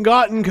haven't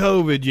gotten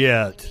COVID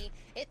yet.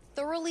 It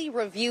thoroughly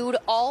reviewed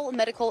all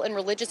medical and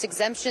religious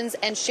exemptions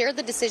and shared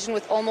the decision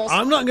with almost...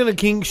 I'm not going to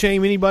kink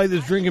shame anybody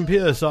that's drinking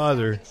piss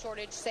either.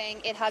 ...shortage,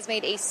 saying it has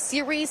made a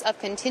series of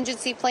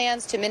contingency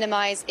plans to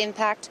minimize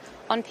impact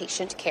on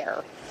patient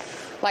care.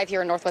 Live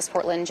here in Northwest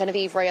Portland,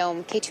 Genevieve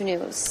Rayom, K2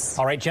 News.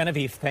 All right,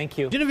 Genevieve, thank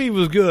you. Genevieve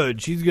was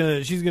good. She's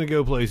gonna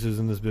go places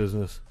in this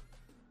business.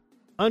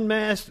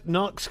 Unmasked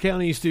Knox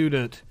County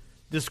student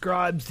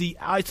describes the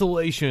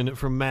isolation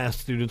from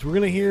masked students. We're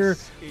going to hear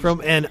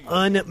from an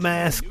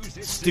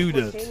unmasked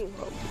student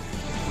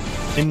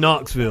in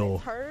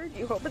Knoxville.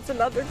 You hope it's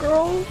another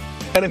girl?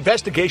 An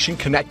investigation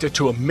connected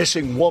to a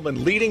missing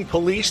woman leading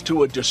police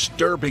to a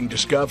disturbing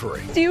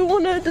discovery. Do you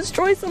want to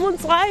destroy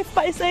someone's life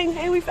by saying,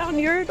 hey, we found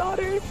your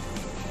daughter?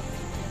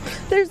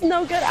 There's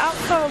no good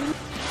outcome.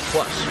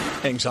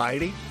 Plus,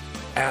 anxiety,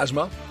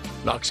 asthma.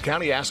 Knox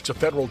County asks a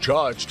federal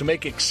judge to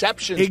make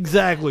exceptions.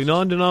 Exactly.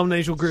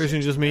 Non-denominational Christian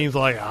just means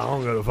like, I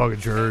don't go to fucking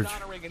church.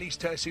 Honoring an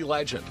East Tennessee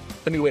legend.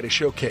 A new way to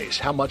showcase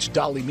how much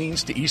Dolly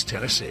means to East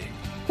Tennessee.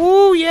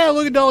 Ooh, yeah,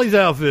 look at Dolly's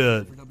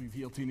outfit.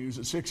 WVLT News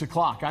at 6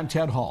 o'clock. I'm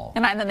Ted Hall.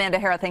 And I'm Amanda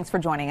Hara. Thanks for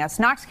joining us.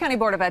 Knox County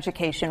Board of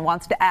Education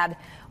wants to add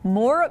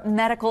more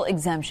medical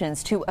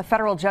exemptions to a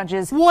federal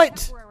judge's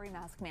temporary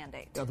mask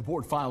mandate. The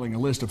board filing a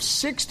list of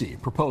 60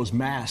 proposed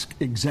mask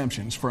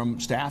exemptions from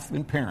staff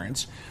and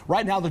parents.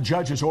 Right now, the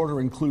judge's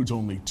order includes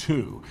only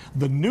 2.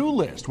 The new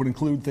list would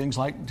include things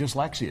like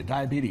dyslexia,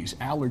 diabetes,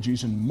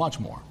 allergies, and much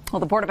more.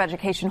 Well, the Board of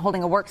Education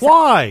holding a work session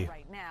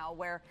right now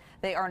where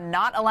they are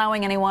not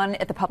allowing anyone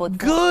at the public.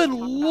 Good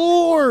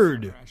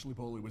Lord! Ashley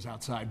Boley was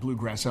outside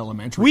Bluegrass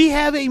Elementary. We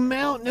have a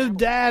mountain of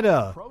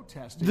data.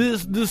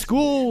 The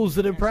schools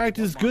that have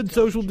practiced good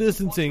social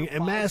distancing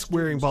and mask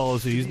wearing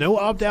policies, no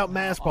opt-out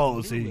mask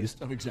policies,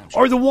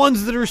 are the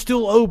ones that are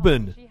still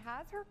open. She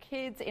has her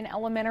kids in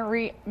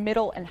elementary,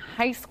 middle, and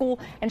high school,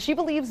 and she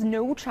believes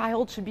no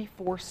child should be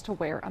forced to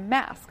wear a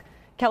mask.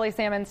 Kelly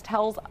Sammons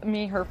tells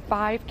me her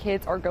 5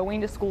 kids are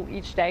going to school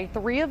each day,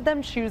 3 of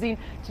them choosing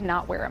to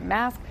not wear a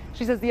mask.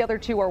 She says the other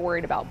 2 are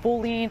worried about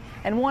bullying,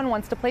 and 1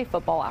 wants to play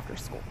football after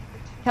school.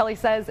 Kelly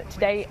says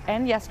today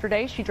and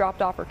yesterday she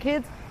dropped off her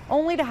kids,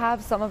 only to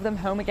have some of them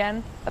home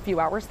again a few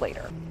hours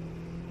later.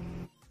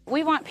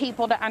 We want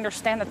people to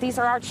understand that these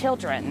are our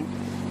children,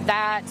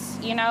 that,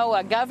 you know,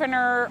 a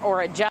governor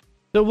or a judge.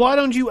 So why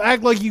don't you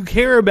act like you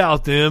care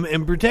about them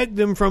and protect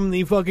them from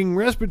the fucking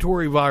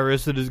respiratory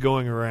virus that is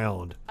going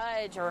around?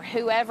 Or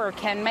whoever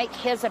can make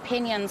his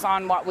opinions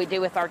on what we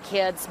do with our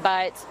kids,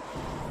 but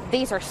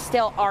these are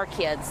still our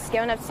kids.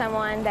 Going up to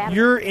someone that...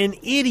 You're an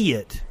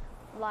idiot.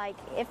 Like,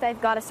 if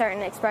they've got a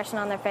certain expression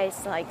on their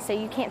face, like, so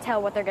you can't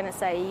tell what they're going to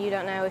say. You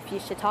don't know if you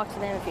should talk to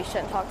them, if you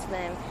shouldn't talk to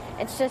them.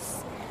 It's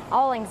just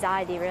all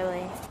anxiety,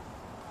 really.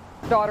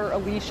 Daughter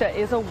Alicia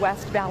is a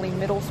West Valley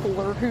middle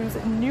schooler who's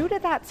new to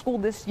that school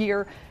this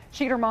year.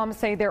 She and her mom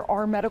say there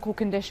are medical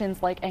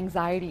conditions like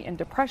anxiety and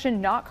depression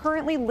not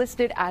currently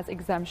listed as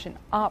exemption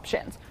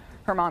options.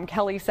 Her mom,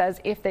 Kelly, says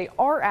if they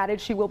are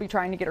added, she will be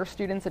trying to get her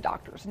students a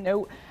doctor's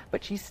note,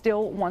 but she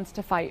still wants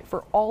to fight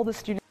for all the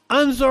students.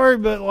 I'm sorry,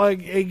 but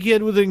like a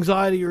kid with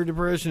anxiety or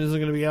depression isn't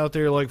going to be out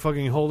there like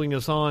fucking holding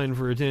a sign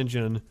for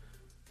attention.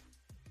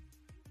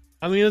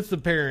 I mean, it's the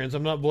parents.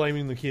 I'm not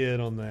blaming the kid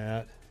on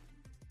that.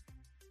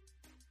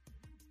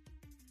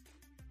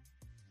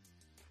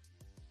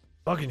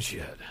 Fucking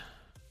shit.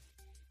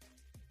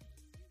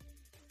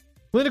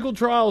 Clinical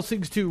trial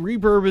seeks to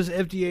repurpose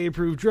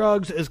FDA-approved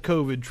drugs as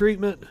COVID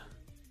treatment.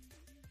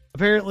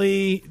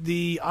 Apparently,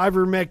 the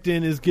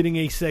ivermectin is getting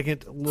a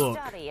second look.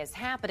 Study is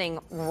happening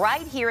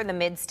right here in the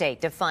mid-state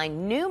to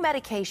find new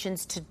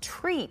medications to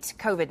treat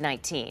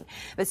COVID-19.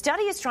 The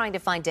study is trying to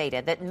find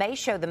data that may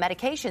show the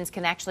medications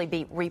can actually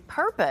be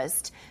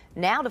repurposed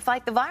now to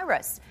fight the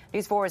virus.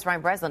 News 4's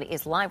Ryan Breslin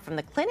is live from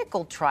the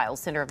Clinical Trial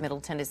Center of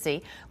Middle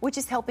Tennessee, which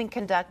is helping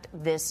conduct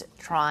this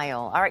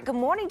trial. All right, good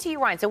morning to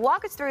you, Ryan. So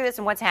walk us through this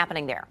and what's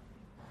happening there.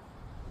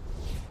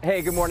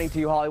 Hey, good morning to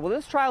you, Holly. Well,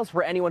 this trial is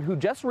for anyone who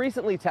just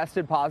recently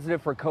tested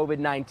positive for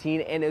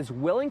COVID-19 and is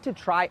willing to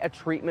try a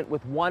treatment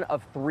with one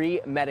of 3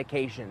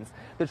 medications.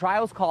 The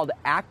trial is called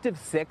Active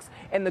 6,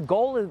 and the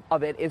goal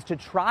of it is to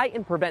try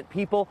and prevent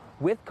people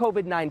with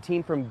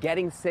COVID-19 from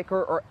getting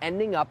sicker or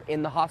ending up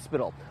in the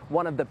hospital.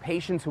 One of the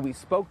patients who we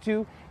spoke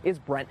to is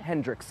Brent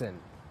Hendrickson.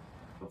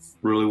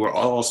 Really, we're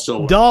all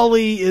still...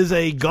 Dolly is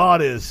a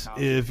goddess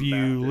if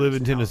you live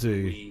in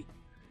Tennessee.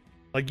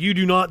 Like, you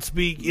do not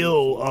speak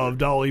ill of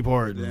Dolly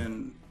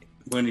Parton.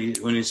 When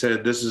he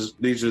said,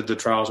 these are the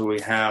trials that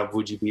we have,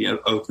 would you be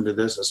open to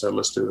this? I said,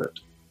 let's do it.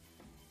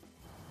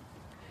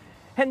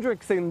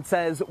 Hendrickson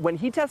says when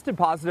he tested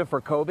positive for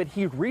COVID,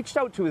 he reached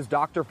out to his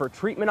doctor for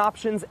treatment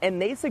options,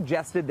 and they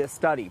suggested this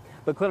study.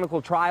 The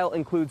clinical trial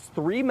includes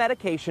 3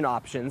 medication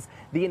options: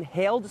 the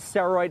inhaled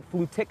steroid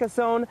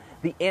fluticasone,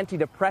 the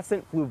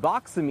antidepressant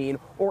fluvoxamine,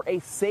 or a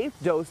safe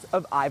dose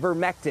of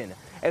ivermectin.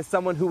 As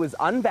someone who was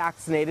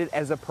unvaccinated,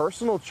 as a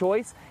personal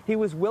choice, he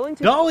was willing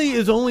to... Dolly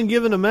is only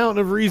given a mountain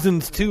of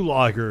reasons to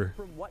like her.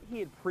 From what he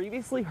had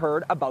previously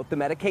heard about the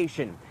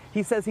medication.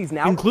 He says he's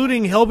now...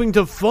 including helping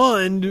to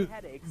fund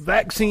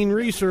vaccine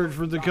research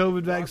for the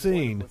COVID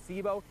vaccine.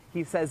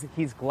 He says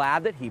he's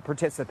glad that he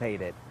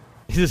participated.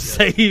 He's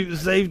a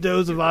safe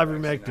dose of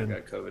ivermectin. I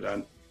got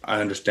COVID. I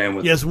understand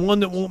what... Yes, one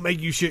that won't make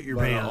you shit your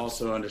pants. I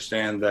also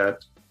understand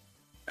that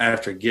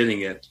after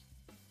getting it,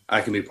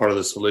 I can be part of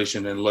the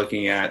solution and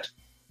looking at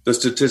the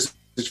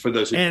statistics for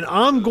those. And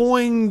I'm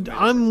willing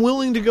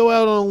to go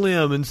out on a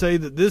limb and say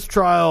that this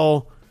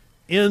trial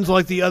ends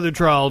like the other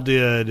trial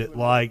did.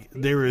 Like,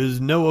 there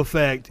is no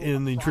effect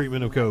in the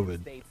treatment of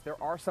COVID.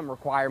 There are some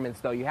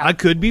requirements, though. I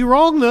could be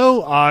wrong,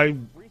 though. I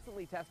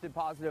recently tested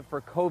positive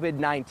for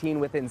COVID-19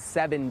 within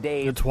 7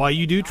 days. That's why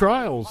you do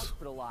trials.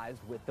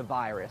 Hospitalized with the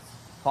virus.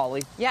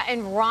 Holly? Yeah,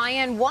 and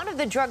Ryan, one of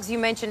the drugs you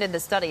mentioned in the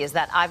study is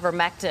that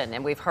ivermectin,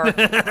 and we've heard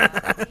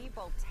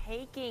people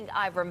taking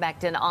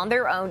ivermectin on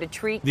their own to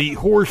treat the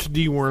horse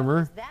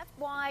dewormer. That's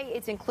why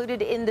it's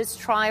included in this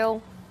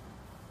trial.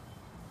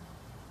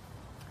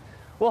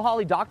 Well,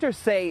 Holly, doctors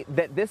say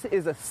that this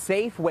is a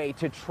safe way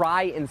to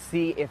try and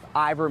see if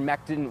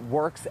ivermectin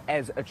works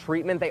as a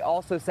treatment. They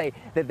also say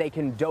that they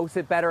can dose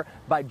it better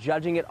by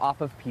judging it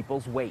off of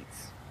people's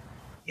weights.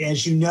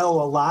 As you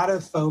know, a lot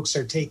of folks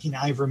are taking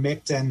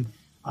ivermectin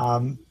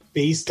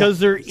based because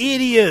they're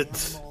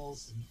idiots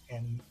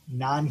and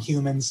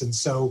non-humans, and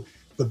so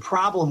the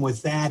problem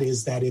with that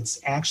is that it's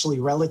actually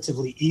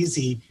relatively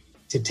easy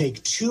to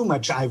take too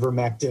much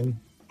ivermectin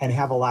and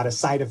have a lot of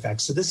side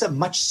effects. So this is a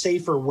much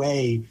safer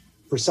way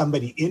for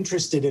somebody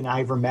interested in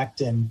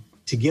ivermectin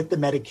to get the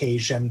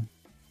medication.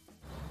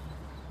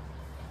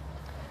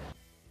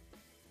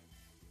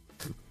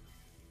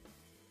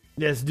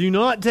 Yes, do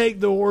not take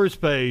the horse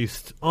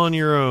paste on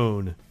your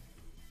own.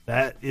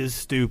 That is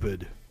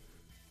stupid.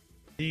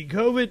 The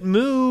COVID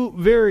Mu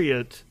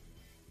variant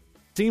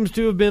seems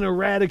to have been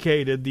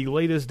eradicated. The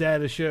latest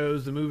data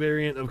shows the Mu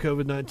variant of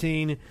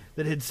COVID-19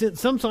 that had sent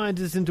some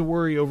scientists into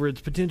worry over its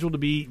potential to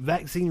be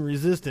vaccine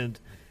resistant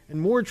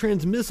and more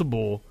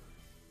transmissible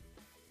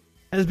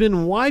has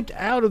been wiped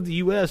out of the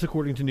U.S.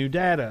 according to new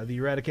data. The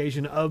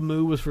eradication of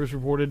Mu was first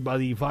reported by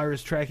the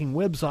virus tracking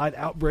website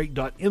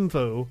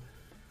Outbreak.info,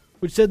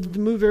 which said that the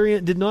Mu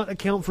variant did not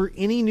account for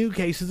any new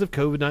cases of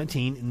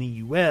COVID-19 in the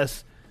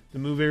U.S. The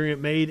Mu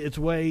variant made its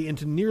way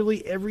into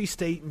nearly every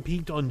state and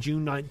peaked on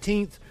June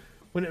 19th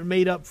when it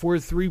made up for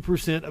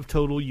 3% of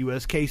total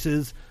U.S.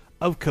 cases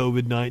of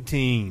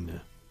COVID-19.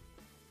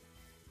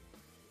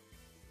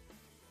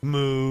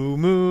 Mu,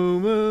 mu,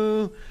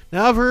 mu.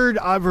 Now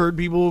I've heard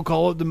people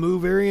call it the Mu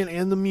variant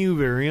and the Mu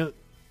variant.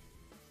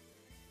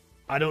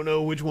 I don't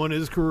know which one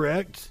is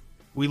correct.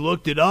 We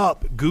looked it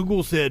up.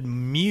 Google said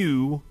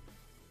Mu.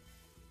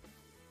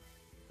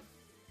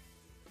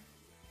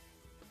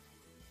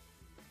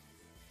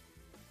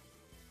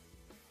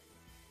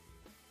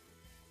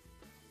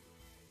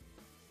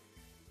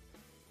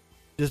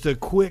 Just a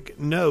quick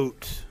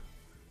note.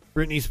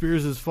 Britney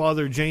Spears'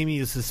 father, Jamie,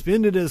 is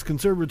suspended as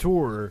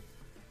conservator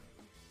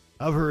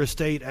of her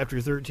estate after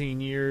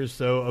 13 years.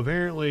 So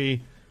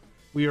apparently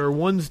we are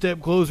one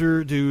step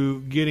closer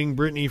to getting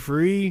Britney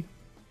free.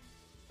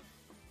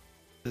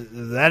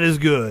 That is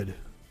good.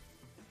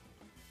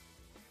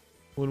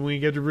 When we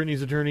get to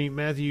Britney's attorney,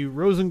 Matthew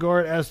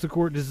Rosengart, asked the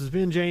court to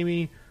suspend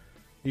Jamie.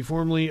 He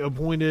formally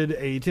appointed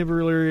a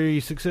temporary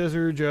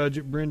successor.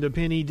 Judge Brenda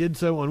Penny did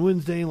so on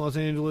Wednesday in Los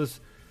Angeles,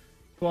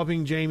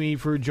 swapping Jamie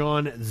for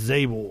John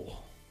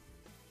Zabel.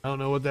 I don't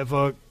know what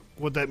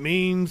that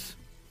means.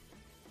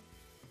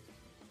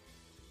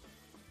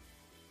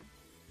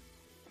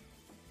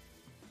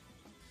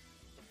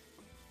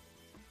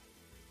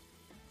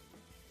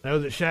 I know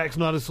that Shaq's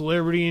not a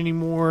celebrity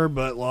anymore,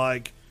 but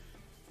like,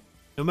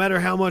 no matter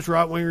how much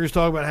right-wingers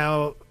talk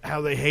about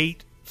how they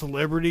hate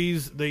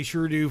celebrities, they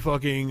sure do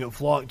fucking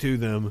flock to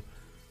them.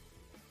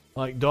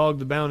 Like Dog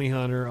the Bounty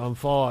Hunter on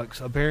Fox.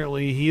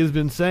 Apparently, he has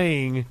been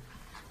saying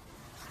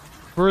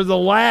for the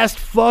last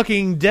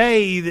fucking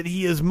day that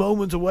he is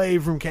moments away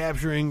from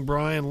capturing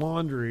Brian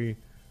Laundrie.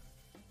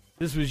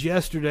 This was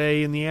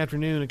yesterday in the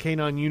afternoon, a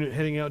K-9 unit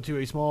heading out to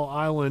a small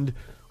island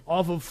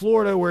off of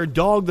Florida where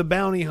Dog the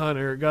Bounty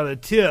Hunter got a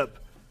tip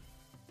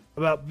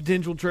about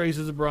potential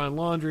traces of Brian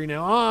Laundrie.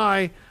 Now,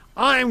 I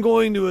am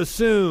going to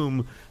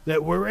assume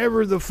that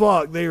wherever the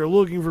fuck they are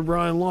looking for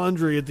Brian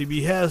Laundrie at the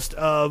behest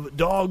of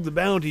Dog the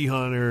Bounty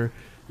Hunter,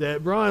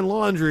 that Brian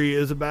Laundrie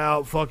is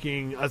about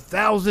fucking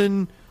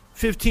 1,000,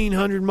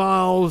 1,500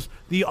 miles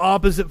the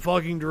opposite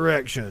fucking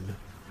direction.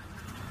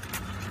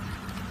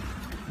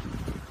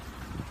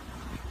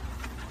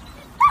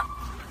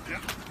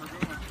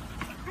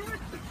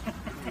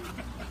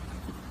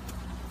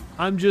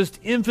 I'm just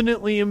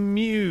infinitely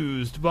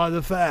amused by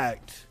the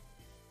fact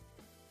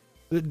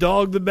that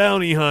Dog the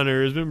Bounty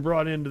Hunter has been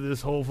brought into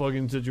this whole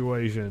fucking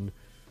situation.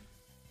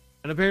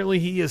 And apparently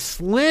he is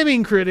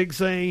slamming critics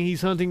saying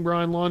he's hunting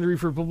Brian Laundrie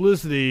for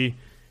publicity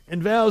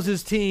and vows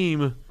his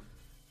team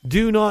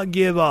do not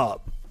give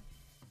up.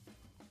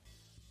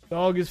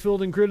 Dog is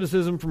fielding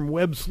criticism from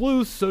web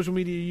sleuths, social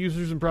media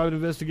users, and private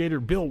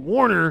investigator Bill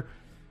Warner,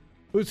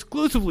 who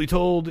exclusively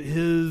told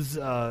his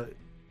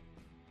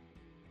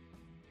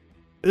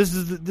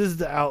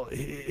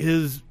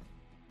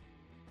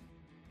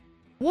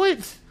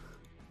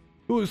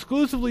who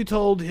exclusively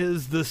told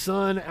his The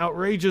Sun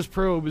outrageous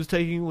probe is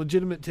taking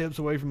legitimate tips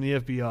away from the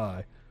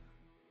FBI.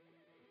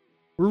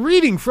 We're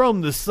reading from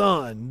The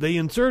Sun. They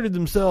inserted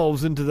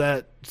themselves into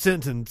that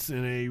sentence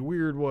in a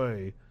weird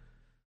way.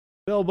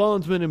 Bail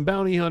bondsman and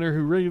bounty hunter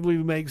who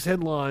regularly makes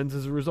headlines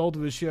as a result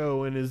of his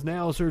show and is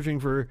now searching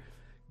for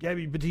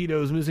Gabby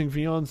Petito's missing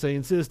fiancé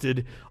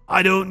insisted,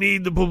 "I don't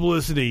need the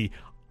publicity.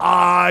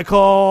 I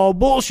call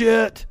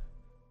bullshit."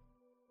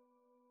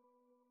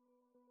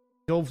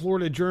 Told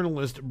Florida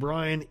journalist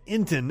Brian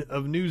Enton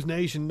of News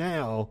Nation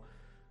Now,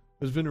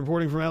 has been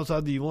reporting from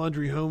outside the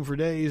Laundrie home for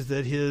days,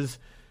 that his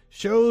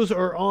shows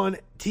are on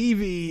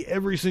TV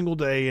every single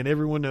day and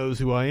everyone knows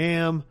who I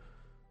am.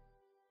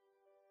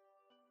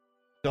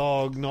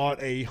 Dog,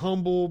 not a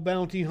humble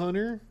bounty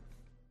hunter.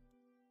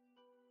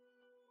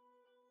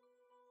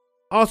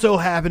 Also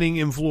happening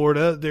in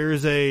Florida,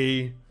 there's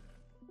a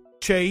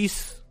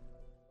chase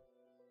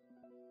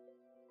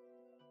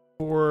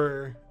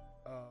for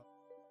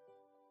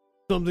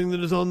something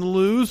that is on the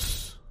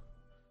loose.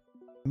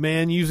 A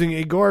man using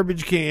a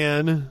garbage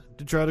can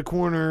to try to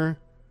corner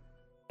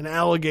an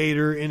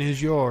alligator in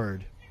his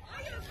yard.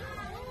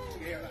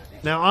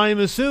 Now, I'm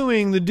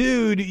assuming the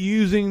dude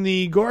using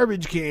the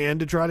garbage can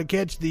to try to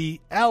catch the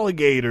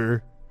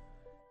alligator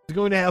is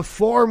going to have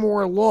far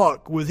more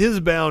luck with his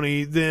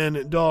bounty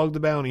than Dog the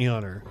Bounty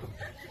Hunter.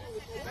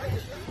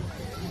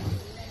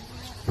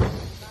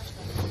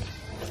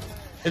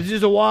 It's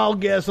just a wild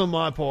guess on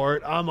my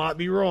part. I might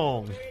be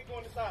wrong.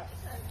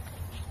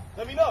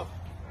 Let me know.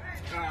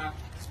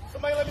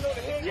 Somebody let me know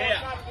the head.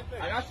 Yeah,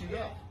 I got you.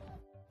 Yeah.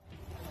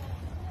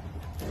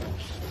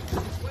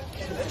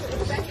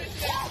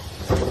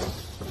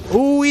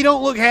 Ooh, he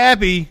don't look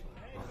happy.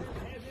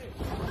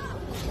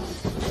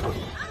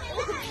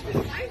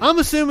 I'm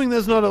assuming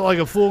that's not like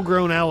a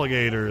full-grown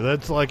alligator.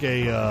 That's like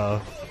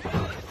a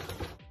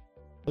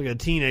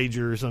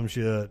teenager or some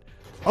shit.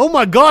 Oh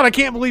my god, I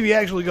can't believe he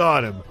actually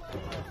got him.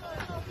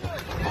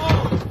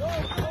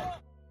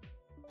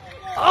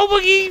 Oh,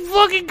 but he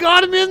fucking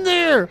got him in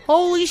there.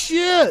 Holy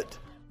shit.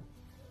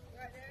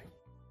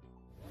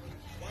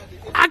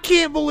 I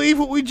can't believe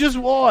what we just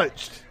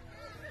watched.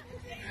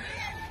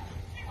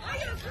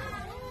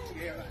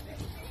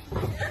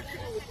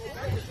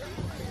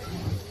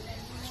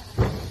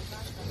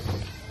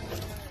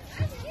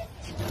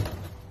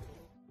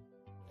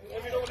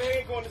 Let me know when the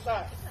head go on the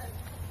side.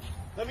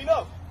 Let me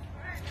know.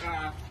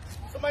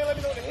 Somebody let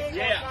me know when the head go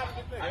on the side of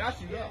the thing. I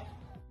got you. Yeah.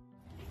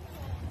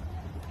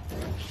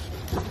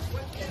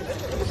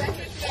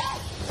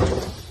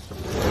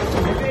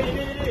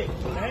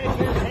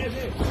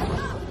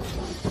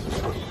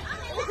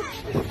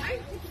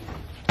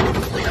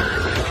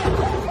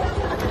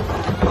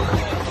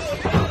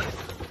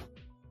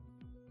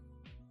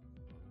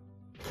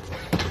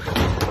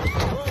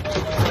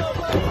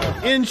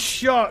 In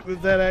shock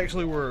that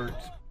actually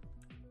worked.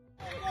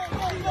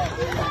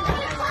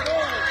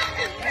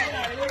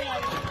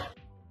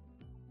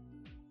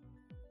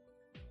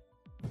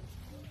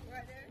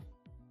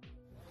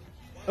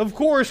 Of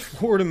course,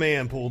 Florida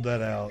man pulled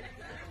that out.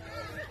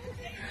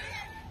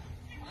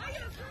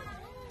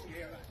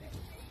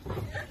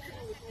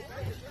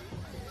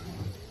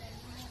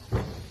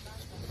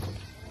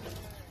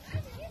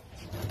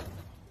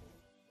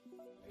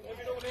 Let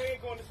me know when they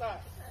ain't going inside.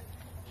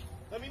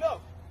 Let me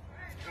know.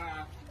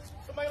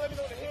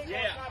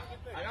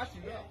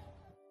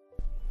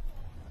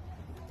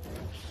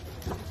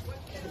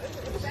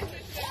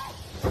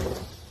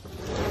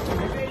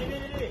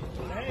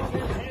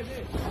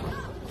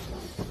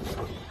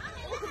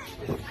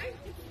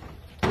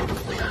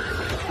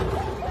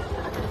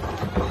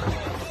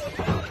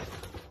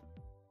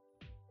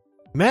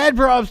 Mad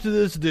props to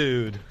this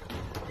dude.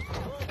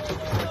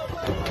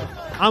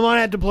 I might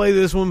have to play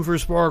this one for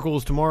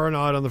Sparkles tomorrow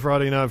night on the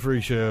Friday Night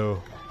Freak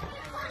Show.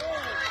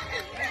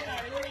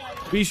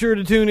 Be sure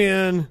to tune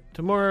in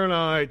tomorrow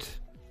night,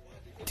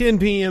 10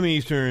 p.m.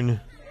 Eastern,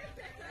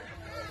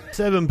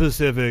 7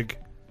 Pacific,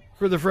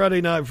 for the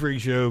Friday Night Freak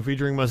Show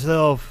featuring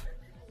myself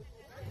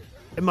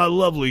and my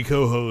lovely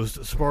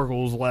co-host,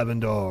 Sparkles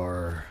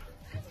Lavendar.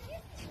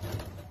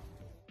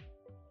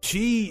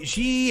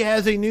 She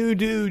has a new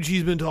dude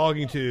she's been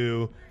talking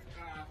to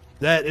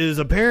that is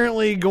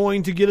apparently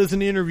going to get us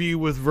an interview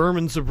with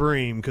Vermin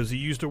Supreme because he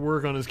used to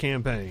work on his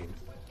campaign.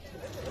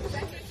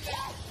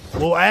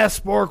 We'll ask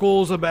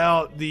Sparkles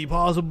about the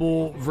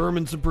possible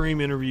Vermin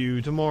Supreme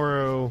interview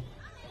tomorrow.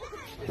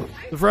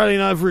 The Friday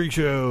Night Freak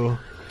Show.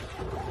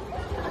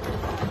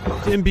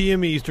 10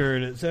 p.m.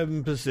 Eastern at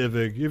 7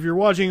 Pacific. If you're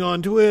watching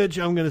on Twitch,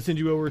 I'm going to send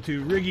you over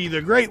to Riggy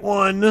the Great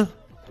One.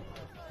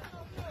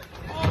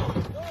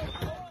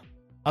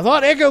 I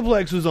thought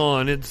Echoplex was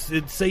on. It's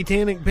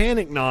Satanic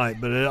Panic Night,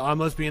 but I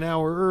must be an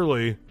hour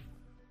early.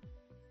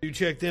 Do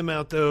check them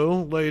out,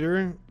 though,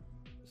 later.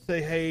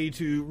 Say hey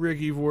to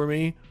Ricky for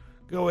me.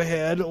 Go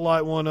ahead,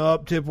 light one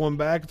up, tip one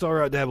back. It's all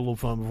right to have a little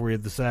fun before you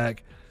hit the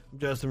sack. I'm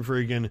Justin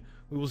Freakin'.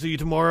 We will see you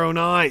tomorrow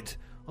night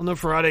on the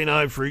Friday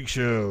Night Freak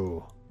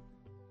Show.